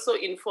will also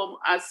inform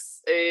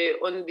us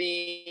on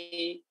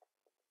the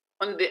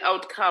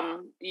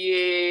outcome,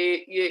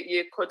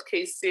 court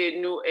case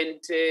and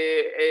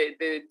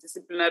the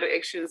disciplinary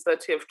actions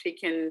that you have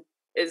taken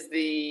as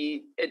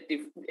the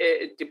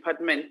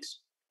department.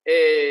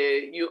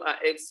 You are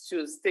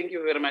excused. Thank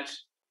you very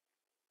much.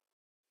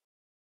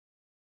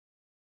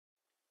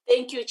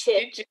 Thank you,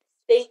 Chair.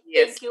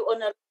 Thank you,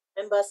 honorable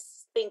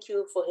members. Thank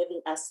you for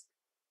having us.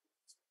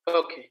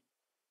 Okay.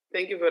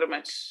 Thank you very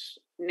much.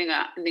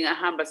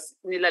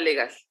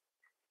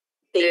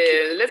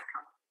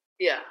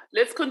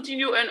 Let's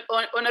continue. And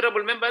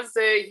honorable members,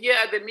 here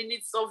are the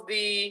minutes of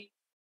the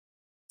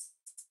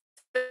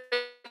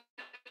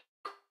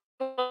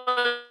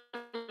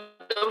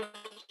of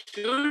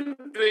June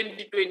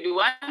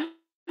 2021.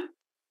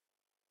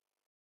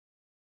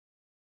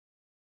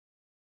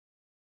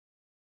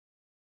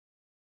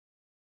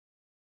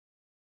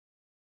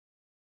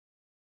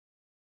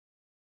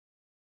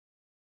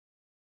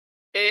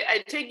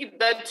 I take it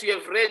that you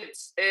have read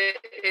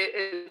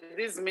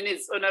these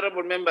minutes,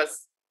 honorable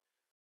members,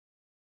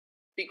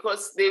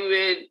 because they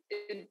were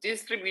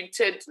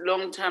distributed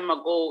long time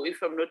ago,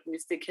 if I'm not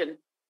mistaken.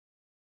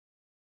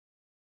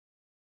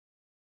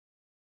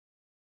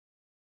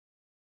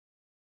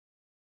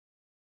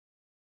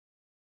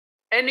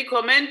 Any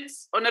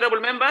comments, honorable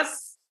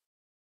members?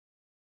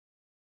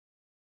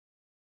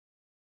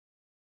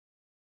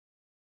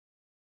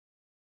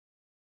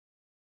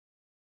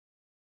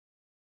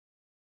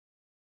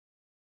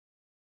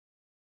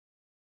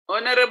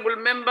 Honorable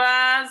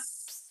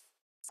members,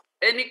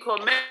 any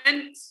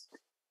comment,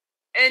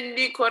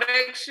 any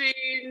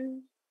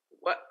correction,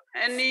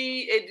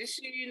 any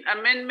addition,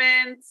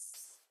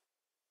 amendments?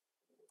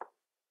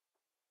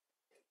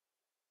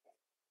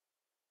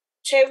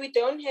 Chair, we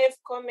don't have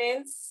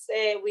comments.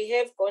 We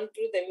have gone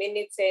through the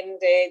minutes and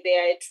they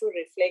are a true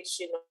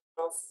reflection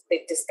of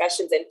the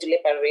discussions and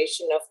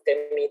deliberation of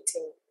the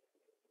meeting.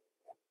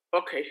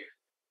 Okay.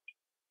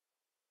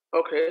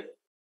 Okay.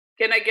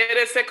 Can I get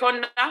a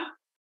second now?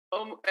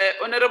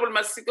 Honorable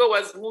Masiko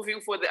was moving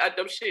for the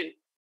adoption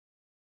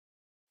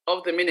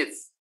of the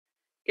minutes.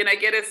 Can I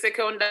get a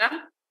second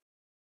now?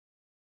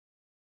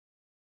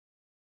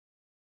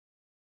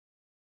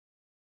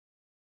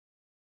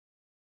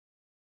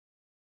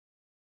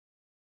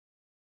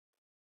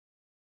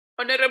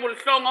 Honorable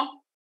Hlongo.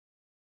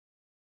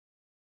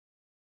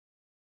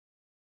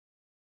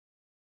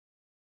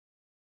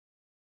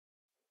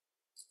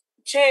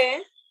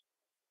 Chair.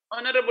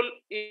 Honorable,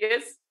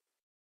 yes.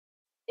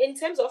 In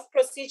terms of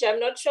procedure, I'm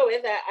not sure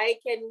whether I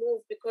can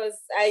move because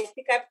I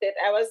pick up that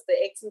I was the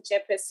acting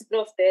chairperson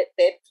of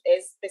that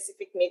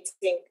specific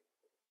meeting.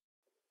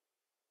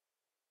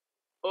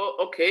 Oh,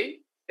 okay.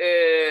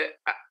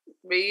 Yes.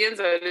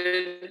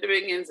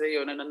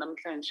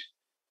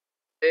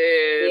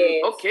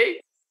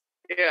 Okay.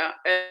 Yeah.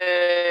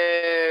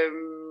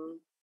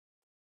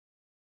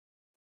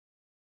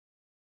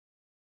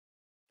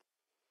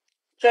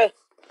 Chair.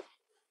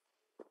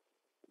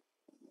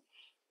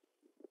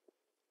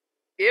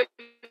 Yep.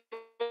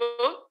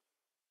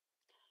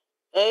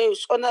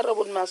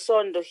 Honorable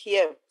Masondo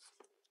here.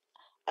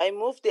 I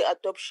move the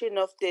adoption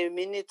of the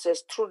minutes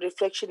as true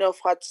reflection of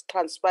what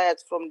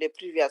transpired from the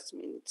previous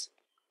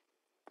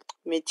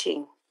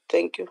meeting.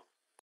 Thank you.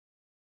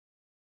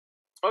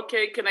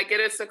 Okay, can I get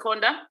a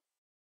seconder?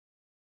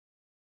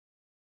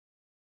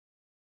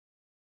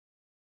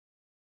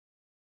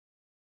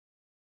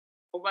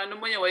 Ubani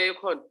omunye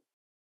wayekhona?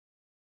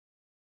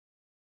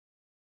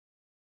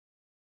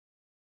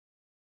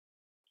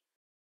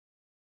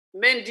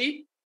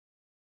 Mandy?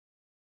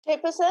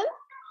 Chairperson?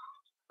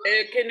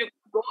 Can you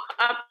go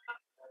up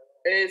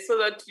so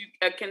that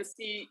I can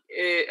see,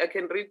 I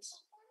can read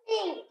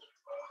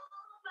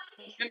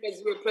members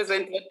who were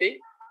present that day?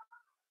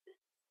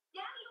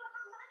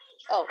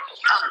 Oh.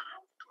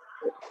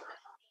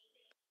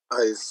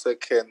 I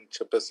second,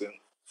 Chairperson.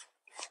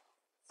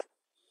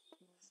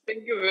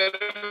 Thank you very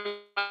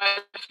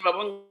much,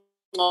 Babun.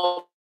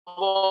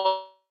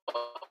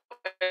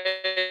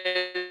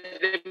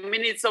 The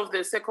minutes of the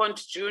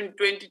 2nd June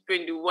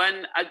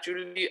 2021 are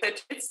duly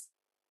accepted.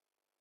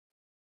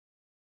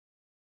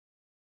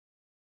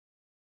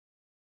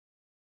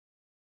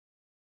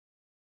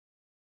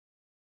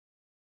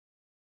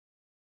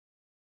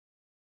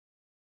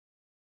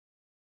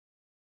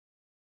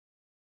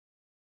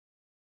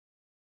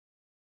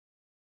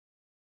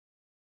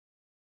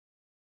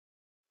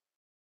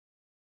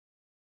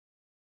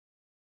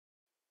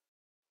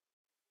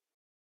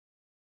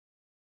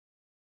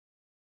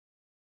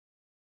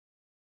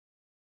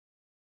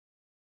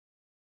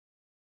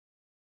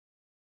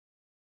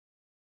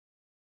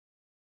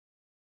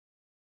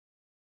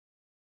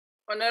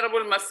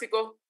 Honorable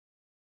Masiko.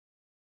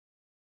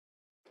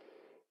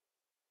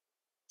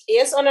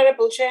 Yes,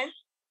 Honorable Chair.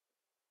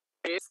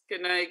 Yes,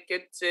 can I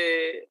get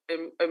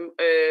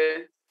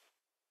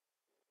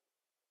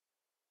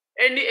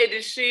any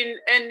addition,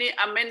 any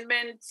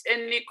amendment,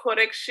 any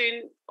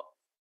correction?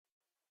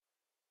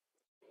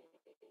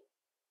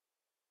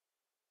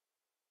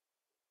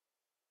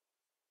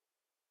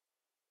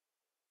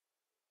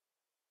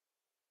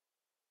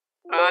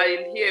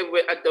 Here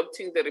we're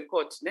adopting the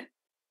report, ne?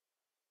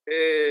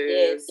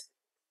 Yes.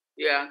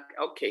 Yeah,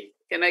 okay.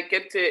 Can I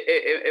get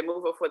a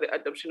mover for the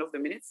adoption of the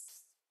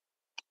minutes?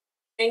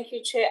 Thank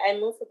you, Chair. I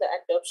move for the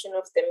adoption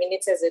of the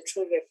minutes as a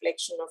true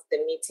reflection of the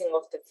meeting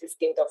of the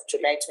 15th of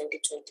July,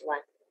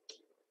 2021.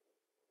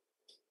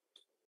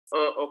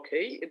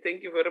 Okay,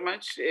 thank you very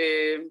much.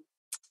 Can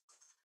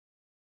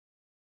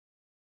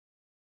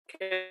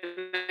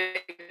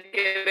I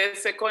get a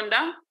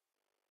seconder?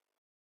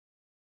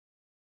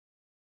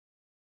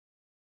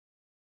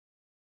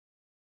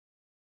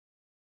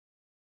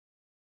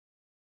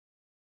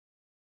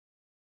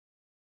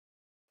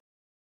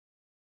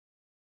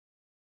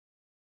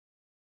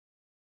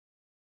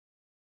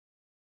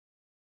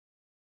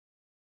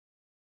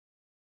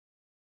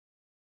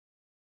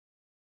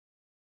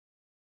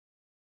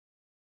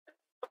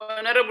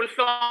 Honorable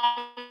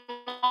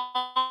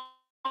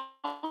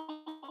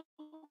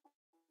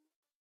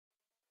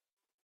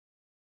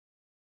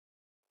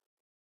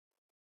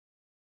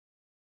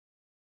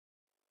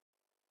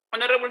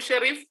Honorable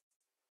Sheriff.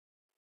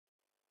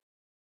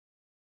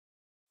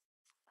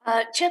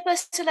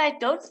 Chairperson, I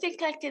don't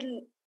think I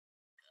can.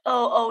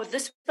 Oh,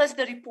 this was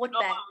the report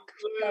back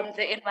from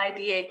the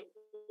NYDA.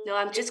 No,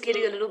 I'm just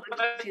getting a little bit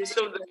confused.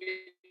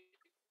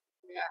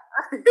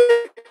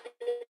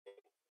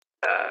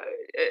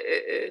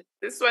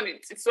 This one,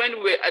 it's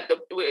when we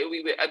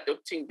were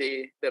adopting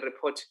the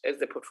report as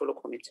the portfolio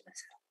committee.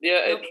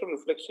 Yeah, a true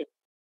reflection.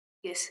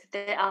 Yes,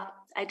 there are.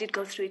 I did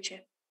go through it,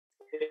 Chair.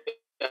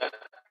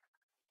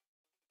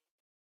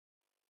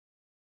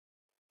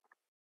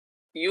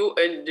 You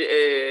and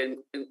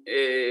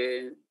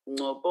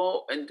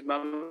Ngobo and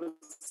Mama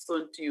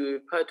Sonti, you were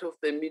part of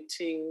the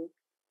meeting.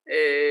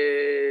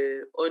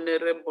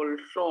 Honorable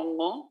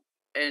Hlongo.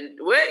 And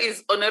where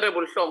is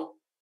Honorable Hlongo?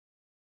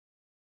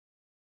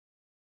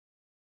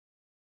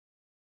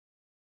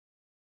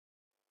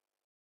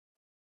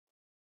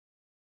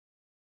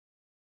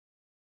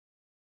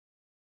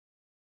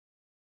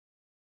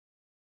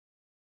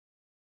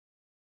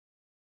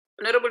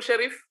 Honorable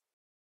Sheriff?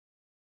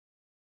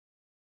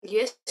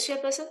 Yes,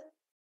 Chairperson?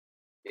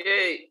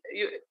 Yeah,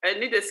 I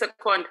need a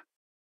second.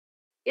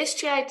 Yes,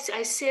 Chair,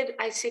 I said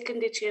I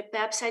second it, Chair.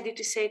 Perhaps I need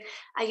to say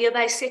I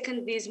hereby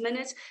second these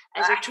minutes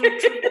as a true.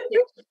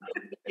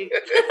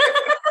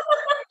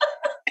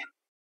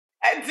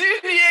 I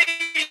didn't hear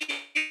you.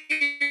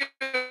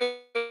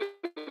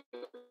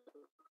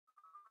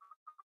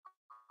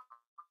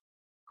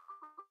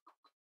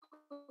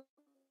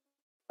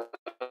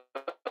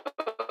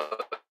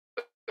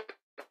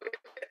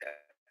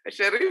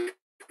 Sheriff?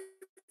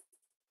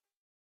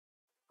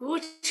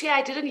 Good, Chair,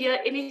 I didn't hear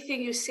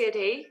anything you said,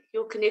 hey?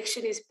 Your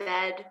connection is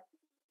bad.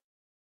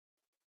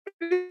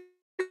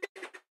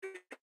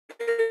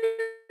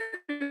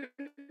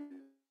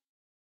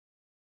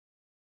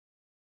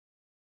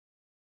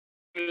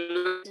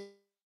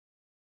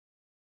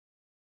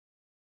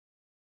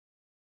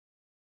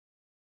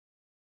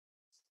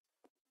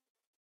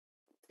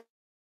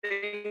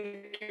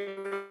 Thank you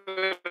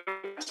very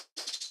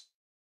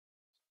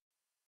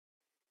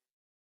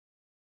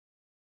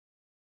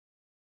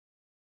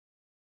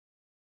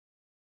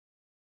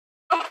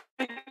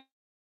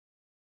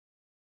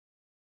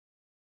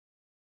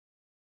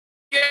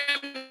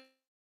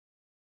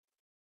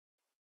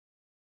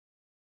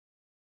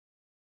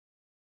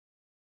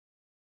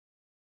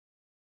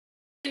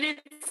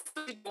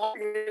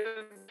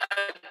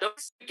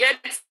much.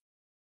 Get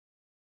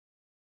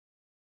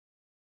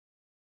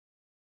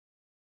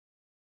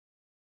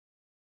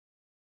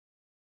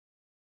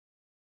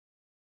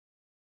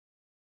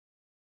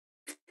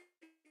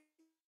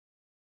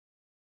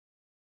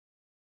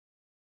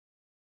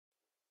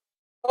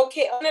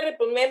Okay,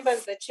 honorable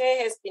members, the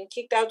chair has been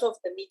kicked out of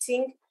the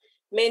meeting.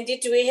 Mandy,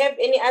 do we have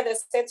any other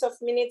sets of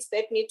minutes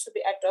that need to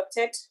be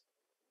adopted?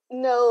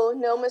 No,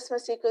 Ms.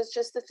 Masiko, it's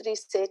just the 3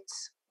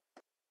 sets.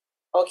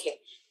 Okay,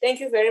 thank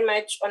you very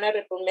much,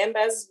 honorable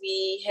members.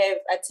 We have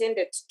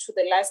attended to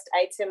the last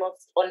item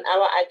on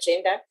our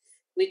agenda,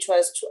 which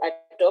was to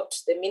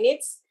adopt the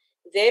minutes.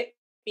 There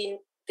being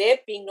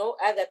no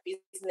other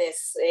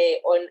business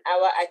on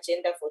our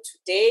agenda for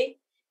today,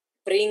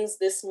 brings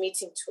this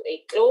meeting to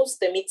a close.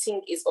 The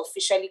meeting is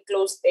officially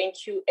closed.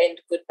 Thank you and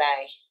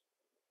goodbye.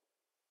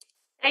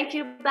 Thank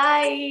you.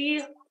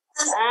 Bye.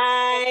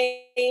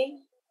 Bye.